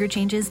blood sugar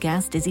changes,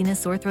 gas, dizziness,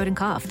 sore throat, and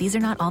cough. These are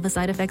not all the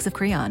side effects of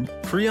Creon.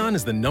 Creon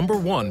is the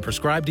 #1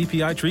 prescribed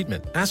EPI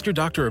treatment. Ask your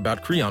doctor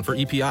about Creon for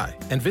EPI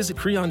and visit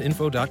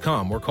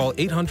creoninfo.com or call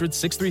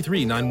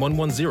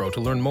 800-633-9110 to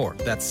learn more.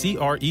 That's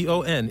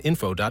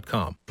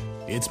CREONinfo.com.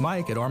 It's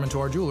Mike at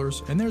Armentar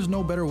Jewelers, and there's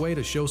no better way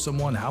to show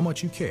someone how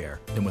much you care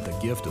than with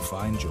a gift of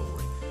fine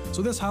jewelry.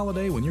 So this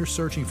holiday, when you're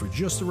searching for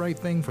just the right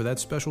thing for that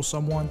special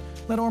someone,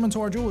 let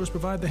Armentar Jewelers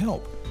provide the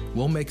help.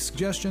 We'll make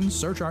suggestions,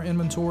 search our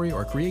inventory,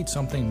 or create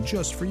something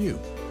just for you.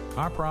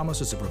 Our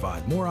promise is to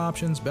provide more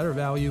options, better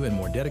value, and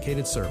more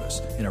dedicated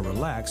service in a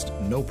relaxed,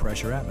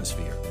 no-pressure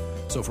atmosphere.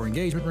 So for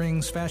engagement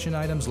rings, fashion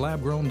items,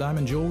 lab-grown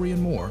diamond jewelry,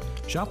 and more,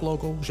 shop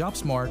local, shop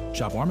smart,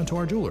 shop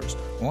Armentar Jewelers.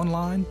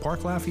 Online,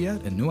 Park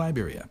Lafayette, and New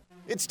Iberia.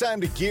 It's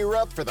time to gear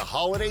up for the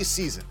holiday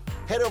season.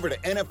 Head over to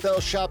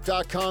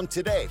NFLshop.com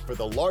today for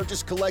the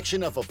largest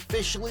collection of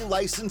officially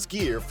licensed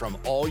gear from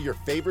all your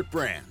favorite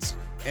brands.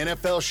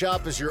 NFL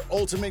Shop is your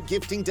ultimate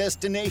gifting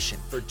destination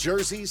for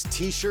jerseys,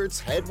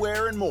 t-shirts,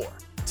 headwear, and more.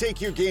 Take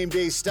your game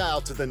day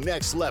style to the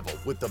next level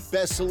with the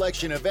best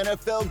selection of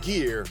NFL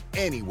gear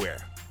anywhere.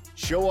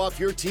 Show off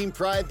your team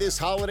pride this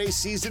holiday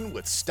season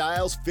with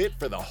styles fit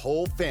for the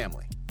whole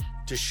family.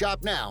 To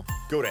shop now,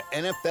 go to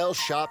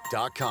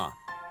NFLshop.com.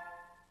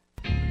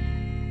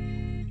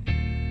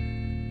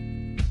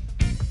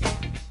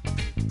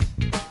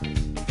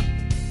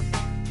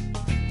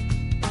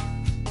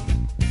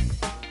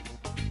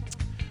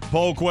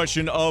 Poll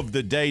question of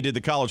the day: did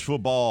the college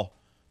football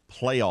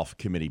playoff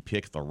committee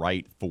pick the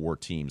right 4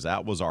 teams?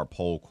 That was our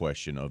poll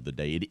question of the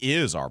day. It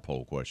is our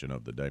poll question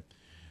of the day.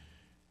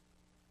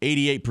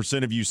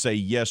 88% of you say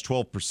yes,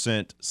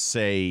 12%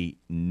 say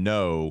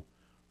no.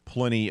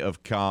 Plenty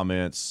of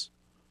comments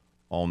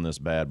on this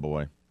bad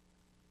boy.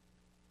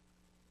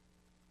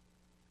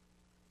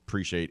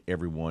 Appreciate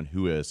everyone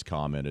who has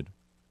commented.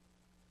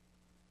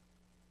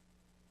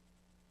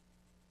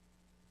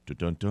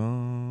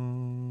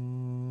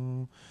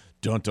 Dun-dun-dun.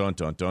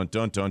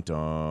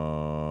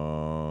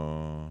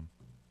 Dun-dun-dun-dun-dun-dun-dun.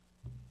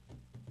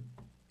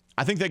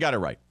 I think they got it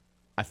right.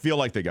 I feel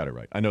like they got it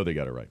right. I know they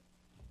got it right.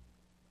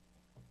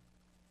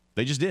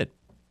 They just did.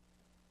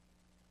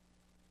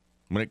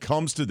 When it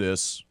comes to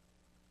this,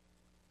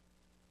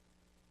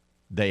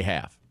 they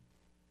have.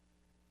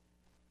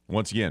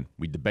 Once again,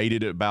 we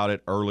debated about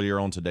it earlier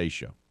on today's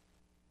show.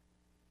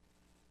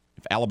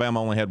 If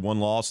Alabama only had 1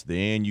 loss,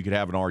 then you could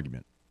have an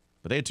argument.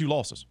 But they had 2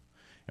 losses.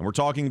 And we're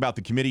talking about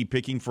the committee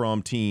picking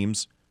from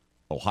teams.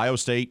 Ohio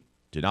State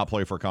did not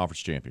play for a conference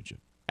championship.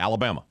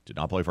 Alabama did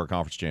not play for a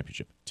conference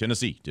championship.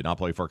 Tennessee did not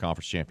play for a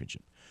conference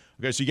championship.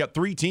 Okay, so you got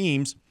 3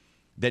 teams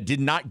that did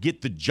not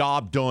get the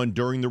job done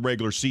during the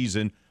regular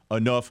season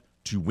enough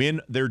to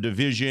win their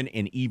division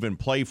and even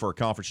play for a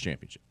conference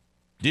championship.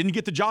 Didn't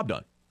get the job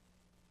done.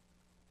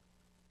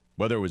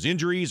 Whether it was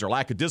injuries or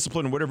lack of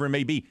discipline or whatever it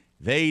may be,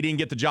 they didn't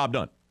get the job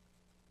done.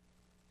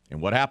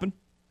 And what happened?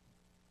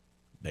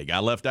 They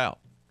got left out.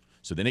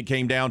 So then it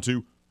came down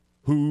to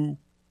who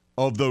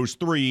of those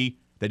 3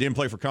 that didn't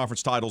play for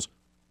conference titles,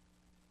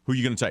 who are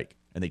you going to take?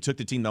 And they took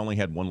the team that only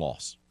had 1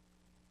 loss.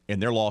 And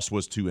their loss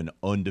was to an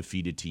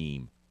undefeated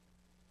team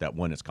that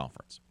won its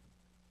conference.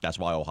 That's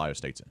why Ohio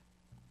State's in.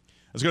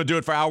 That's going to do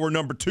it for hour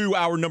number 2.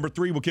 Hour number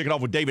 3, we'll kick it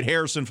off with David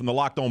Harrison from the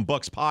Locked On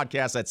Bucks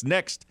podcast. That's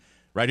next,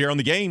 right here on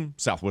The Game,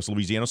 Southwest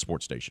Louisiana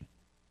Sports Station.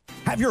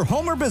 Have your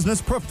home or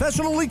business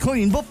professionally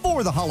cleaned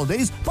before the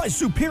holidays by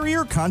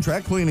Superior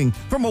Contract Cleaning.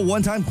 From a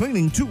one-time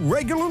cleaning to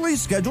regularly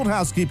scheduled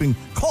housekeeping,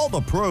 call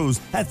the pros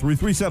at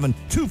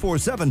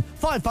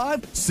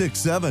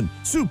 337-247-5567.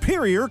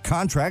 Superior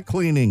Contract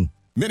Cleaning.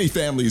 Many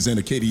families in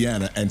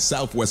Acadiana and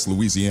Southwest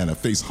Louisiana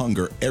face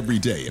hunger every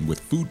day, and with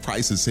food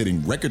prices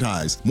hitting record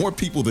highs, more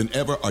people than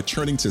ever are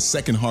turning to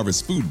Second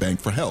Harvest Food Bank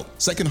for help.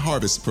 Second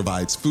Harvest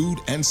provides food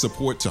and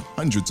support to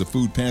hundreds of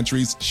food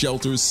pantries,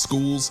 shelters,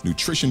 schools,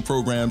 nutrition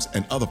programs,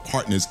 and other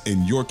partners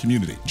in your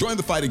community. Join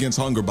the fight against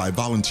hunger by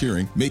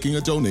volunteering, making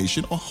a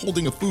donation, or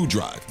holding a food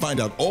drive. Find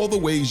out all the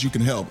ways you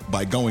can help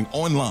by going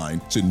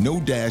online to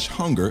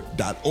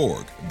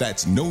no-hunger.org.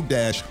 That's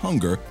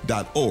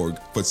no-hunger.org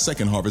for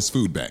Second Harvest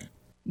Food Bank.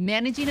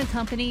 Managing a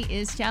company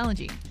is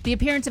challenging. The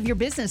appearance of your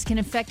business can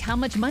affect how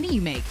much money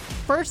you make.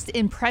 First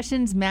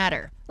impressions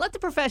matter. Let the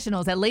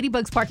professionals at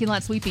Ladybug's Parking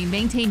Lot Sweeping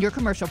maintain your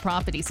commercial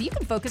property so you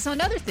can focus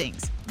on other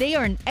things. They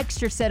are an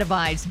extra set of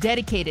eyes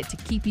dedicated to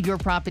keeping your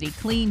property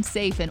clean,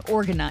 safe, and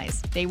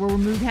organized. They will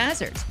remove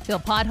hazards, fill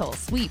potholes,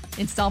 sweep,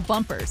 install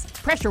bumpers,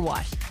 pressure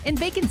wash, and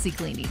vacancy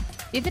cleaning.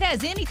 If it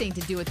has anything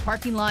to do with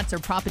parking lots or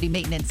property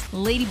maintenance,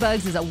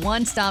 Ladybugs is a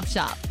one-stop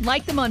shop.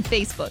 Like them on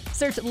Facebook.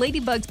 Search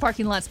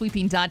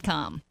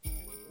ladybugsparkinglot-sweeping.com.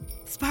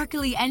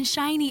 Sparkly and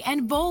shiny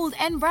and bold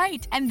and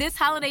bright. And this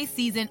holiday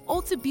season,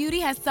 Ulta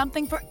Beauty has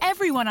something for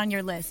everyone on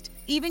your list,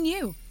 even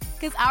you.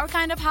 Because our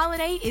kind of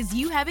holiday is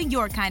you having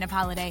your kind of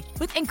holiday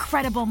with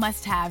incredible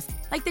must-haves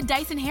like the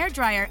Dyson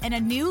hairdryer and a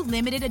new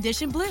limited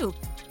edition blue,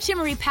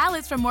 shimmery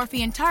palettes from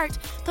Morphe and Tarte,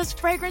 plus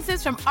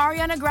fragrances from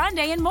Ariana Grande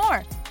and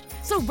more.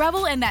 So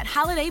revel in that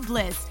holiday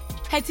bliss.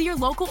 Head to your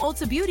local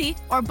Ulta Beauty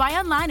or buy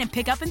online and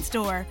pick up in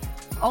store.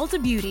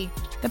 Ulta Beauty.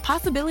 The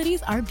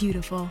possibilities are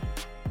beautiful.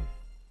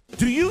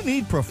 Do you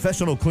need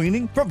professional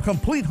cleaning? From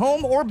complete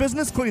home or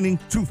business cleaning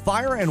to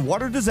fire and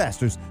water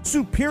disasters,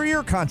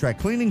 Superior Contract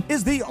Cleaning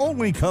is the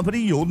only company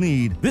you'll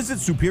need. Visit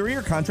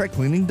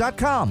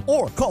SuperiorContractCleaning.com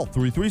or call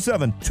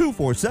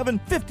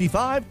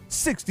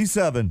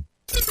 337-247-5567.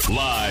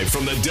 Live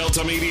from the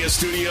Delta Media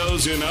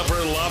Studios in Upper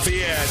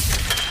Lafayette,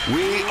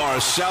 we are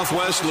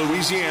Southwest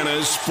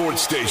Louisiana's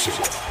sports station.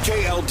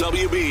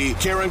 KLWB,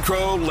 Karen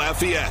Crow,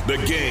 Lafayette. The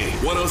Game,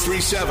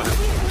 103.7.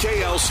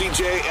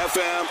 KLCJ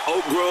FM,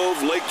 Oak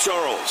Grove, Lake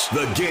Charles.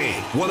 The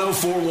Game,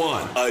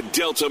 104.1. A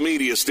Delta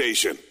Media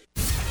station.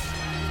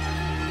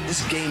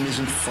 This game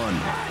isn't fun.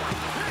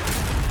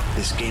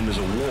 This game is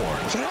a war.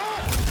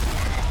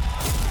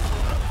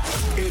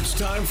 It's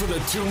time for the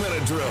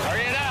 2-minute drill.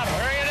 Hurry it up,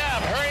 hurry it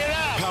up, hurry it up.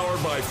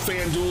 Powered by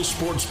FanDuel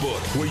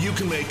Sportsbook, where you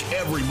can make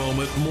every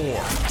moment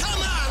more.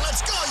 Come on,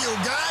 let's go, you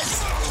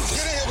guys.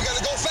 Get in here, we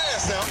gotta go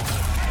fast now.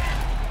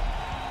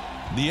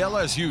 The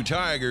LSU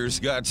Tigers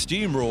got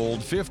steamrolled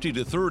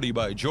 50-30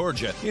 by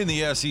Georgia in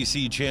the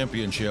SEC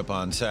Championship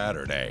on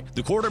Saturday.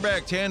 The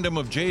quarterback tandem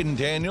of Jaden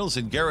Daniels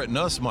and Garrett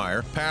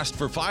Nussmeier passed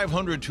for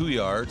 502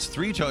 yards,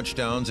 3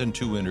 touchdowns, and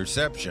 2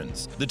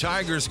 interceptions. The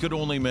Tigers could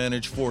only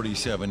manage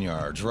 47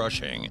 yards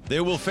rushing.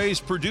 They will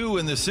face Purdue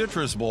in the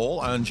Citrus Bowl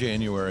on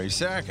January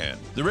 2nd.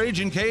 The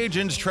Ragin'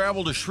 Cajuns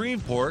travel to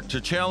Shreveport to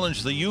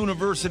challenge the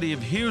University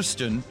of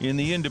Houston in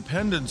the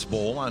Independence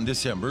Bowl on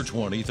December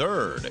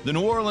 23rd. The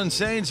New Orleans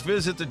Saints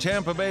visit the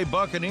Tampa Bay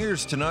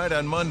Buccaneers tonight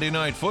on Monday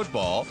Night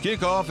Football.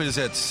 Kickoff is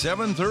at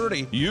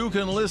 7:30. You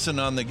can listen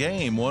on The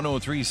Game,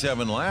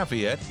 103.7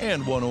 Lafayette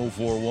and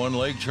 104.1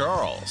 Lake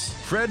Charles.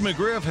 Fred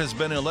McGriff has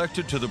been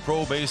elected to the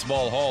Pro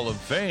Baseball Hall of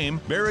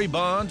Fame. Barry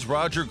Bonds,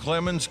 Roger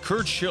Clemens,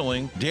 Curt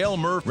Schilling, Dale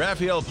Murphy,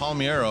 Rafael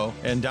Palmeiro,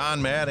 and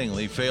Don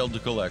Mattingly failed to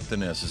collect the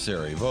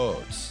necessary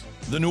votes.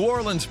 The New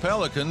Orleans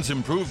Pelicans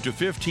improved to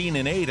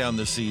 15-8 on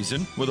the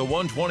season with a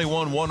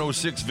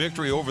 121-106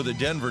 victory over the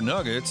Denver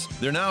Nuggets.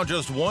 They're now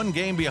just one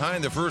game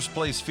behind the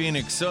first-place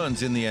Phoenix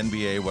Suns in the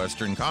NBA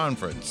Western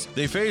Conference.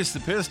 They face the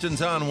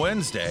Pistons on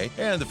Wednesday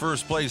and the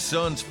first-place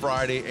Suns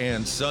Friday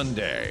and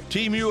Sunday.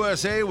 Team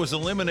USA was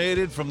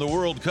eliminated from the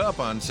World Cup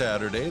on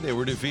Saturday. They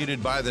were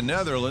defeated by the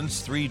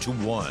Netherlands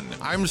 3-1.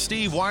 I'm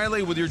Steve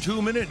Wiley with your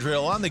 2-minute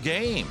drill on The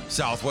Game,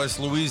 Southwest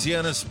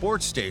Louisiana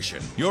sports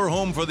station. Your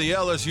home for the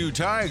LSU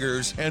Tigers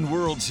and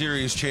World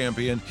Series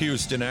champion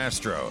Houston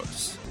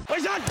Astros. The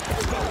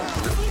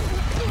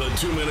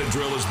 2-minute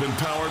drill has been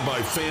powered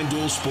by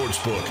FanDuel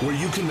Sportsbook, where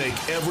you can make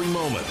every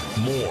moment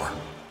more.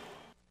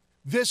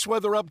 This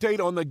weather update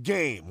on The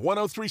Game,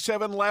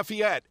 103.7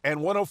 Lafayette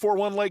and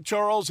 104.1 Lake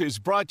Charles is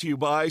brought to you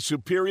by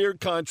Superior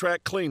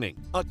Contract Cleaning,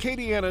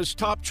 Acadiana's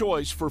top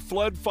choice for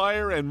flood,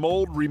 fire, and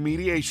mold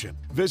remediation.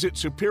 Visit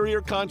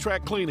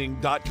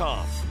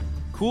SuperiorContractCleaning.com.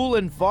 Cool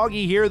and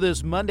foggy here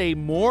this Monday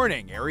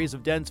morning. Areas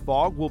of dense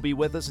fog will be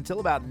with us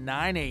until about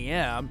 9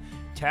 a.m.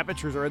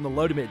 Temperatures are in the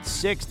low to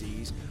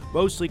mid-60s.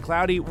 Mostly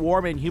cloudy,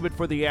 warm, and humid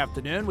for the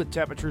afternoon with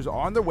temperatures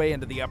on their way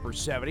into the upper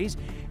 70s.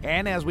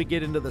 And as we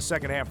get into the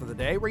second half of the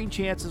day, rain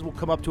chances will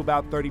come up to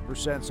about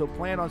 30%, so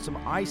plan on some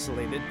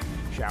isolated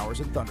showers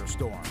and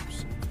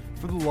thunderstorms.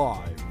 For the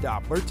live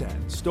Doppler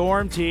 10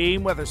 Storm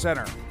Team Weather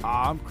Center,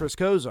 I'm Chris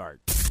Cozart.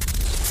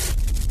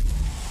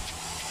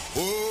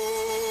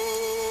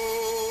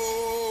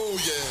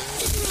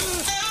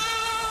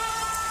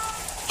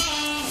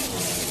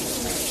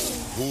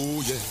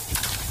 Oh, yeah.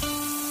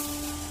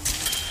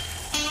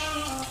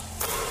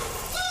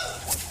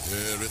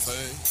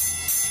 Everything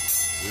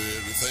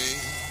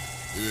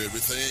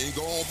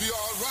gonna be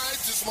all right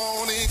this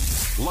morning.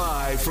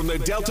 Live from the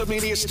Delta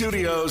Media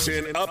Studios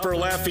in Upper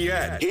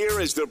Lafayette, here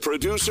is the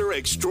producer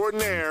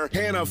extraordinaire,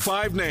 Hannah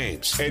Five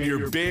Names, and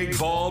your big,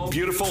 bald,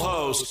 beautiful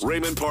host,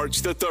 Raymond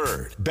Parks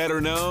III,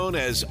 better known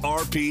as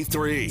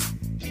RP3.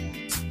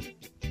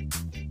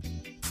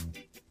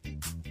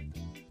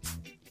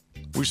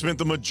 We spent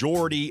the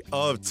majority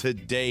of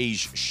today's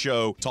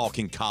show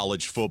talking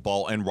college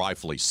football, and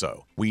rightfully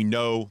so. We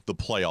know the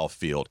playoff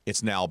field.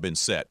 It's now been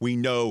set. We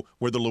know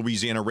where the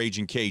Louisiana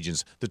Raging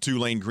Cajuns, the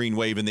Tulane Green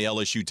Wave, and the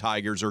LSU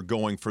Tigers are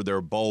going for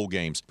their bowl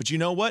games. But you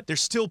know what?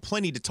 There's still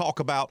plenty to talk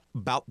about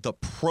the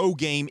pro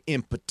game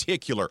in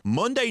particular.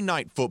 Monday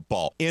Night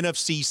Football,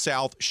 NFC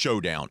South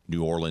Showdown.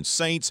 New Orleans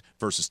Saints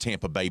versus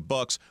Tampa Bay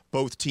Bucks.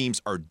 Both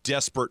teams are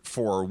desperate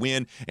for a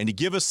win. And to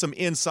give us some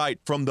insight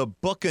from the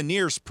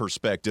Buccaneers'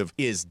 perspective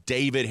is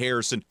David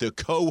Harrison, the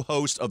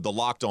co-host of the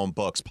Locked On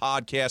Bucs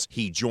podcast.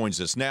 He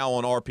joins us now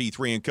on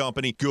RP3 and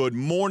Company. Good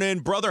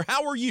morning, brother.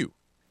 How are you?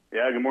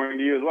 Yeah, good morning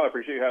to you as well. I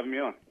appreciate you having me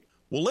on.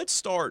 Well, let's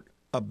start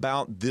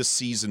about this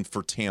season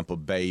for Tampa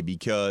Bay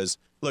because,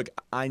 look,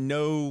 I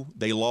know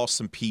they lost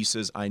some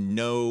pieces. I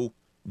know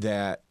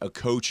that a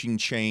coaching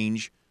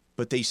change,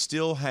 but they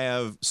still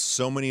have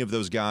so many of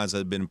those guys that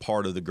have been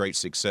part of the great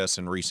success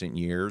in recent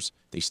years.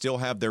 They still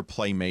have their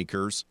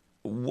playmakers.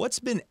 What's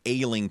been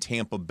ailing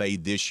Tampa Bay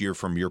this year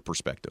from your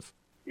perspective?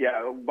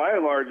 Yeah, by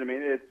and large, I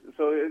mean, it's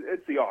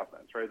the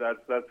offense, right?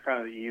 That's kind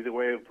of the easy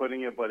way of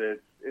putting it, but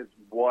it's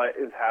what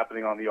is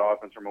happening on the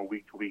offense from a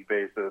week-to-week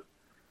basis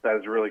that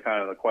is really kind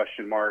of the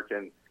question mark.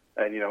 And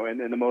you know, in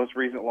the most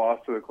recent loss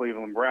to the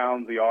Cleveland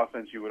Browns, the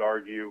offense, you would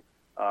argue,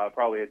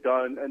 probably had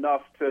done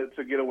enough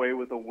to get away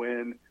with a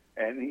win,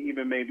 and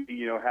even maybe,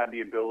 you know, had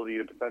the ability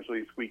to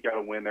potentially squeak out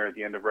a win there at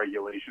the end of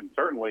regulation.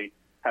 Certainly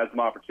had some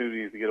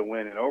opportunities to get a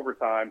win in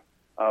overtime.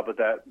 But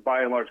that,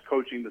 by and large,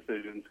 coaching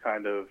decisions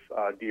kind of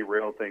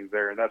derail things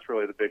there, and that's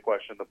really the big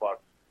question the Bucs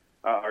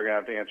are going to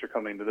have to answer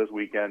coming into this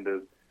weekend.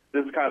 Is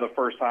this is kind of the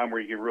first time where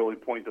you can really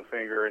point the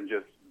finger and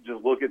just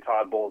look at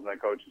Todd Bowles and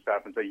that coaching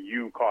staff and say,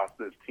 you cost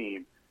this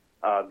team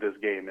this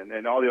game,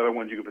 and all the other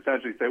ones you could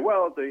potentially say,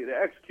 well, if they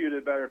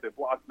executed better, if they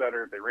blocked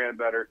better, if they ran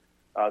better,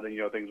 then, you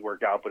know, things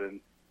work out. But in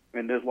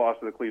this loss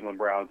to the Cleveland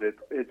Browns,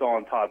 it's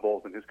on Todd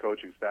Bowles and his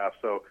coaching staff.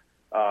 So.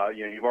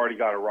 You know, you've already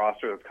got a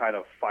roster that's kind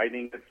of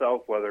fighting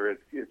itself, whether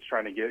it's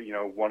trying to get, you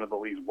know, one of the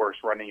league's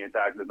worst running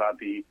attacks, if not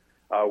the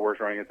worst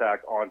running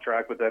attack, on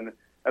track. But then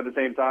at the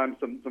same time,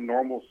 some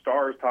normal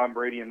stars, Tom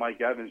Brady and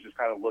Mike Evans, just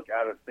kind of look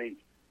out of sync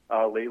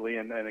lately.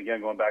 And again,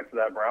 going back to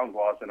that Browns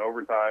loss in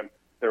overtime,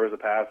 there was a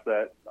pass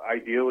that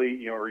ideally,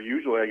 you know, or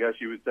usually, I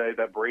guess you would say,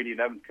 that Brady and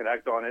Evans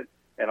connect on it.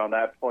 And on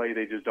that play,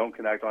 they just don't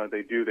connect on it.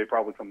 They do. They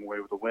probably come away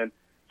with a win.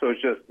 So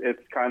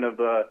it's kind of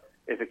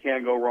if it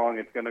can go wrong,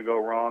 it's going to go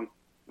wrong.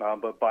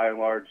 But by and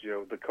large, you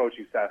know, the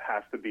coaching staff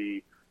has to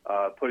be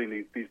putting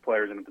these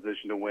players in a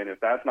position to win. If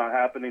that's not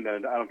happening,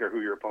 then I don't care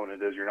who your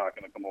opponent is, you're not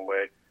going to come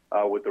away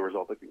with the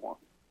result that you want.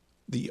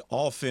 The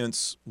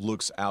offense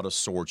looks out of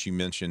sorts. You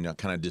mentioned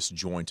kind of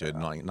disjointed,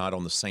 not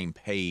on the same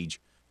page.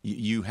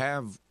 You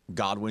have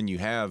Godwin, you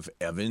have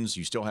Evans,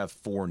 you still have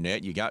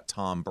Fournette, you got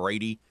Tom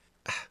Brady.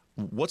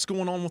 What's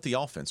going on with the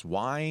offense?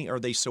 Why are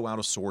they so out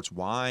of sorts?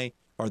 Why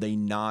are they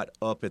not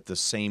up at the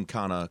same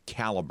kind of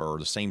caliber,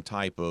 the same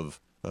type of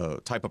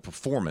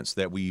performance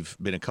that we've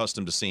been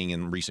accustomed to seeing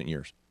in recent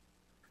years?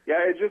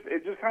 Yeah, it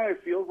just kind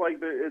of feels like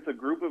it's a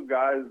group of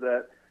guys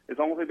that it's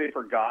almost like they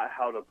forgot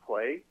how to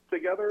play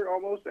together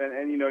almost.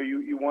 And you know,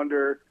 you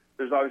wonder,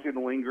 there's obviously the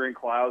lingering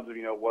clouds of,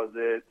 you know, was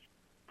it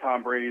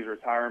Tom Brady's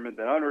retirement,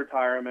 then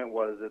unretirement?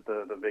 Was it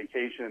the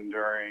vacation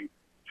during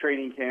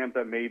training camp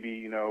that maybe,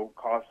 you know,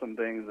 cost some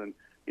things? And,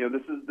 you know,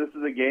 this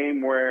is a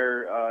game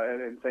where,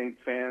 and Saints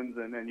fans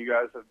and you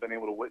guys have been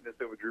able to witness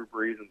it with Drew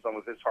Brees and some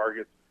of his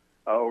targets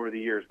over the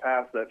years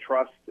past, that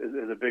trust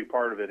is a big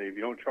part of it. If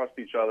you don't trust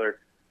each other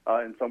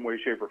in some way,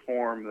 shape, or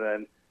form,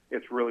 then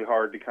it's really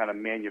hard to kind of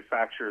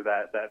manufacture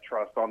that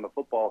trust on the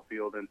football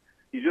field. And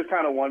you just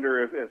kind of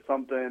wonder if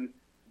something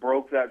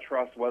broke that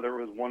trust, whether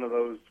it was one of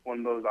those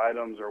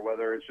items or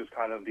whether it's just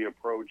kind of the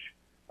approach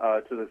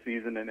to the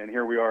season. And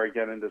here we are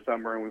again in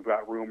December, and we've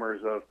got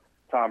rumors of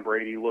Tom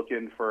Brady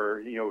looking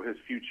for, you know, his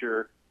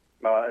future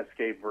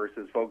escape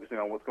versus focusing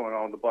on what's going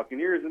on with the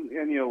Buccaneers. And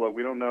you know, look,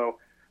 we don't know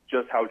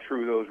just how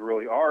true those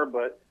really are,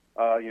 but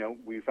you know,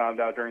 we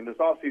found out during this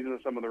offseason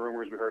that some of the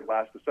rumors we heard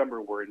last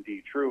December were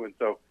indeed true. And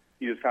so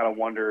you just kind of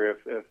wonder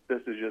if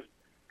this is just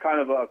kind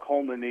of a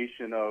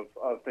culmination of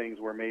things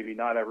where maybe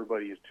not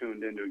everybody is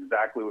tuned into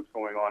exactly what's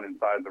going on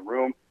inside the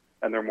room,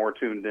 and they're more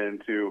tuned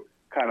into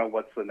kind of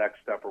what's the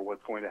next step or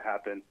what's going to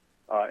happen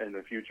in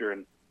the future.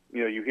 And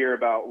you know, you hear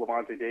about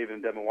Lavonte David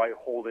and Devin White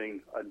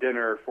holding a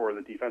dinner for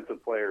the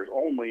defensive players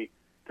only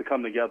to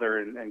come together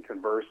and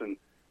converse and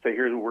say,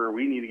 here's where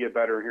we need to get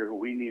better, here's what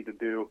we need to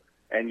do.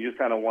 And you just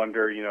kind of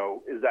wonder, you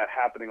know, is that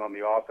happening on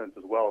the offense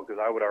as well? Because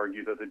I would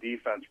argue that the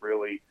defense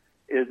really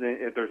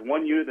if there's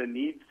one unit that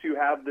needs to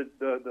have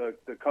the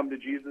come to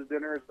Jesus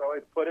dinner, as I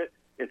like to put it,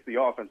 it's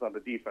the offense, not the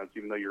defense.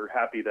 Even though you're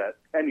happy that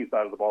any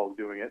side of the ball is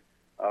doing it,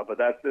 but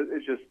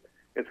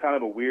it's kind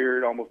of a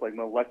weird, almost like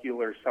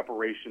molecular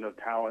separation of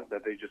talent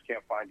that they just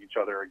can't find each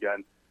other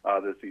again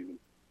this season.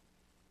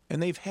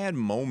 And they've had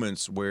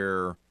moments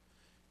where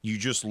you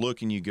just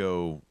look and you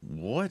go,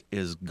 what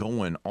is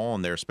going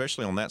on there,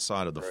 especially on that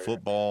side of the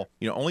football?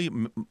 Only,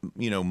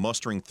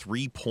 mustering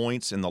 3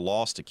 points in the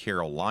loss to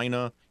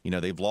Carolina.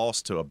 They've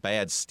lost to a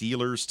bad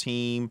Steelers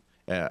team.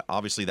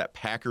 Obviously, that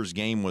Packers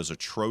game was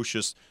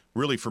atrocious.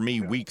 Really, for me,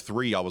 week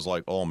 3, I was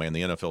like, oh, man,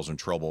 the NFL's in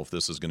trouble if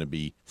this is going to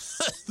be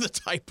the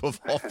type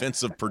of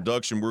offensive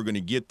production we're going to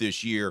get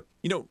this year.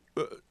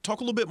 Talk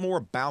a little bit more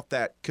about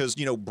that because,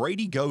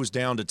 Brady goes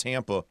down to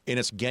Tampa and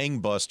it's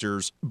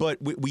gangbusters, but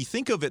we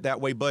think of it that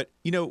way. But,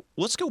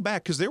 let's go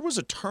back because there was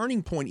a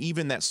turning point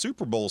even that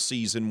Super Bowl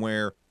season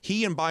where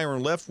he and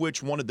Byron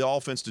Leftwich wanted the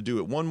offense to do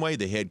it one way.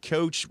 The head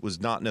coach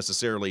was not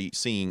necessarily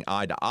seeing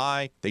eye to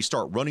eye. They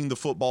start running the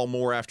football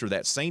more after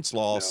that Saints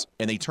loss,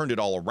 and they turned it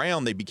all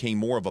around. They became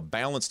more of a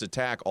balanced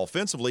attack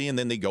offensively, and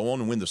then they go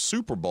on and win the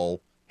Super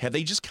Bowl. Have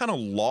they just kind of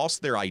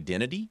lost their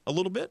identity a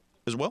little bit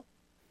as well?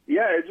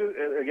 Yeah, it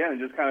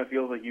just kind of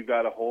feels like you've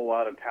got a whole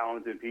lot of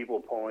talented people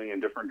pulling in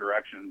different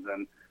directions,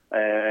 and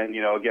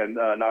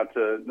not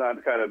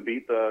to kind of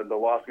beat the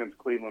loss against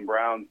Cleveland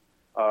Browns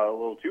a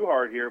little too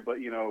hard here, but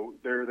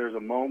there's a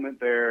moment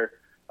there,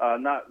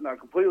 not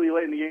completely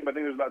late in the game. I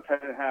think there's about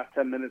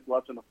 10 minutes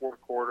left in the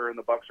fourth quarter, and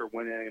the Bucs are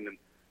winning, and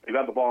they've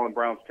got the ball in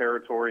Browns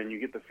territory, and you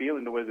get the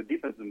feeling the way the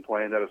defense has been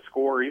playing that a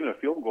score or even a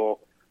field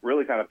goal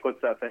really kind of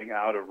puts that thing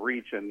out of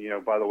reach. And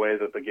by the way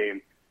that the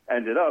game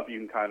ended up, you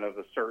can kind of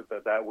assert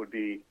that would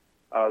be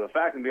the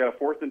fact. And we got a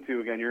 4th and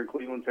 2 again. You're in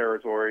Cleveland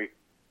territory,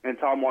 and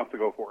Tom wants to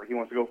go for it. He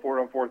wants to go for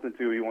it on 4th and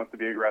 2. He wants to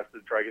be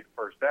aggressive, try to get the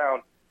first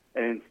down.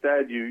 And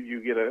instead,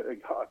 you get a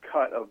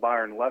cut of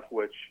Byron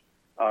Leftwich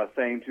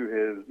saying to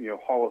his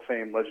Hall of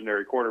Fame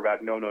legendary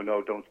quarterback, no,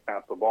 don't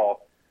snap the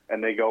ball.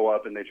 And they go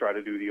up and they try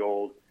to do the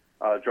old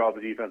draw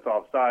the defense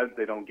offside.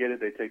 They don't get it.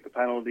 They take the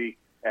penalty,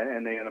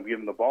 and they end up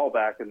giving the ball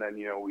back. And then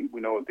we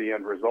know what the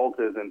end result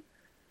is. And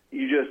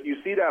you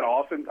see that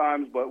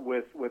oftentimes, but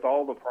with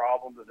all the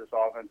problems that this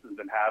offense has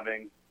been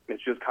having,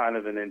 it's just kind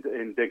of an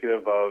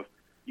indicative of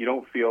you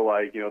don't feel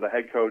like the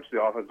head coach,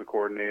 the offensive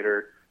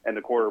coordinator, and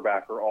the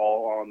quarterback are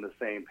all on the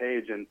same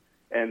page.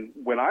 And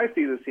when I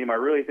see this team, I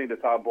really think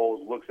that Todd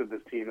Bowles looks at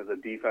this team as a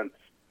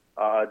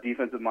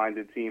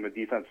defensive-minded team, a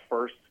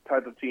defense-first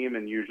type of team,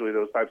 and usually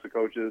those types of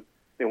coaches,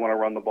 they want to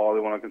run the ball,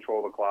 they want to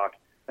control the clock,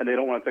 and they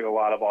don't want to take a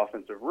lot of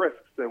offensive risks.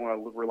 They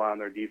want to rely on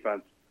their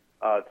defense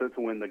to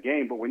win the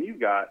game. But when you've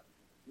got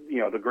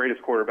the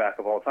greatest quarterback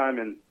of all time,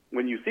 and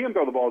when you see him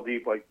throw the ball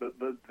deep, like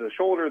the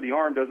shoulder, the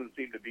arm doesn't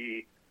seem to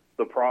be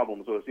the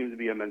problem, so it seems to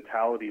be a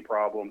mentality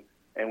problem.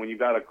 And when you've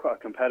got a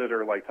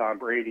competitor like Tom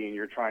Brady and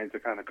you're trying to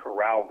kind of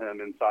corral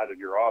him inside of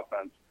your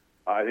offense,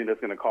 I think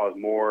that's going to cause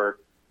more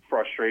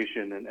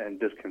frustration and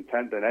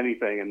discontent than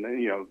anything. And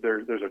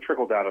there's a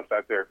trickle-down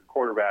effect there. If the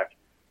quarterback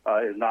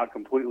is not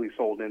completely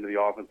sold into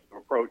the offensive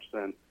approach,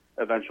 then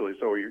eventually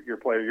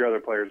your other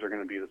players are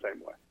going to be the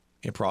same way.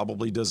 It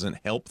probably doesn't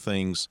help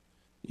things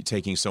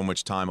taking so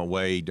much time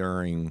away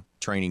during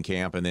training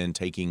camp and then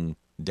taking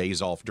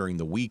days off during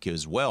the week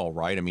as well,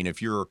 right? I mean, if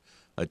you're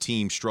a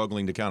team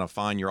struggling to kind of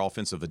find your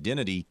offensive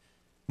identity,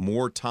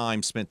 more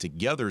time spent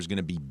together is going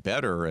to be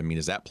better. I mean,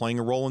 is that playing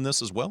a role in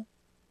this as well?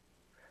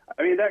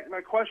 I mean, that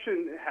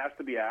question has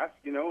to be asked,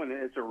 and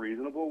it's a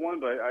reasonable one.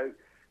 But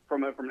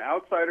from an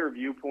outsider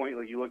viewpoint,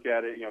 like you look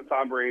at it,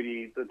 Tom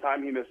Brady, the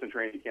time he missed in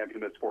training camp, he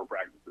missed 4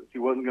 practices. He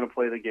wasn't going to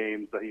play the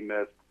games that he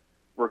missed,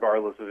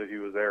 regardless of if he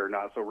was there or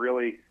not. So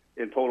really,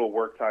 in total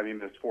work time, he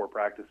missed 4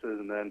 practices,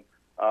 and then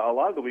a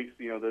lot of the weeks,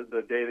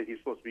 the day that he's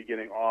supposed to be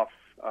getting off,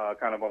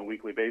 kind of on a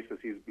weekly basis,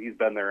 he's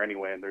been there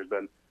anyway. And there's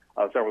been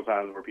several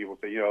times where people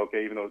say,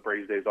 okay, even though it's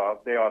Brady's day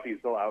off, he's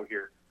still out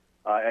here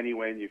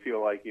anyway. And you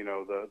feel like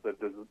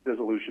the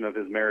dissolution of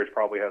his marriage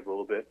probably has a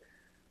little bit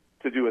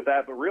to do with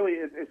that. But really,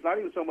 it's not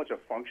even so much a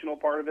functional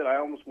part of it. I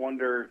almost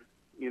wonder,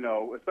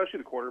 especially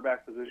the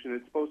quarterback position.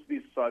 It's supposed to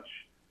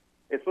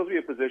be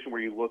a position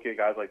where you look at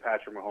guys like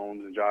Patrick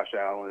Mahomes and Josh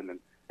Allen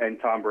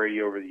and Tom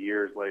Brady over the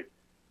years, like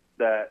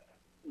that.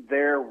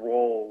 Their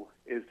role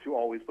is to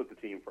always put the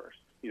team first,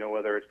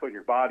 whether it's putting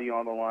your body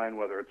on the line,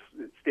 whether it's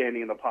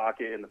standing in the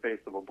pocket in the face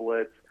of a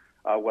blitz,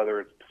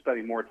 whether it's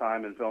spending more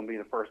time in film being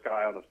the first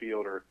guy on the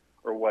field or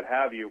what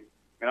have you.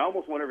 And I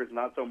almost wonder if it's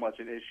not so much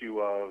an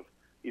issue of,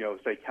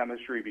 say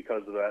chemistry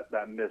because of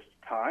that missed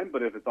time,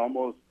 but if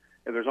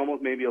there's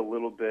almost maybe a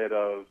little bit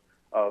of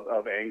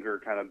anger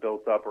kind of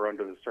built up or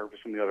under the surface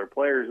from the other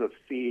players of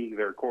seeing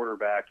their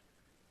quarterback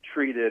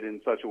treated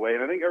in such a way.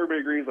 And I think everybody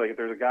agrees, like, if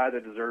there's a guy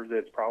that deserves it,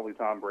 it's probably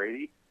Tom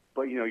Brady.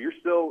 But you're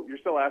still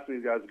asking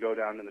these guys to go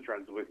down in the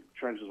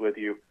trenches with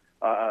you,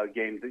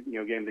 game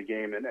to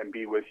game, and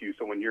be with you.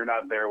 So when you're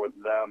not there with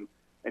them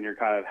and you're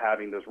kind of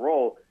having this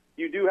role,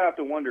 you do have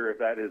to wonder if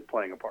that is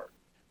playing a part.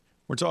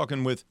 We're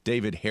talking with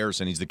David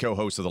Harrison. He's the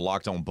co-host of the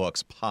Locked On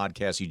Bucks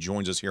podcast. He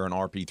joins us here on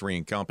RP3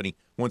 and Company.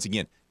 Once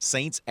again,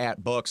 Saints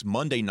at Bucks,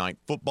 Monday Night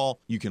Football.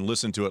 You can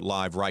listen to it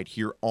live right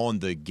here on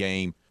the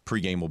game.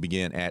 Pregame will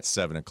begin at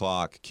 7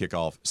 o'clock,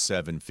 kickoff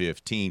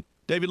 7:15.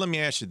 David, let me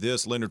ask you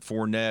this. Leonard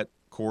Fournette,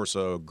 of course,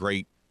 a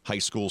great high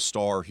school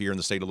star here in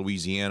the state of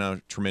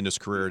Louisiana, tremendous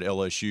career at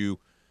LSU,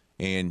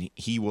 and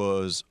he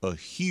was a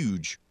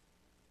huge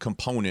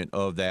component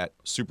of that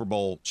Super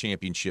Bowl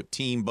championship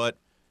team, but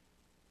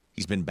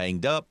he's been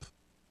banged up.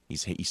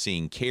 He's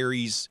seeing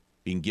carries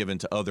being given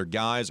to other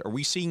guys. Are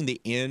we seeing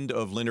the end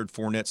of Leonard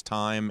Fournette's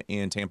time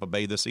in Tampa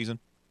Bay this season?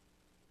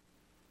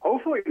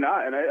 Hopefully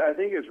not, and I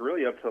think it's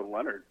really up to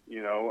Leonard.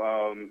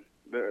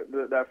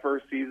 That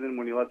first season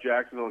when he left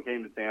Jacksonville and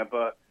came to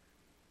Tampa,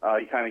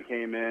 he kind of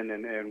came in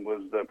and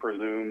was the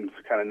presumed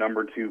kind of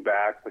number 2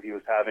 back, but he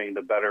was having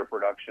the better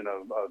production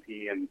of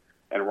he and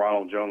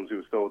Ronald Jones, who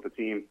was still with the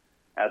team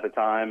at the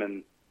time.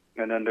 And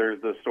then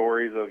there's the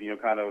stories of,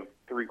 kind of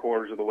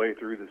 3/4 of the way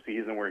through the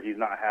season where he's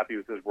not happy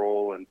with his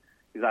role and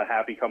he's not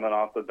happy coming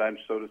off the bench,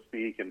 so to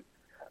speak, and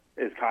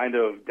is kind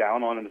of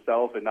down on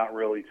himself and not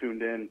really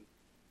tuned in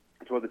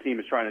to what the team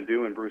is trying to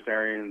do. And Bruce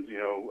Arians,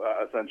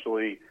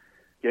 essentially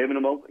gave him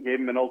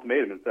an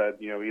ultimatum and said,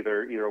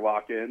 either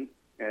lock in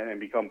and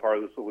become part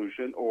of the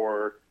solution,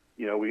 or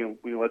we can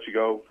let you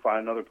go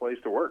find another place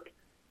to work.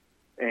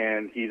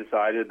 And he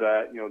decided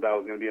that that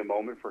was going to be a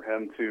moment for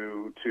him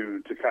to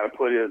kind of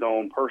put his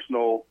own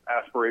personal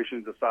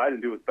aspirations aside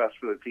and do what's best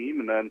for the team.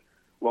 And then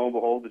lo and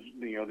behold,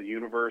 the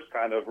universe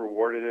kind of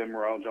rewarded him.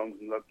 Ronald Jones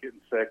ended up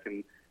getting sick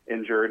and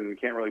injured and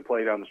can't really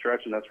play down the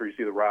stretch, and that's where you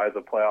see the rise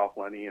of playoff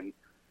Lenny and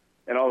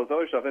all this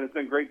other stuff. And it's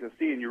been great to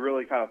see, and you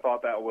really kind of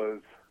thought that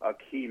was a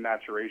key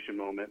maturation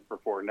moment for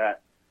Fournette.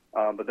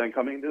 But then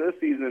coming into this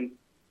season,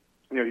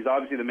 he's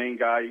obviously the main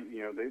guy.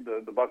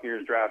 The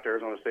Buccaneers draft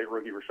Arizona State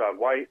rookie Rachaad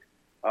White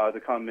to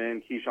come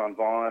in. Keyshawn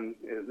Vaughn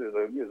is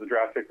a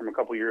draft pick from a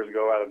couple years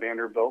ago out of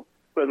Vanderbilt,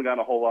 who hasn't gotten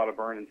a whole lot of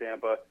burn in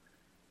Tampa.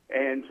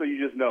 And so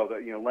you just know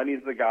that,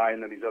 Lenny's the guy,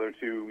 and then these other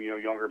two,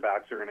 younger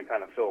backs are going to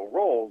kind of fill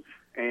roles.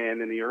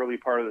 And in the early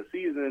part of the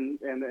season,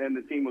 and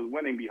the team was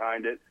winning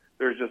behind it,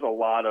 there's just a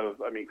lot of,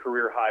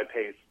 career high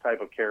pace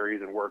type of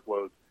carries and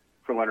workloads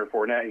for Leonard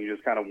Fournette, and you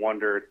just kind of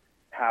wondered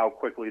how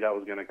quickly that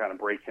was going to kind of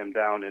break him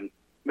down. And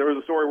there was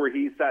a story where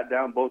he sat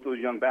down both those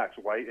young backs,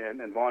 White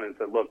and Vaughn, and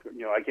said, look,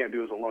 I can't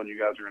do this alone. You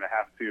guys are going to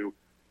have to,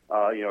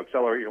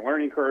 accelerate your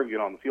learning curve, get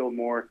on the field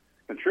more,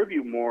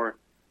 contribute more.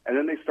 And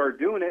then they start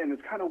doing it, and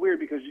it's kind of weird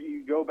because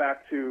you go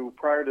back to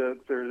prior to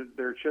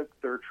their trip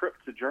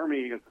to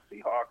Germany against the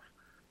Seahawks,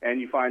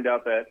 and you find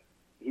out that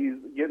he's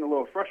getting a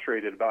little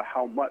frustrated about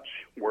how much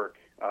work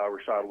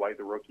Rachaad White,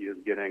 the rookie, is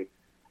getting.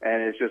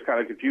 And it's just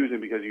kind of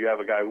confusing because you have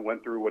a guy who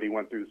went through what he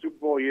went through the Super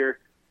Bowl year,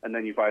 and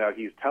then you find out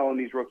he's telling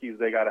these rookies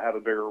they got to have a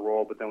bigger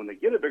role. But then when they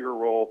get a bigger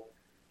role,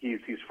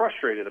 he's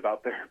frustrated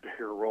about their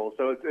bigger role.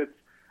 So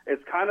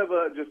it's kind of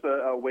just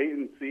a wait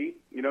and see.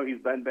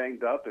 He's been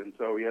banged up, and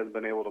so he hasn't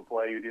been able to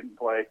play. He didn't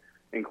play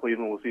in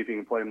Cleveland. We'll see if he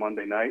can play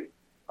Monday night.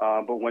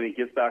 But when he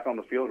gets back on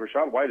the field,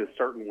 Rachaad White has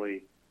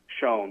certainly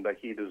shown that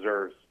he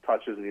deserves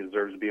touches and he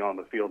deserves to be on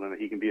the field and that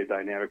he can be a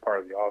dynamic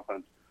part of the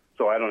offense.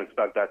 So I don't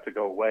expect that to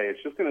go away.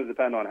 It's just going to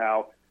depend on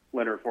how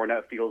Leonard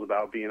Fournette feels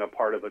about being a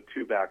part of a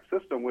 2-back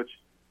system, which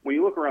when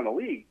you look around the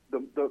league,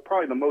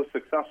 probably the most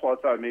successful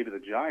outside maybe the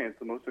Giants,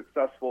 the most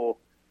successful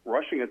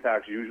rushing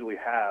attacks usually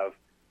have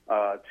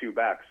 2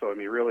 backs. So,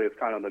 really it's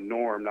kind of the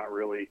norm, not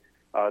really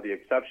the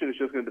exception. It's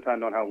just going to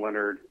depend on how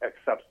Leonard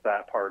accepts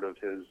that part of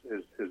his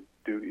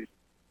duties.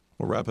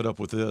 We'll wrap it up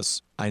with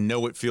this. I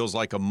know it feels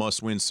like a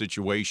must-win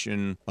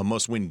situation, a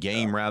must-win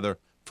game, rather,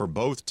 for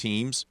both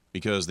teams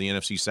because the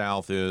NFC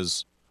South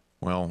is,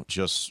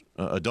 just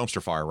a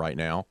dumpster fire right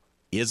now.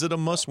 Is it a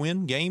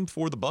must-win game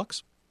for the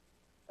Bucs?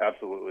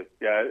 Absolutely.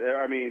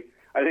 Yeah, I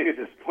think at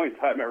this point in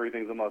time,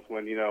 everything's a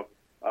must-win. You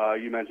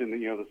mentioned,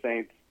 the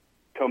Saints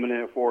coming in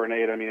at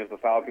 4-8. If the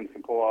Falcons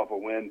can pull off a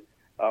win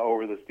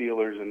over the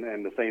Steelers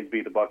and the Saints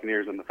beat the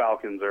Buccaneers and the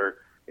Falcons are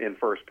in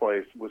first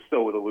place with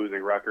a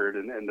losing record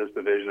in this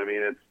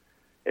division.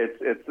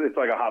 It's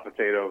like a hot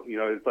potato.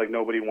 It's like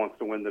nobody wants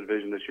to win the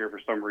division this year for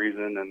some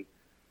reason, and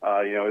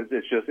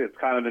it's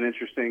kind of an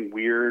interesting,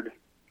 weird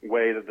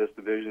way that this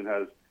division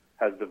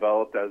has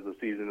developed as the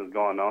season has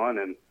gone on.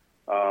 And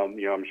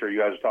I'm sure you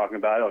guys are talking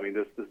about it.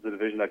 This is the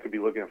division that could be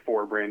looking at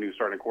 4 brand new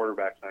starting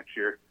quarterbacks next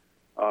year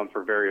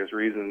for various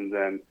reasons.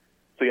 And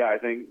so, I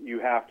think you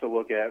have to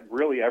look at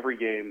really every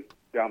game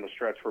down the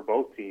stretch for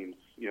both teams,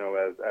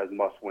 as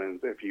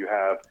must-wins if you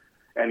have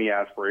any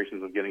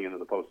aspirations of getting into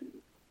the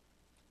postseason.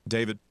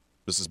 David,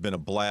 this has been a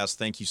blast.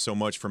 Thank you so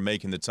much for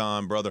making the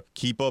time, brother.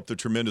 Keep up the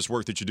tremendous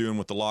work that you're doing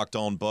with the Locked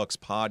On Bucs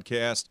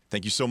podcast.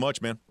 Thank you so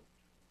much, man.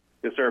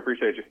 Yes, sir.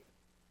 Appreciate you.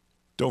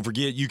 Don't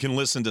forget, you can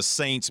listen to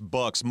Saints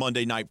Bucs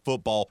Monday Night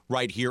Football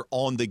right here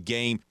on the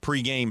game.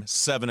 Pre-game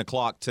 7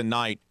 o'clock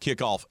tonight.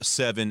 Kickoff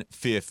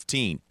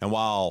 7:15. And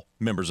while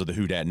members of the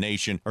Who Dat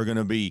Nation are going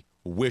to be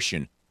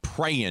wishing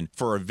praying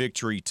for a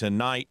victory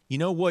tonight, you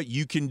know what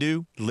you can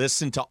do?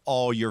 Listen to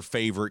all your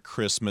favorite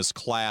Christmas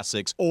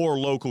classics or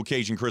local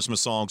Cajun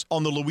Christmas songs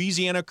on the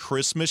Louisiana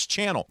Christmas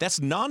Channel. That's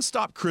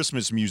nonstop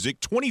Christmas music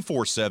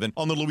 24/7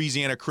 on the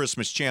Louisiana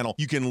Christmas Channel.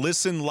 You can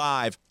listen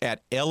live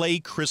at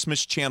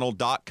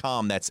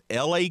lachristmaschannel.com. That's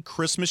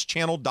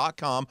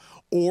lachristmaschannel.com,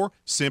 or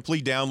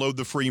simply download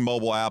the free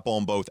mobile app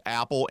on both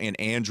Apple and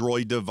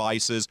Android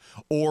devices,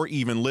 or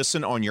even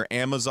listen on your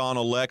Amazon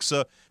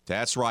Alexa.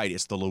 That's right,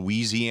 it's the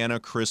Louisiana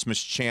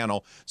Christmas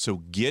Channel. So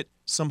get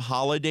some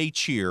holiday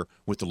cheer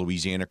with the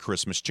Louisiana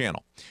Christmas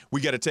Channel.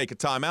 We got to take a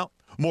timeout.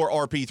 More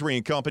RP3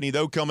 and Company,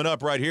 though, coming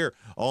up right here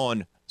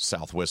on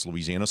Southwest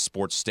Louisiana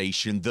Sports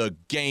Station. The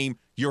Game,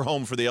 your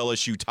home for the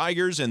LSU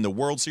Tigers and the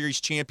World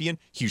Series champion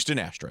Houston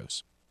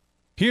Astros.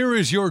 Here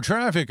is your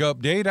traffic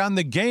update on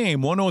The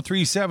Game,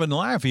 103.7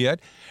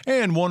 Lafayette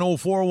and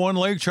 104.1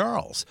 Lake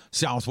Charles,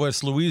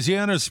 Southwest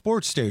Louisiana's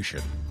sports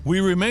station. We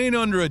remain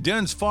under a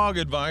dense fog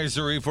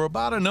advisory for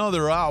about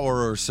another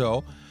hour or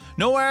so.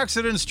 No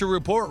accidents to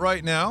report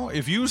right now.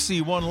 If you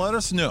see one, let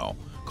us know.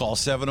 Call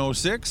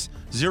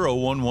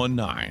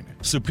 706-0119.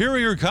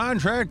 Superior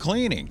Contract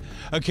Cleaning,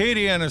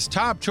 Acadiana's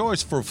top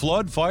choice for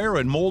flood, fire,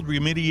 and mold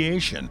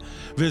remediation.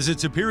 Visit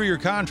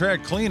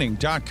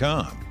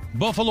superiorcontractcleaning.com.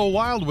 Buffalo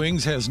Wild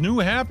Wings has new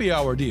happy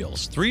hour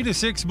deals, $3 to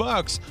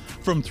 $6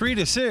 from 3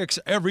 to 6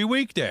 every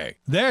weekday.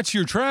 That's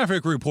your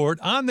traffic report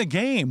on The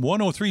Game,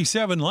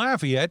 103.7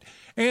 Lafayette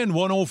and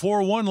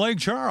 104.1 Lake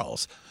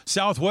Charles,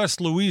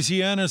 Southwest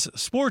Louisiana's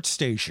sports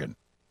station.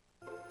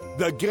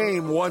 The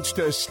Game wants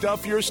to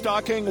stuff your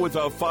stocking with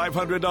a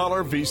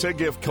 $500 Visa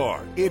gift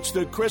card. It's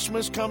the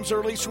Christmas Comes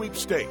Early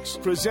Sweepstakes,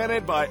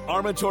 presented by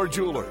Armator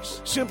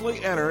Jewelers.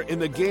 Simply enter in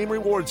the Game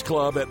Rewards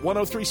Club at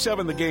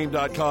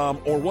 1037thegame.com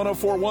or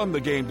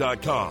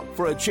 1041thegame.com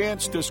for a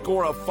chance to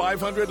score a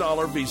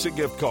 $500 Visa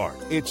gift card.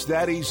 It's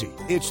that easy.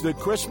 It's the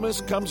Christmas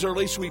Comes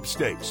Early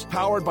Sweepstakes,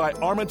 powered by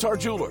Armator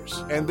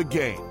Jewelers and The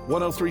Game,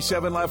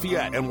 1037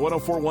 Lafayette and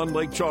 1041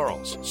 Lake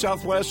Charles,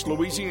 Southwest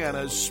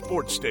Louisiana's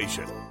sports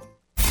station.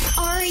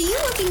 Are you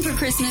looking for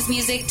Christmas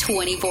music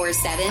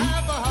 24/7?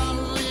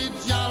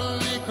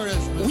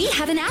 We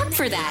have an app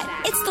for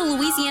that. It's the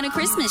Louisiana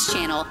Christmas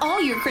Channel. All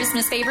your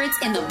Christmas favorites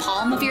in the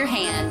palm of your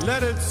hand.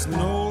 Let it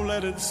snow,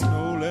 let it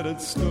snow, let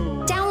it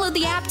snow. Download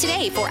the app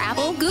today for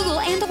Apple, Google,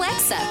 and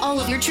Alexa. All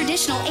of your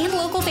traditional and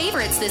local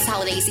favorites this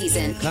holiday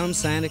season. Come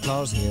Santa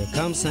Claus, here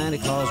come Santa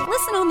Claus.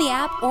 Listen on the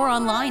app or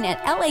online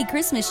at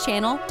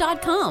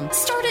lachristmaschannel.com.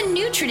 Start a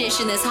new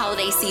tradition this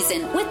holiday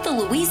season with the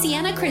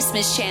Louisiana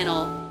Christmas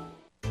Channel.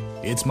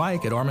 It's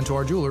Mike at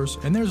Armentor Jewelers,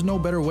 and there's no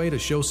better way to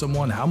show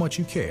someone how much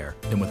you care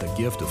than with a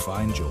gift of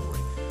fine jewelry.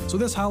 So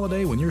this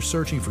holiday, when you're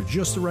searching for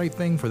just the right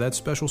thing for that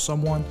special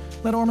someone,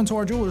 let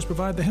Armentor Jewelers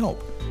provide the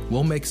help.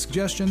 We'll make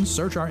suggestions,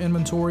 search our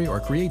inventory,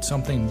 or create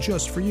something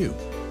just for you.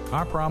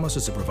 Our promise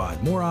is to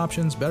provide more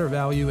options, better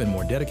value, and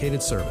more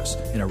dedicated service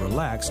in a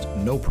relaxed,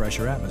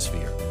 no-pressure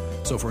atmosphere.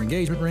 So for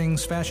engagement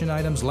rings, fashion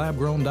items,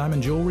 lab-grown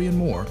diamond jewelry, and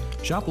more,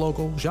 shop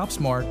local, shop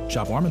smart,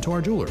 shop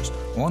Armentor Jewelers.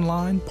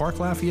 Online, Park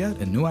Lafayette,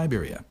 and New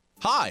Iberia.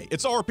 Hi,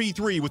 it's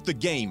RP3 with The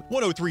Game,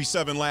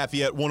 1037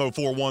 Lafayette,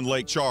 1041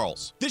 Lake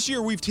Charles. This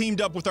year, we've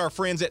teamed up with our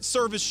friends at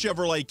Service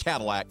Chevrolet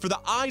Cadillac for the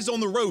Eyes on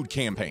the Road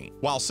campaign.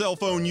 While cell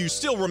phone use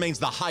still remains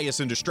the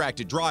highest in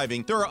distracted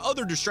driving, there are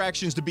other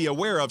distractions to be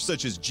aware of,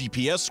 such as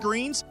GPS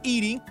screens,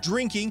 eating,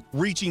 drinking,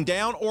 reaching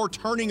down, or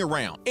turning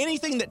around.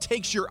 Anything that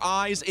takes your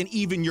eyes and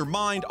even your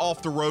mind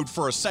off the road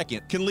for a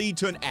second can lead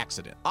to an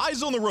accident.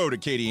 Eyes on the Road,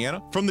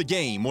 Acadiana. From The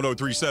Game,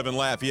 1037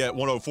 Lafayette,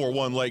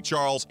 1041 Lake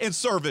Charles, and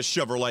Service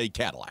Chevrolet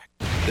Cadillac.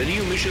 The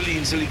new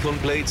Michelin silicone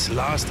plates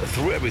last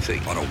through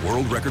everything. On a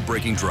world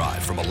record-breaking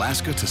drive from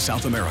Alaska to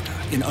South America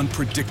in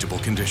unpredictable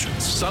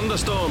conditions.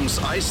 Thunderstorms,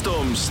 ice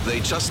storms, they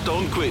just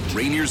don't quit.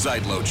 Rainier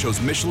Zeitlo chose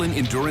Michelin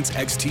Endurance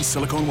XT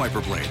silicone wiper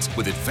blades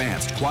with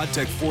advanced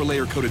Quad-Tech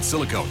 4-layer coated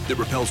silicone that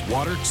repels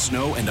water,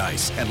 snow, and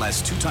ice and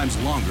lasts 2 times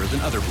longer than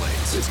other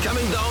blades. It's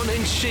coming down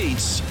in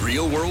sheets.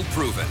 Real world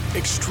proven.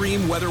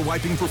 Extreme weather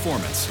wiping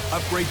performance.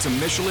 Upgrade to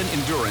Michelin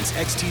Endurance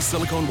XT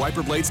silicone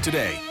wiper blades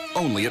today.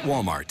 Only at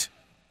Walmart.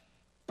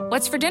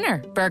 What's for dinner?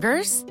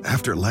 Burgers?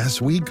 After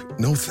last week,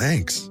 no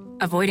thanks.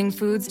 Avoiding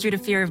foods due to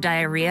fear of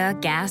diarrhea,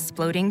 gas,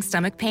 bloating,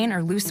 stomach pain,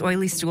 or loose,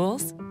 oily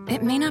stools?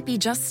 It may not be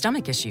just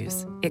stomach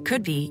issues. It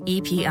could be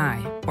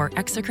EPI, or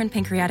exocrine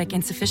pancreatic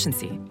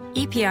insufficiency.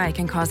 EPI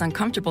can cause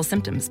uncomfortable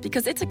symptoms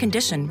because it's a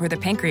condition where the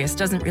pancreas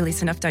doesn't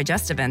release enough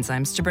digestive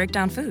enzymes to break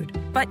down food.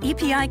 But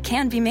EPI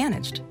can be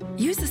managed.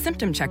 Use the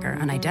symptom checker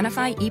on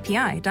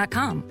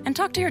identifyepi.com and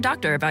talk to your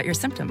doctor about your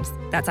symptoms.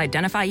 That's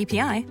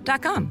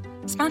identifyepi.com.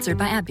 Sponsored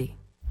by AbbVie.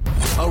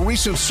 A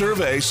recent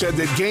survey said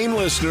that Game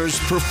listeners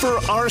prefer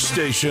our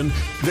station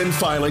than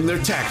filing their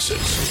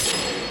taxes.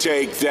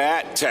 Take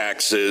that,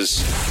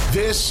 taxes.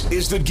 This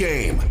is The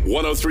Game.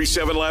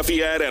 1037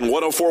 Lafayette and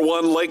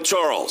 1041 Lake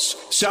Charles,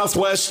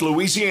 Southwest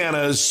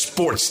Louisiana's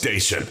sports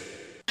station.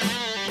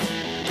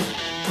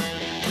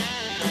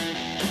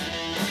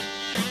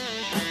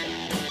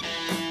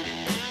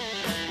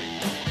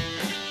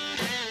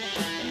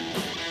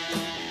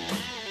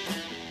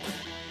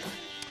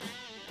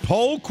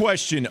 Poll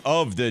question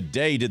of the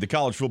day. Did the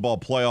College Football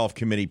Playoff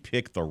Committee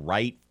pick the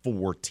right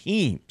 4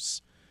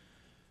 teams?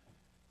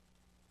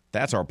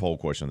 That's our poll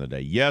question of the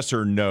day. Yes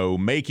or no?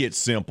 Make it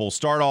simple.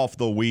 Start off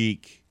the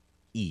week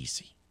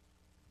easy.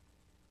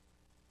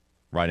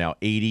 Right now,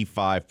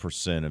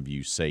 85% of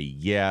you say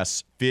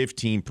yes.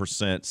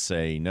 15%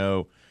 say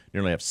no.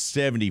 Nearly have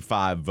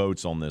 75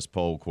 votes on this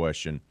poll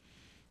question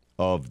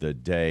of the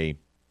day.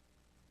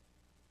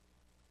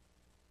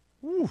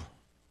 Whew.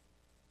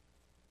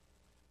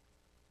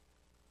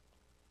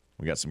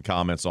 We got some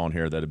comments on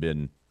here that have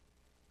been,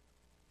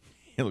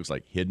 it looks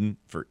like, hidden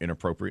for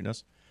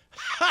inappropriateness.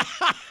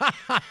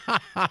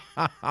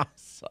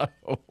 So,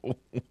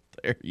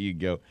 there you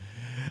go.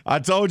 I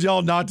told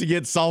y'all not to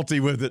get salty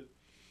with it.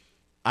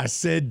 I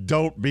said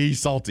don't be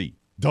salty.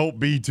 Don't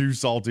be too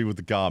salty with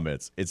the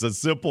comments. It's a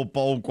simple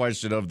poll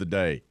question of the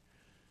day.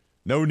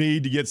 No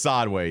need to get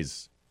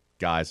sideways,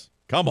 guys.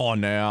 Come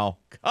on now.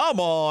 Come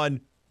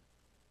on.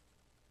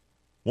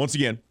 Once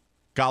again,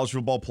 college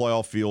football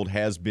playoff field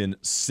has been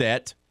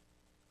set.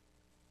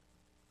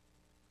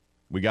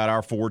 We got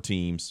our 4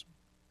 teams.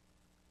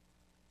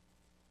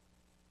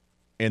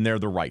 And they're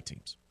the right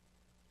teams.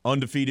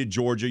 Undefeated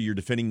Georgia, your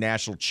defending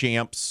national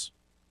champs,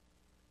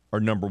 are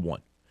number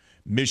 1.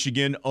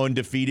 Michigan,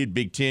 undefeated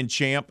Big Ten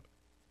champ,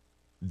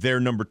 they're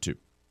number 2.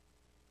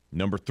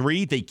 Number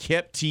 3, they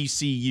kept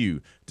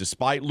TCU.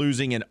 Despite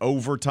losing in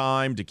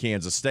overtime to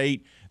Kansas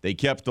State, they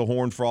kept the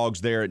Horned Frogs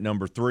there at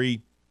number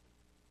 3.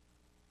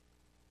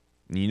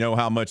 And you know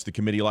how much the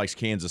committee likes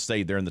Kansas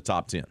State. They're in the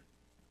top 10.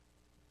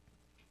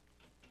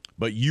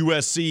 But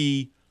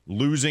USC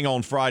losing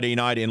on Friday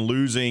night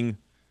and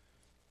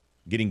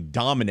getting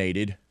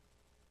dominated.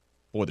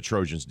 Boy, the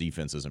Trojans'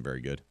 defense isn't very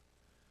good.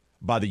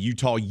 By the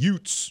Utah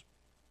Utes.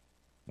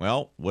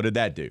 Well, what did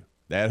that do?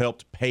 That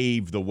helped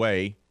pave the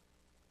way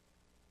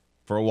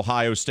for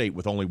Ohio State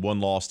with only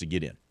 1 loss to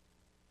get in.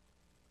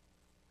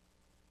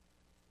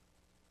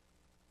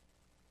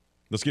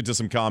 Let's get to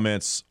some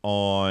comments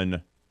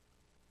on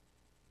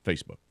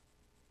Facebook.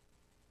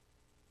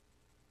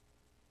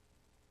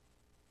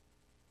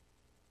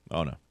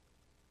 Oh, no.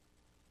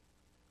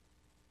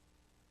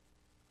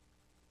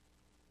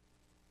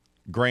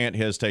 Grant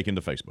has taken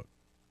to Facebook.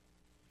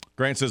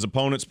 Grant says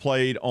opponents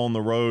played on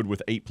the road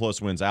with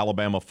 8+ wins.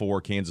 Alabama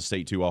 4, Kansas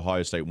State 2,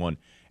 Ohio State 1.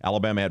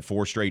 Alabama had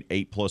 4 straight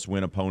 8+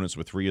 win opponents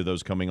with 3 of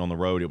those coming on the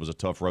road. It was a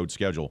tough road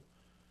schedule.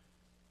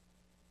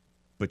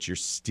 But you're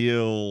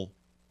still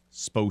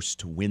supposed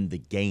to win the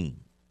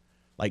game.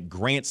 Like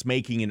Grant's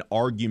making an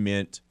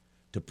argument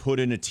to put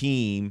in a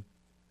team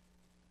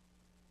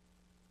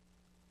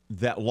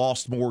that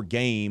lost more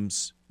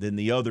games than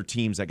the other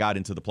teams that got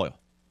into the playoff.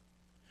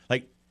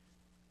 Like,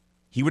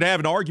 he would have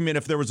an argument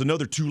if there was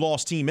another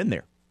 2-loss team in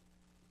there.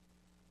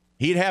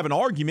 He'd have an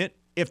argument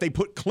if they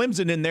put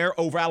Clemson in there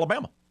over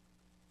Alabama.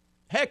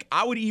 Heck,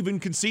 I would even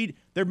concede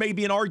there may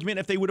be an argument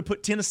if they would have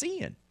put Tennessee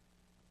in.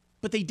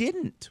 But they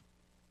didn't.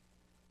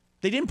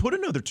 They didn't put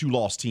another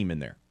 2-loss team in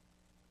there.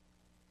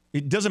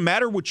 It doesn't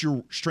matter what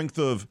your strength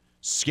of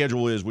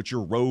schedule is, what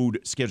your road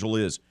schedule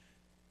is.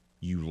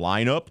 You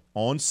line up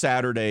on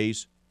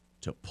Saturdays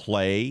to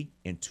play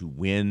and to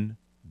win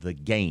the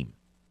game.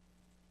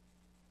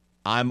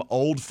 I'm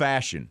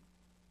old-fashioned.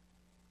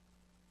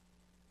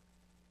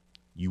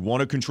 You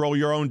want to control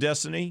your own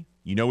destiny?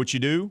 You know what you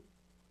do?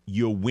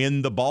 You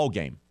win the ball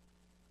game.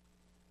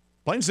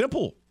 Plain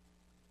simple.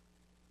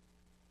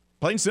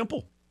 Plain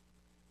simple.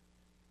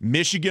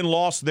 Michigan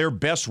lost their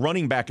best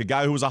running back, a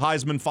guy who was a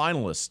Heisman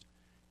finalist.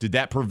 Did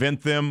that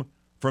prevent them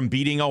from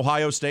beating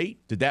Ohio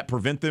State? Did that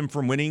prevent them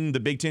from winning the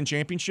Big Ten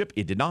championship?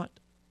 It did not.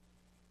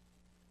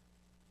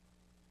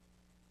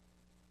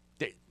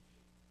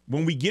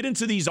 When we get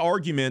into these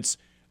arguments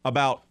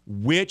about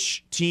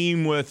which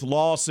team with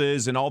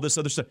losses and all this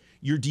other stuff,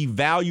 you're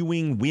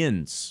devaluing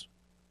wins.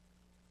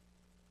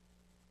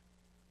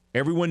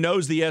 Everyone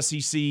knows the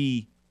SEC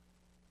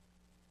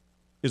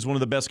is one of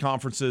the best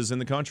conferences in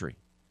the country.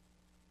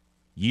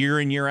 Year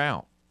in, year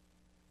out.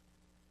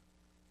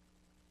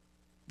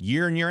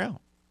 Year in, year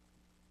out.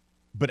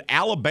 But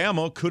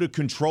Alabama could have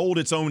controlled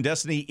its own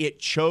destiny. It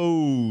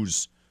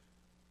chose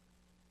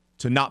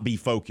to not be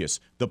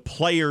focused. The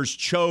players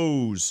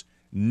chose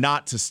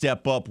not to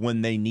step up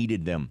when they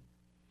needed them.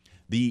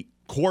 The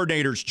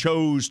coordinators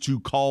chose to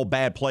call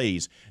bad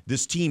plays.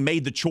 This team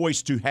made the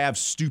choice to have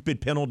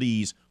stupid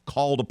penalties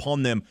called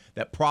upon them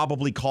that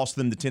probably cost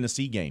them the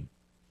Tennessee game.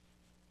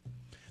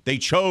 They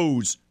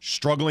chose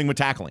struggling with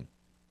tackling.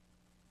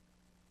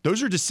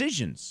 Those are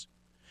decisions.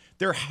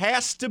 There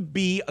has to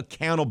be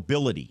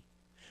accountability.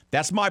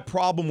 That's my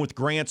problem with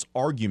Grant's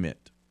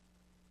argument.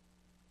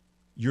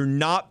 You're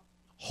not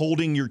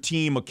holding your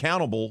team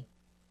accountable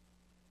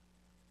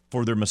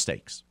for their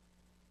mistakes.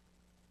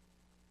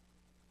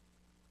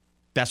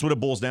 That's what it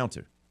boils down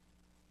to.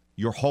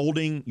 You're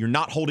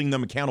not holding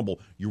them accountable.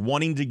 You're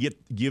wanting to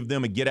give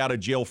them a get out of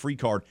jail free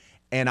card,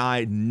 and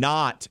I'm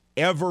not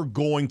ever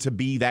going to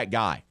be that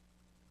guy.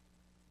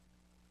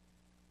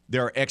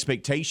 There are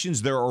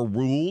expectations, there are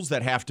rules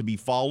that have to be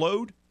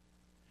followed,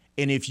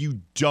 And if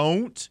you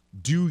don't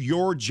do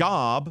your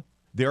job,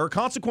 there are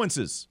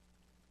consequences.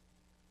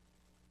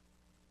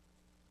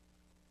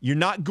 You're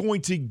not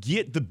going to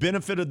get the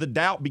benefit of the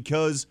doubt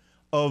because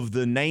of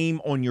the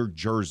name on your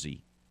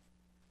jersey.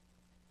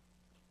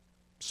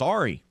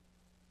 Sorry.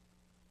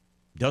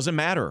 Doesn't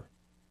matter.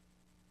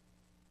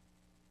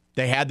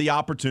 They had the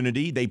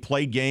opportunity. They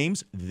played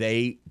games.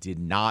 They did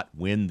not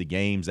win the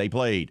games they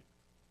played.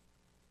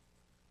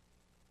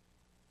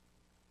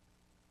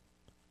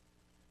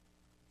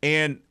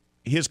 And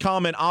his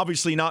comment,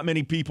 obviously not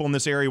many people in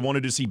this area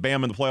wanted to see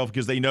Bama in the playoff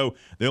because they know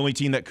the only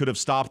team that could have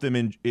stopped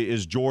them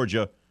is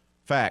Georgia.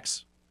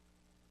 Facts.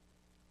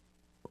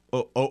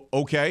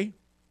 Okay.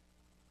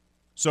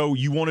 So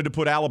you wanted to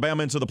put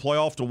Alabama into the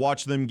playoff to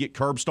watch them get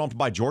curb stomped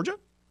by Georgia?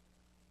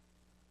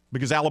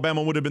 Because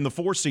Alabama would have been the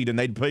 4 seed and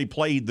they'd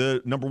played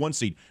the number 1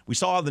 seed. We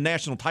saw how the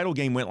national title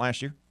game went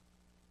last year.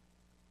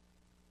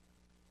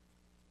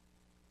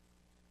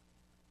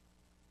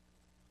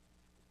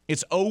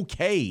 It's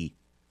okay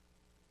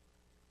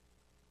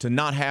to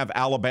not have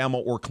Alabama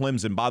or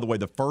Clemson. By the way,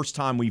 the first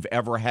time we've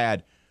ever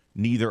had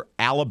neither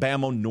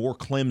Alabama nor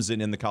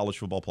Clemson in the college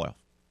football playoff.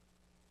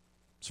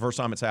 It's the first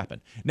time it's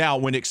happened. Now,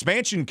 when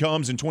expansion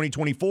comes in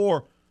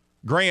 2024,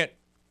 Grant,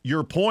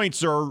 your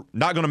points are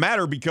not going to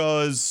matter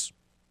because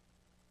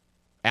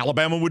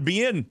Alabama would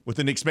be in with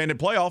an expanded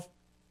playoff.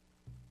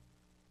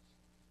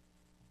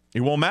 It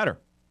won't matter.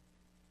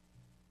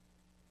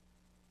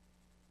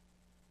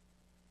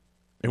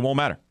 It won't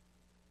matter.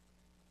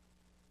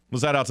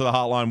 Let's head out to the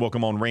hotline.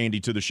 Welcome on Randy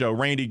to the show.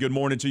 Randy, good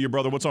morning to you,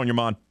 brother. What's on your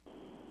mind?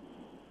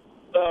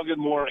 Oh, good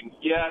morning.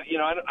 Yeah,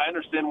 I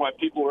understand why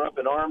people are up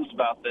in arms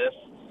about this.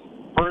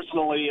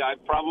 Personally, I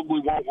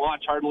probably won't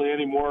watch hardly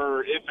any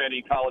more, if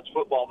any, college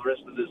football the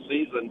rest of this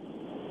season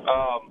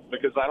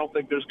because I don't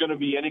think there's going to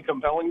be any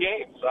compelling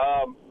games.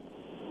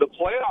 The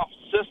playoff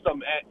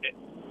system,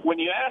 when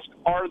you ask,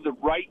 are the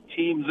right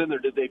teams in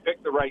there, did they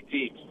pick the right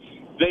teams?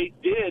 They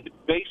did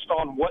based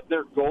on what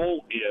their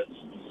goal is.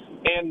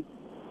 And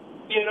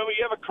you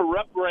have a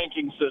corrupt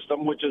ranking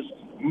system, which is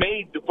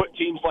made to put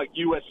teams like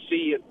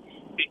USC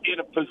in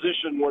a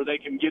position where they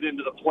can get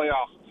into the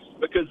playoffs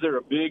because they're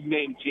a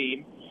big-name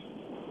team.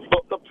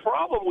 But the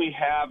problem we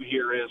have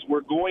here is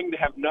we're going to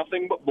have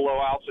nothing but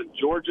blowouts, and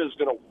Georgia is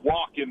going to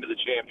walk into the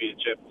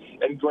championship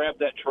and grab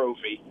that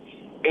trophy.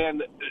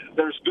 And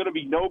there's going to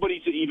be nobody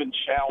to even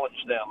challenge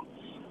them.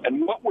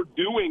 And what we're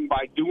doing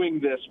by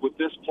doing this with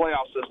this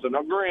playoff system,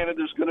 now granted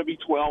there's going to be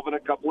 12 in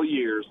a couple of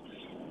years,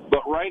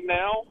 but right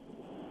now,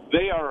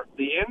 the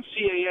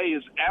NCAA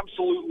is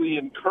absolutely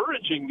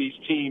encouraging these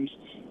teams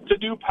to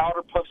do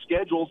powder puff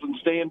schedules and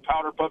stay in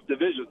powder puff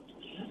divisions.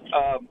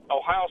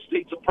 Ohio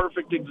State's a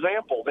perfect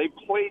example. They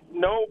played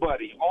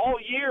nobody all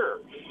year.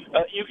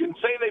 You can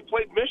say they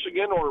played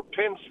Michigan or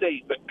Penn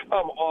State, but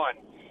come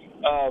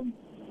on.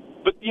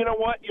 But you know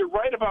what? You're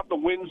right about the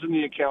wins and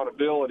the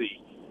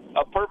accountability.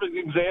 A perfect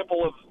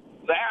example of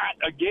that,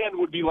 again,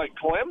 would be like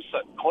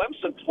Clemson.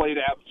 Clemson played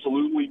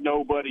absolutely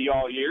nobody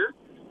all year.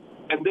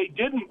 And they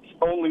didn't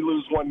only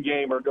lose one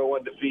game or go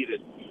undefeated.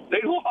 They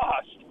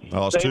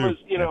lost. Same as,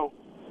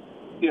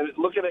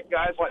 looking at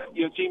guys like,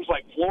 teams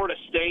like Florida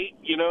State,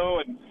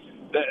 and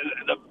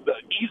the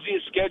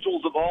easiest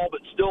schedules of all,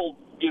 but still,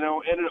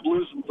 ended up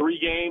losing 3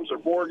 games or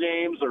 4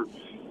 games or,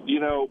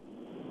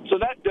 so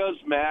that does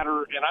matter.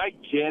 And I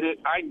get it.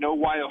 I know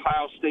why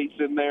Ohio State's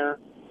in there.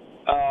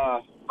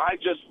 And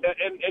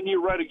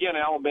you're right again,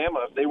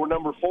 Alabama, if they were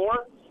number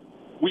 4,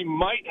 we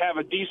might have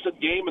a decent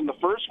game in the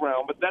first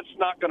round, but that's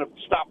not going to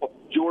stop a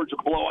Georgia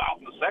blowout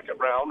in the second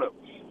round of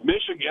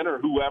Michigan or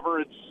whoever.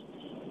 It's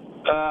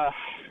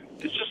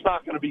just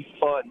not going to be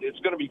fun. It's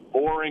going to be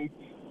boring.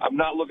 I'm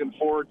not looking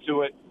forward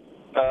to it.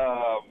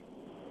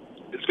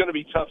 It's going to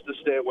be tough to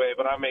stay away,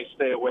 but I may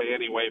stay away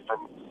anyway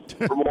from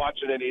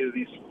watching any of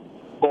these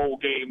bowl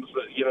games,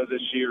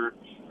 this year.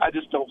 I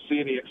just don't see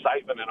any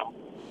excitement in them.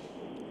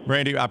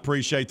 Randy, I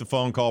appreciate the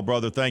phone call,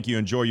 brother. Thank you.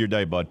 Enjoy your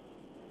day, bud.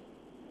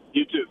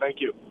 You too. Thank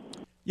you.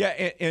 Yeah,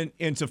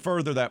 and to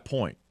further that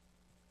point,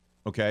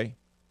 okay,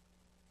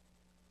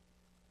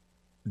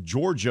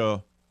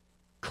 Georgia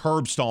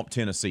curb stomped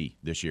Tennessee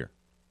this year,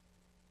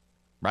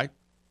 right?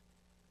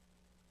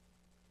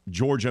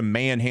 Georgia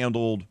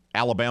manhandled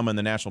Alabama in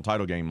the national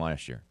title game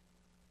last year.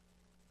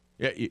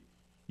 Yeah,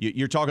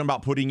 you're talking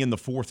about putting in the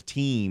 4th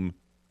team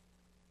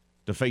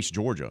to face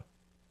Georgia.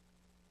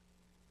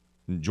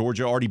 And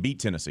Georgia already beat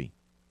Tennessee.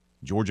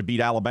 Georgia beat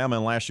Alabama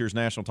in last year's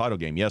national title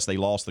game. Yes, they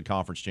lost the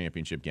conference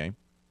championship game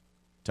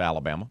to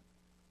Alabama.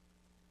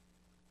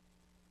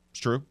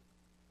 It's true.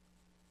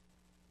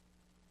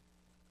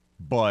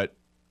 But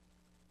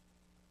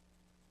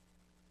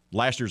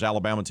last year's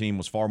Alabama team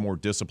was far more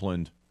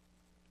disciplined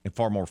and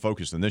far more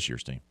focused than this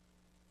year's team.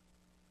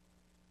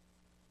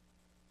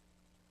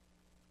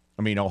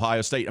 I mean,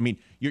 Ohio State,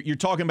 you're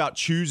talking about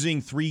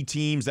choosing 3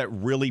 teams that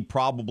really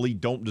probably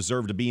don't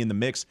deserve to be in the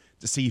mix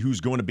to see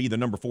who's going to be the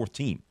number 4th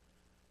team.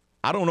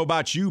 I don't know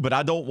about you, but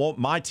I don't want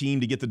my team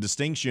to get the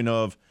distinction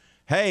of,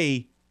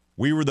 hey,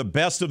 we were the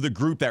best of the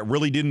group that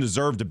really didn't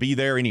deserve to be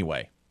there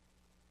anyway.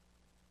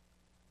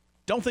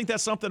 don't think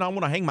that's something I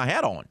want to hang my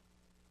hat on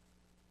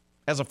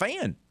as a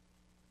fan.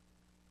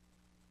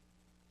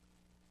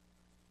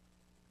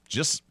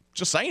 Just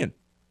saying.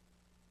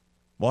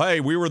 Well,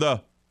 hey, we were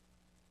the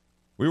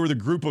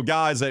group of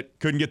guys that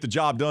couldn't get the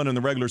job done in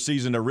the regular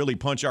season to really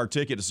punch our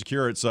ticket to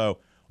secure it. So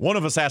one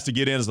of us has to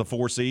get in as the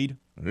 4 seed.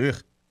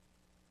 Ugh.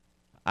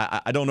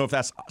 I don't know if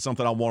that's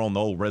something I want on the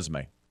old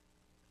resume.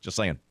 Just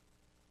saying.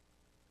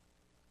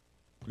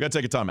 We got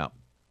to take a timeout.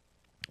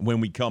 When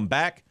we come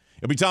back,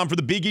 it'll be time for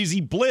the Big Easy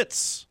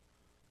Blitz.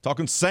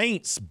 Talking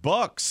Saints,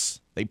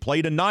 Bucks. They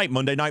play tonight,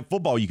 Monday Night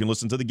Football. You can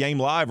listen to the game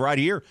live right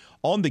here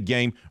on the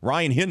game.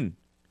 Ryan Hinton,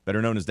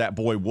 better known as That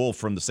Boy Wolf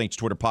from the Saints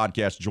Twitter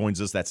podcast,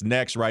 joins us. That's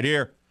next right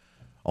here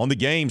on the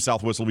game,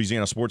 Southwest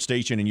Louisiana Sports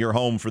Station, and your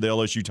home for the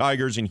LSU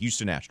Tigers and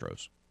Houston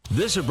Astros.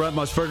 This is Brent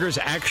Musburger's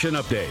Action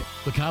Update.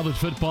 The college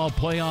football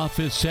playoff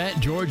is set.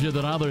 Georgia,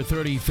 the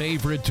 $1.30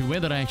 favorite to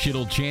win the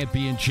national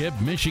championship.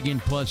 Michigan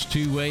plus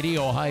 280.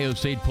 Ohio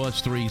State plus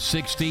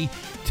 360.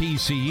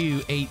 TCU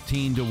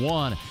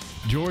 18-1.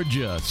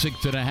 Georgia,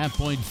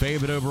 6.5-point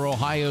favorite over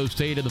Ohio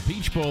State in the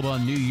Peach Bowl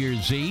on New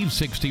Year's Eve,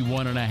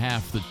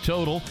 61.5 the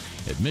total.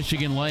 At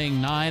Michigan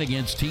laying 9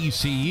 against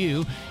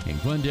TCU. In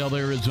Glendale,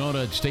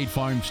 Arizona at State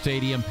Farm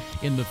Stadium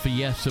in the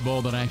Fiesta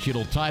Bowl, the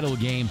national title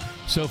game.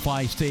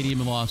 SoFi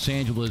Stadium in Los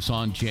Angeles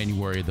on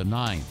January the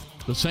 9th.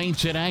 The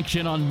Saints in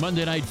action on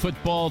Monday Night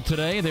Football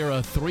today. They're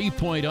a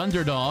 3-point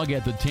underdog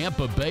at the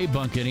Tampa Bay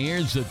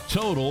Buccaneers. The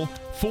total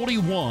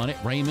 41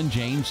 at Raymond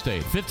James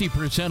Stadium.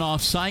 50%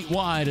 off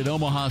site-wide at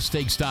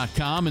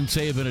omahasteaks.com and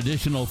save an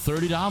additional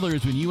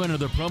 $30 when you enter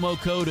the promo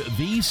code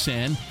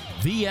VSIN,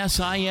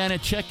 VSIN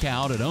at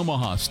checkout at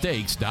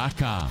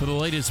omahasteaks.com. For the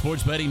latest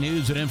sports betting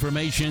news and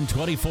information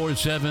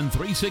 24/7,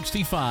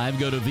 365,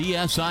 go to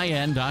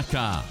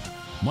VSIN.com.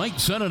 Mike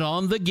Sennett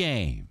on the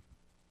game.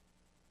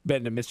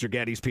 Been to Mr.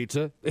 Gatti's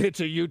Pizza? It's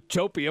a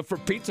utopia for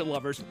pizza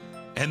lovers.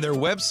 And their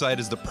website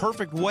is the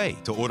perfect way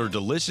to order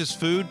delicious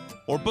food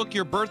or book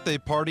your birthday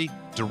party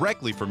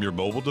directly from your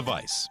mobile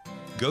device.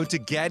 Go to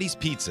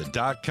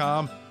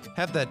Gatti'sPizza.com,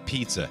 have that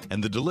pizza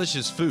and the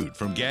delicious food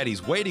from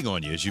Gatti's waiting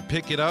on you as you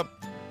pick it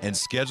up, and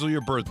schedule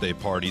your birthday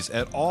parties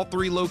at all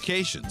 3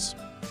 locations.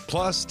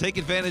 Plus, take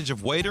advantage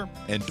of Waiter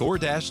and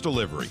DoorDash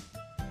delivery.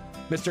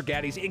 Mr.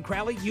 Gatti's in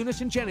Crowley,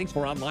 Eunice, and Jennings,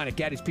 or online at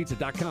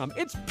Gatti'sPizza.com.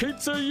 It's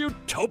Pizza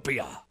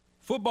Utopia.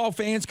 Football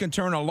fans can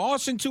turn a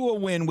loss into a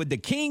win with the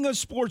king of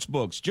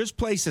sportsbooks. Just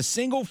place a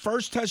single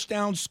first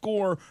touchdown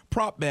score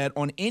prop bet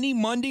on any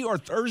Monday or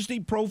Thursday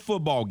pro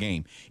football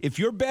game. If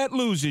your bet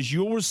loses,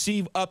 you'll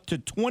receive up to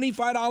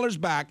 $25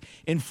 back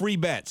in free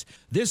bets.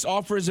 This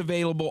offer is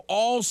available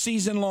all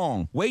season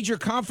long. Wager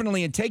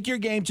confidently and take your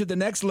game to the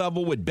next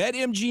level with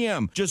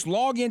BetMGM. Just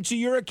log into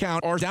your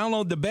account or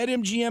download the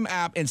BetMGM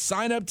app and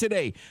sign up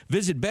today.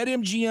 Visit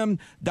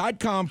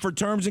BetMGM.com for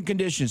terms and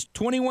conditions.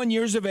 21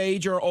 years of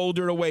age or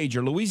older to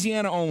wager.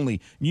 Louisiana only.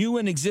 New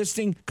and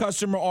existing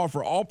customer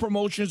offer. All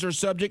promotions are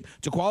subject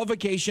to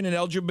qualification and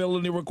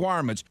eligibility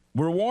requirements.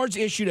 Rewards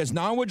issued as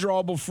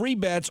non-withdrawable free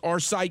bets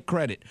or site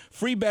credit.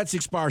 Free bets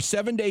expire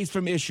 7 days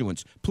from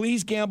issuance.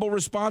 Please gamble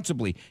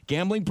responsibly.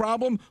 Gambling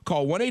problem?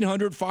 Call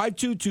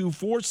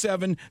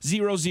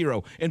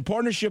 1-800-522-4700 in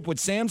partnership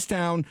with Sam's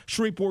Town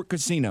Shreveport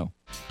Casino.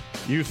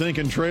 You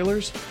thinking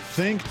trailers?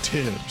 Think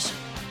Tibbs.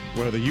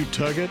 Whether you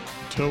tug it,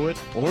 tow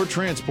it, or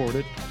transport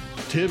it,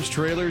 Tibbs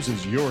Trailers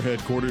is your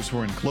headquarters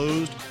for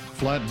enclosed,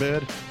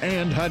 flatbed,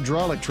 and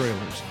hydraulic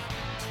trailers.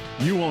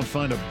 You won't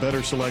find a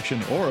better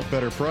selection or a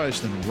better price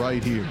than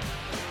right here.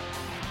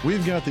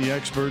 We've got the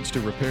experts to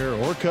repair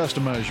or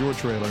customize your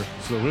trailer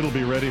so it'll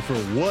be ready for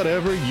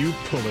whatever you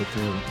pull it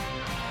through.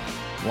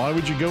 Why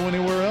would you go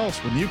anywhere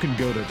else when you can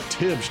go to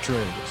Tibbs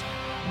Trailers?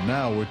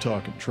 Now we're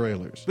talking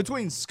trailers.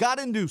 Between Scott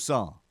and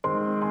Doosan.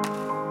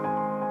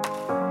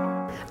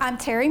 I'm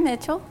Terry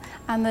Mitchell.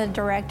 I'm the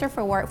director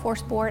for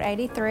Workforce Board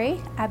 83.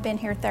 I've been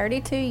here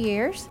 32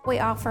 years. We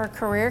offer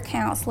career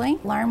counseling,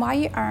 learn while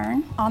you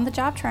earn,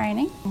 on-the-job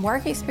training,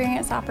 work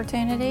experience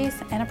opportunities,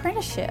 and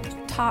apprenticeship.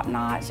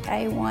 Top-notch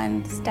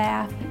A1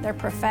 staff. They're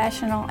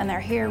professional and they're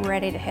here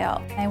ready to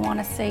help. They want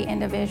to see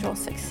individuals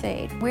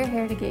succeed. We're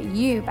here to get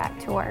you back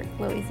to work,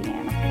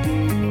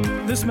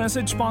 Louisiana. This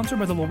message sponsored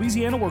by the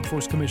Louisiana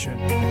Workforce Commission.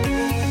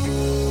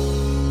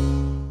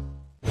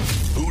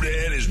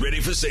 Houdan is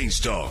ready for Saints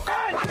talk.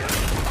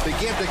 They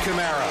give to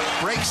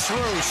Kamara. Breaks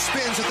through.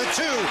 Spins at the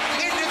 2.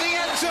 Into the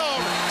end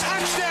zone.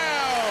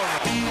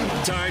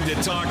 Touchdown! Time to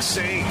talk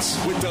Saints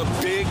with the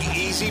Big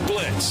Easy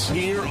Blitz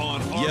here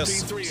on RP3.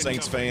 Yes,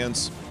 Saints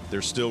fans,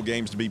 there's still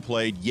games to be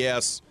played.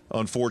 Yes,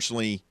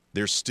 unfortunately,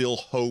 there's still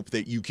hope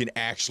that you can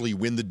actually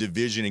win the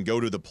division and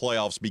go to the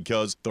playoffs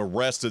because the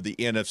rest of the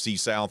NFC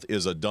South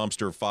is a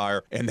dumpster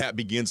fire, and that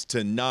begins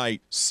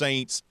tonight.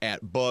 Saints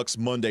at Bucks,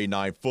 Monday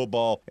Night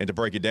Football. And to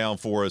break it down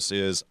for us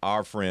is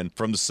our friend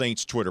from the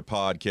Saints Twitter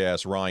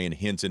podcast, Ryan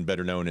Hinton,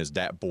 better known as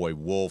Dat Boy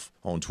Wolf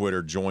on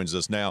Twitter, joins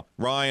us now.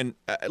 Ryan,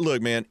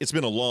 look, man, it's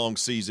been a long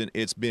season.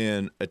 It's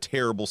been a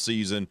terrible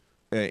season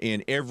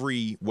in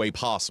every way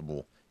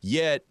possible.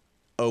 Yet,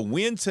 a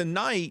win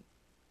tonight,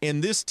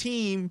 and this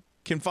team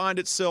can find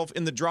itself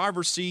in the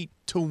driver's seat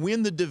to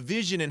win the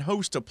division and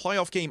host a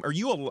playoff game, are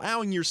you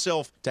allowing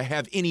yourself to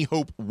have any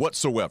hope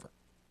whatsoever?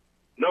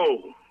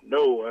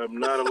 No, I'm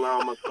not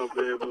allowing myself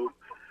to have hope.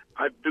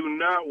 I do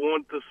not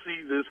want to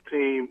see this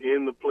team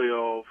in the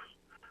playoffs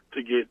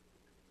to get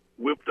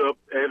whipped up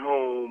at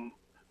home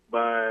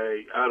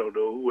by, I don't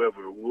know,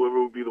 whoever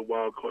would be the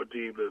wild card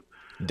team.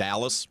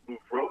 Dallas,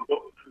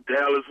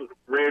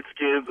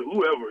 Redskins, or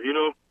whoever, you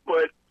know.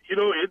 But, you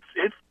know,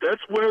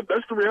 that's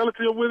the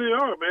reality of where they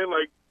are, man.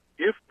 Like,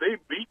 if they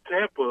beat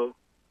Tampa,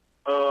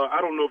 I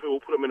don't know if it will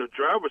put them in a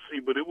driver's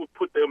seat, but it would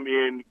put them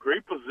in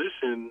great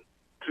position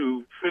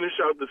to finish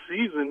out the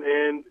season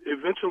and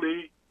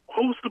eventually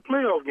host the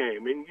playoff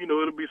game. And, you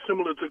know, it'll be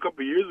similar to a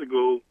couple of years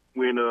ago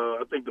when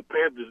I think the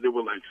Panthers, they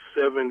were like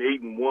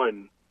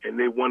 7-8-1, and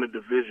they won a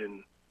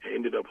division and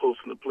ended up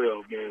hosting the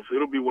playoff game. So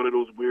it'll be one of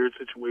those weird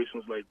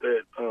situations like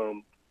that.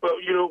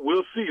 But, you know,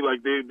 we'll see.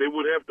 Like, they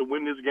would have to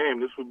win this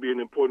game. This would be an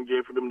important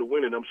game for them to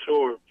win. And I'm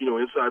sure, you know,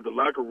 inside the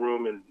locker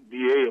room and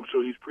DA, I'm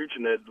sure he's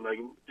preaching that, like,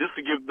 just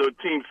to give the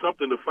team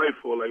something to fight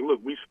for. Like,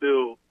 look, we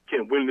still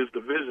can win this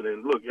division.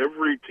 And, look,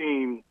 every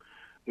team,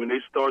 when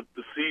they start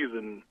the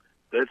season,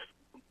 that's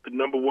the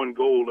number one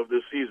goal of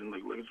this season.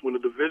 Like, let's win the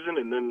division,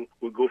 and then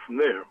we'll go from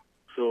there.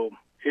 So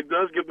it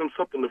does give them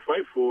something to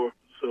fight for.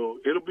 So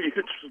it'll be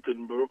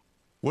interesting, bro.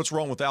 What's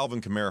wrong with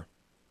Alvin Kamara?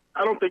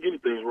 I don't think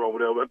anything's wrong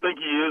with Alvin. I think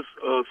he is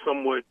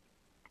somewhat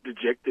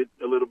dejected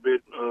a little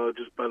bit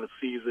just by the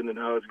season and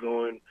how it's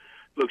going.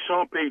 Look,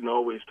 Sean Payton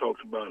always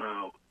talks about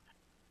how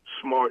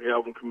smart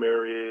Alvin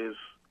Kamara is,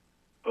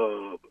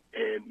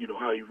 and you know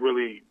how he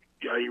really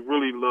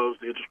loves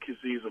the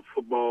intricacies of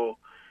football,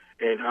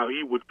 and how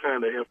he would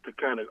kind of have to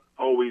kind of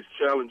always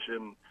challenge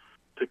him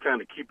to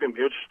kind of keep him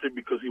interested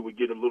because he would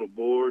get a little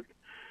bored.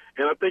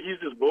 And I think he's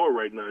just bored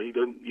right now. He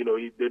doesn't, you know,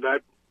 they're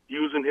not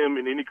using him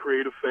in any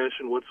creative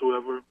fashion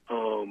whatsoever.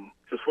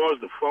 As far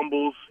as the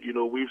fumbles, you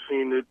know, we've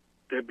seen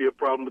that be a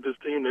problem with this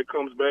team. That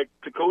comes back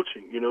to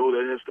coaching. You know,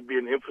 that has to be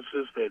an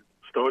emphasis that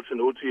starts in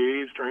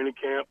OTAs, training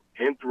camp,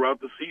 and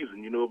throughout the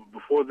season. You know,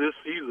 before this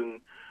season,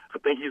 I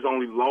think he's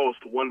only lost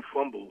one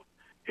fumble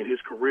in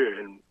his career,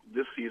 and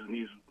this season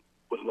he's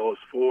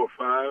lost 4 or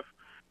 5.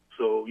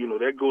 So, you know,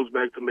 that goes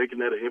back to making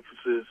that an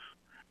emphasis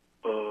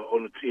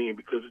on the team,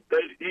 because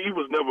he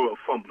was never a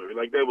fumbler.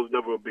 Like, that was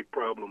never a big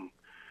problem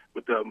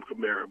with Alvin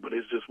Kamara, but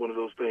it's just one of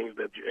those things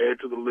that you add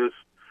to the list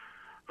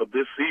of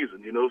this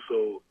season, you know.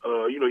 So,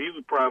 you know, he's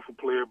a prideful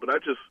player, but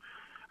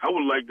I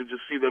would like to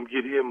just see them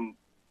get him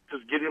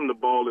the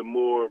ball in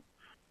more,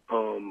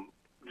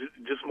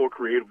 just more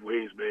creative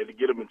ways, man, to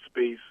get him in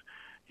space,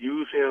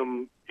 use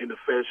him in the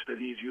fashion that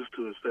he's used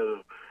to instead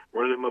of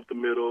running him up the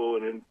middle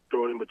and then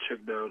throwing him a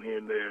check down here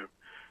and there.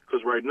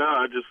 Because right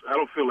now, I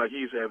don't feel like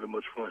he's having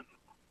much fun.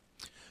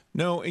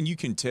 No, and you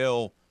can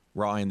tell,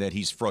 Ryan, that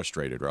he's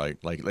frustrated, right?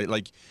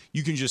 Like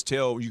you can just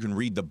tell, you can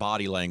read the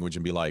body language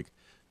and be like,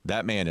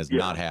 that man is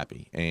not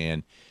happy.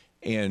 And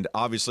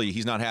obviously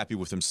he's not happy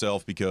with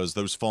himself because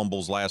those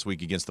fumbles last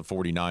week against the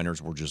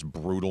 49ers were just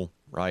brutal,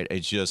 right?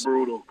 It's just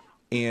brutal.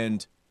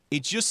 And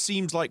it just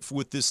seems like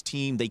with this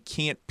team, they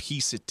can't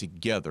piece it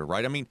together,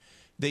 right? I mean,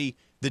 the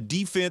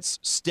defense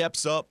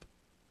steps up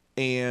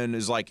and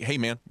is like, hey,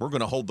 man, we're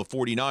going to hold the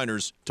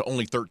 49ers to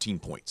only 13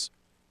 points.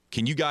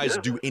 Can you guys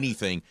do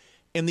anything?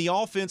 And the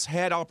offense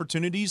had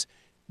opportunities.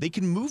 They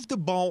can move the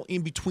ball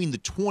in between the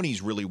 20s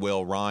really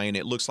well, Ryan.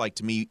 It looks like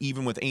to me,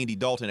 even with Andy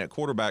Dalton at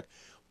quarterback,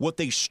 what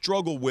they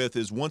struggle with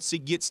is once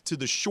it gets to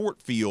the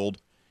short field,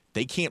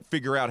 they can't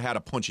figure out how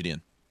to punch it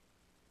in.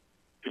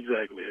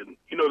 Exactly. And,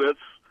 you know,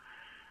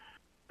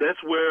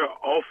 that's where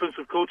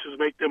offensive coaches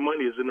make their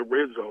money, is in the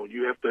red zone.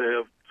 You have to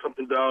have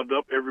something dialed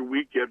up every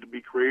week. You have to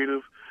be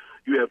creative.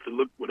 You have to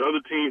look at what other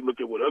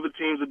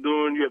teams are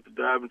doing. You have to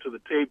dive into the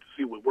tape to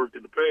see what worked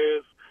in the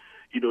past.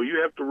 You know,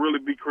 you have to really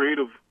be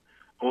creative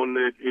on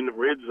that in the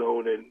red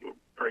zone. And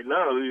right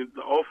now,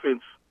 the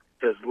offense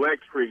has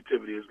lacked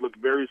creativity. It's looked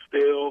very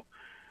stale,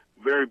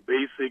 very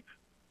basic,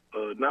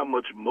 not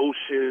much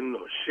motion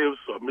or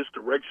shifts or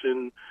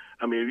misdirection.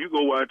 I mean, if you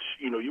go watch,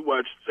 you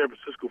watch San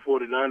Francisco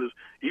 49ers,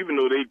 even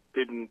though they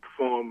didn't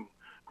perform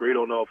great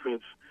on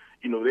offense,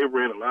 they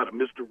ran a lot of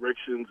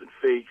misdirections and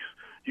fakes.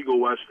 You go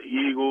watch the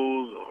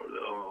Eagles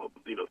or,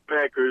 the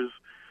Packers,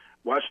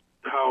 watch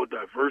how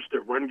diverse their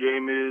run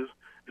game is.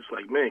 It's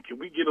like, man, can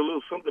we get a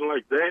little something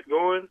like that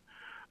going?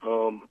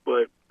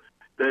 But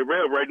that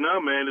right now,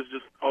 man, it's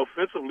just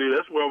offensively,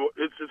 that's where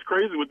it's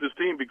crazy with this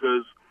team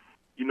because,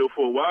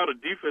 for a while the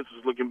defense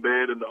was looking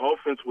bad and the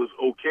offense was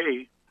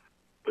okay.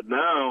 But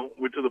now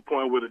we're to the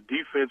point where the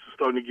defense is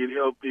starting to get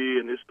healthy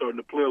and they're starting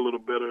to play a little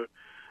better.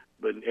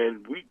 The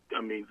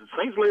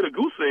Saints laid a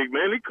goose egg,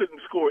 man. They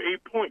couldn't score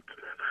 8 points.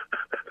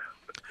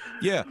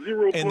 Yeah,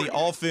 0 and points. the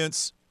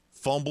offense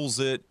fumbles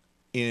it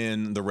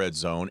in the red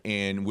zone,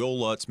 and Will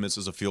Lutz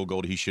misses a field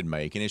goal he should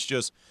make. And it's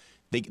just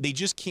they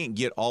just can't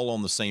get all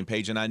on the same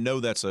page. And I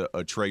know that's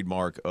a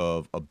trademark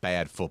of a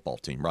bad football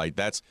team, right?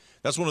 That's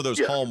one of those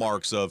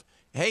hallmarks of,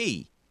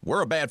 hey,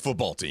 we're a bad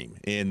football team,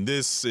 and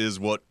this is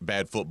what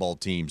bad football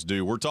teams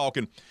do. We're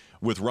talking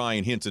with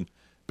Ryan Hinton,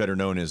 better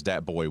known as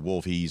Dat Boy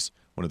Wolf. He's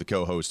one of the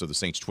co-hosts of the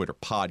Saints Twitter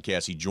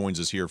podcast. He joins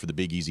us here for the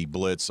Big Easy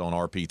Blitz on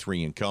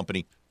RP3 and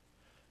Company.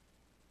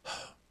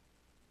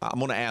 I'm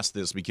going to ask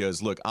this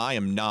because, look, I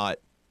am not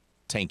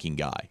tanking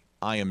guy.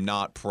 I am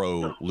not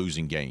pro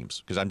losing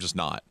games because I'm just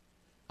not.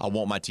 I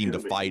want my team to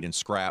fight and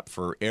scrap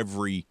for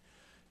every,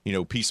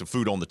 piece of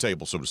food on the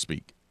table, so to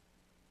speak.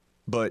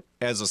 But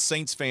as a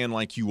Saints fan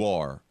like you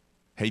are,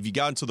 have you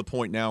gotten to the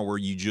point now where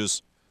you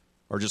just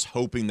are just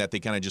hoping that they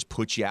kind of just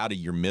put you out of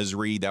your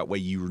misery? That way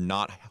you're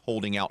not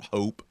holding out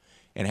hope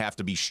and have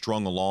to be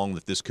strung along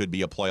that this could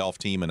be a playoff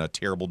team in a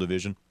terrible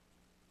division?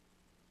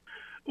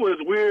 Well,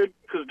 it's weird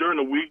because during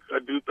the week I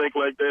do think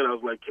like that. I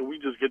was like, can we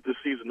just get this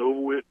season over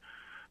with?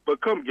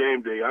 But come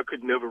game day, I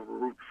could never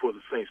root for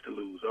the Saints to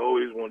lose. I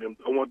always want them.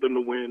 I want them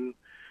to win.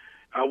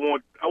 I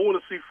want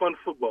to see fun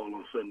football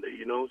on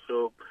Sunday,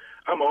 So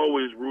I'm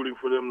always rooting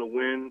for them to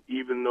win,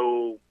 even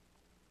though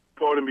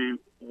part of me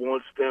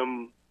wants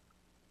them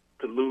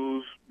to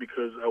lose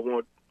because I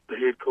want the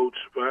head coach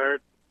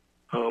fired.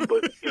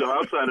 But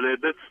outside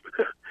of that,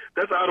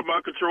 that's out of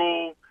my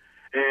control.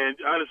 And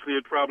honestly,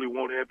 it probably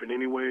won't happen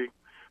anyway.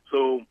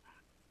 So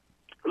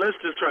let's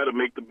just try to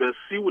make the best.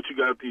 See what you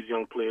got with these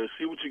young players.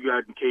 See what you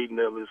got in Caden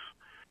Ellis.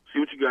 See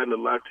what you got in the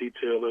Latte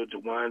Taylor,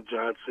 Jawan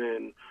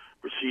Johnson,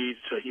 Rashid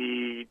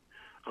Shaheed.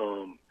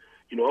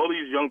 All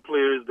these young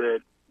players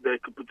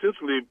that could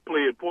potentially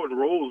play important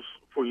roles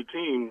for your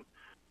team,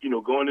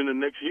 going into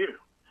next year.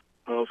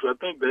 So I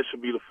think that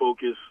should be the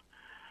focus.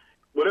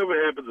 Whatever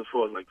happens as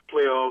far as like the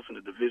playoffs and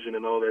the division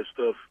and all that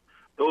stuff,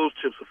 those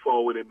chips will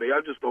fall where they may.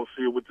 I just don't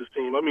see it with this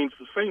team. I mean,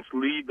 the Saints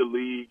lead the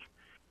league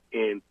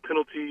in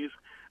penalties.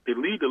 They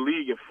lead the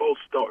league in false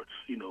starts,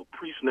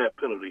 pre-snap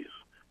penalties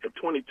at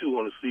 22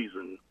 on the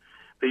season.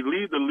 They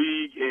lead the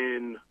league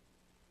in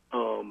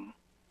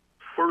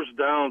first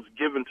downs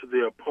given to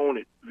their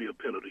opponent via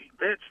penalty.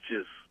 That's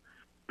just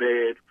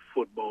bad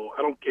football.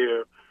 I don't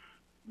care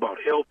about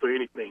health or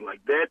anything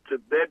like that.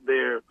 That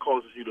there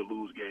causes you to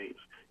lose games.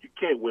 You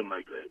can't win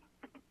like that.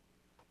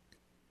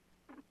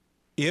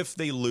 If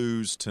they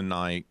lose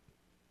tonight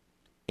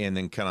and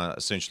then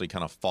essentially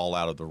fall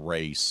out of the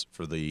race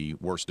for the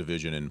worst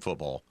division in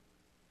football,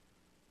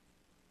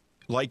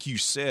 like you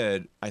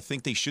said, I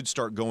think they should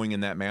start going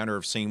in that manner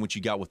of seeing what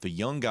you got with the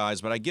young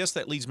guys. But I guess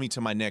that leads me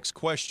to my next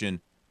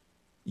question.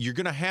 You're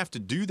going to have to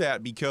do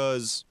that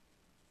because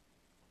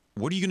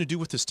what are you going to do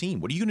with this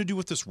team? What are you going to do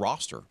with this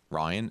roster,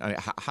 Ryan? I mean,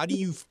 how do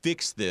you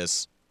fix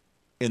this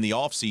in the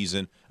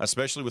offseason,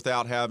 especially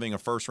without having a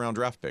first-round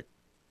draft pick?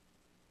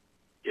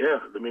 Yeah,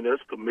 I mean,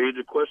 that's the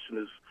major question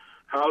is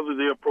how do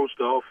they approach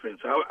the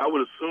offense? I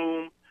would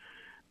assume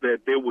that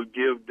they would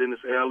give Dennis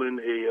Allen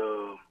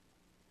a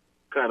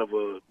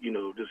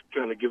just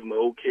kind of give him an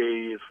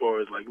okay as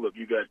far as like, look,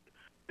 you got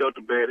dealt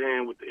a bad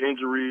hand with the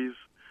injuries.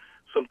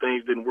 Some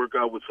things didn't work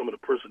out with some of the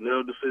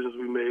personnel decisions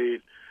we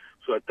made.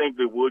 So I think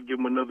they would give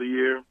him another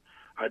year.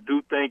 I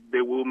do think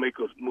they will make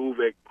a move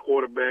at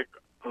quarterback.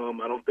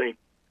 I don't think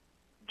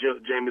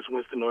Jameis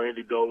Winston or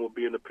Andy Dalton will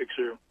be in the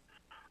picture.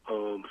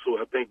 So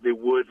I think they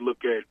would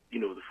look at,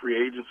 the free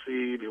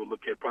agency. They would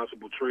look at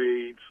possible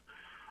trades,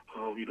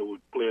 with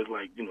players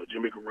like,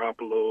 Jimmy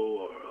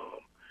Garoppolo or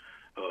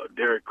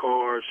Derek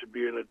Carr should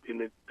be in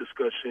the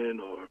discussion,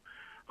 or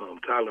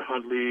Tyler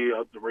Huntley,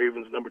 the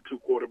Ravens' number 2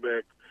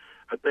 quarterback.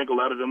 I think a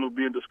lot of them will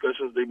be in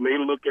discussions. They may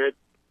look at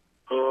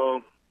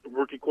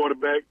rookie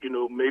quarterback,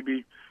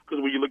 maybe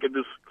because when you look at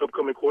this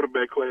upcoming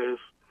quarterback class,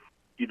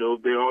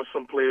 there are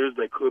some players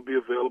that could be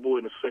available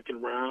in the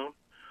second round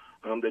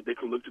that they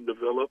can look to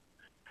develop.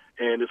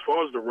 And as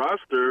far as the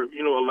roster,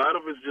 a lot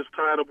of it's just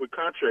tied up with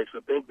contracts.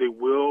 I think they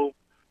will,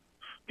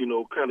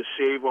 kind of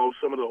shave off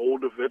some of the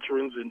older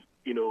veterans and,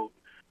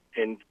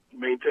 and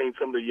maintain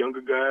some of the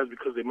younger guys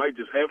because they might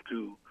just have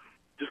to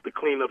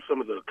clean up some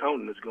of the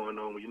accounting that's going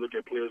on. When you look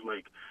at players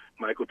like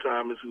Michael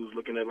Thomas, who's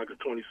looking at like a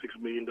 $26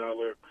 million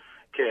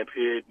cap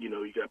hit,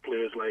 you got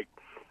players like,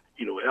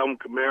 Alvin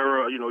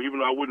Kamara, even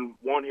though I wouldn't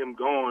want him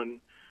gone,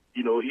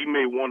 he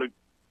may want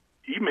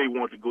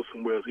to go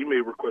somewhere else. He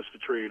may request a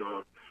trade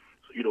or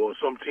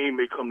some team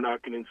may come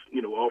knocking and,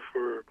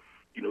 offer,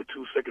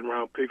 2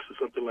 second-round picks or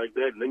something like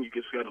that, and then you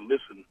just got to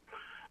listen.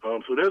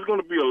 So there's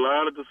going to be a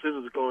lot of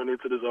decisions going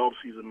into this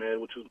offseason,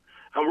 man, which is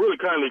I'm really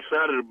kind of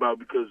excited about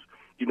because,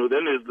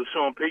 then there's the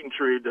Sean Payton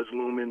trade that's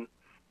looming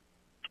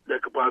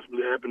that could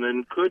possibly happen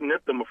and could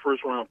net them a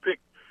first-round pick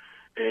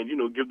and,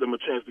 give them a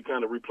chance to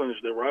kind of replenish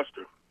their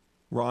roster.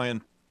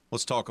 Ryan,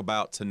 let's talk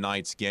about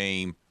tonight's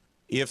game.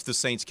 If the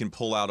Saints can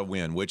pull out a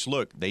win, which,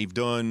 look, they've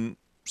done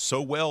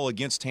so well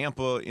against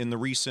Tampa in the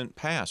recent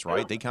past, right?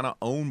 Yeah. They kind of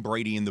own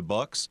Brady and the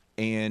Bucs,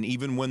 and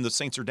even when the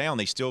Saints are down,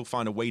 they still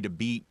find a way to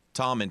beat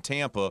Tom and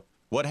Tampa.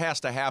 What has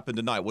to happen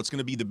tonight? What's going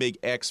to be the big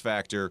X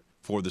factor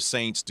for the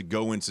Saints to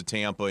go into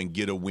Tampa and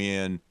get a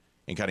win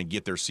and kind of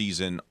get their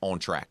season on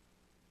track?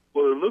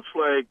 Well, it looks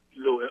like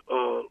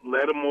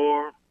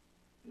Lattimore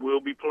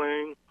will be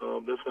playing.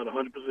 That's not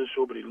 100%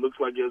 sure, but he looks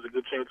like he has a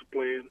good chance of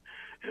playing.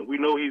 And we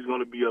know he's going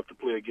to be up to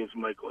play against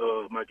Mike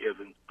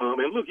Evans.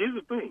 And look, here's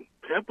the thing: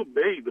 Tampa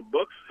Bay, the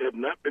Bucs have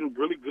not been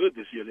really good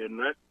this year. They're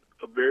not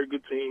a very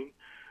good team.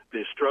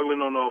 They're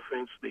struggling on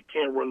offense. They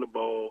can't run the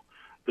ball.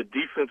 The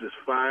defense is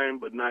fine,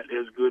 but not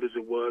as good as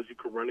it was. You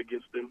could run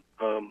against them.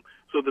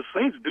 So the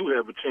Saints do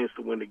have a chance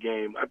to win the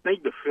game. I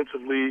think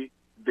defensively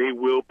they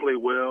will play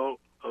well.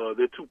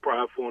 They're too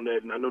prideful on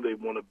that, and I know they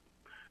want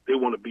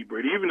to beat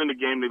Brady. Even in the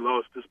game they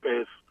lost this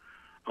past,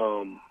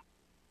 in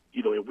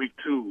week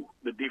 2,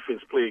 the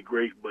defense played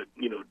great, but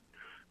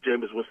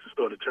Jameis Winston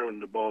started turning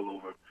the ball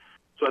over.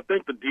 So I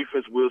think the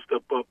defense will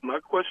step up. My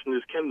question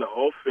is, can the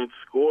offense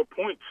score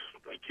points?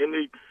 Like, can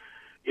they?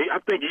 I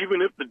think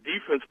even if the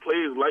defense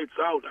plays lights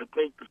out, I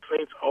think the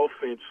Saints'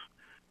 offense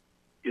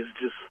is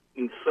just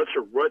in such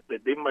a rut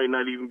that they might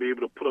not even be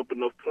able to put up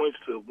enough points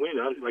to win.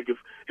 Like if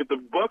the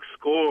Bucs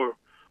score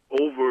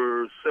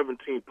over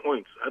 17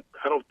 points, I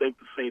don't think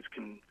the Saints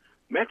can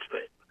match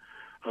that.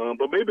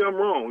 But maybe I'm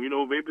wrong.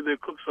 Maybe they'll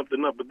cook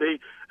something up. But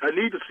I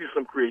need to see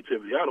some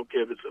creativity. I don't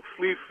care if it's a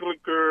flea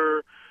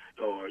flicker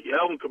or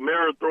Alvin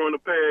Kamara throwing a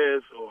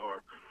pass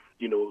or,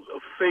 a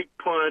fake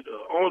punt,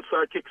 or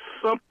onside kick,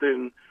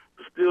 something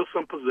to steal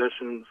some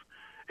possessions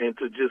and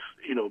to just,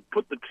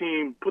 put the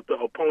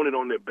opponent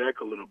on their back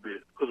a little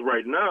bit. Because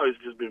right now it's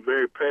just been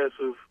very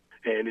passive,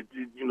 and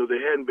they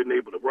hadn't been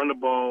able to run the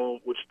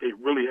ball, which they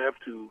really have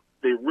to.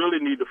 They really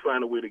need to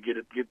find a way to get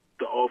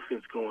the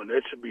offense going.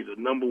 That should be the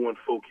number one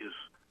focus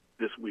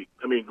this week.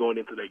 Going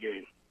into that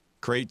game.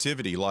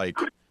 Creativity, like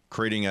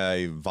creating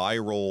a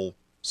viral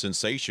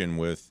sensation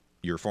with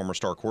your former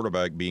star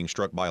quarterback being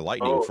struck by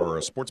lightning for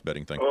a sports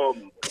betting thing.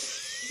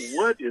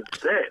 What is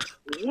that?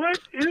 What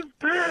is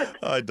that?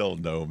 I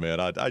don't know, man.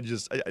 I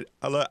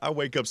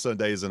wake up some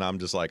days and I'm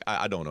just like,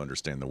 I don't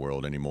understand the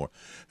world anymore.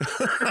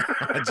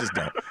 I just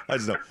don't.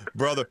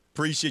 Brother,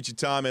 appreciate your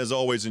time as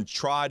always, and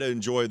try to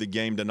enjoy the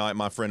game tonight,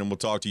 my friend, and we'll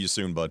talk to you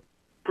soon, bud.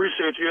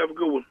 Appreciate you. Have a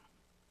good one.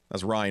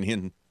 That's Ryan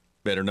Hinton,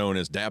 better known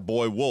as Dat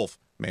Boy Wolf,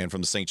 man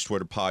from the Saints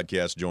Twitter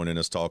podcast, joining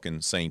us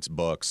talking Saints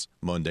Bucks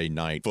Monday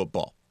Night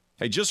Football.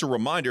 Hey, just a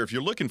reminder, if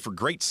you're looking for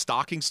great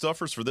stocking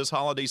stuffers for this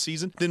holiday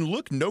season, then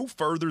look no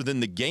further than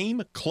the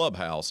Game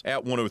Clubhouse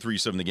at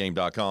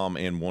 1037thegame.com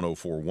and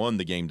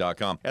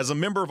 1041thegame.com. As a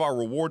member of our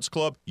rewards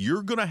club,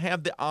 you're going to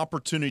have the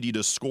opportunity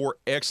to score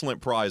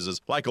excellent prizes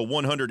like a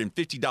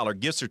 $150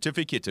 gift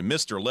certificate to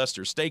Mr.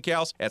 Lester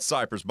Steakhouse at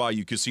Cypress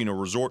Bayou Casino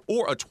Resort,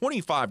 or a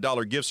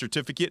 $25 gift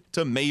certificate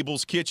to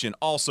Mabel's Kitchen,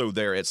 also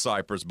there at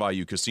Cypress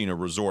Bayou Casino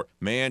Resort.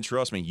 Man,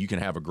 trust me, you can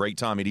have a great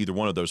time at either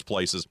one of those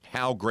places.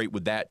 How great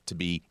would that to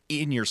be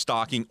in your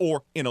stocking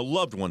or in a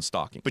loved one's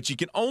stocking? But you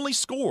can only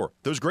score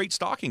those great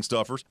stocking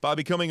stuffers by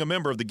becoming a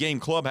member of the Game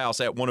Clubhouse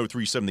at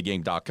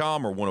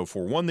 1037thegame.com or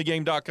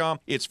 1041thegame.com.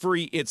 It's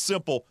free, it's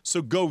simple,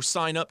 so go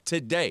sign up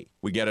today.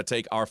 We got to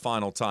take our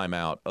final time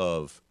out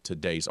of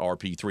today's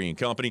RP3 and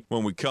Company.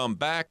 When we come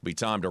back, it'll be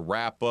time to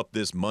wrap up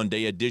this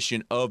Monday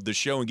edition of the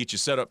show and get you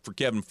set up for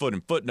Kevin Foote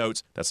and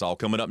Footnotes. That's all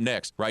coming up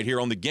next, right here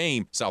on The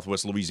Game,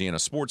 Southwest Louisiana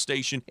Sports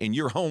Station, and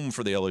your home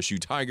for the LSU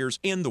Tigers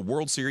and the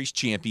World Series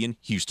champion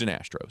Houston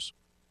Astros.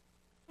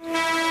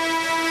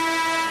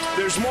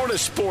 There's more to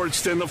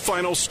sports than the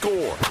final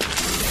score.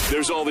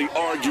 There's all the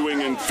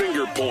arguing and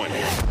finger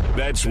pointing.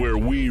 That's where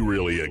we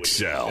really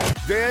excel.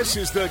 This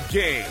is The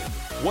Game.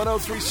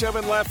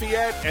 1037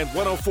 Lafayette and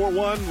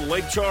 1041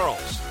 Lake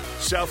Charles,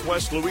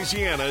 Southwest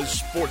Louisiana's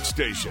sports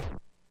station.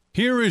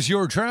 Here is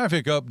your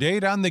traffic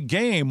update on The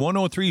Game,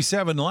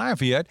 1037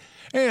 Lafayette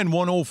and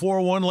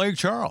 1041 Lake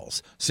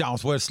Charles,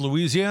 Southwest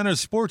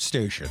Louisiana's sports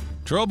station.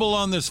 Trouble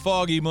on this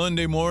foggy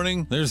Monday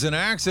morning. There's an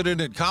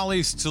accident at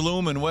Collies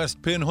Saloom and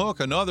West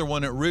Pinhook, another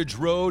one at Ridge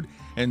Road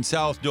and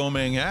South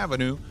Domingue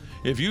Avenue.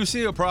 If you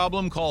see a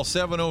problem, call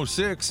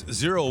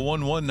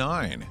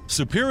 706-0119.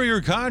 Superior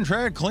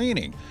Contract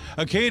Cleaning,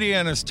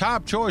 Acadiana's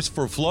top choice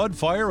for flood,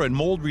 fire, and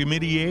mold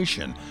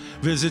remediation.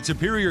 Visit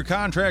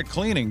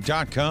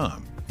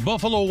SuperiorContractCleaning.com.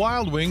 Buffalo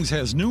Wild Wings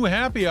has new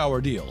happy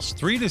hour deals,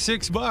 $3 to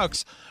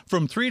 $6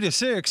 from 3 to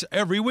 6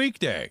 every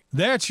weekday.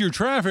 That's your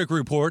traffic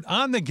report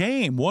on The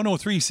Game,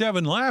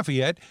 1037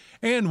 Lafayette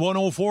and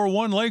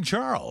 1041 Lake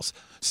Charles,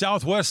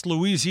 Southwest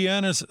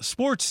Louisiana's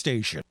sports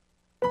station.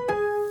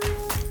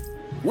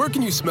 Where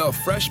can you smell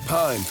fresh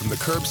pine from the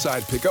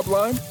curbside pickup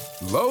line?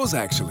 Lowe's,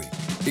 actually.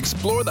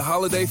 Explore the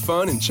holiday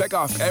fun and check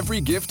off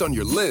every gift on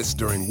your list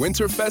during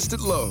Winterfest at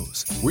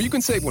Lowe's, where you can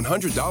save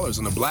 $100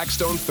 on a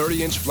Blackstone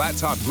 30-inch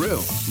flat-top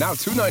grill, now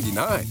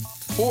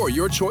 $299. Or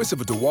your choice of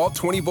a DeWalt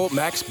 20-volt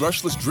max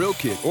brushless drill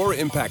kit or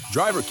impact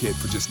driver kit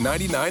for just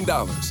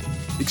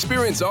 $99.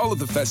 Experience all of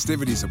the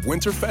festivities of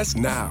Winterfest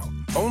now,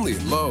 only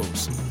at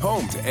Lowe's,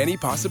 home to any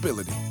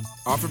possibility.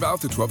 Offer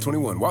valid through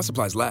 12/21 while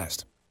supplies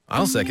last.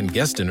 I'll second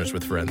guest dinners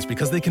with friends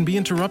because they can be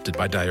interrupted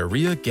by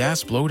diarrhea,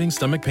 gas, bloating,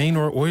 stomach pain,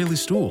 or oily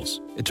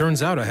stools. It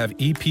turns out I have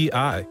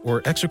EPI,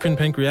 or exocrine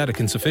pancreatic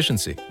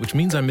insufficiency, which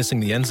means I'm missing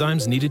the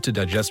enzymes needed to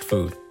digest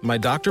food. My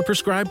doctor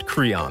prescribed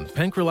Creon,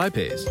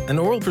 pancrelipase, an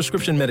oral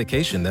prescription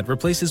medication that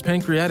replaces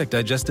pancreatic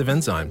digestive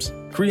enzymes.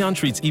 Creon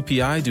treats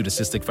EPI due to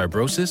cystic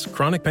fibrosis,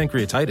 chronic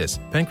pancreatitis,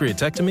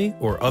 pancreatectomy,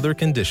 or other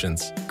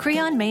conditions.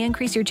 Creon may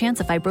increase your chance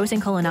of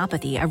fibrosing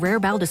colonopathy, a rare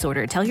bowel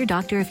disorder. Tell your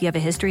doctor if you have a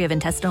history of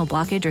intestinal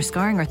blockage or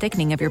scarring or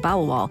thickening of your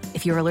bowel wall,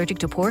 if you're allergic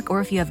to pork,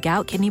 or if you have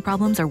gout, kidney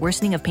problems, or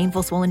worsening of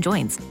painful swollen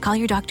joints. Call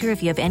your doctor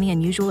if you have any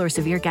unusual or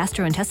severe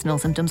gastrointestinal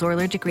symptoms or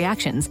allergic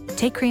reactions.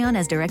 Take Creon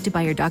as directed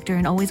by your doctor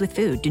and always with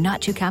food. Do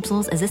not chew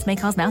capsules, as this may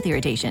cause mouth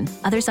irritation.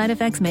 Other side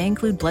effects may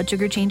include blood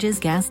sugar changes,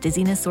 gas,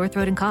 dizziness, sore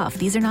throat, and cough.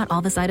 These are not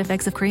all the side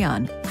effects of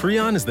Creon.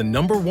 Creon is the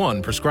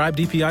 #1 prescribed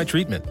EPI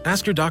treatment.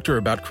 Ask your doctor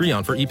about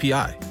Creon for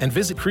EPI and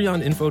visit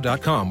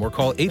creoninfo.com or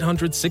call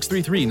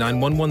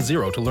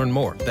 800-633-9110 to learn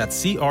more.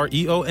 That's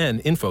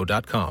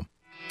CREONinfo.com.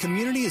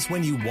 Community is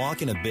when you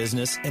walk in a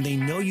business and they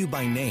know you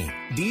by name.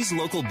 These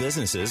local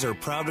businesses are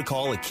proud to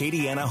call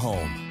Acadiana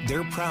home.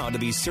 They're proud to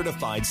be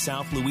certified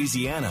South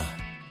Louisiana.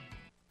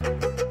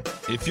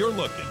 If you're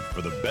looking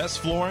for the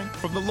best flooring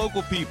from the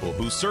local people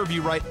who serve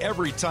you right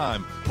every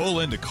time, pull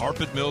into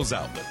Carpet Mills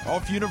Outlet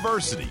off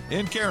University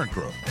in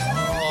Carencro.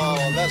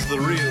 Oh, that's the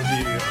real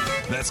deal.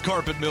 That's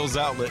Carpet Mills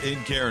Outlet in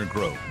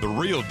Carencro, the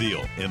real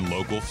deal in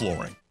local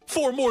flooring.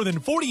 For more than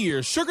 40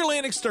 years,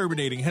 Sugarland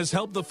Exterminating has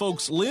helped the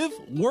folks live,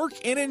 work,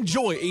 and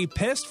enjoy a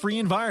pest-free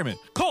environment.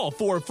 Call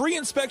for a free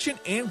inspection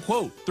and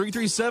quote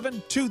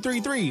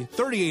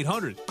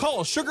 337-233-3800.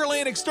 Call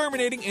Sugarland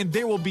Exterminating and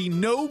there will be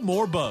no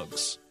more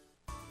bugs.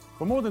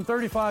 For more than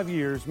 35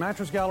 years,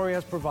 Mattress Gallery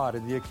has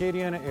provided the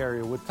Acadiana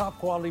area with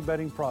top-quality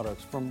bedding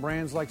products from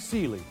brands like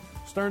Sealy,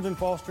 Stearns &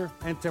 Foster,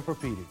 and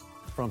Tempur-Pedic.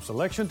 From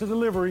selection to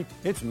delivery,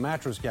 it's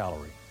Mattress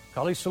Gallery,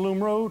 Cully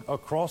Saloom Road,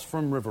 across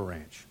from River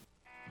Ranch.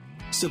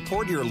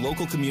 Support your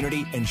local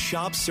community and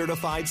shop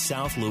certified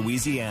South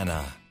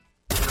Louisiana.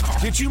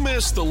 Did you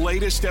miss the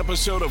latest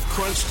episode of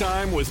Crunch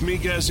Time with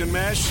Miguez and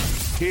Mesh?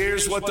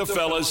 Here's what the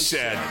fellas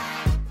said.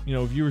 You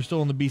know, if you were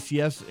still in the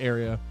BCS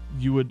area,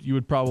 you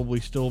would probably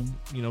still,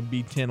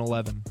 be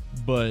 10-11.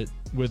 But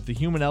with the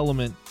human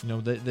element,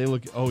 they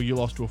look, oh, you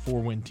lost to a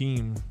 4-win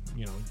team,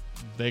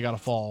 they got to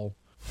fall.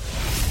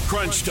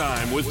 Crunch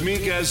Time with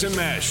Miguez and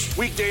Mesh.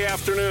 Weekday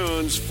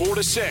afternoons, 4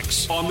 to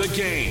 6 on The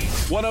Game.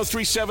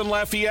 103.7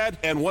 Lafayette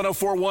and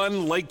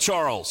 104.1 Lake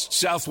Charles,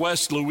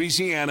 Southwest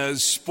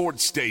Louisiana's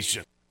sports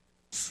station.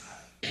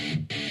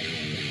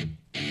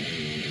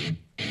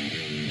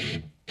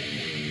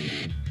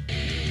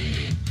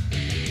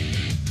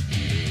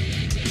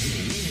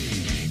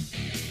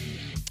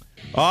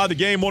 The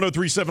Game,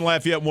 103.7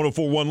 Lafayette,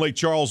 104.1 Lake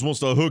Charles wants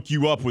to hook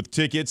you up with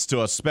tickets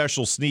to a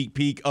special sneak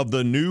peek of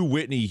the new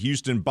Whitney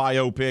Houston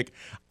biopic,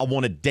 I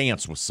Want to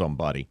Dance with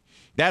Somebody.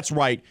 That's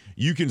right.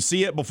 You can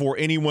see it before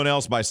anyone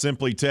else by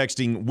simply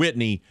texting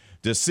Whitney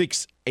to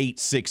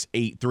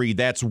 68683.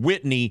 That's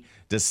Whitney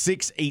to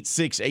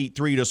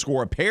 68683 to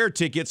score a pair of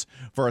tickets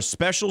for a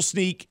special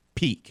sneak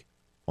peek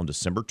on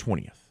December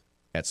 20th.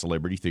 At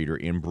Celebrity Theater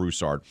in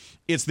Broussard.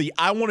 It's the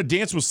I Want to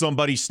Dance with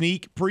Somebody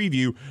sneak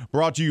preview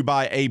brought to you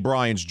by A.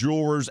 Bryant's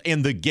Jewelers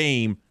and The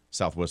Game,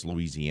 Southwest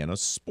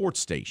Louisiana's sports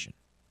station.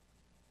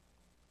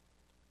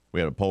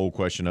 We had a poll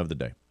question of the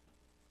day.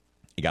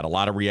 It got a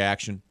lot of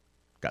reaction,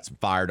 got some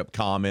fired up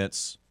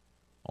comments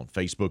on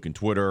Facebook and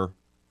Twitter,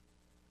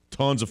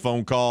 tons of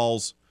phone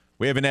calls.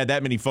 We haven't had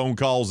that many phone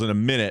calls in a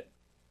minute.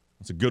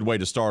 That's a good way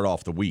to start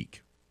off the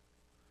week.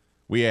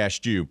 We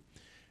asked you,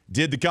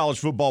 did the College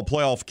Football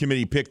Playoff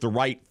Committee pick the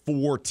right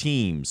 4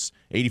 teams?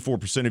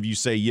 84% of you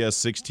say yes,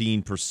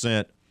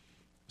 16%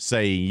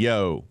 say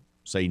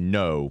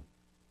no.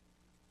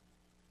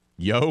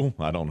 Yo?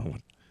 I don't know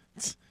what.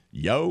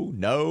 Yo,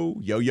 no,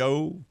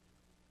 yo-yo,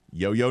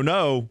 yo-yo,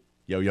 no,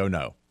 yo-yo,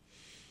 no.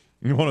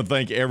 I want to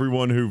thank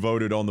everyone who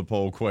voted on the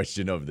poll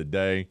question of the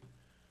day.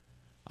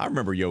 I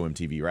remember Yo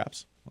MTV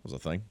Raps. That was a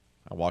thing.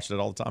 I watched it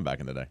all the time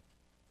back in the day.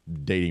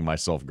 Dating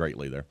myself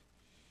greatly there.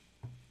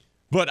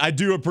 But I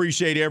do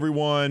appreciate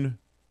everyone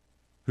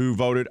who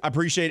voted. I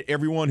appreciate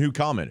everyone who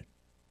commented.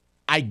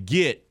 I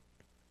get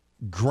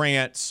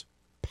Grant's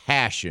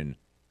passion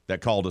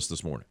that called us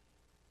this morning.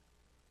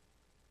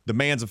 The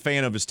man's a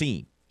fan of his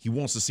team. He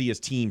wants to see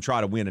his team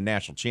try to win a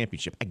national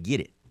championship. I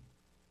get it.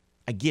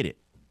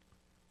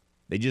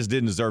 They just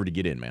didn't deserve to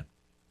get in, man.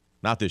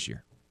 Not this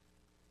year.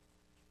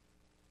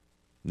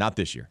 No.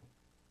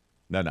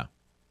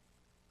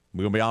 We're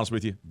going to be honest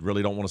with you.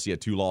 Really don't want to see a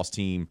 2-loss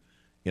team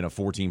in a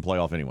 4-team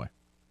playoff anyway.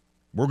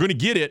 We're going to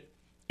get it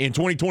in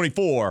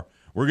 2024.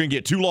 We're going to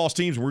get 2 lost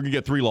teams. We're going to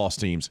get 3 lost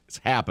teams. It's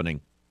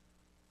happening.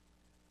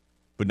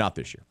 But not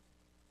this year.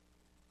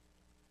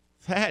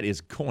 That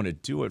is going to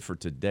do it for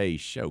today's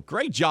show.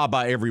 Great job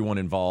by everyone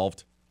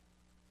involved.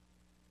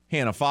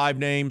 Hannah, 5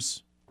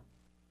 names.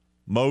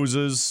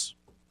 Moses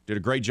did a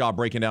great job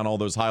breaking down all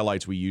those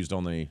highlights we used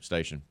on the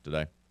station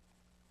today.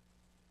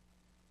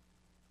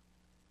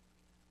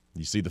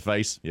 You see the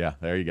face? Yeah,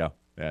 there you go.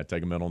 Yeah,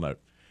 take a mental note.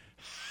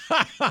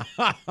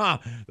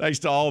 Thanks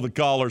to all the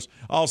callers.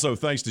 Also,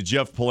 thanks to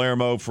Jeff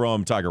Palermo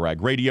from Tiger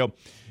Rag Radio,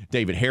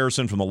 David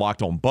Harrison from the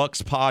Locked On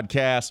Bucks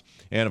podcast,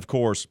 and, of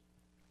course,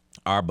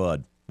 our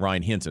bud,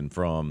 Ryan Hinton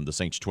from the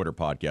Saints Twitter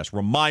podcast.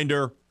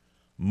 Reminder,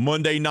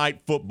 Monday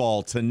Night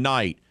Football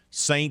tonight,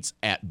 Saints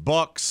at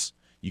Bucks.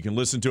 You can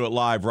listen to it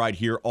live right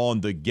here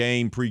on The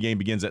Game. Pregame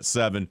begins at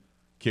 7,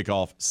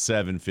 kickoff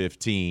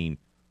 7:15.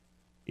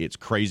 It's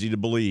crazy to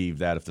believe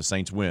that if the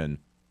Saints win,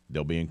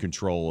 they'll be in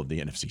control of the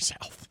NFC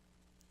South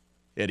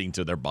heading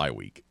to their bye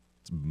week.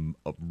 It's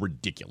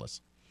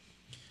ridiculous.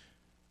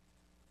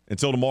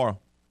 Until tomorrow,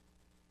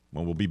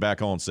 when we'll be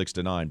back on 6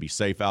 to 9. Be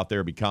safe out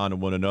there. Be kind to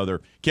one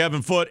another.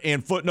 Kevin Foote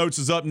and Footnotes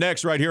is up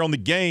next right here on The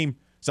Game,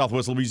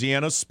 Southwest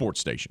Louisiana's sports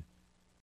station.